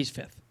 So he's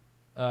 5th.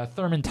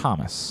 Thurman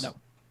Thomas. No.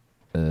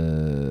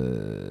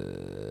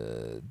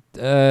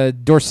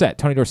 Dorsett.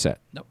 Tony Dorsett.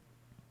 No.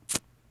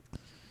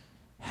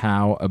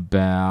 How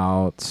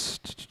about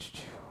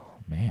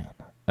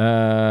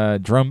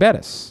Jerome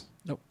Bettis?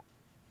 Nope.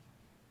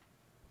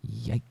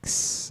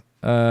 Yikes.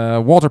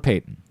 Walter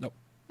Payton. Nope.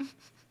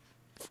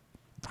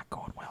 Not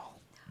going well.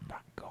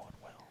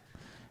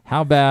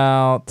 How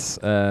about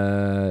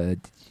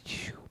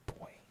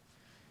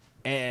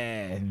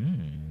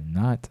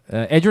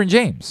Edgerrin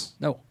James?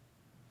 No.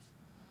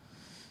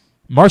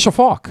 Marshall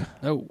Faulk?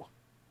 No.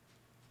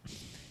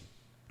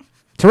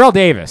 Terrell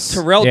Davis.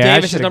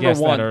 Davis is number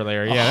 1.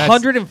 Earlier. Yeah,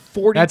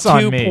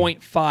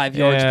 142.5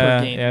 yards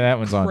per game. Yeah, that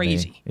one's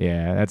crazy. On me.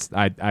 Yeah,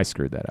 I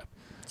screwed that up.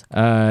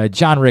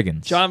 John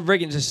Riggins. John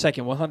Riggins is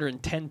 2nd,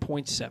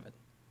 110.7.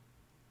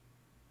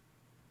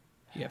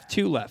 You have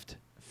 2 left.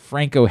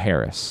 Franco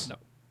Harris. No.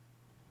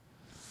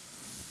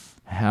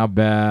 How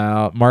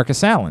about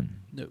Marcus Allen?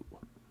 No.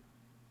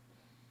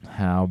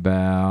 How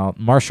about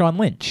Marshawn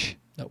Lynch?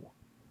 No.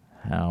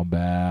 How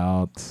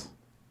about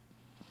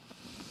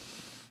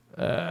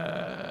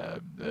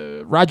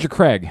Roger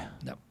Craig?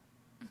 No.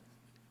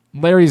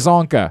 Larry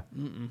Zonka?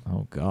 Mm-mm.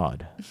 Oh,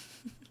 God.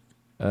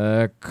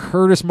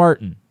 Curtis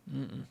Martin?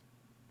 Mm-mm.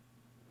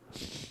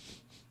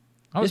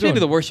 This may be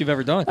the worst you've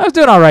ever done. I was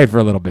doing all right for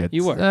a little bit.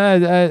 You were. I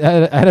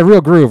had a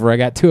real groove where I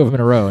got 2 of them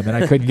in a row, and then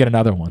I couldn't get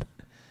another one.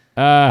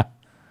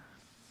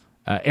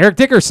 Eric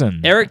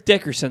Dickerson. Eric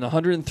Dickerson,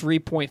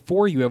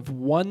 103.4. You have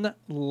 1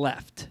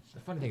 left. The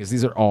funny thing is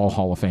these are all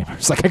Hall of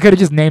Famers. I could have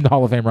just named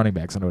Hall of Fame running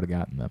backs and I would have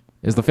gotten them.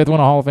 Is the 5th one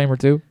a Hall of Famer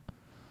too?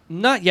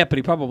 Not yet, but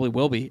he probably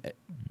will be.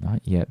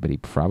 Not yet, but he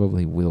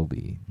probably will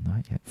be.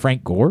 Not yet.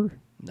 Frank Gore?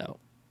 No.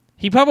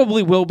 He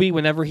probably will be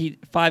whenever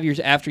 5 years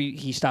after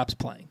he stops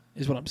playing,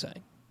 is what I'm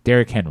saying.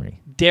 Derrick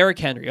Henry. Derrick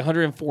Henry, 104.6. I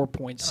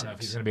don't know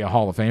if he's going to be a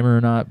Hall of Famer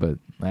or not, but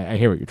I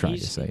hear what you're trying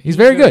to say. He's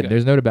very good.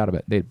 There's no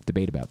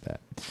debate about that.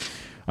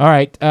 All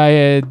right.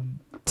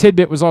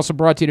 Tidbit was also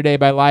brought to you today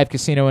by Live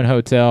Casino and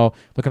Hotel.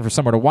 Looking for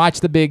somewhere to watch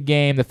the big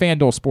game? The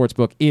FanDuel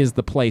Sportsbook is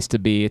the place to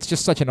be. It's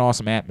just such an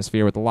awesome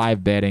atmosphere with the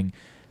live betting.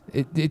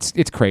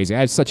 It's crazy. I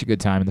had such a good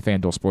time in the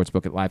FanDuel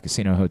Sportsbook at Live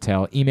Casino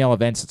Hotel. Email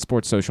events at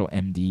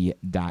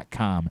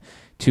sportssocialmd.com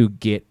to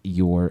get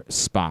your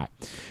spot.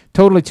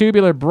 Totally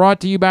Tubular brought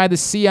to you by the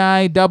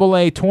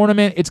CIAA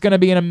Tournament. It's going to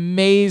be an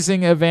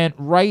amazing event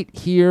right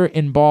here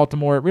in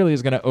Baltimore. It really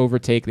is going to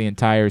overtake the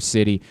entire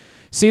city.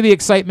 See the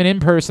excitement in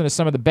person of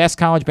some of the best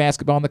college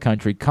basketball in the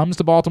country. Comes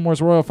to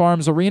Baltimore's Royal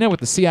Farms Arena with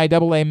the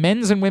CIAA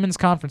Men's and Women's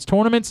Conference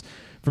Tournaments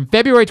from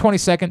February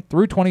 22nd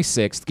through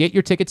 26th. Get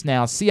your tickets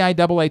now,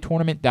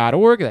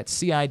 CIAAtournament.org.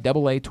 That's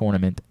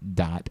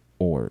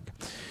CIAAtournament.org.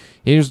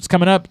 Here's what's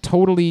coming up,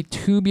 totally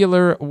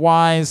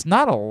tubular-wise.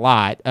 Not a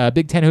lot.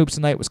 Big Ten Hoops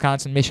tonight,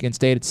 Wisconsin, Michigan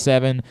State at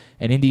 7,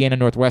 and Indiana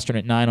Northwestern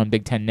at 9 on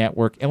Big Ten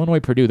Network. Illinois,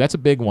 Purdue, that's a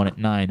big one at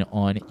 9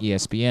 on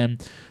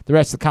ESPN. The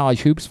rest of the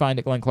college hoops, find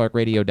at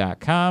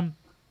glennclarkradio.com.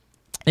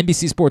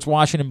 NBC Sports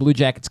Washington, Blue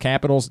Jackets,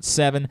 Capitals at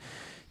 7.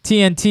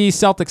 TNT,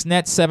 Celtics,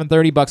 Nets,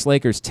 7:30, Bucks,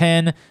 Lakers,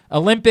 10.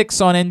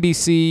 Olympics on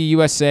NBC,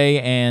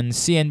 USA, and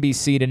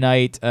CNBC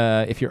tonight.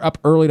 If you're up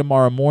early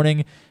tomorrow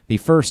morning, the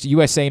first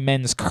USA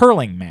men's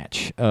curling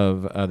match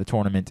of the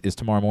tournament is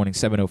tomorrow morning,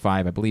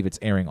 7:05. I believe it's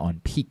airing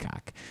on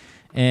Peacock.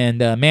 And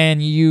Man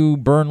U,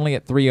 Burnley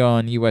at 3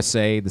 on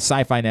USA. The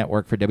Sci-Fi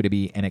Network for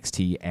WWE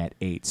NXT at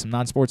 8. Some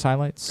non-sports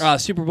highlights?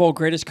 Super Bowl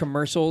greatest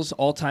commercials,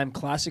 all-time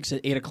classics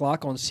at 8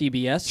 o'clock on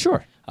CBS.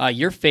 Sure.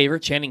 Your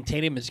favorite, Channing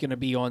Tatum, is going to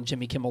be on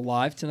Jimmy Kimmel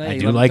Live tonight. I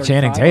do like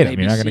Channing Tatum.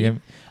 You're not going to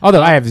give.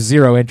 Although I have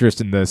zero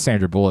interest in the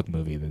Sandra Bullock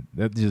movie.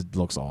 That just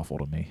looks awful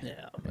to me.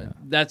 Yeah.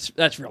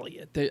 That's really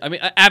it. I mean,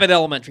 Abbott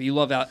Elementary. You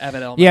love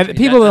Abbott Elementary. Yeah,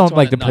 people don't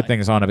like to put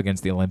things on up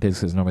against the Olympics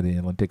because normally the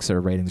Olympics are a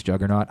ratings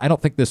juggernaut. I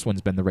don't think this one's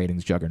been the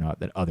ratings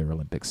juggernaut that other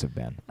Olympics have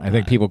been. I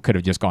think people could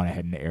have just gone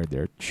ahead and aired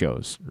their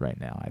shows right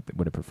now. I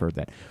would have preferred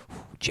that.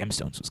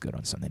 Gemstones was good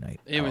on Sunday night.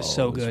 It was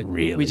so good.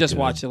 Really we just good.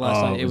 watched it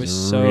last night. It was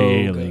so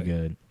really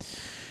good.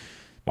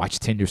 Watch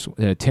Tinder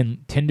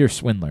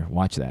Swindler.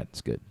 Watch that.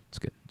 It's good. It's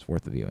good. It's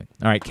worth the viewing.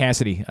 All right,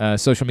 Cassidy,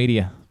 social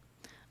media.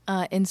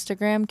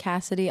 Instagram,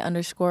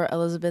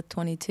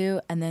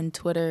 Cassidy_Elizabeth22, and then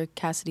Twitter,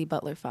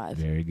 CassidyButler5.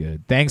 Very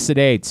good. Thanks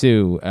today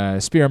to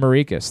Spiro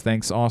Marikas.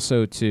 Thanks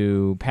also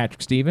to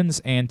Patrick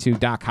Stevens and to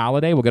Doc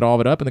Holliday. We'll get all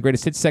of it up in the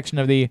greatest hits section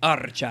of the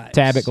Archives.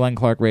 tab at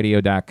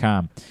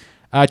glennclarkradio.com.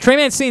 Trey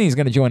Mancini is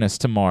going to join us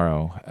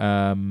tomorrow.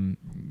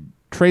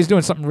 Trey's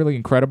doing something really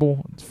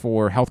incredible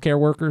for healthcare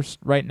workers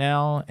right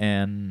now,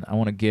 and I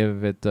want to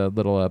give it a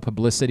little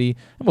publicity.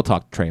 And we'll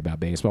talk to Trey about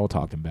baseball. We'll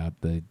talk to him about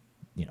the,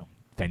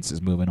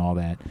 fences moving, all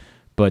that.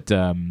 But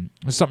there's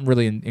something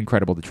really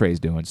incredible that Trey's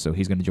doing, so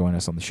he's going to join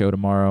us on the show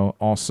tomorrow.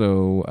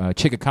 Also,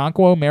 Chika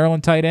Okonkwo,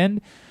 Maryland tight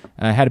end,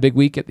 had a big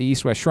week at the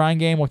East-West Shrine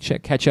game. We'll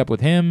catch up with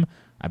him.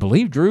 I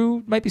believe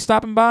Drew might be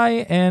stopping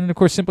by, and, of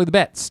course, Simply the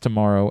Bets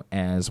tomorrow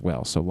as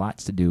well. So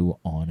lots to do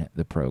on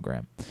the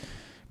program.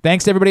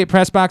 Thanks to everybody at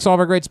PressBox, all of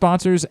our great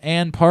sponsors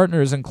and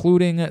partners,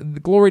 including the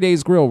Glory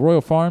Days Grill,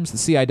 Royal Farms, the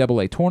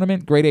CIAA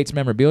Tournament, Grade 8's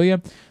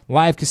Memorabilia,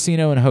 Live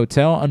Casino and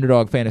Hotel,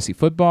 Underdog Fantasy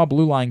Football,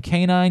 Blue Line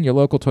Canine, your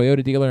local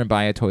Toyota dealer, and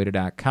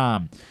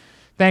buyatoyota.com.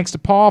 Thanks to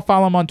Paul.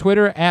 Follow him on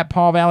Twitter, at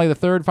Paul Valley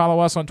III.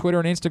 Follow us on Twitter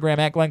and Instagram,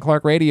 at Glenn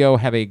Clark Radio.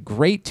 Have a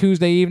great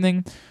Tuesday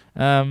evening.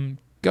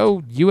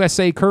 Go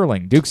USA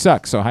Curling. Duke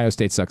sucks. Ohio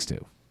State sucks,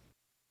 too.